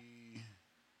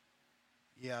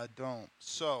yeah, I don't.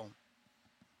 So,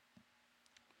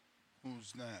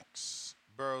 who's next?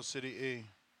 Burrow City E.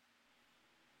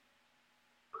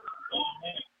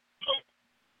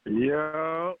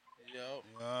 Yo. Yo.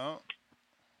 Yeah.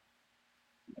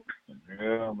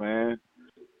 Yeah, man.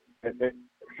 Eh, eh,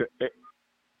 eh,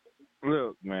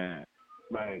 Look, man.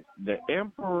 Like, the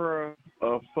emperor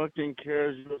of fucking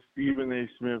casual Stephen A.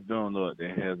 Smith don't know what the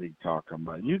hell he talking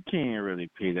about. You can't really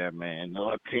pay that man no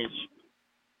attention.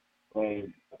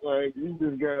 You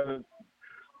just gotta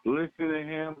listen to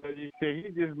him. But he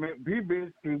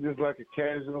basically just like a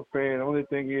casual fan. The only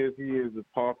thing is he is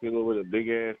popular with a big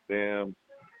ass damn,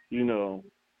 you know,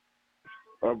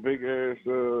 a big ass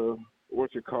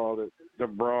what you call it, the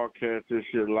broadcast this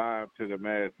shit live to the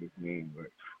masses, man.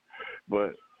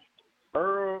 But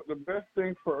Earl, the best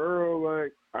thing for Earl,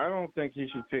 like, I don't think he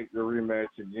should take the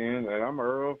rematch again. Like, I'm an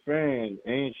Earl fan.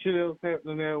 Ain't shit else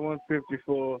happening at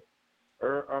 154.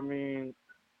 I mean,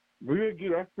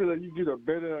 I feel like you get a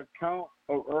better account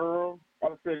of Earl.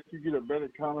 I feel like you get a better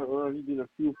account of Earl. You get a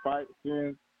few fights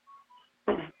in.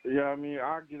 Yeah, I mean,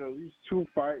 I get at least 2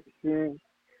 fights in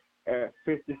at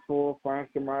 54. Find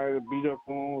somebody to beat up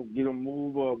on, get a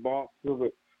move or a box with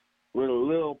a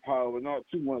little power, not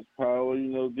too much power.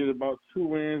 Get about 2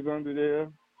 wins under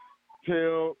there.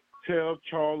 Tell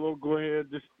Charlo go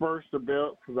ahead disperse the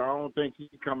belt because I don't think he's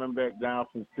coming back down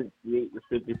from 68 to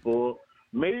 54.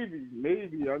 Maybe.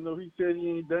 I know he said he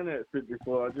ain't done that at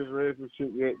 54. I just read some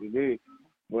shit yet today.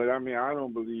 But, I mean, I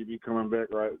don't believe he's coming back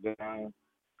right down.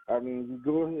 I mean, you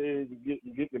go ahead, you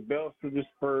get the belts to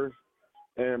disperse,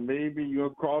 and maybe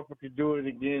Crawford could do it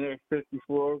again at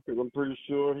 54 because I'm pretty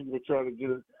sure he will try to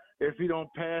get it. If he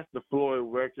don't pass the Floyd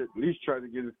record, at least try to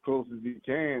get as close as he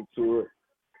can to it.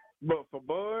 But for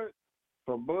Bud,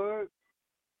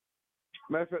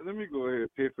 matter of fact, let me go ahead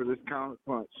and pay for this counter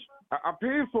punch. I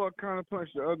paid for a counter punch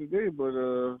the other day, but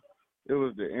it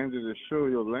was the end of the show.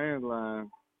 Your landline,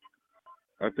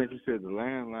 I think you said the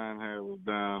landline was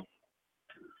down.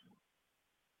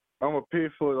 I'm gonna pay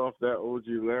for it off that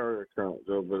OG Larry account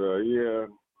though. But yeah,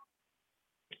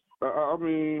 I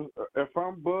mean, if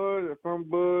I'm Bud.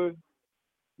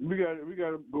 We got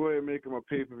to go ahead and make him a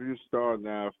pay-per-view star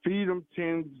now. Feed him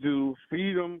Tenzu.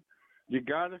 Feed him. You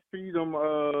got to feed him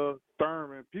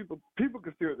Thurman. People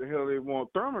can say what the hell they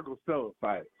want. Thurman go sell a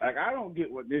fight. Like, I don't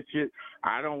get what this shit.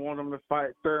 I don't want him to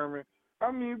fight Thurman.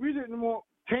 I mean, we didn't want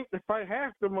Tank to fight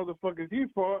half the motherfuckers he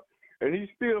fought, and he's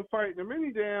still fighting them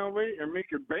any damn way and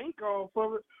making bank off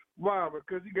of it. Why?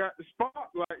 Because he got the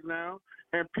spotlight now,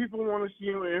 and people want to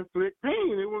see him inflict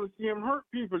pain. They want to see him hurt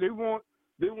people. They want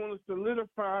to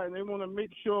solidify, and they want to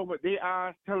make sure what their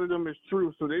eyes telling them is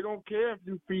true. So they don't care if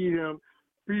you feed a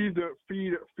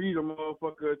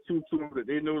motherfucker a tutu that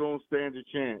they know don't stand a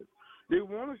chance. They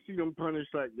want to see them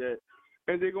punished like that,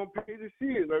 and they're gonna pay to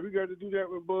see it. Like we got to do that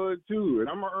with Bud too. And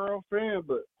I'm an Earl fan,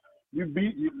 but you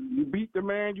beat the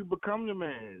man, you become the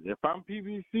man. If I'm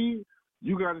PBC,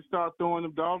 you got to start throwing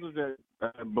them dollars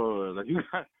at Bud. Like you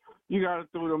got to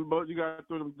throw them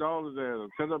dollars at him.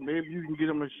 Tell them maybe you can get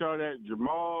him a shot at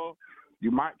Jamal.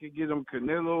 You might could get him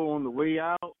Canelo on the way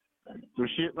out. Some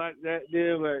shit like that.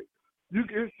 There, like.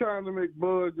 It's time to make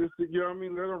Bud just, you know what I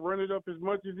mean? Let him run it up as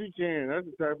much as he can. That's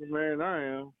the type of man I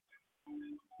am.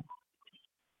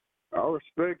 I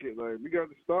respect it. Like, we got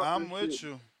to stop I'm this with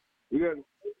shit. you.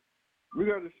 We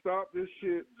got to stop this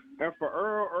shit. And for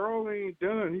Earl ain't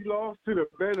done. He lost to the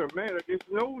better man. Like, it's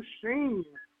no shame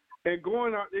in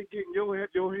going out there getting your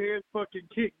head fucking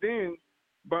kicked in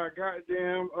by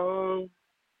goddamn,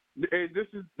 hey,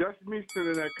 that's me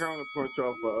sending that counter punch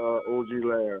off of OG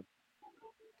Lair.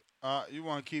 You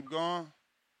want to keep going?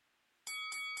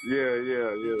 Yeah.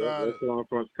 That's counter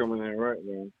punch coming in right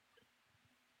now.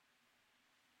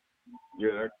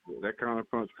 Yeah, that counter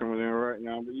punch coming in right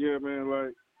now. But yeah, man,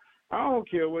 like, I don't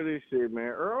care what they say, man.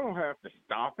 Earl don't have to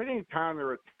stop. It ain't time to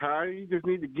retire. He just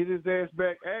need to get his ass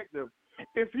back active.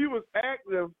 If he was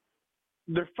active,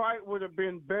 the fight would have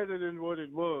been better than what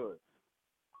it was.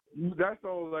 That's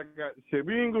all I got to say.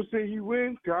 We ain't gonna say he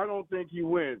wins, cause I don't think he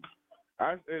wins.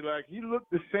 I said, like, he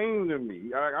looked the same to me.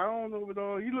 Like, I don't know what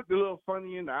all. He looked a little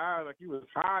funny in the eye, like he was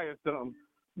high or something.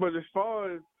 But as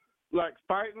far as like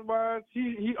fighting wise,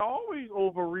 he always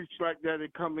overreached like that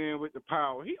and come in with the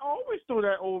power. He always threw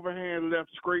that overhand left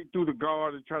straight through the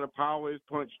guard and try to power his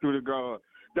punch through the guard.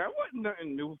 That wasn't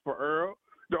nothing new for Earl.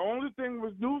 The only thing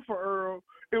was new for Earl,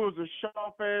 it was a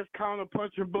sharp ass counter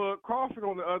punching Bud Crawford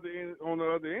on the other end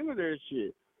of that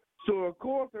shit. So of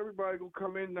course everybody gonna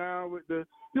come in now with the,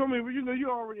 you know what I mean? You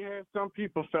already had some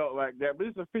people felt like that, but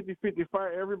it's a 50-50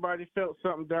 fight. Everybody felt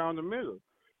something down the middle.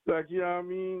 Like, you know what I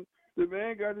mean? The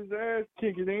man got his ass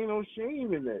kicked. There ain't no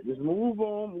shame in that. Just move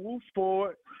on, move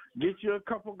forward. Get you a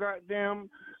couple goddamn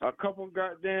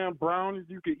brownies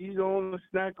you can eat on, a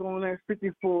snack on that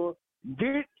 54.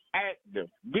 Get active.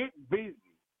 Get busy.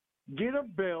 Get a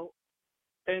belt,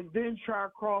 and then try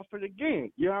Crawford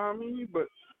again. You know what I mean? But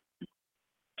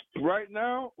right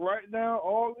now,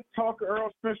 all this talk of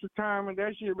Earl Spence time and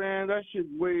that shit, man, that shit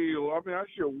way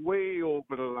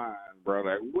over the line, bro.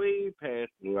 Like, way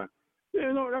past the line.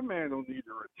 You know, that man don't need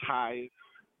to retire.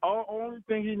 Only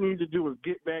thing he needs to do is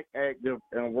get back active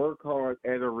and work hard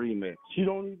at a rematch. He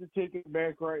don't need to take it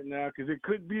back right now because it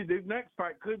could be, the next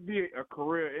fight could be a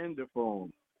career ender for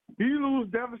him. If he lose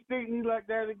devastatingly like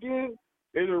that again,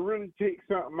 it'll really take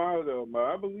something out of him.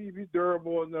 I believe he's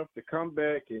durable enough to come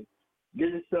back and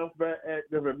get himself back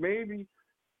active, and maybe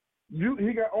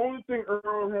he got only thing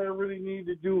Earl had really need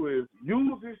to do is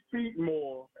use his feet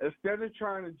more instead of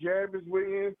trying to jab his way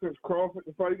in. Because Crawford,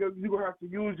 you're gonna have to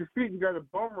use your feet. You got to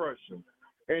bum rush him,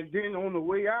 and then on the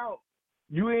way out,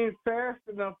 you ain't fast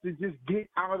enough to just get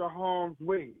out of harm's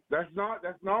way. That's not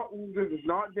Uzi. It's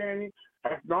not Danny.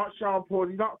 That's not Sean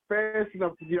Porter. You're not fast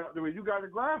enough to get out the way. You got to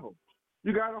grab him.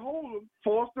 You got to hold him.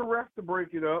 Force the ref to break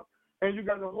it up. And you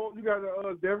got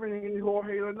to Devin and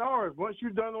Jorge Linares. Once you're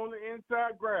done on the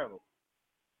inside, grab him.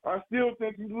 I still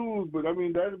think he lose, but I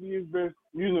mean that'll be his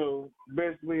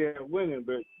best way at winning.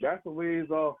 But that's a ways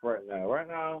off right now. Right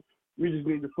now, we just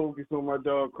need to focus on my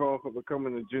dog Crawford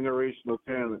becoming a generational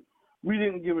talent. We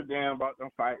didn't give a damn about the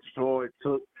fights Floyd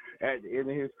took at the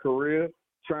end of his career,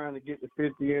 trying to get to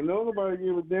 50. And nobody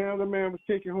gave a damn. The man was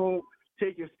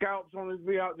taking scalps on his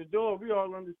way out the door. We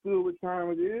all understood what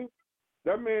time it is.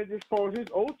 That man just fought his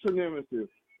ultra nemesis.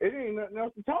 It ain't nothing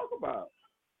else to talk about.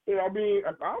 I mean,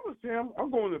 if I was him, I'm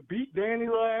going to beat Danny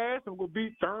little ass. I'm going to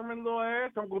beat Thurman little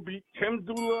ass. I'm going to beat Tim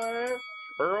little ass.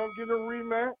 Earl get a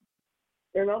rematch.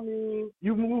 And, I mean,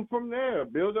 you move from there.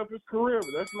 Build up his career.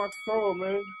 But that's my soul,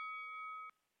 man.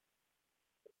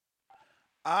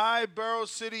 I, Barrel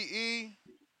City E,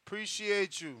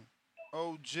 appreciate you.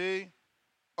 OG.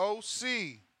 OC,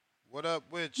 what up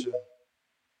with you?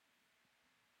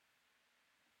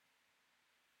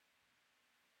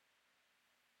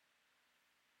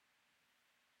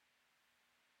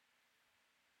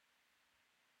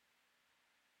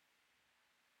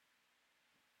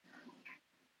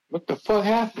 What the fuck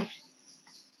happened?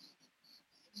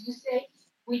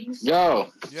 Yo.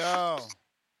 Yo.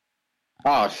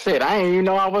 Oh shit, I didn't even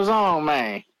know I was on,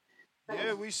 man.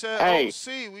 Yeah, we said Hey,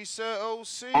 OC. We said oh,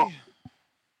 OC.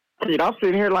 dude, I'm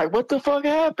sitting here like, what the fuck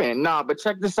happened? Nah, but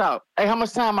check this out. Hey, how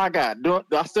much time I got? Do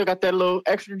I still got that little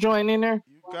extra joint in there?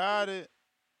 You got it.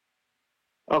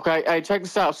 Okay, hey, check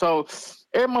this out. So,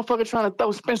 every motherfucker trying to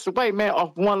throw Spence away, man,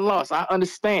 off one loss. I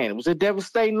understand. It was a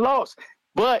devastating loss.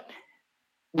 But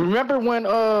remember when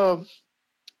Hearns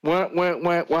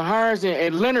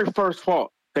and Leonard first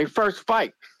fought, they first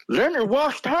fight. Leonard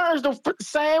washed Hearns the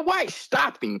same way,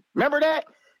 stopped him. Remember that?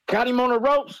 Caught him on the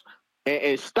ropes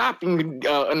and stopped him. And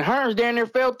Hearns down there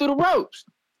fell through the ropes.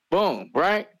 Boom,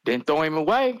 right? Didn't throw him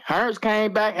away. Hearns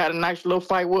came back, had a nice little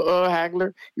fight with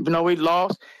Hagler, even though he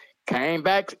lost. Came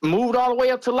back, moved all the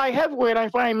way up to light heavyweight,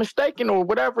 if I ain't mistaken, or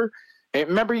whatever. And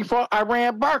remember, he fought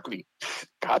Iran Barkley.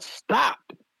 Got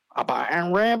stopped about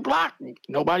Iran Barkley.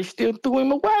 Nobody still threw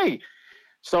him away.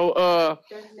 So,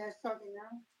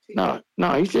 no,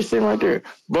 he's just sitting right there.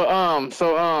 But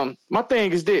my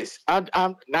thing is this.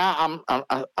 I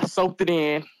soaked it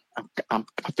in. I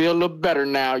feel a little better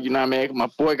now. You know what I mean? My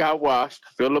boy got washed. I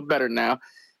feel a little better now.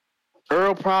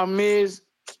 Earl problem is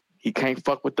he can't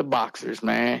fuck with the boxers,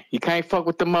 man. He can't fuck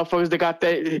with the motherfuckers that got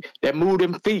that move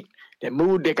them feet, they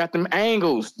got them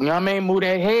angles. You know what I mean? Move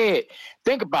that head.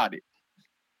 Think about it.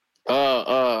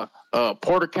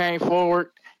 Porter came forward.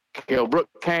 Kell Brook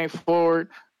came forward.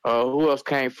 Who else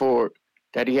came forward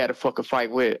that he had a fucking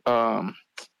fight with?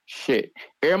 Shit.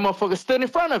 Every motherfucker stood in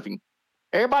front of him.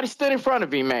 Everybody stood in front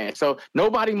of him, man. So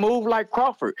nobody moved like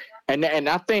Crawford. And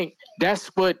I think that's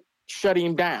what shut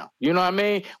him down. You know what I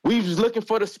mean? We was looking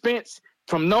for the Spence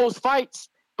from those fights,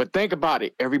 but think about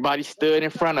it. Everybody stood in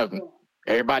front of him.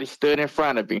 Everybody stood in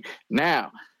front of him.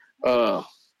 Now,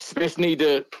 Spence need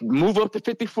to move up to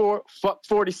 54, fuck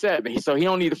 47. So he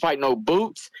don't need to fight no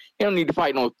Boots. He don't need to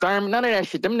fight no Thurman. None of that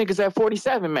shit. Them niggas at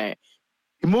 47, man.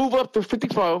 He move up to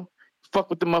 54. Fuck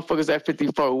with the motherfuckers at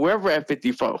 54. Whoever at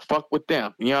 54, fuck with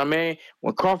them. You know what I mean?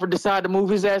 When Crawford decided to move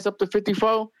his ass up to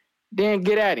 54, then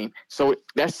get at him. So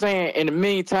that's saying in the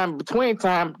meantime, between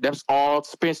time, that's all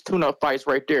Spence tune-up fights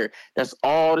right there. That's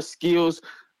all the skills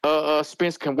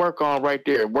Spence can work on right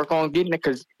there. Work on getting it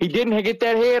because he didn't get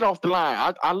that head off the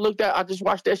line. I just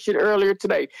watched that shit earlier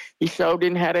today. He sure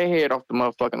didn't have that head off the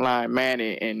motherfucking line, man.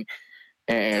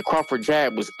 And Crawford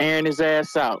jab was airing his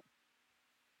ass out.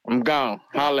 I'm gone.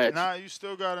 Holla at you. Nah, you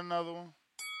still got another one.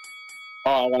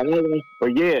 Oh,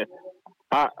 but yeah.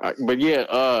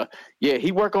 Yeah,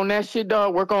 he work on that shit,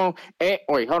 dog. Work on. Wait,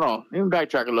 hold on. Let me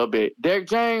backtrack a little bit. Derek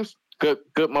James, good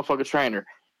motherfucking trainer,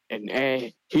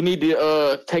 and he need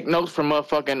to take notes from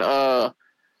motherfucking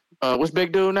what's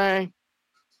big dude name?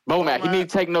 Bomac. He need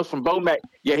to take notes from Bomac.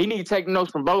 Yeah, he need to take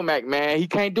notes from Bomac, man. He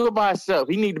can't do it by himself.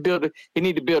 He need to build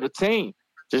a team.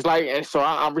 Just like, and so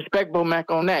I respect Bomac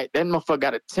on that. That motherfucker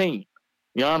got a team.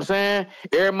 You know what I'm saying?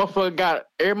 Every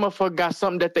motherfucker got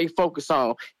something that they focus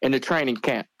on in the training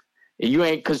camp. And you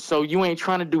ain't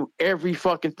trying to do every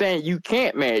fucking thing. You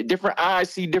can't, man. Different eyes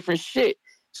see different shit.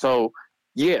 So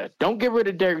yeah, don't get rid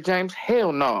of Derrick James.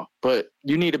 Hell no. But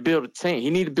you need to build a team. He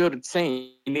need to build a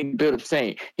team. He need to build a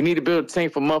team. He need to build a team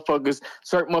for motherfuckers.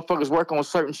 Certain motherfuckers work on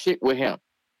certain shit with him.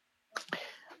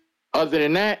 Other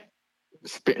than that,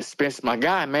 Spence my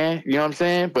guy, man. You know what I'm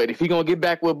saying? But if he gonna get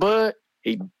back with Bud,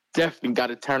 he definitely got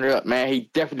to turn it up, man. He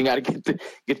definitely got to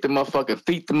get the motherfucking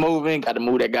feet to moving. Got to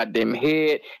move that goddamn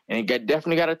head, and he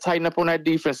definitely got to tighten up on that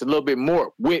defense a little bit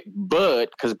more with Bud,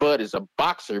 because Bud is a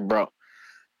boxer, bro.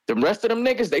 The rest of them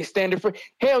niggas, they standing for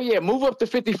hell yeah. Move up to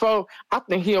 54. I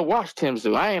think he'll watch Tim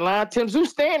Zoo. I ain't lying. Tim Zoo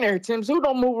stand there. Tim Zoo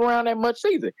don't move around that much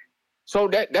either. So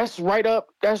that's right up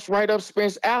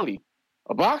Spence alley.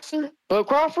 A boxer, Bud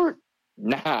Crawford?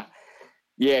 Nah.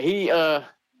 Yeah, he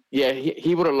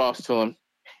would have lost to him.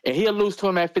 And he'll lose to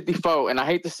him at 54. And I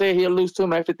hate to say he'll lose to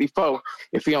him at 54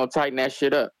 if he don't tighten that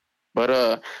shit up.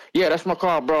 But yeah, that's my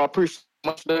call, bro. I appreciate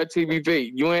much love,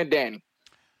 TBV. You and Danny.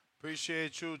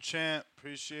 Appreciate you, champ.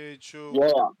 Appreciate you.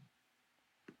 Yeah.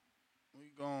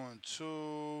 We going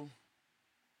to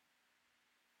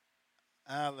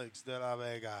Alex de la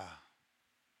Vega.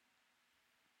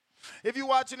 If you're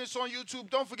watching this on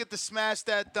YouTube, don't forget to smash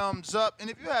that thumbs up.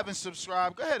 And if you haven't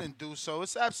subscribed, go ahead and do so.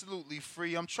 It's absolutely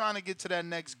free. I'm trying to get to that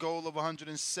next goal of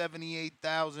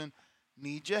 178,000.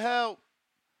 Need your help.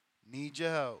 Need your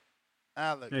help.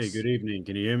 Alex. Hey, good evening.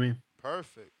 Can you hear me?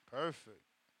 Perfect.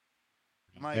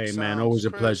 Mike Hey, man, sounds always a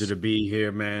crisp. pleasure to be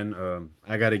here, man.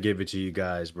 I got to give it to you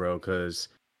guys, bro, because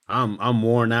I'm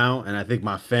worn out, and I think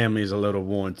my family is a little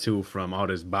worn too from all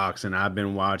this boxing I've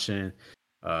been watching.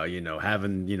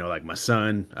 Having like my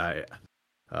son,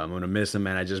 I'm gonna miss him,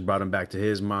 man. I just brought him back to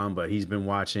his mom, but he's been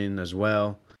watching as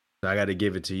well. So I got to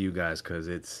give it to you guys because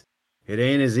it's it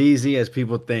ain't as easy as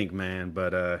people think, man.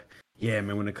 But yeah,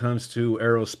 man, when it comes to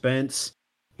Errol Spence,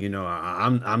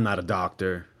 I'm not a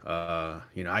doctor.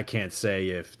 I can't say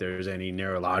if there's any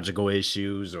neurological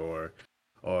issues or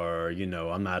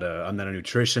I'm not a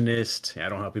nutritionist. I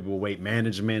don't help people with weight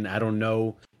management. I don't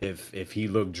know if he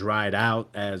looked dried out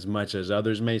as much as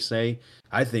others may say.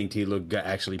 I think he looked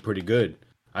actually pretty good.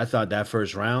 I thought that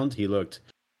first round he looked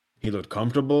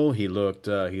comfortable. He looked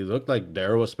like the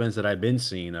Errol Spence that I've been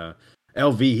seeing.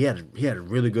 LV he had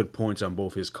really good points on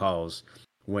both his calls.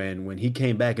 When he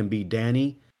came back and beat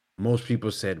Danny, most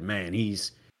people said, "Man,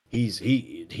 he's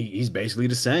basically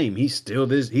the same. He's still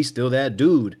this. He's still that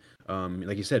dude."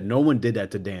 Like you said, no one did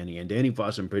that to Danny, and Danny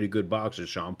fought some pretty good boxers.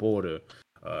 Sean Porter,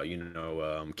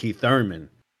 Keith Thurman,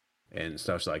 and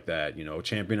stuff like that.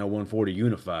 Champion at 140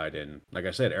 unified, and like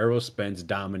I said, Errol Spence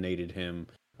dominated him.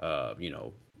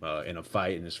 In a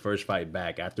fight in his first fight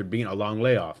back after being a long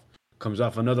layoff, comes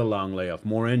off another long layoff,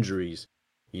 more injuries.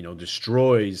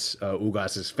 Destroys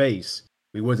Ugas's face.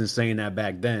 We wasn't saying that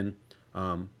back then.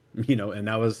 And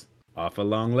that was off a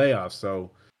long layoff. So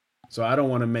I don't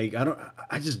want to make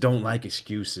I just don't like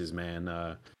excuses,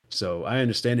 man. So I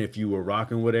understand if you were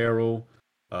rocking with Errol,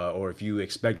 or if you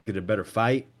expected a better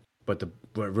fight, but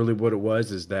really what it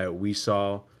was is that we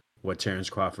saw what Terence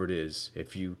Crawford is.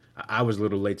 I was a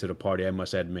little late to the party, I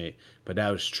must admit, but that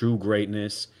was true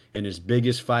greatness in his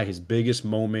biggest fight, his biggest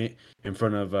moment in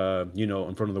front of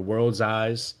the world's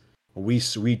eyes. We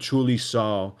truly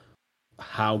saw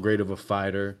how great of a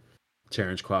fighter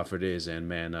Terence Crawford is. And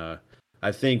man,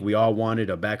 I think we all wanted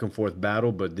a back and forth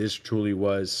battle, but this truly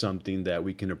was something that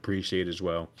we can appreciate as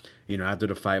well. After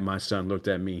the fight, my son looked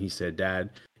at me. He said, "Dad,"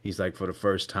 he's like, "for the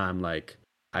first time, like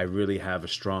I really have a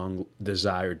strong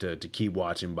desire to keep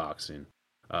watching boxing."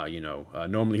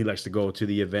 Normally he likes to go to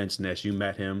the events. Ness, you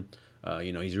met him.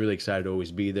 He's really excited to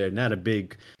always be there. Not a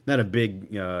big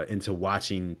into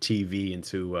watching TV,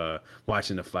 into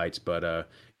watching the fights, but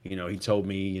he told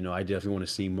me, I definitely want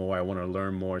to see more. I want to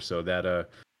learn more. So that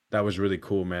was really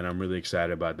cool, man. I'm really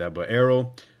excited about that. But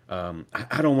Errol,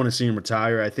 I don't want to see him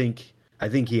retire. I think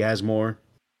he has more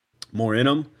in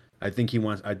him. I think he's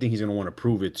gonna want to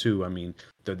prove it too. I mean,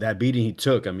 that beating he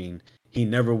took. I mean, he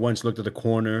never once looked at the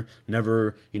corner.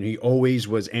 Never, he always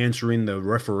was answering the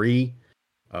referee.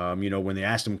 When they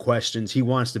asked him questions, he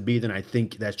wants to be there. And I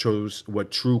think that shows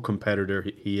what true competitor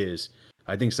he is.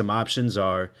 I think some options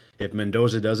are if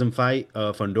Mendoza doesn't fight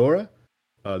Fondora,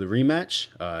 the rematch.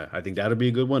 I think that'll be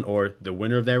a good one. Or the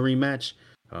winner of that rematch,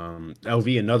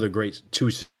 LV, another great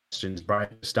two sessions. Brian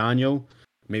Castano,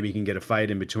 maybe he can get a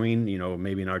fight in between.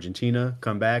 Maybe in Argentina,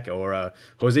 come back. Or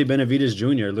Jose Benavides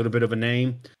Jr., a little bit of a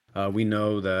name. We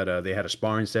know that they had a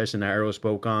sparring session that Errol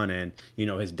spoke on, and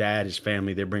his dad, his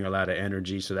family, they bring a lot of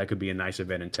energy, so that could be a nice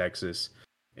event in Texas.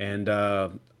 And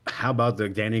how about the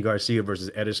Danny Garcia versus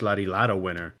Edislati Lotto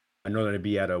winner? I know that it'd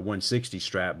be at a 160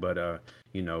 strap, but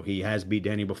he has beat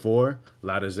Danny before.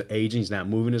 Lotto's aging, he's not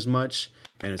moving as much,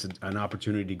 and it's an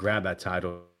opportunity to grab that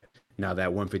title. Now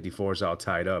that 154 is all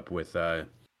tied up with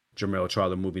Jermell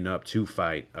Charlo moving up to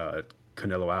fight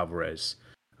Canelo Alvarez.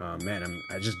 Man,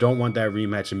 I just don't want that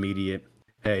rematch immediate.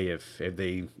 Hey, if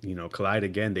they collide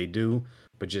again, they do,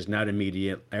 but just not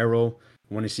immediate. Errol,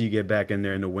 want to see you get back in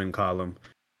there in the win column.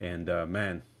 And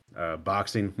man,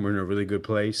 boxing, we're in a really good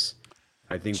place.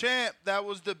 I think. Champ, that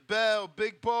was the bell.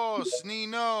 Big boss,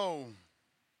 Nino.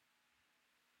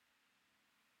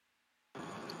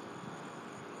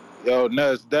 Yo,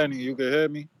 Ness, Danny, you can hear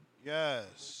me?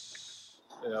 Yes.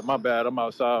 Yeah, my bad. I'm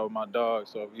outside with my dog,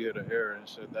 so if you hear the air and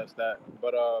shit, that's that.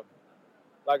 But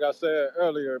like I said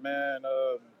earlier, man,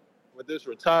 with this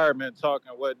retirement talk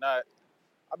and whatnot,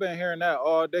 I've been hearing that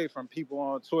all day from people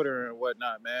on Twitter and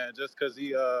whatnot, man. Just because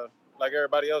he, like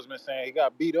everybody else been saying, he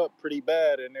got beat up pretty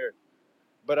bad in there.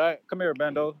 But I come here,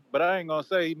 Bendo. But I ain't gonna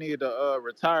say he need to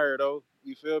retire though.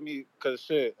 You feel me? Cause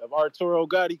shit, if Arturo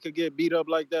Gotti could get beat up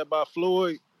like that by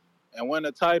Floyd and win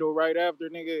a title right after,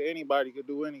 nigga, anybody could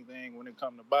do anything when it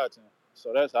come to boxing.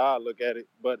 So that's how I look at it.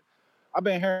 But I've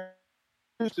been hearing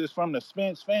excuses from the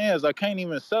Spence fans. I can't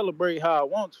even celebrate how I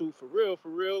want to, for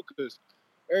real. Cause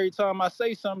every time I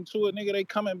say something to a nigga, they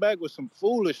coming back with some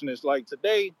foolishness. Like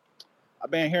today,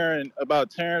 I've been hearing about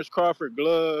Terence Crawford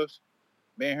gloves.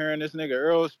 Been hearing this nigga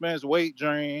Earl Spence weight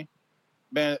drain.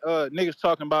 Been niggas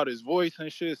talking about his voice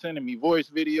and shit, sending me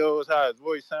voice videos, how his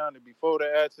voice sounded before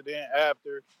the accident,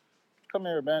 after. Come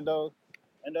here, Bando.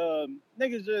 And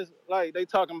niggas just like they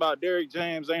talking about Derrick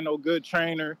James ain't no good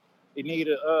trainer. He need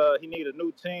a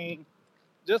new team.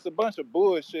 Just a bunch of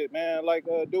bullshit, man. Like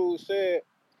dude said,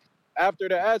 after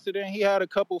the accident, he had a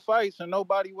couple fights and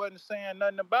nobody wasn't saying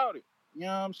nothing about it. You know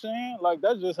what I'm saying? Like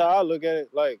that's just how I look at it.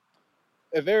 Like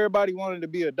if everybody wanted to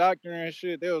be a doctor and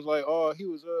shit, they was like, oh, he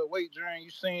was weight drain. You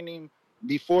seen him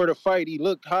before the fight? He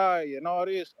looked high and all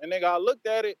this. And nigga, I looked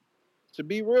at it. To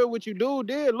be real with you, dude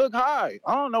did look high.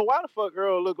 I don't know why the fuck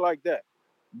Earl looked like that.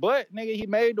 But nigga, he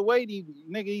made the weight.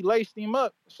 He laced him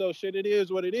up. So shit, it is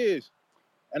what it is.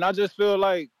 And I just feel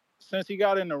like since he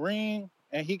got in the ring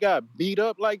and he got beat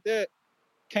up like that,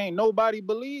 can't nobody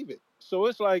believe it. So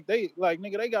it's like they like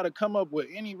nigga, they gotta come up with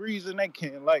any reason they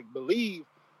can like believe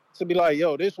to be like,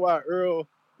 yo, this why Earl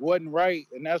wasn't right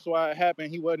and that's why it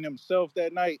happened. He wasn't himself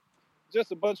that night.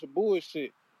 Just a bunch of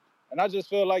bullshit. And I just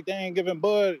feel like they ain't giving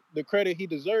Bud the credit he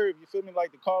deserved. You feel me?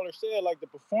 Like the caller said, like the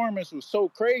performance was so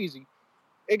crazy.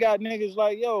 It got niggas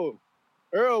like, yo,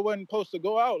 Earl wasn't supposed to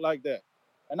go out like that.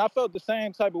 And I felt the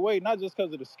same type of way, not just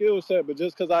because of the skill set, but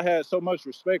just because I had so much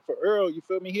respect for Earl. You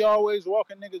feel me? He always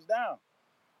walking niggas down.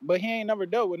 But he ain't never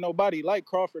dealt with nobody like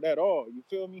Crawford at all. You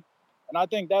feel me? And I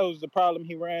think that was the problem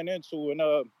he ran into. And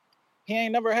he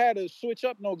ain't never had to switch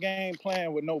up no game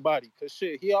plan with nobody. Cause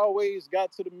shit, he always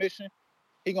got to the mission.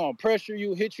 He gonna pressure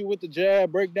you, hit you with the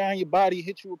jab, break down your body,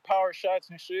 hit you with power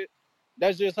shots and shit.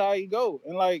 That's just how he go.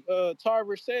 And like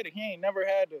Tarver said, he ain't never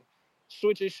had to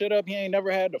switch his shit up. He ain't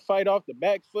never had to fight off the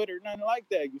back foot or nothing like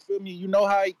that. You feel me? You know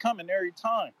how he coming every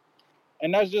time.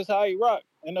 And that's just how he rock.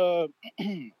 And I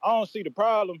don't see the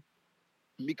problem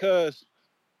because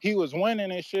he was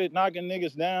winning and shit, knocking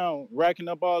niggas down, racking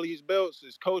up all these belts.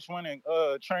 His coach winning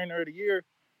trainer of the year.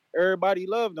 Everybody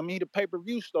loved him. He the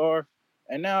pay-per-view star.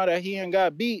 And now that he ain't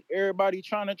got beat, everybody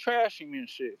trying to trash him and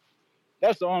shit.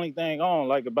 That's the only thing I don't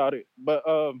like about it. But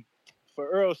for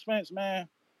Earl Spence, man,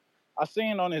 I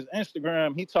seen on his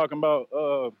Instagram, he talking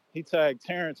about he tagged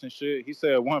Terence and shit. He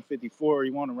said 154, he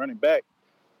want to run it back.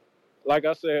 Like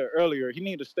I said earlier, he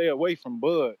need to stay away from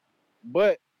Bud.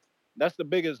 But that's the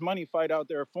biggest money fight out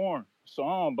there for him. So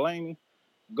I don't blame him.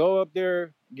 Go up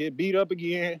there, get beat up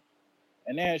again,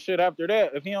 and then shit after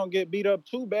that. If he don't get beat up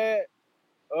too bad,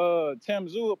 Tim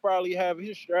Zoo will probably have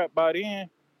his strap by then.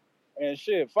 And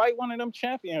shit, fight one of them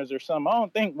champions or something. I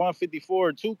don't think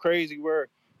 154 too crazy where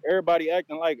everybody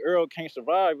acting like Earl can't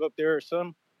survive up there or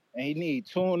something. And he need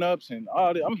tune-ups and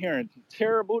all that. I'm hearing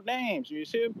terrible names. You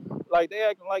see him? Like they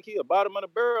acting like he a bottom of the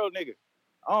barrel nigga.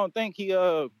 I don't think he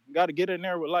got to get in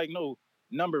there with like no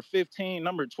number 15,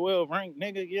 number 12 ranked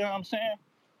nigga. You know what I'm saying?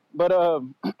 But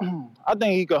I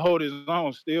think he could hold his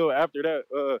own still after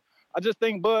that. I just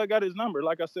think Bud got his number,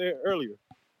 like I said earlier.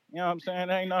 You know what I'm saying?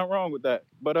 There ain't nothing wrong with that.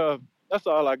 But that's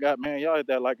all I got, man. Y'all hit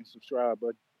that like and subscribe,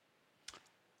 buddy.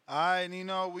 All right,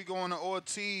 Nino, we going to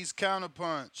Ortiz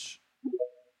counterpunch.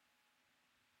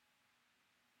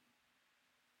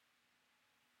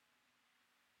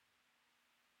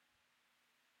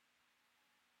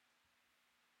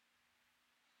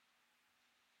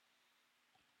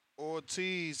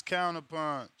 Ortiz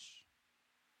counterpunch.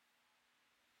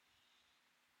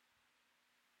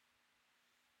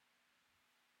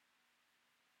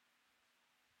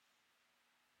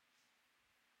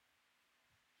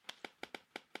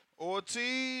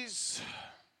 Ortiz.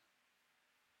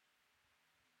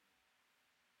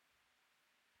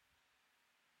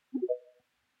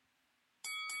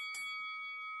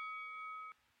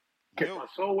 ¿Qué Yo,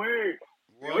 pasó, güey?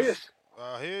 ¿Me was oyes?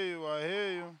 I hear you, I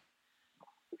hear you.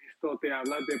 Esto te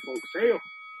habla de boxeo.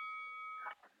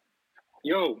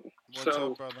 Yo, What's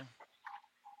so, up, brother?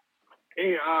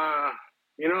 hey,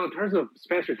 in terms of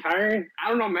Spence retiring, I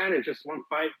don't know, man. It's just one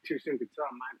fight, too soon to tell,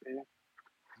 in my opinion.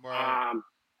 Right.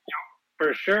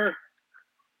 For sure,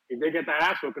 he did get that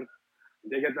ass whooping. He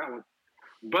did get that one.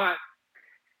 But,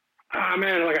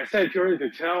 man, like I said, too early to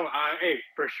tell. Hey,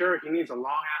 for sure, he needs a long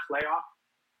ass layoff.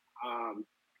 Um,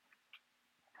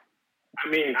 I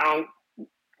mean, I don't.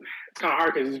 It's kind of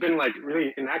hard because he's been like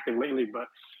really inactive lately. But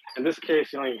in this case,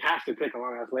 he has to take a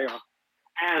long ass layoff.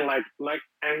 And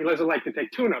and he doesn't like to take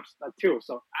tune-ups too.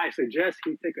 So I suggest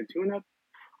he take a tune-up.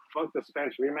 Fuck the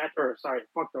Spence rematch, or sorry,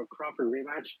 fuck the Crawford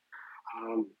rematch.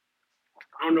 Um,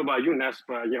 I don't know about you, Ness,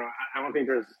 but I don't think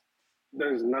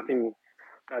there's nothing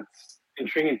that's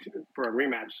intriguing for a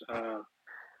rematch.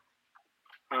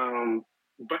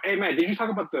 But hey, man, did you talk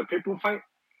about the Pitbull fight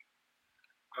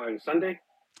Sunday?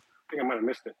 I think I might have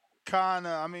missed it.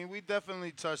 Kinda. I mean, we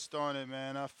definitely touched on it,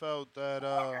 man. I felt that.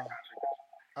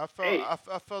 Hey,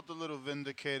 I felt a little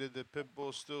vindicated that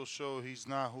Pitbull still showed he's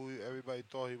not who everybody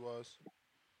thought he was.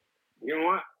 you know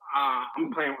what?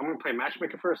 I'm gonna play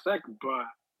matchmaker for a sec, but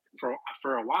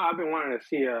for a while I've been wanting to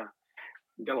see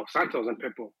De Los Santos and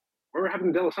Pitbull. Whatever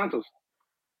happened to De Los Santos?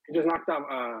 He just knocked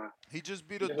out He just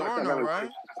beat he just knocked out Adorno, Valenzuela.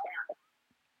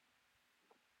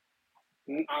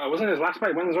 right? Wasn't his last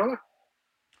fight Venezuela?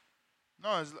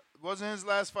 No, wasn't his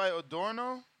last fight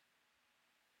Adorno?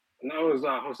 And that was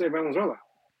Jose Valenzuela.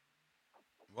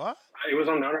 What? He was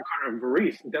on the undercard of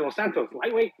Ruiz de los Santos,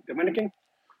 lightweight, Dominican.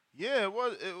 Yeah, it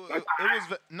was. It was.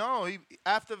 No, he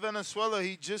after Venezuela,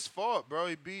 he just fought, bro.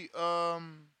 He beat. Yo,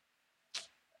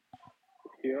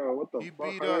 what the He fuck?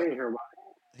 beat. I didn't hear about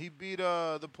He beat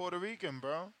the Puerto Rican,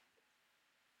 bro.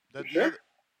 it. That You the sure? other.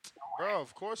 Bro,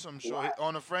 of course I'm sure. Why?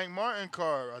 On the Frank Martin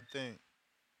card, I think.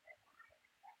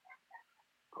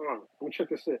 Hold on. Let me check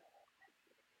this shit.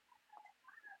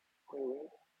 Wait a minute.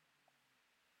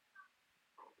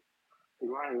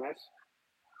 You lying, nice?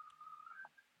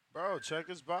 Bro, check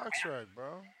his box rack,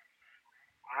 bro.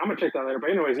 I'm gonna check that later. But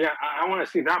anyways, yeah, I want to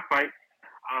see that fight.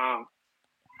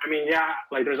 I mean, yeah,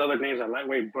 like there's other names at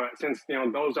lightweight, but since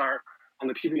those are on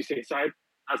the PBC side,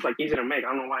 that's like easy to make. I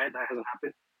don't know why that hasn't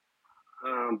happened.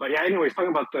 But yeah, anyways, talking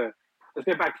about let's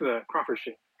get back to the Crawford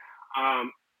shit.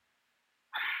 Um,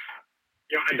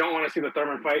 I don't want to see the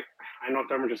Thurman fight. I know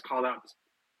Thurman just called out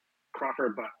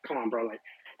Crawford, but come on, bro, like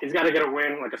he's got to get a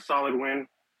win, like a solid win,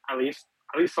 at least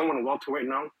someone welterweight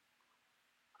known.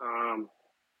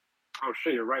 Oh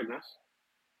shit, you're right, Ness.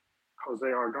 Jose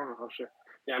Ardona. Oh shit.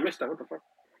 Yeah, I missed that. What the fuck?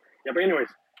 Yeah, but anyways,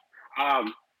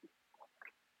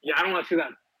 yeah, I don't want to see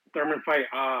that Thurman fight.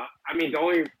 I mean, the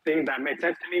only thing that made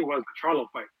sense to me was the Charlo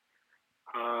fight.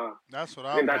 That's what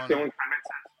I I think that's the wanted. only time it made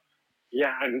sense.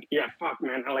 Yeah, and yeah, fuck,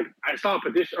 man. I saw a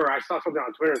petition, or I saw something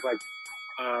on Twitter. It's like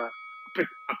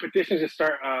a petition to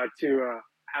start to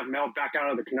have Mel back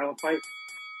out of the Canelo fight,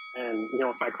 and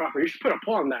fight Crawford. You should put a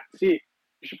poll on that. See,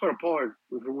 you should put a poll.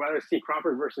 Would you rather see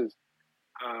Crawford versus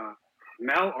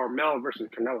Mel or Mel versus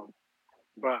Canelo?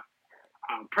 But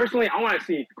personally, I want to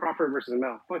see Crawford versus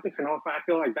Mel. Fuck the Canelo fight. I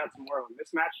feel like that's more of a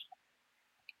mismatch.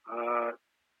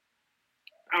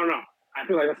 I don't know. I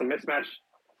feel like that's a mismatch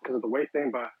because of the weight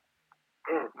thing, but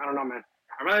I don't know, man.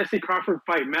 I'd rather see Crawford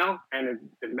fight Mel, and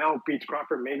if Mel beats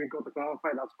Crawford, maybe go to the Canelo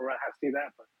fight. That's where I have to see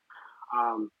that. But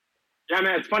yeah,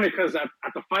 man, it's funny because at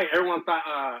the fight, everyone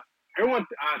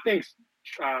thinks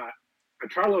the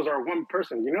Charlos are one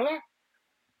person. You know that?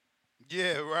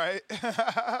 Yeah, right.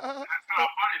 Funny.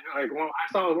 Like, well,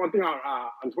 I saw one thing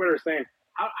on Twitter saying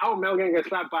how Mel gonna get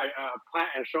slapped by Plant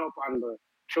and show up on the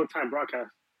Showtime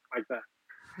broadcast like that.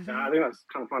 I think that's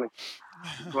kind of funny.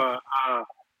 But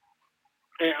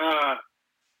hey,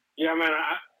 yeah, man,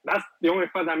 that's the only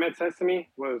fight that made sense to me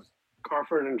was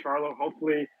Crawford and Charlo.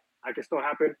 Hopefully, that can still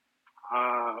happen.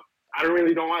 I don't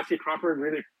want to see Crawford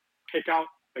really kick out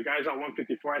the guys at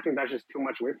 154. I think that's just too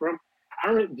much weight for him.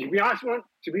 To be honest,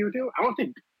 to be with you, I don't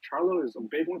think Charlo is a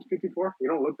big 154. He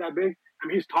don't look that big. I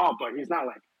mean, he's tall, but he's not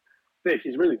like thick.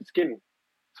 He's really skinny.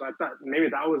 So I thought maybe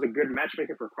that was a good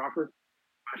matchmaker for Crawford.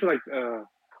 I feel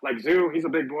like Zoo, he's a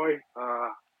big boy.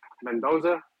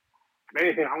 Mendoza, if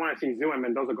anything, I want to see Zoo and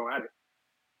Mendoza go at it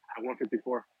at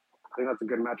 154. I think that's a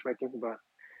good matchmaking. But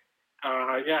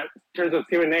yeah, in terms of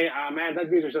Q&A, man, that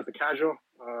dude is just a casual.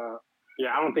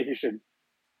 Yeah, I don't think he should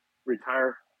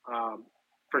retire.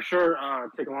 For sure,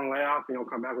 take a long layoff,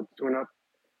 come back with the tune-up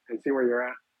and see where you're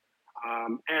at.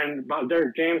 And about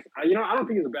Derek James, I don't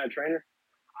think he's a bad trainer.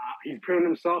 He's proven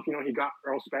himself. He got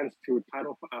Errol Spence to a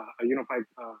title, a unified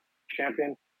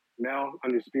champion, male,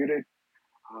 undisputed.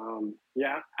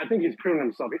 Yeah, I think he's proven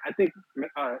himself. I think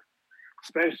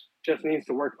Spence just needs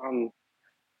to work on,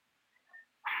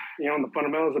 the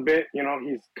fundamentals a bit.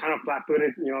 He's kind of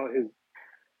flat-footed.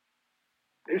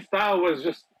 His style was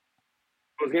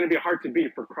going to be hard to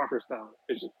beat for Crawford's style.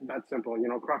 It's just that simple.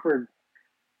 Crawford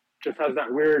just has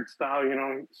that weird style.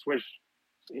 Switch.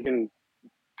 He can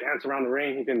dance around the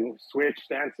ring. He can switch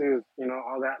stances.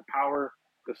 All that power,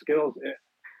 the skills.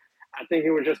 I think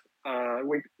it was just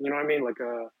weak. You know what I mean? Like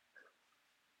a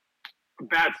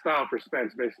bad style for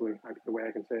Spence, basically, like the way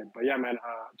I can say it. But yeah, man,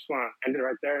 just want to end it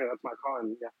right there. That's my call.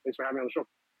 And yeah, thanks for having me on the show.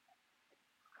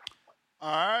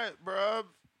 All right, bro.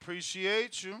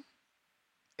 Appreciate you.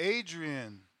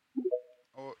 Adrian.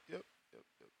 Oh, yep.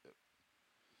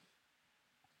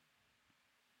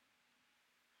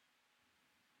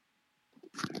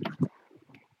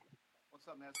 What's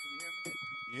up, Ness? Can you hear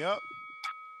me? Yep.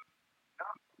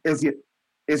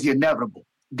 Is the inevitable.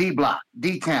 D Block,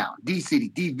 D Town, D City,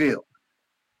 D Ville,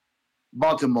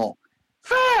 Baltimore.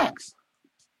 Facts.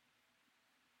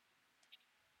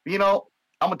 I'm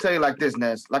gonna tell you like this,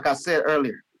 Ness. Like I said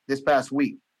earlier, this past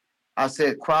week, I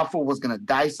said Crawford was gonna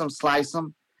dice him, slice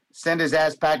him, send his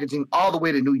ass packaging all the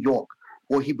way to New York,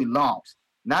 where he belongs,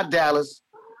 not Dallas.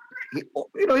 He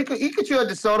could chill at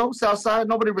DeSoto, Southside.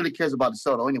 Nobody really cares about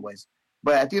DeSoto, anyways.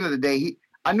 But at the end of the day,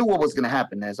 I knew what was gonna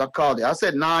happen, Ness. I called it. I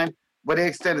said 9, but they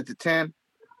extended to 10.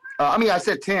 I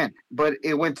said 10, but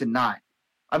it went to 9.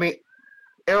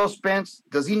 Errol Spence,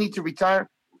 does he need to retire?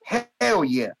 Hell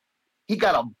yeah. He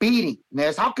got a beating,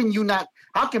 Ness. How can you not?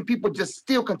 How can people just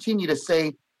still continue to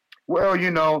say, well,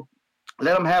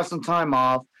 let him have some time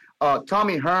off?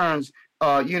 Tommy Hearns,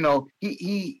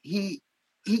 he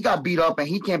got beat up and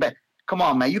he came back. Come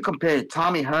on, man. You compared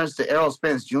Tommy Hearns to Errol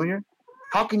Spence Jr.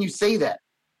 How can you say that?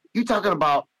 You talking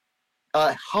about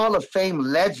a Hall of Fame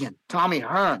legend, Tommy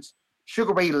Hearns,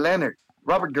 Sugar Ray Leonard,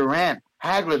 Robert Durant,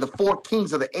 Hagler, the four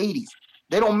kings of the 80s.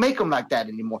 They don't make them like that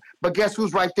anymore. But guess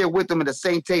who's right there with them at the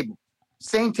same table?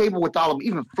 Same table with all of them,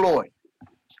 even Floyd.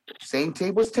 Same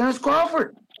table as Terence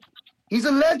Crawford. He's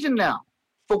a legend now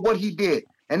for what he did.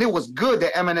 And it was good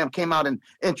that Eminem came out and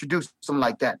introduced him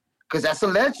like that because that's a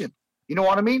legend. You know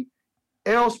what I mean?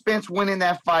 Errol Spence winning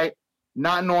that fight,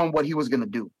 not knowing what he was going to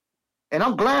do. And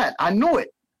I'm glad. I knew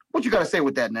it. What you got to say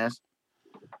with that, Ness?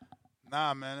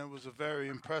 Nah, man, it was a very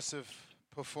impressive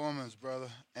performance, brother.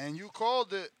 And you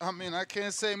called it. I mean, I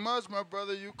can't say much, my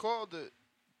brother. You called it.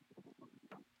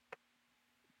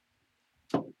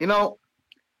 You know,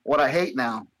 what I hate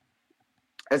now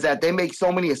is that they make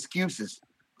so many excuses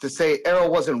to say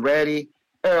Errol wasn't ready,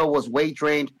 Errol was weight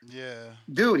trained. Yeah.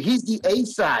 Dude, he's the A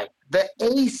side. The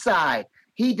A side.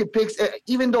 He depicts,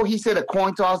 even though he said a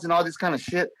coin toss and all this kind of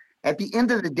shit, at the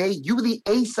end of the day, you the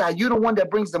A side. You're the one that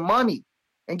brings the money.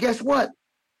 And guess what?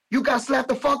 You got slapped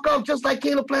the fuck up just like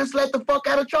Caleb Plant slapped the fuck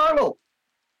out of Charlo.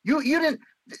 You didn't.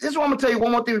 This is what I'm gonna tell you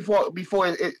one more thing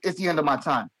before it's the end of my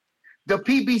time. The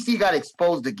PBC got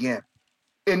exposed again.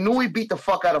 Inouye beat the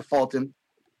fuck out of Fulton.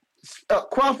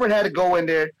 Crawford had to go in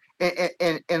there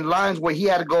in lines where he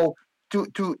had to go to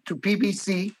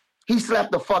PBC. He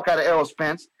slapped the fuck out of Errol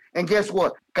Spence. And guess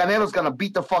what? Canelo's gonna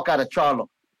beat the fuck out of Charlo.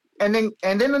 And then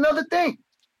another thing,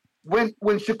 when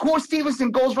Shakur Stevenson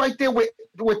goes right there with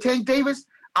Tank Davis,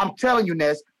 I'm telling you,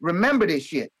 Ness, remember this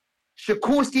shit.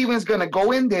 Shakur Stevens gonna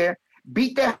go in there,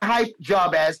 beat that hype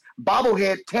job ass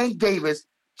bobblehead Tank Davis,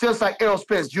 just like Errol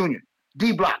Spence Jr.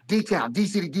 D Block, D Town, D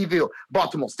City, D-Ville,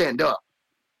 Baltimore, stand up.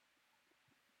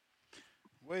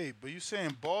 Wait, but you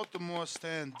saying Baltimore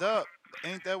stand up?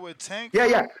 Ain't that where Tank?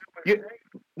 Yeah.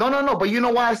 No. But you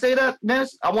know why I say that,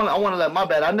 Ness? I want to let my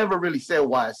bad. I never really said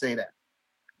why I say that.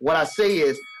 What I say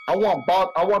is I want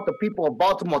the people of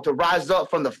Baltimore to rise up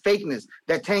from the fakeness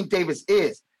that Tank Davis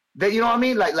is. That, you know what I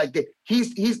mean?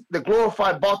 He's the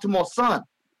glorified Baltimore son.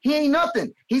 He ain't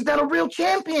nothing. He's not a real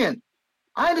champion.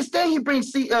 I understand he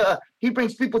brings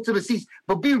people to the seats,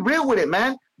 but be real with it,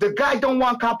 man. The guy don't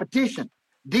want competition.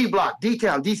 D Block, D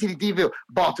Town, D City, D-Ville,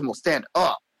 Baltimore, stand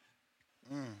up.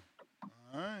 All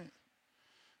right.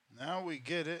 Now we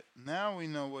get it. Now we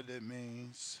know what it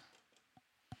means.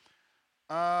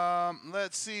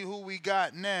 Let's see who we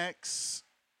got next.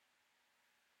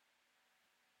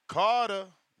 Carter,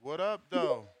 what up,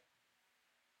 though?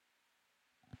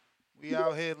 We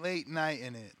out here late night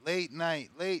in it. Late night.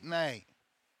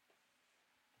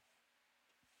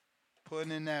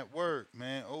 Putting in that work,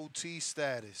 man. OT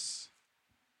status.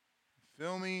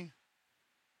 Feel me?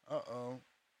 Uh-oh.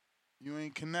 You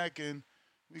ain't connecting.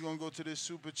 We gonna go to this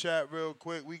super chat real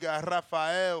quick. We got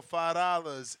Rafael,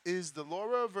 $5. Is the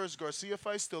Laura versus Garcia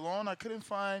fight still on? I couldn't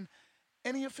find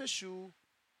any official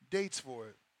dates for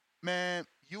it. Man,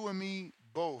 you and me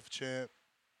both, champ.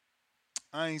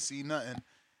 I ain't see nothing.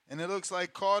 And it looks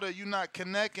like, Carter, you not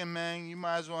connecting, man. You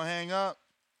might as well hang up.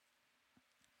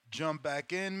 Jump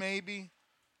back in, maybe.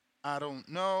 I don't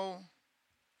know.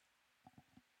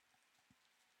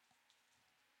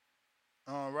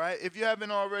 All right. If you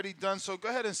haven't already done so, go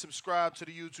ahead and subscribe to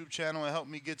the YouTube channel and help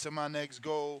me get to my next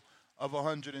goal of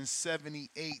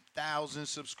 178,000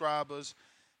 subscribers.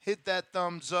 Hit that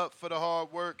thumbs up for the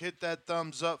hard work. Hit that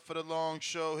thumbs up for the long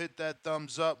show. Hit that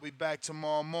thumbs up. We back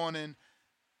tomorrow morning.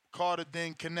 Carter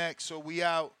didn't connect, so we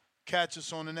out. Catch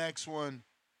us on the next one.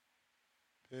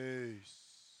 Peace.